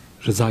community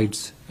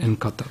resides in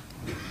Qatar.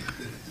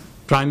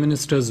 Prime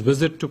Minister's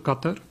visit to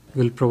Qatar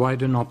will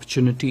provide an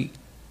opportunity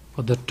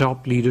for the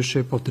top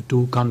leadership of the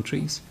two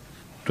countries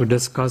to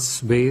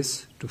discuss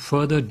ways to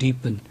further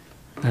deepen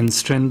and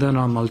strengthen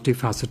our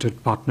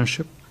multifaceted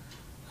partnership,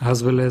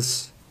 as well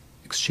as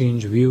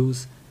exchange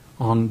views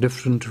on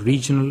different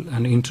regional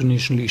and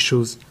international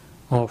issues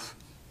of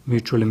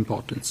mutual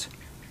importance.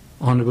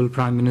 Honorable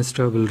Prime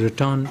Minister will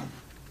return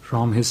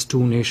from his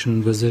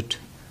two-nation visit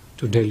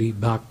to Delhi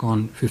back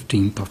on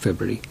 15th of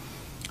February.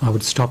 I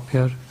would stop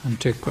here and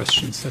take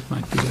questions that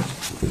might be there.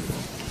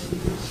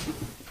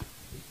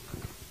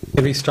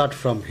 Can we start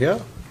from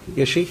here?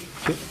 Yeshi?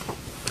 Okay.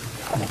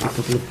 A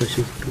couple of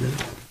questions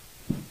together.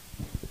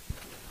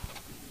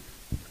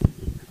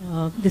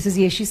 This is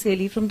Yeshi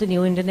Seli from the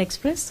New Indian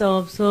Express.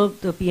 So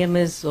the PM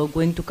is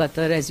going to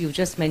Qatar, as you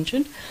just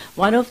mentioned.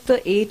 One of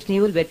the 8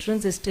 naval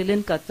veterans is still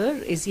in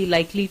Qatar. Is he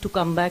likely to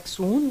come back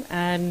soon?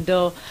 And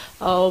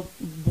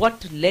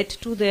what led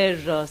to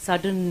their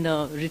sudden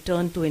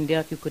return to India,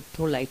 if you could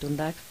throw light on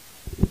that?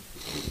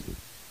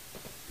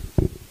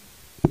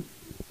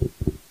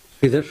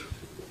 Sridhar?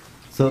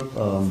 Sir,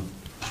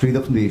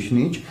 Sridhar from the Asian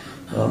Age.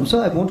 So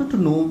I wanted to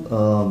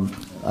know,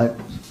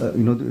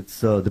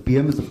 the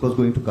PM is of course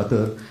going to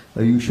Qatar.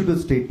 You issued a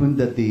statement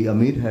that the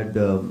Amir had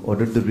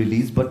ordered the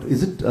release, but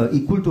is it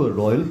equal to a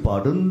royal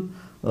pardon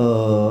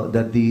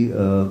that the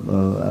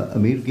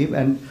Amir gave?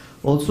 And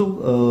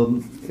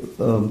also,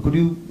 could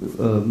you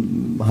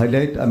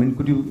highlight,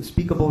 could you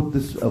speak about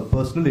this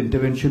personal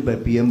intervention by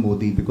PM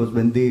Modi? Because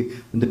when the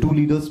two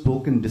leaders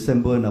spoke in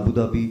December in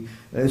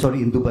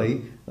in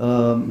Dubai,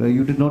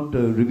 you did not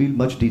reveal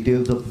much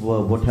details of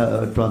what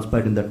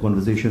transpired in that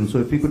conversation. So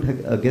if we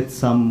could get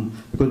some,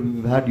 because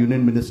we've had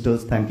union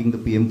ministers thanking the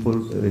PM for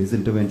his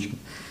intervention.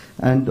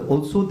 And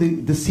also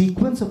the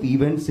sequence of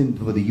events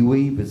for the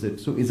UAE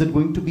visit. So is it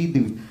going to be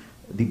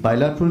the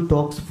bilateral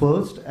talks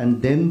first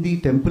and then the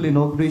temple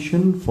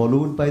inauguration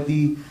followed by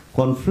the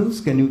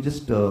conference? Can you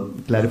just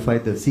clarify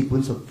the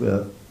sequence of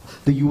the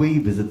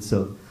UAE visits,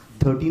 sir?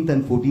 13th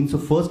and 14th. So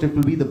first it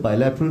will be the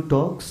bilateral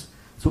talks.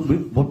 So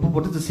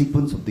what is the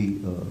sequence of the...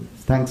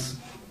 thanks.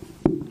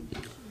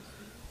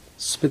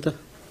 Smita?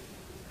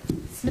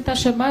 Smita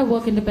Sharma, I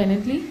work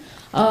independently.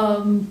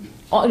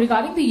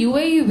 Regarding the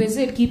UAE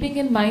visit, keeping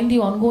in mind the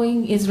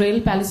ongoing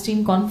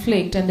Israel-Palestine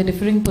conflict and the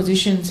differing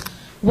positions,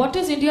 what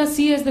does India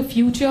see as the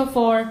future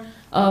for,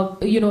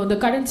 the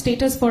current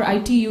status for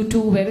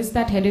ITU2? Where is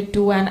that headed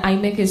to, and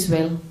IMEC as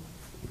well?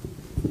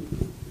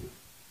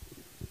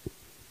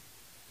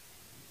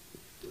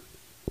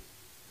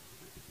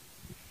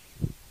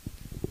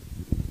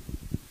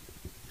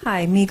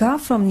 Hi, Megha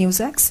from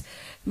NewsX.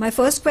 My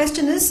first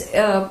question is,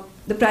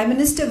 the Prime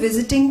Minister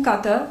visiting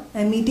Qatar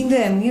and meeting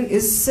the Emir,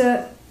 is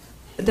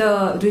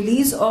the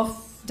release of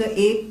the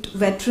 8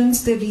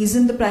 veterans the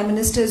reason the Prime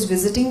Minister is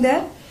visiting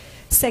there?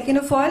 Second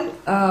of all,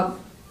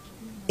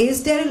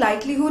 is there a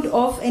likelihood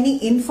of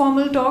any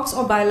informal talks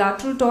or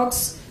bilateral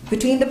talks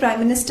between the Prime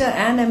Minister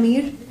and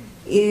Emir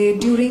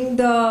during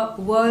the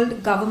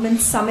World Government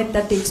Summit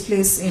that takes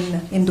place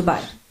in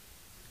Dubai?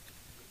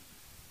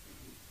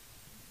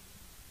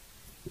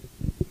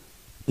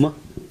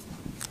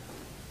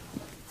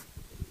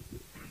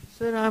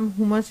 Sir, I'm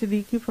Huma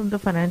Siddiqui from the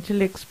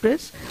Financial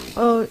Express.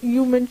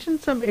 You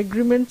mentioned some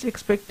agreements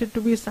expected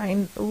to be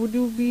signed. Would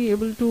you be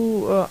able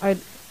to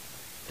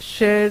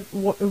share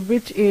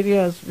which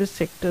areas, which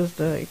sectors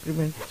the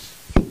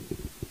agreements?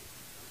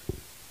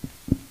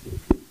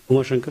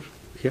 Uma Shankar,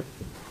 here.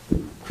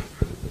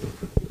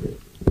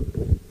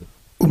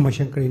 Uma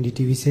Shankar,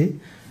 NDTV से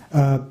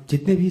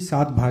जितने भी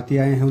 7 भारतीय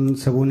आए हैं उन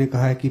सबों ने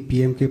कहा है कि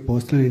पीएम के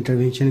पर्सनल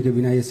इंटरवेंशन के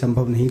बिना ये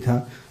संभव नहीं था।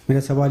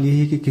 मेरा सवाल यही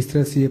है कि किस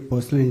तरह से ये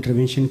पर्सनल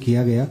इंटरवेंशन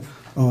किया गया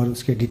और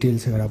उसके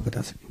डिटेल्स अगर आप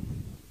बता सकें।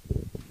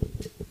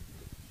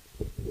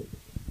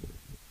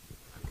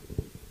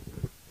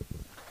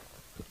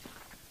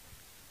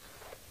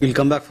 We'll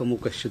come back for more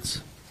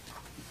questions.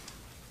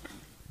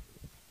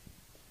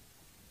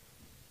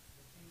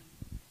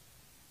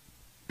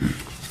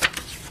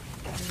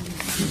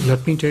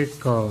 Let me take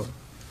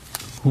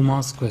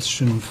Huma's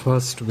question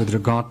first with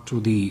regard to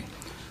the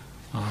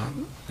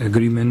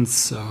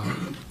agreements,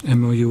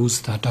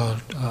 MOUs that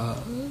are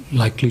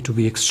likely to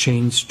be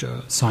exchanged,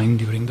 signed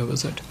during the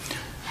visit.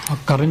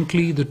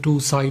 Currently, the two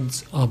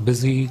sides are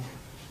busy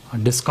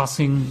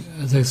discussing,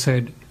 as I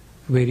said,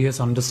 various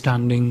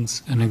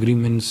understandings and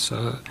agreements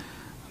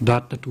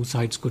that the two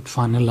sides could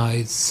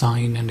finalize,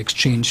 sign and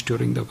exchange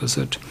during the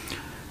visit.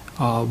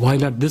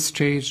 While at this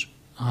stage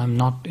I'm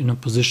not in a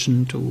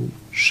position to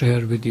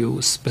share with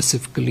you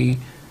specifically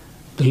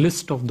the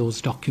list of those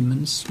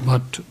documents,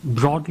 but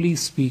broadly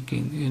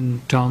speaking,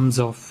 in terms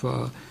of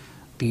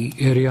the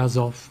areas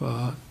of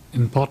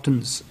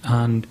importance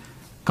and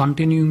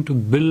continuing to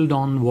build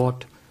on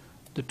what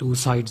the two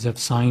sides have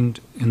signed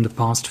in the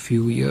past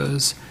few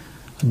years,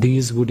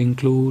 these would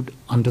include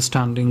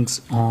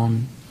understandings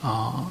on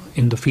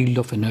in the field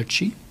of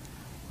energy,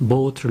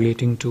 both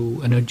relating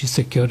to energy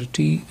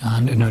security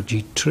and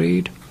energy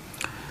trade.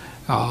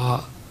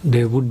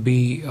 There would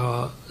be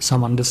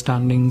some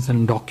understandings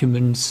and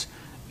documents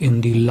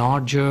in the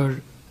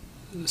larger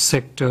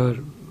sector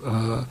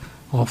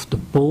of the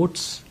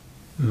ports,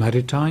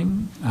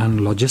 maritime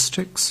and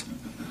logistics.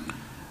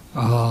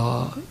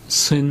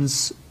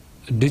 Since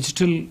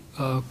digital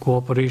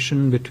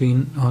cooperation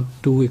between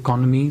two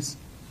economies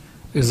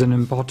is an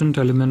important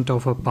element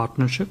of a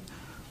partnership,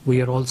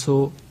 we are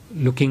also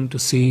looking to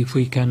see if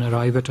we can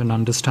arrive at an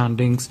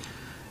understandings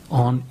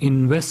on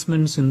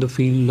investments in the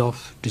field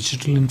of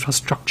digital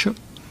infrastructure,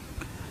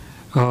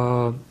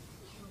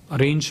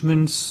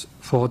 arrangements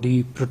for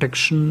the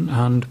protection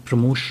and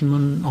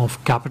promotion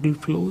of capital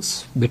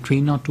flows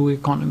between our two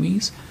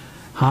economies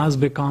has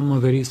become a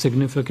very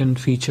significant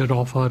feature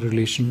of our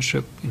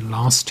relationship in the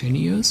last 10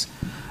 years.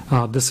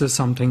 This is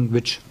something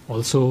which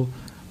also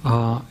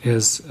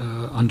is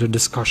under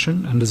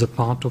discussion and is a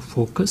part of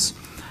focus.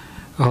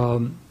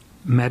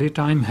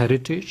 Maritime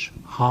heritage,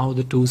 how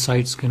the two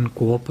sides can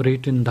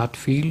cooperate in that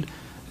field,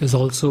 is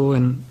also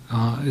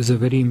is a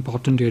very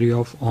important area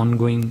of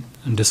ongoing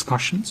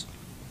discussions.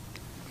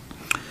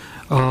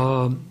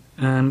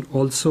 And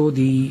also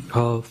the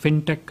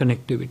fintech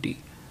connectivity,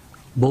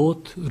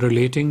 both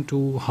relating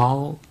to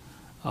how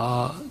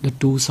the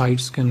two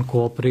sides can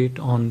cooperate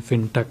on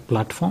fintech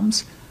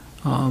platforms,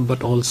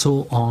 but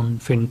also on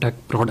fintech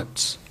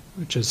products,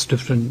 which is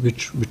different,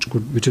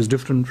 which is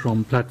different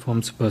from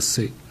platforms per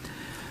se.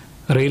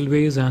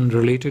 Railways and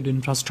related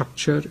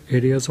infrastructure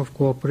areas of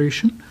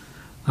cooperation,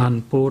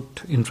 and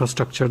port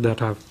infrastructure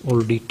that I've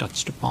already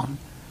touched upon.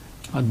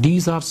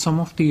 These are some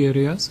of the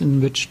areas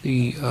in which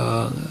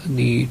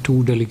the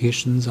two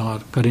delegations are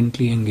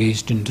currently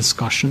engaged in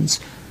discussions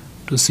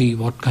to see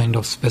what kind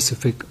of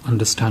specific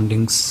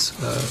understandings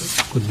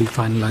could be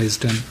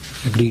finalized and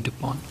agreed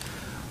upon.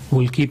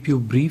 We'll keep you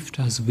briefed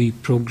as we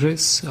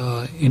progress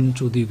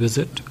into the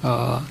visit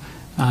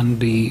and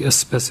the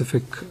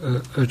specific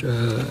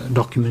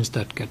documents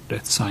that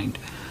get signed.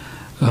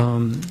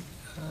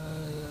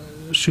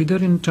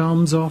 Sridhar, in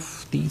terms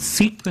of the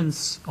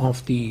sequence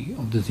of the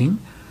thing,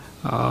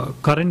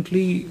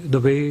 currently the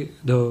way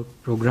the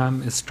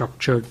program is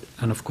structured,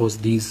 and of course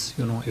these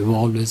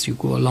evolve as you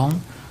go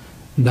along,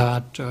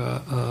 that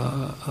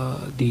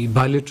the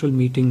bilateral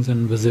meetings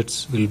and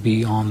visits will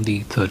be on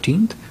the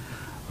 13th,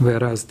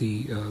 whereas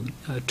the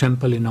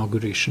temple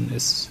inauguration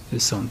is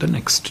on the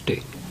next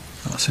day,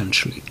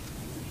 essentially.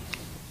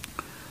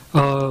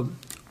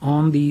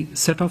 On the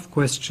set of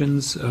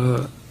questions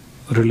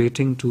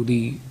relating to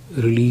the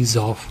release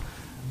of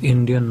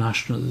Indian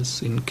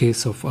nationals in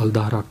case of Al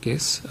Dahra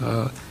case,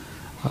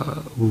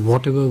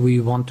 whatever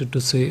we wanted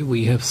to say,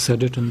 we have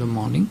said it in the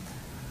morning.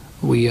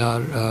 We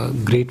are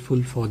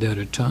grateful for their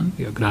return.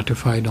 We are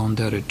gratified on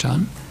their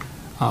return.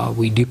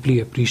 We deeply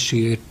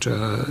appreciate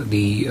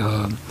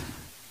the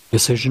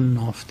decision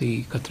of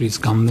the Qataris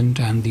government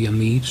and the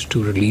Emir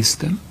to release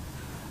them.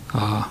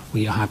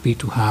 We are happy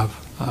to have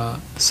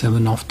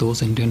 7 of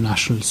those Indian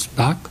nationals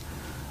back.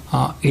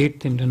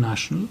 8th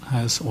international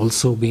has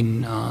also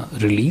been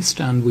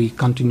released, and we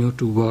continue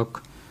to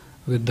work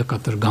with the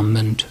Qatar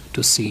government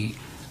to see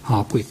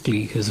how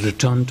quickly his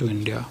return to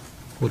India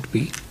would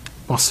be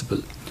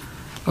possible.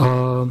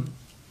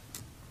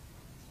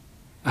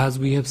 As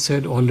we have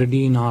said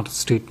already in our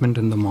statement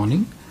in the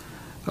morning,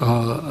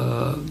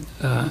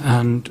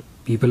 and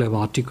people have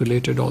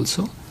articulated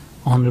also,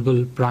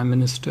 Honorable Prime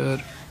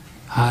Minister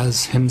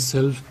has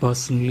himself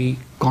personally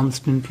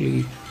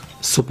constantly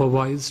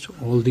supervised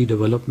all the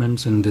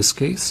developments in this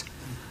case,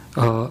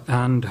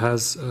 and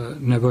has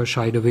never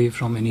shied away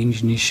from any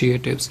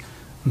initiatives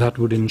that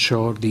would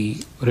ensure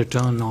the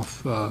return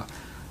of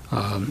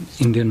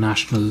Indian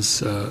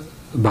nationals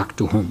back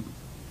to home.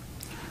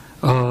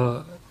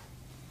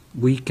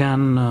 We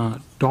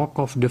can talk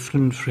of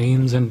different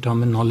frames and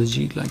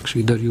terminology, like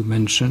Sridhar you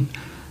mentioned,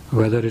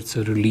 whether it's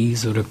a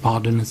release or a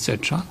pardon,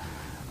 etc.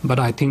 But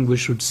I think we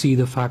should see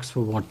the facts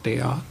for what they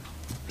are.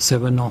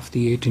 7 of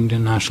the 8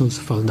 Indian nationals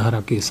of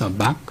Aldhara case are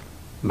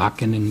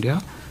back in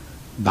India,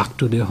 back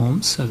to their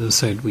homes. As I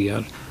said, we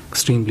are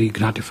extremely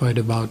gratified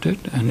about it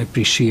and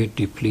appreciate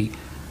deeply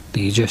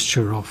the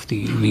gesture of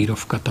the Emir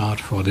of Qatar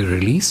for the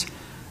release,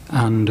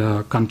 and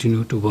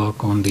continue to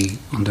work on the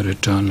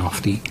return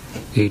of the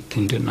 8th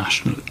Indian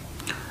national.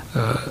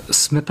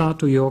 Smita,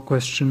 to your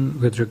question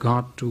with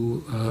regard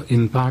to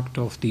impact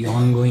of the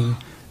ongoing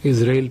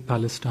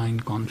Israel-Palestine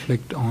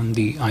conflict on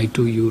the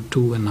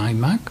I2U2 and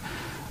IMAC,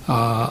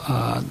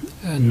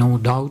 no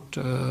doubt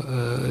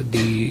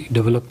the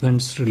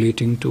developments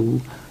relating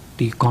to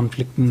the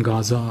conflict in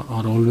Gaza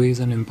are always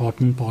an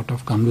important part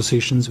of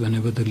conversations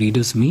whenever the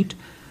leaders meet.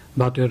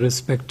 But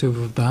irrespective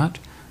of that,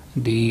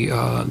 the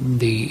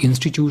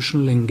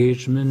institutional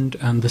engagement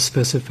and the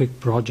specific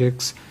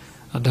projects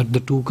that the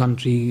two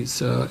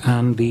countries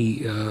and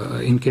the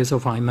in case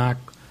of IMAC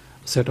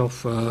set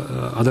of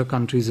other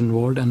countries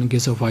involved, and in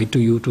case of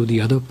I2U2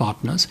 the other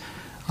partners,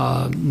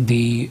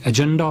 the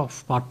agenda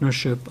of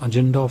partnership,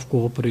 agenda of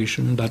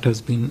cooperation that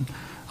has been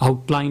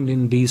outlined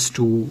in these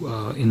two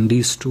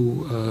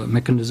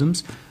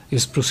mechanisms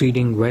is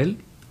proceeding well.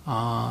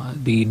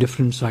 The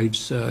different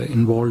sides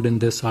involved in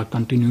this are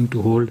continuing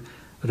to hold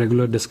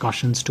regular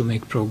discussions to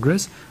make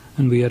progress,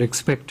 and we are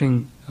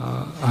expecting,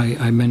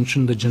 I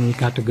mentioned the general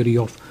category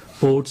of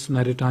ports,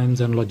 maritimes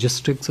and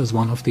logistics as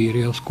one of the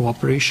areas of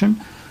cooperation.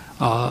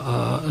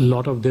 A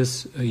lot of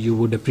this you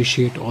would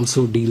appreciate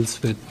also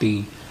deals with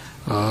the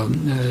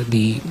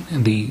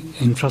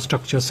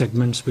infrastructure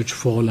segments which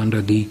fall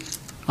under the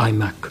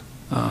IMAC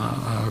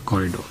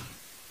corridor.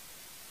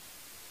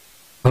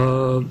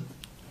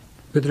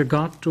 With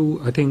regard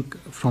to, I think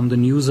from the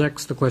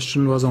NewsX, the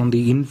question was on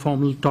the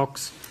informal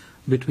talks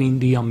between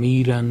the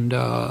Amir and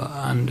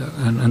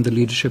the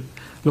leadership.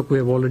 Look, we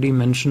have already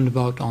mentioned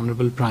about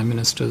Honorable Prime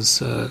Minister's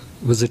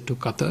visit to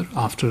Qatar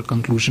after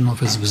conclusion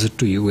of his visit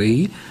to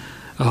UAE.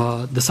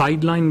 The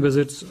sideline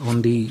visits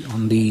on the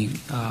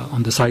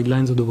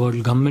sidelines of the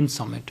World Government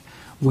Summit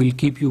will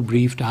keep you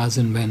briefed as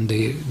and when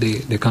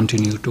they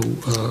continue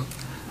to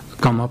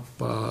come up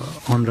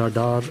on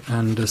radar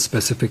and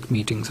specific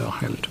meetings are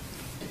held.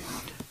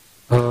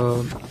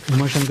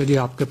 Uma Shankar ji,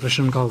 आपके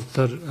प्रश्न का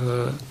उत्तर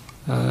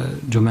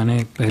जो मैंने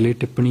पहले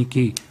टिप्पणी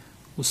की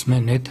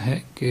उसमें निहित है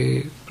कि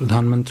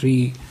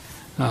प्रधानमंत्री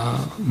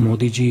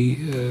मोदी जी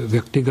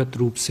व्यक्तिगत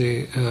रूप से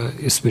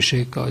इस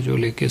विषय का जो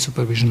लेके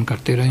सुपरविजन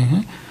करते रहे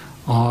हैं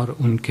और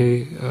उनके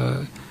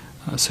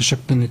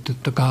सशक्त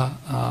नेतृत्व का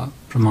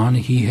प्रमाण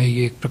ही है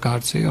ये एक प्रकार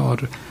से,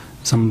 और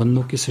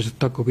संबंधों की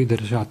सशक्तता को भी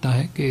दर्शाता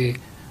है कि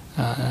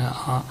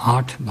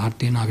 8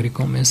 भारतीय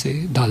नागरिकों में से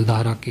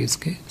दालधारा केस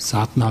के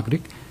 7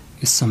 नागरिक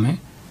इस समय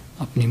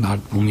अपनी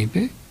भारत भूमि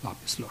पे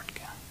वापस लौट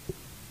गए हैं.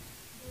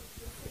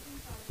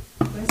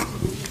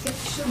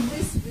 Should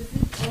this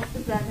visit of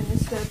the Prime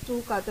Minister to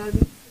Qatar be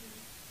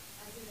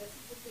as a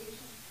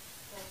reciprocation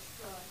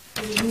of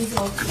the release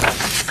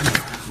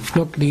of?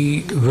 Look, the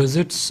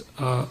visits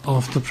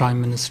of the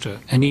Prime Minister,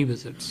 any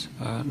visits,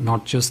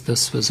 not just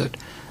this visit,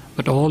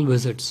 but all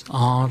visits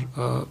are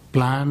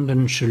planned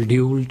and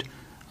scheduled,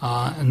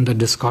 and the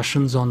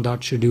discussions on that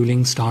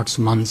scheduling starts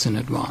months in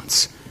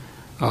advance.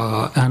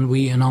 And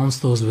we announce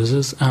those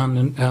visits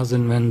and as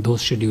and when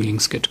those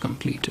schedulings get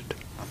completed.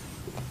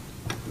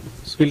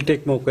 So we'll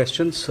take more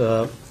questions.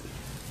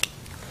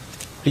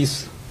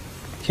 Please,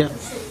 here.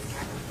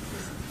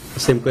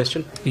 Same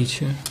question. Each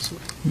here.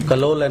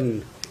 Kalol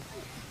and...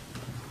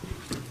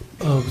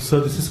 Sir,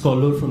 this is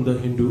Kalol from the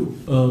Hindu.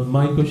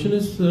 My question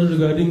is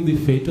regarding the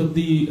fate of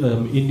the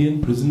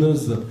Indian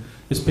prisoners,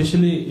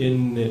 especially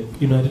in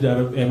United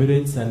Arab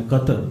Emirates and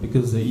Qatar,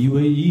 because the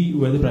UAE,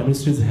 where the Prime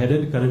Minister is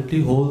headed,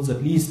 currently holds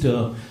at least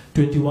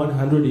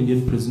 2,100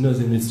 Indian prisoners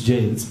in its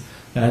jails.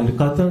 And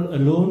Qatar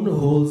alone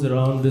holds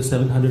around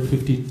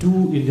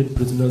 752 Indian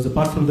prisoners,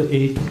 apart from the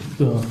 8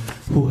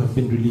 who have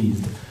been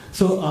released.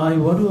 So I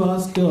want to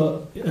ask,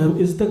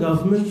 is the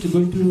government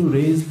going to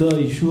raise the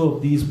issue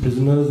of these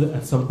prisoners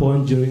at some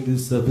point during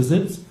these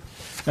visits?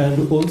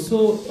 And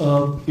also,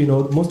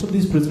 most of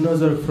these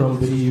prisoners are from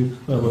very,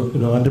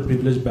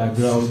 underprivileged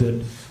background,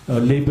 and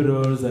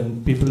laborers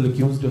and people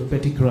accused of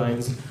petty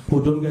crimes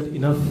who don't get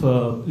enough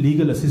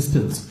legal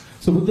assistance.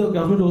 So would the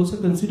government also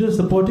consider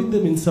supporting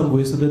them in some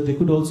way so that they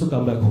could also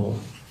come back home?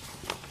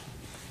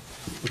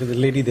 Okay, the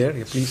lady there,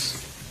 yeah,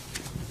 please.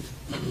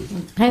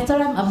 Hi sir,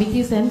 I'm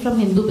Amiti Sen from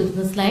Hindu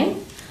Business Line.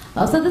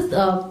 So this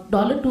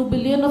 $2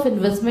 billion of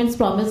investments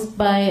promised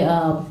by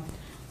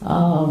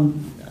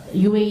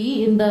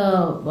UAE in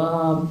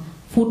the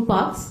food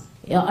parks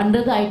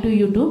under the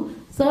I2U2.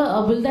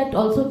 Sir, will that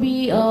also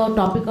be a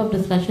topic of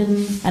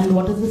discussion, and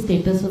what is the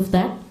status of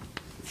that?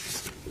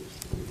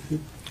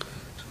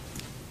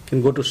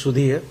 Can go to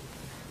Sudhi here.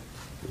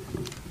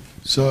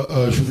 Sir,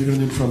 Shudhi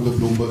Ranjan from the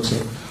Bloomberg,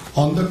 sir.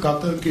 On the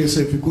Qatar case,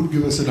 if you could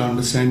give us an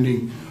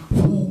understanding,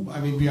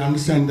 we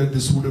understand that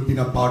this would have been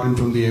a pardon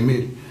from the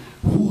Emir.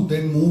 Who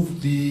then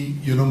moved the,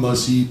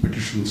 mercy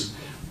petitions?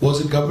 Was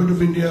it Government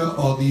of India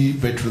or the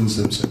veterans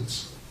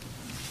themselves?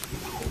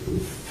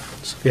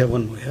 So we have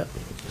one more here.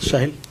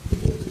 Sahil.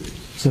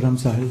 Sir, I'm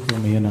Sahil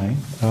from MEA.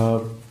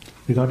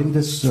 Regarding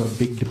this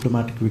big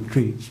diplomatic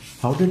victory,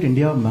 how did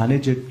India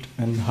manage it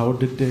and how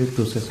did they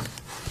process it?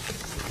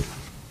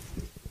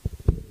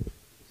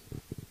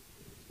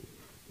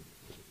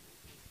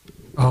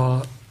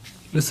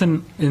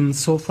 Listen,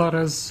 insofar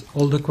as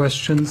all the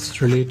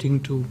questions relating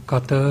to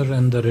Qatar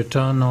and the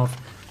return of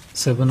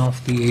 7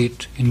 of the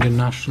 8 Indian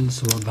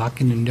nationals who are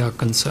back in India are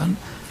concerned,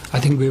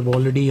 I think we've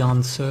already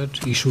answered,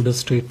 issued a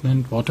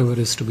statement. Whatever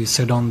is to be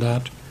said on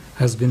that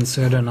has been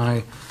said, and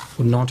I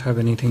would not have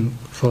anything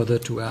further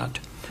to add.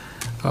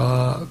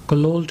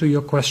 Kalol, to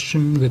your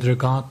question with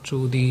regard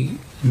to the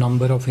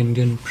number of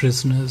Indian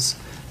prisoners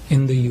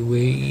in the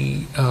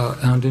UAE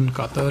and in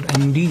Qatar,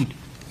 and indeed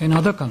in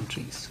other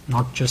countries,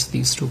 not just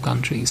these 2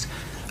 countries.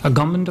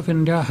 Government of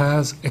India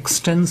has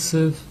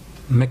extensive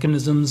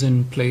mechanisms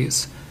in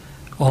place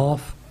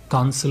of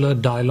consular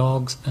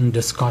dialogues and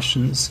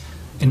discussions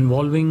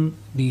involving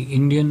the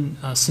Indian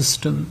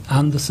system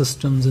and the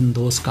systems in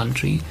those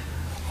countries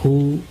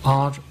whose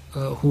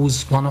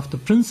one of the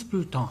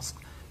principal tasks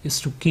is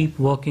to keep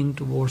working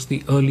towards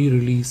the early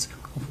release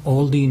of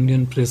all the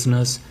Indian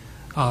prisoners,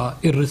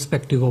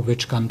 irrespective of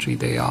which country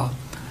they are.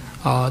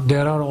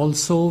 There are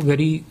also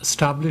very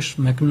established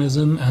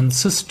mechanisms and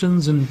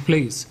systems in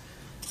place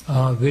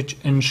which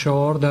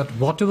ensure that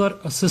whatever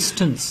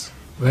assistance,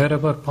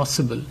 wherever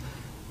possible,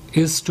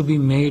 is to be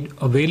made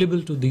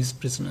available to these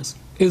prisoners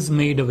is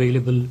made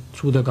available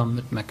through the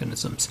government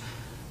mechanisms.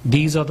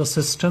 These are the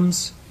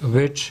systems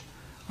which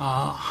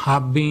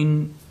have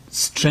been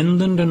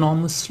strengthened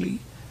enormously,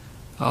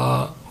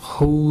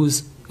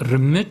 whose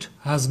remit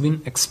has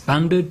been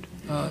expanded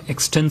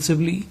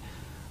extensively,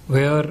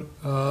 where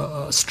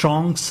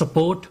strong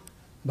support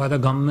by the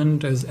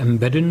government is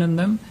embedded in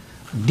them.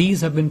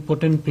 These have been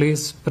put in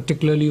place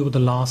particularly over the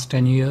last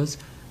 10 years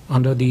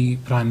under the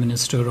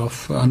ministership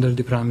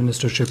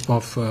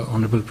of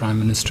Honorable Prime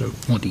Minister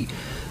Modi.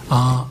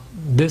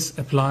 This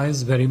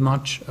applies very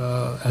much,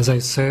 as I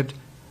said,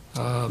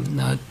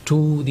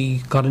 to the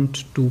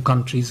current 2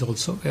 countries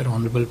also where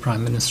Honorable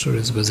Prime Minister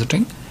is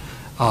visiting.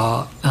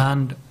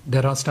 And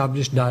there are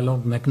established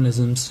dialogue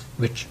mechanisms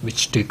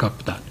which take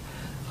up that.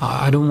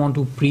 I don't want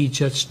to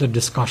prejudge the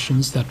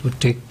discussions that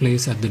would take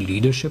place at the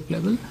leadership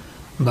level,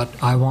 but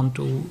I want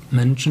to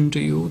mention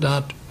to you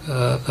that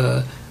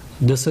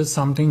this is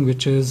something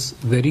which is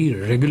very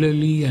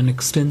regularly and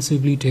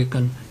extensively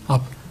taken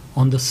up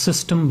on the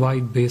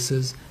system-wide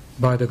basis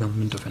by the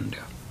Government of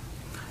India.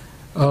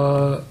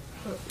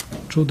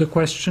 To the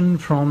question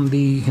from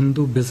the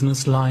Hindu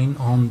business line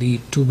on the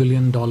 $2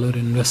 billion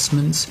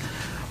investments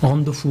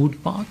on the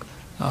food park,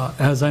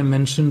 as I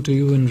mentioned to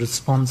you in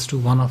response to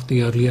one of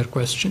the earlier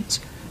questions,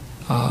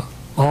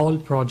 all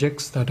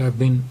projects that have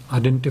been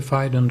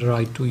identified under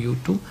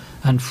I2U2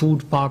 and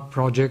food park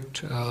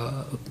project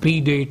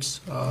predates,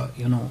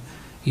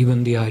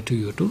 even the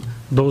I2U2.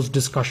 Those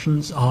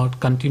discussions are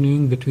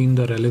continuing between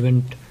the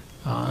relevant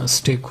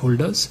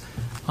stakeholders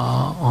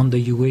on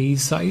the UAE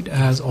side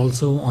as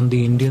also on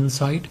the Indian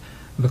side,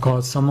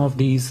 because some of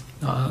these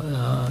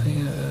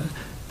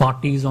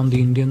parties on the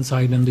Indian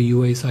side and the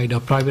UAE side are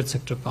private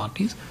sector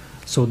parties.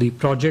 So the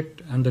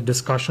project and the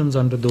discussions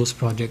under those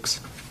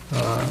projects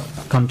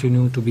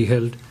continue to be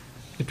held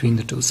between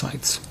the 2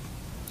 sides.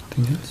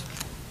 Anything else?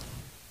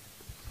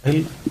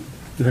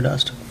 You had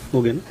asked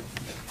again.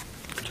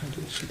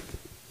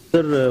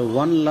 Sir,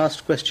 one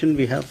last question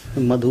we have.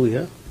 Madhu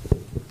here.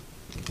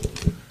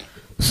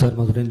 Sir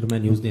Madhurendra मैं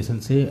news nation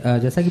से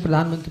जैसा कि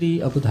प्रधानमंत्री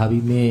Abu Dhabi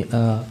में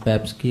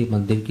paps के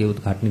मंदिर के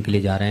उद्घाटन के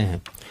लिए जा रहे हैं,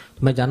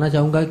 तो मैं जानना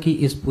चाहूँगा कि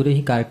इस पूरे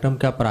ही कार्यक्रम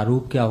का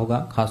प्रारूप क्या होगा,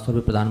 खासतौर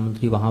पर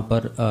प्रधानमंत्री वहाँ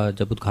पर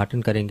जब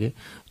उद्घाटन करेंगे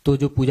तो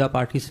जो पूजा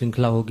पाठ की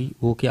श्रृंखला होगी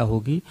वो क्या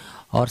होगी,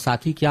 और साथ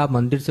ही क्या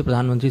मंदिर से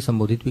प्रधानमंत्री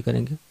संबोधित भी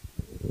करेंगे?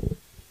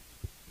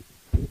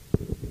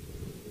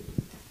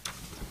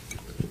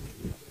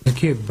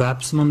 देखिए,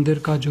 पैप्स मंदिर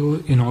का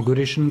जो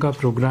इनॉग्रेशन का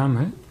प्रोग्राम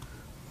है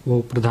वो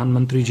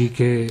प्रधानमंत्री जी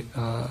के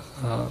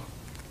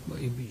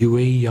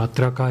यूएई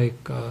यात्रा का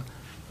एक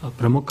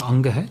प्रमुख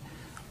अंग है.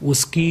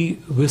 उसकी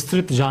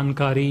विस्तृत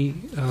जानकारी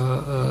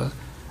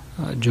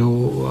जो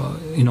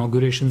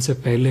इनॉग्रेशन से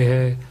पहले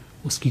है,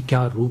 उसकी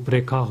क्या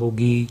रूपरेखा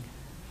होगी,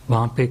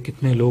 वहाँ पे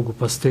कितने लोग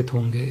उपस्थित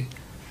होंगे.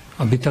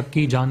 अभी तक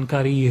की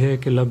जानकारी ये है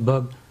कि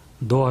लगभग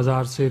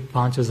 2000 से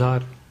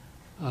 5000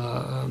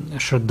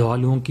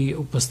 श्रद्धालुओं की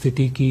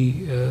उपस्थिति की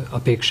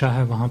अपेक्षा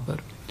है वहाँ पर.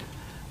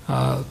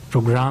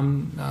 प्रोग्राम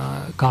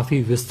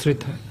काफ़ी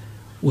विस्तृत है.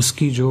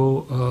 उसकी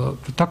जो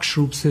प्रत्यक्ष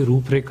रूप से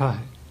रूपरेखा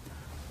है,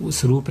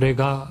 उस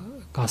रूपरेखा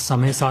का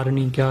समय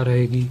सारणी क्या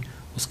रहेगी,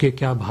 उसके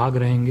क्या भाग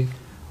रहेंगे,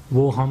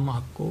 वो हम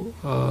आपको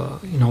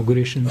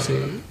इनॉग्रेशन से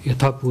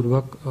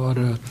यथापूर्वक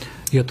और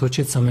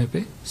यथोचित समय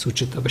पे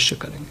सूचित अवश्य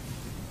करेंगे.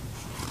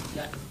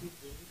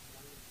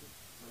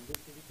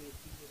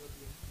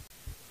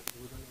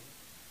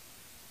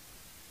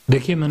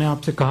 देखिए, मैंने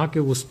आपसे कहा कि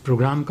उस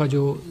प्रोग्राम का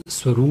जो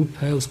स्वरूप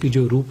है, उसकी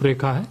जो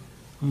रूपरेखा है,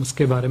 हम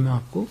उसके बारे में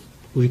आपको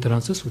पूरी तरह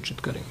से सूचित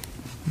करेंगे.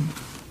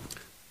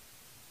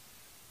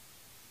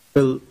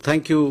 Well,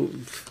 thank you.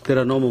 There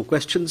are no more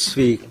questions.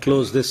 We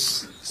close this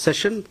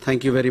session.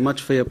 Thank you very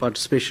much for your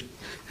participation.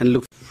 And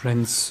look,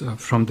 friends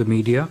from the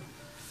media,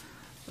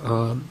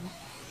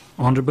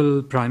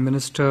 Honorable Prime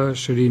Minister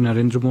Shri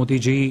Narendra Modi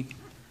ji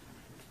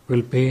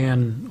will pay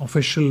an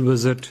official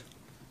visit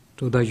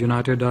to the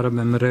United Arab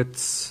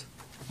Emirates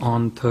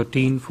on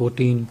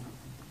 13-14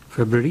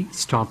 February,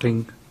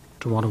 starting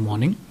tomorrow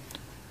morning.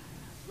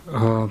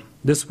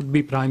 This would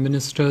be Prime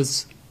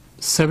Minister's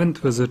 7th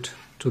visit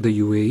to the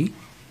UAE.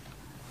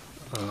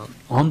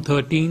 On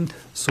 13th,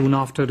 soon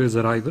after his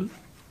arrival,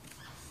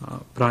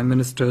 Prime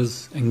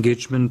Minister's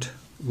engagement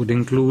would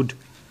include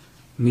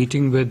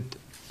meeting with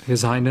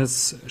His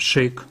Highness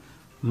Sheikh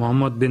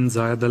Mohammed bin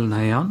Zayed Al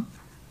Nahyan,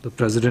 the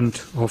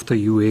President of the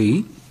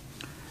UAE.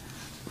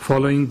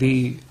 Following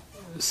the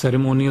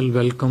ceremonial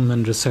welcome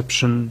and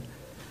reception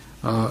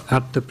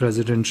at the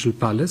Presidential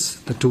Palace,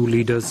 the two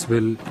leaders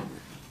will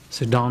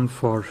sit down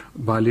for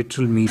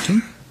bilateral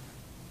meeting,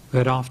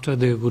 whereafter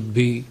there would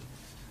be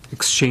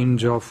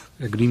exchange of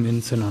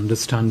agreements and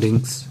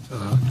understandings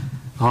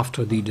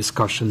after the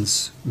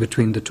discussions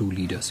between the two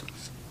leaders.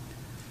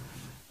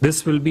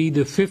 This will be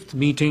the 5th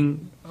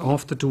meeting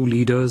of the two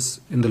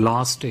leaders in the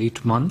last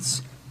 8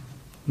 months.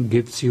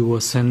 Gives you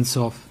a sense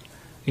of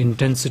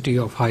intensity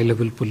of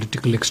high-level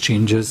political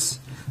exchanges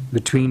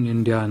between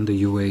India and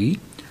the UAE.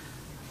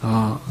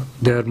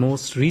 Their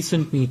most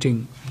recent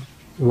meeting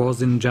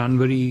was in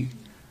January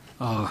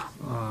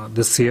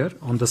this year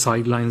on the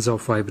sidelines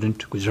of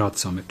Vibrant Gujarat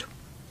Summit.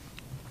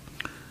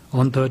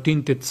 On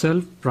 13th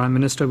itself, Prime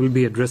Minister will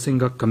be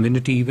addressing a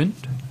community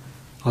event,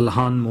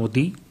 Alhan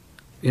Modi,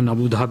 in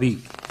Abu Dhabi,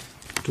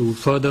 to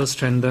further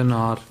strengthen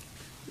our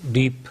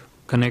deep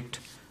connect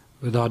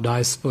with our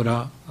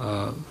diaspora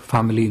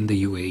family in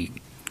the UAE.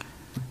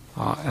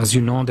 As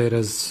you know, there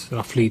is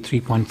roughly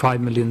 3.5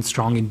 million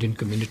strong Indian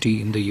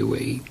community in the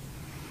UAE.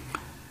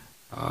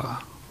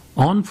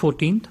 On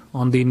 14th,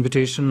 on the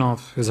invitation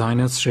of His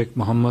Highness Sheikh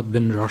Mohammed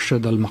bin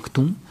Rashid Al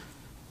Maktoum,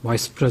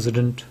 Vice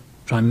President,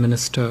 Prime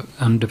Minister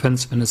and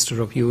Defence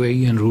Minister of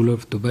UAE and ruler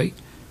of Dubai,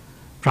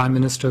 Prime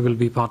Minister will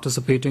be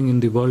participating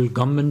in the World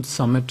Government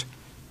Summit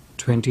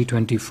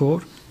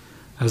 2024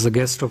 as a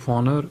guest of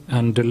honor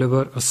and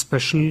deliver a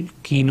special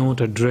keynote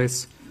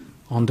address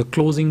on the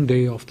closing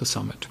day of the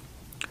summit.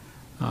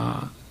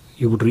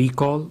 You would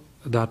recall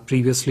that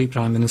previously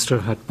Prime Minister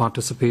had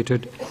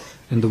participated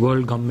in the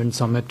World Government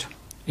Summit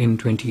in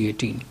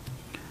 2018.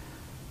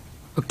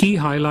 A key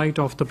highlight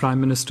of the Prime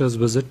Minister's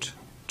visit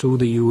to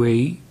the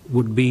UAE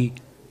would be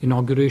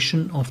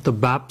inauguration of the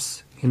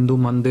BAPS Hindu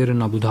Mandir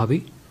in Abu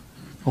Dhabi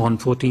on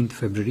 14th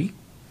February.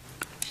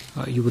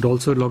 You would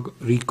also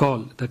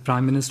recall that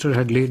Prime Minister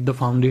had laid the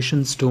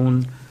foundation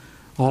stone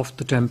of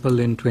the temple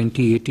in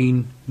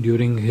 2018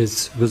 during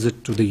his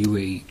visit to the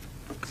UAE.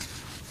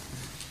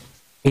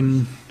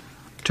 In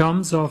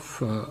terms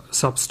of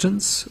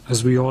substance,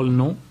 as we all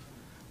know,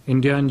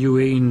 India and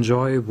UAE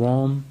enjoy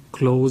warm,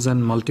 close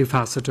and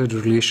multifaceted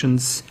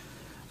relations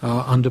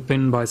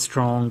underpinned by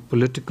strong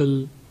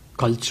political,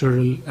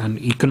 cultural and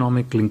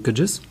economic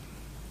linkages,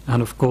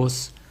 and of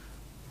course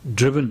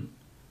driven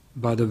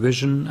by the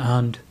vision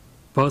and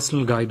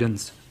personal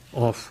guidance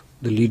of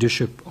the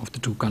leadership of the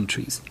two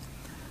countries.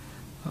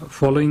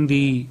 Following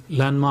the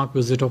landmark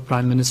visit of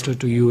Prime Minister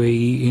to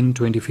UAE in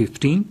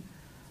 2015,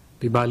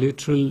 the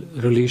bilateral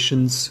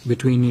relations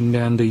between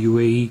India and the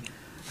UAE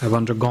have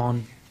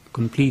undergone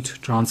complete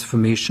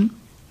transformation.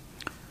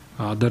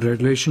 The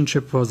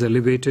relationship was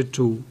elevated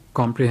to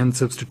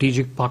comprehensive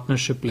strategic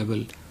partnership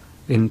level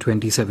in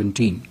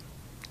 2017.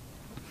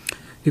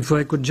 If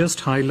I could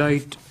just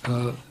highlight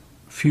a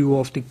few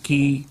of the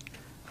key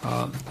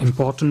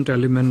important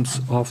elements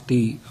of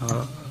the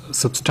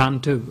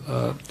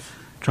substantive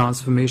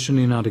transformation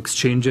in our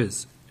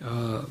exchanges.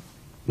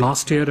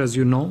 Last year, as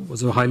you know,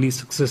 was a highly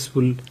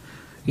successful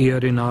year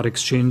in our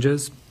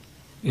exchanges.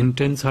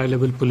 Intense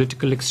high-level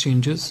political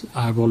exchanges.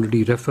 I have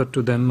already referred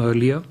to them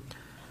earlier.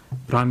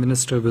 Prime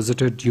Minister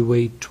visited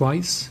UAE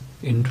twice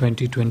in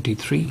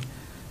 2023,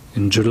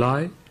 in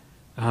July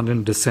and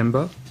in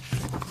December,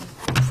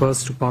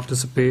 first to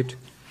participate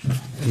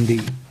in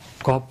the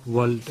COP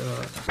World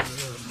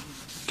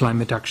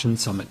Climate Action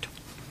Summit.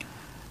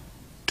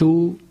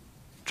 Two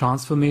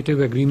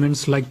transformative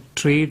agreements like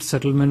trade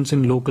settlements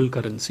in local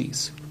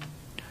currencies.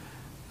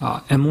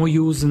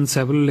 MOUs in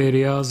several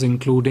areas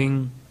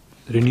including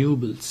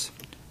renewables,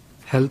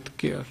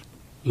 healthcare,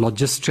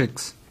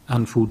 logistics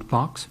and food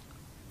parks.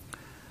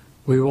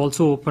 We've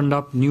also opened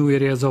up new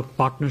areas of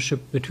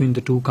partnership between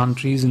the two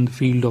countries in the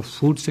field of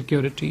food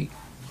security,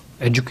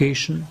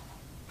 education,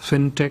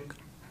 fintech,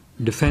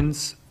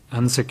 defense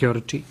and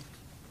security.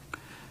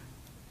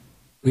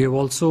 We have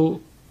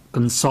also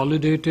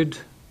consolidated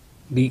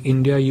the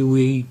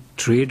India-UAE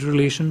trade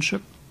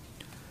relationship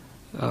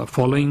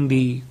following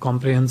the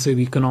comprehensive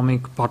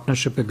economic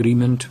partnership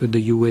agreement with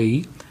the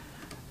UAE.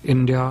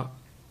 India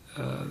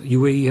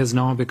UAE has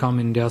now become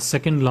India's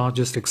second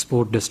largest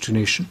export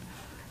destination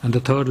and the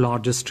third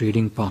largest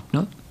trading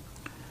partner.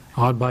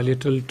 Our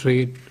bilateral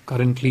trade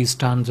currently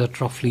stands at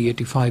roughly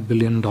 $85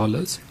 billion.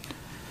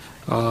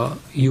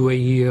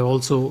 UAE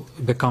also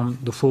become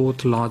the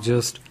fourth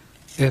largest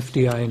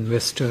FDI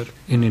investor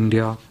in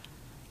India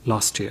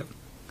last year.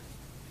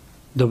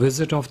 The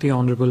visit of the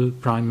Honorable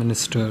Prime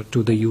Minister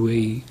to the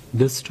UAE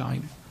this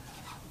time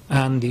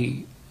and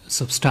the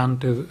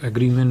substantive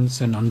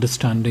agreements and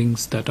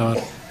understandings that are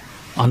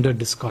under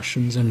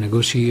discussions and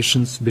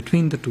negotiations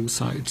between the two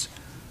sides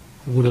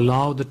would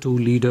allow the two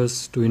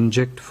leaders to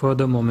inject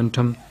further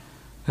momentum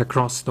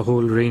across the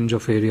whole range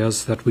of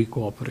areas that we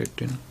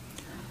cooperate in.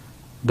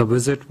 The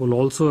visit will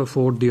also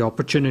afford the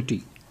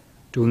opportunity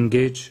to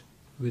engage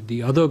with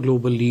the other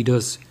global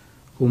leaders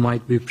who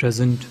might be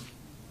present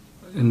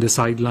in the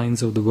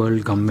sidelines of the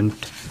World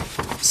Government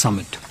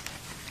Summit.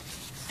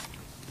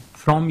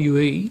 From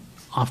UAE,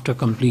 after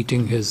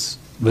completing his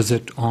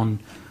visit on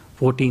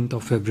 14th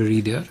of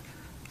February there,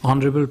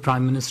 Honorable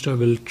Prime Minister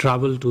will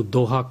travel to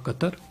Doha,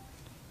 Qatar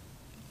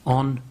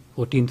on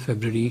 14th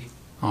February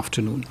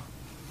afternoon.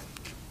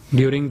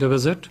 During the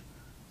visit,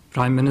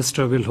 Prime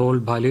Minister will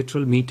hold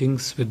bilateral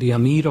meetings with the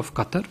Amir of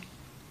Qatar,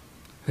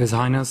 His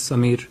Highness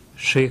Amir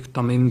Sheikh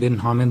Tamim bin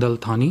Hamad Al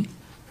Thani,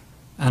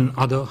 and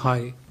other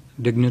high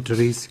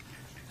dignitaries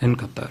in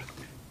Qatar.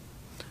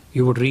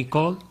 You would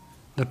recall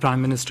the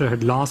Prime Minister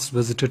had last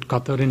visited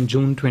Qatar in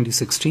June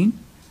 2016.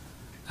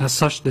 As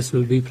such, this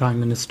will be Prime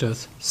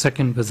Minister's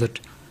second visit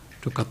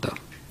to Qatar.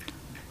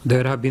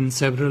 There have been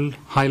several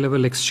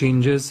high-level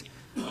exchanges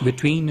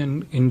between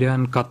India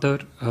and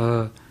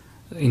Qatar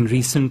in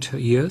recent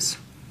years.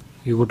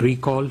 You would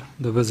recall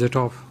the visit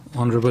of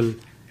Honorable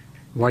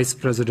Vice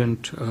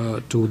President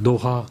to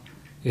Doha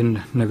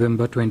in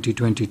November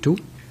 2022,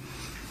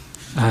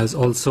 as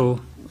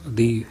also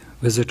the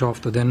visit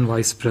of the then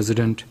Vice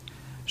President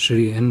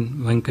Shri N.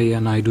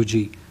 Venkaiah Naidu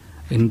ji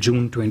in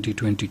June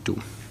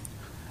 2022.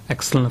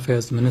 External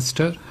Affairs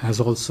Minister has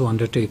also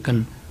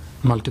undertaken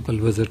multiple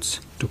visits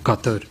to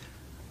Qatar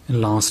in the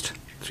last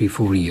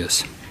 3-4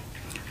 years.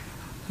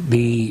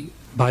 The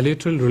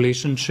bilateral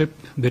relationship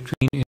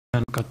between India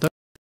and Qatar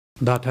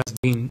that has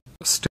been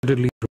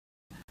steadily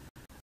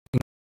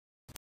growing,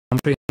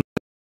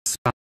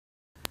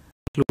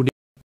 including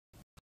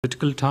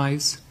political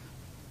ties,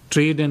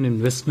 trade and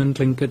investment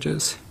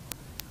linkages,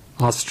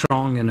 our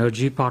strong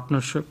energy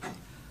partnership,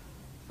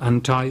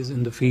 and ties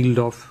in the field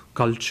of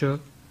culture,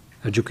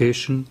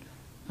 education,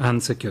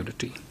 and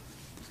security.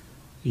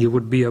 You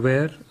would be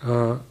aware,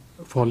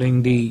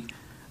 following the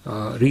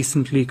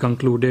recently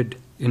concluded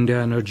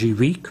India Energy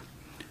Week,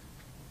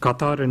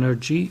 Qatar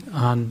Energy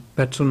and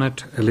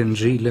Petronet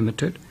LNG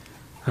Limited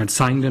had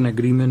signed an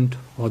agreement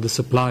for the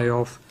supply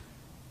of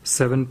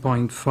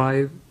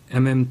 7.5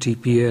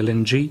 MMTPA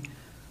LNG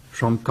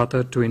from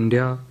Qatar to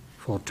India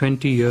for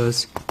 20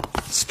 years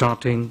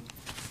starting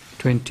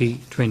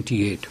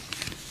 2028.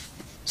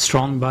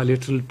 Strong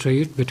bilateral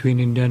trade between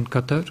India and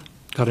Qatar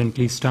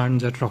currently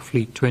stands at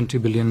roughly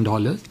 $20 billion,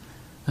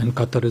 and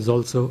Qatar is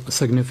also a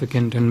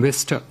significant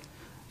investor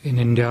in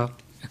India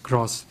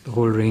across the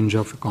whole range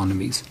of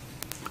economies.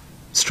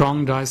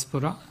 Strong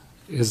diaspora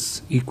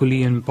is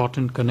equally an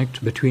important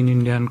connect between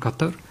India and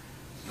Qatar.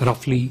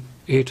 Roughly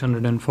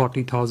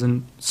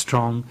 840,000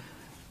 strong,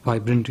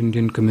 vibrant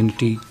Indian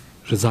community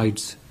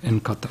resides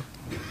in Qatar.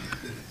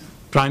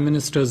 Prime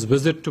Minister's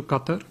visit to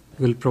Qatar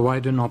will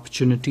provide an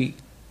opportunity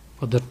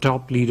for the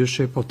top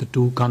leadership of the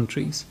two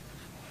countries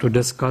to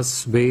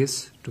discuss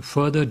ways to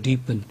further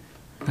deepen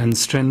and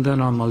strengthen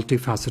our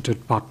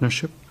multifaceted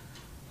partnership,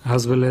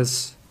 as well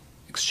as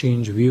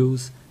exchange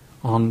views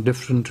on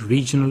different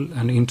regional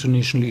and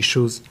international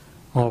issues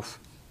of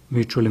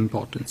mutual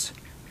importance.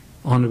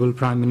 Honorable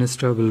Prime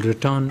Minister will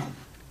return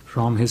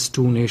from his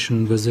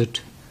two-nation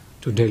visit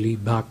to Delhi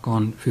back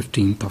on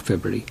 15th of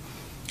February.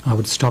 I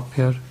would stop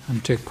here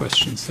and take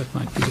questions that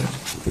might be there.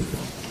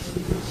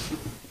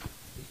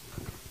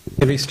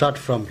 Can we start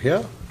from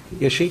here?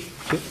 Yeshi?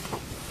 Okay.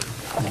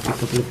 I'll take a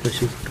couple of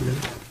questions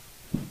together.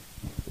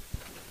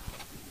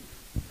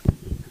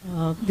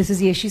 This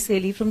is Yeshi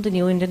Seli from the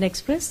New Indian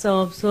Express.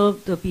 So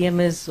the PM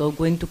is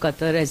going to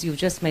Qatar, as you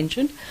just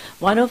mentioned.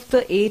 One of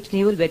the 8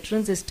 naval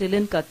veterans is still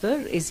in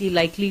Qatar. Is he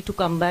likely to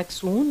come back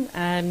soon?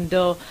 And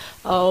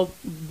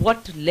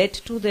what led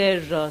to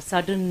their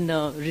sudden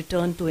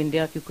return to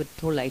India, if you could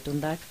throw light on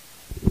that?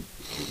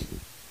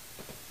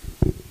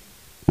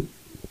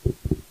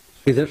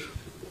 Sridhar?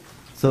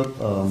 So,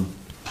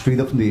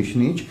 Sridhar from the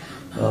Asian Age.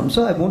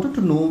 So I wanted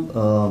to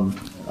know,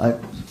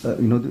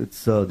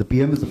 it's the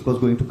PM is of course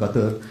going to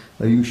Qatar.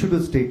 You issued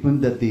a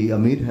statement that the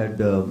Amir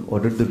had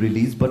ordered the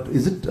release, but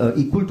is it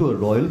equal to a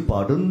royal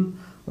pardon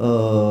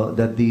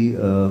that the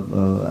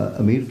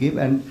Amir gave?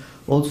 And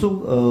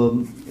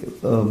Also,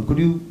 could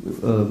you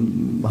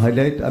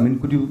highlight, I mean,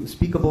 could you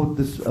speak about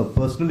this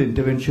personal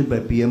intervention by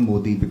PM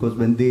Modi? Because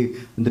when the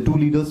two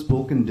leaders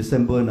spoke in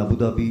December in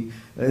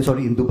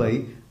in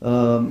Dubai,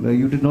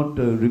 you did not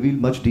reveal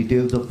much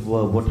details of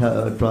what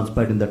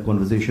transpired in that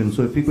conversation.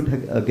 So if we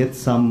could get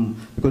some,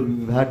 because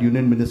we've had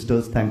union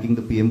ministers thanking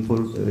the PM for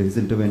his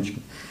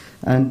intervention.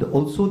 And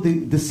also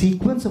the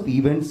sequence of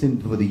events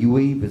for the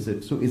UAE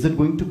visit. So is it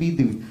going to be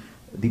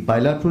the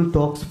bilateral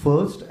talks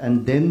first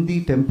and then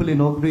the temple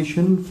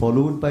inauguration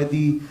followed by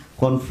the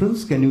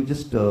conference? Can you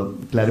just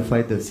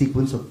clarify the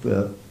sequence of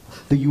the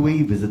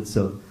UAE visits,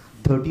 sir?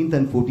 13th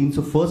and 14th.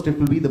 So first it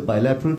will be the bilateral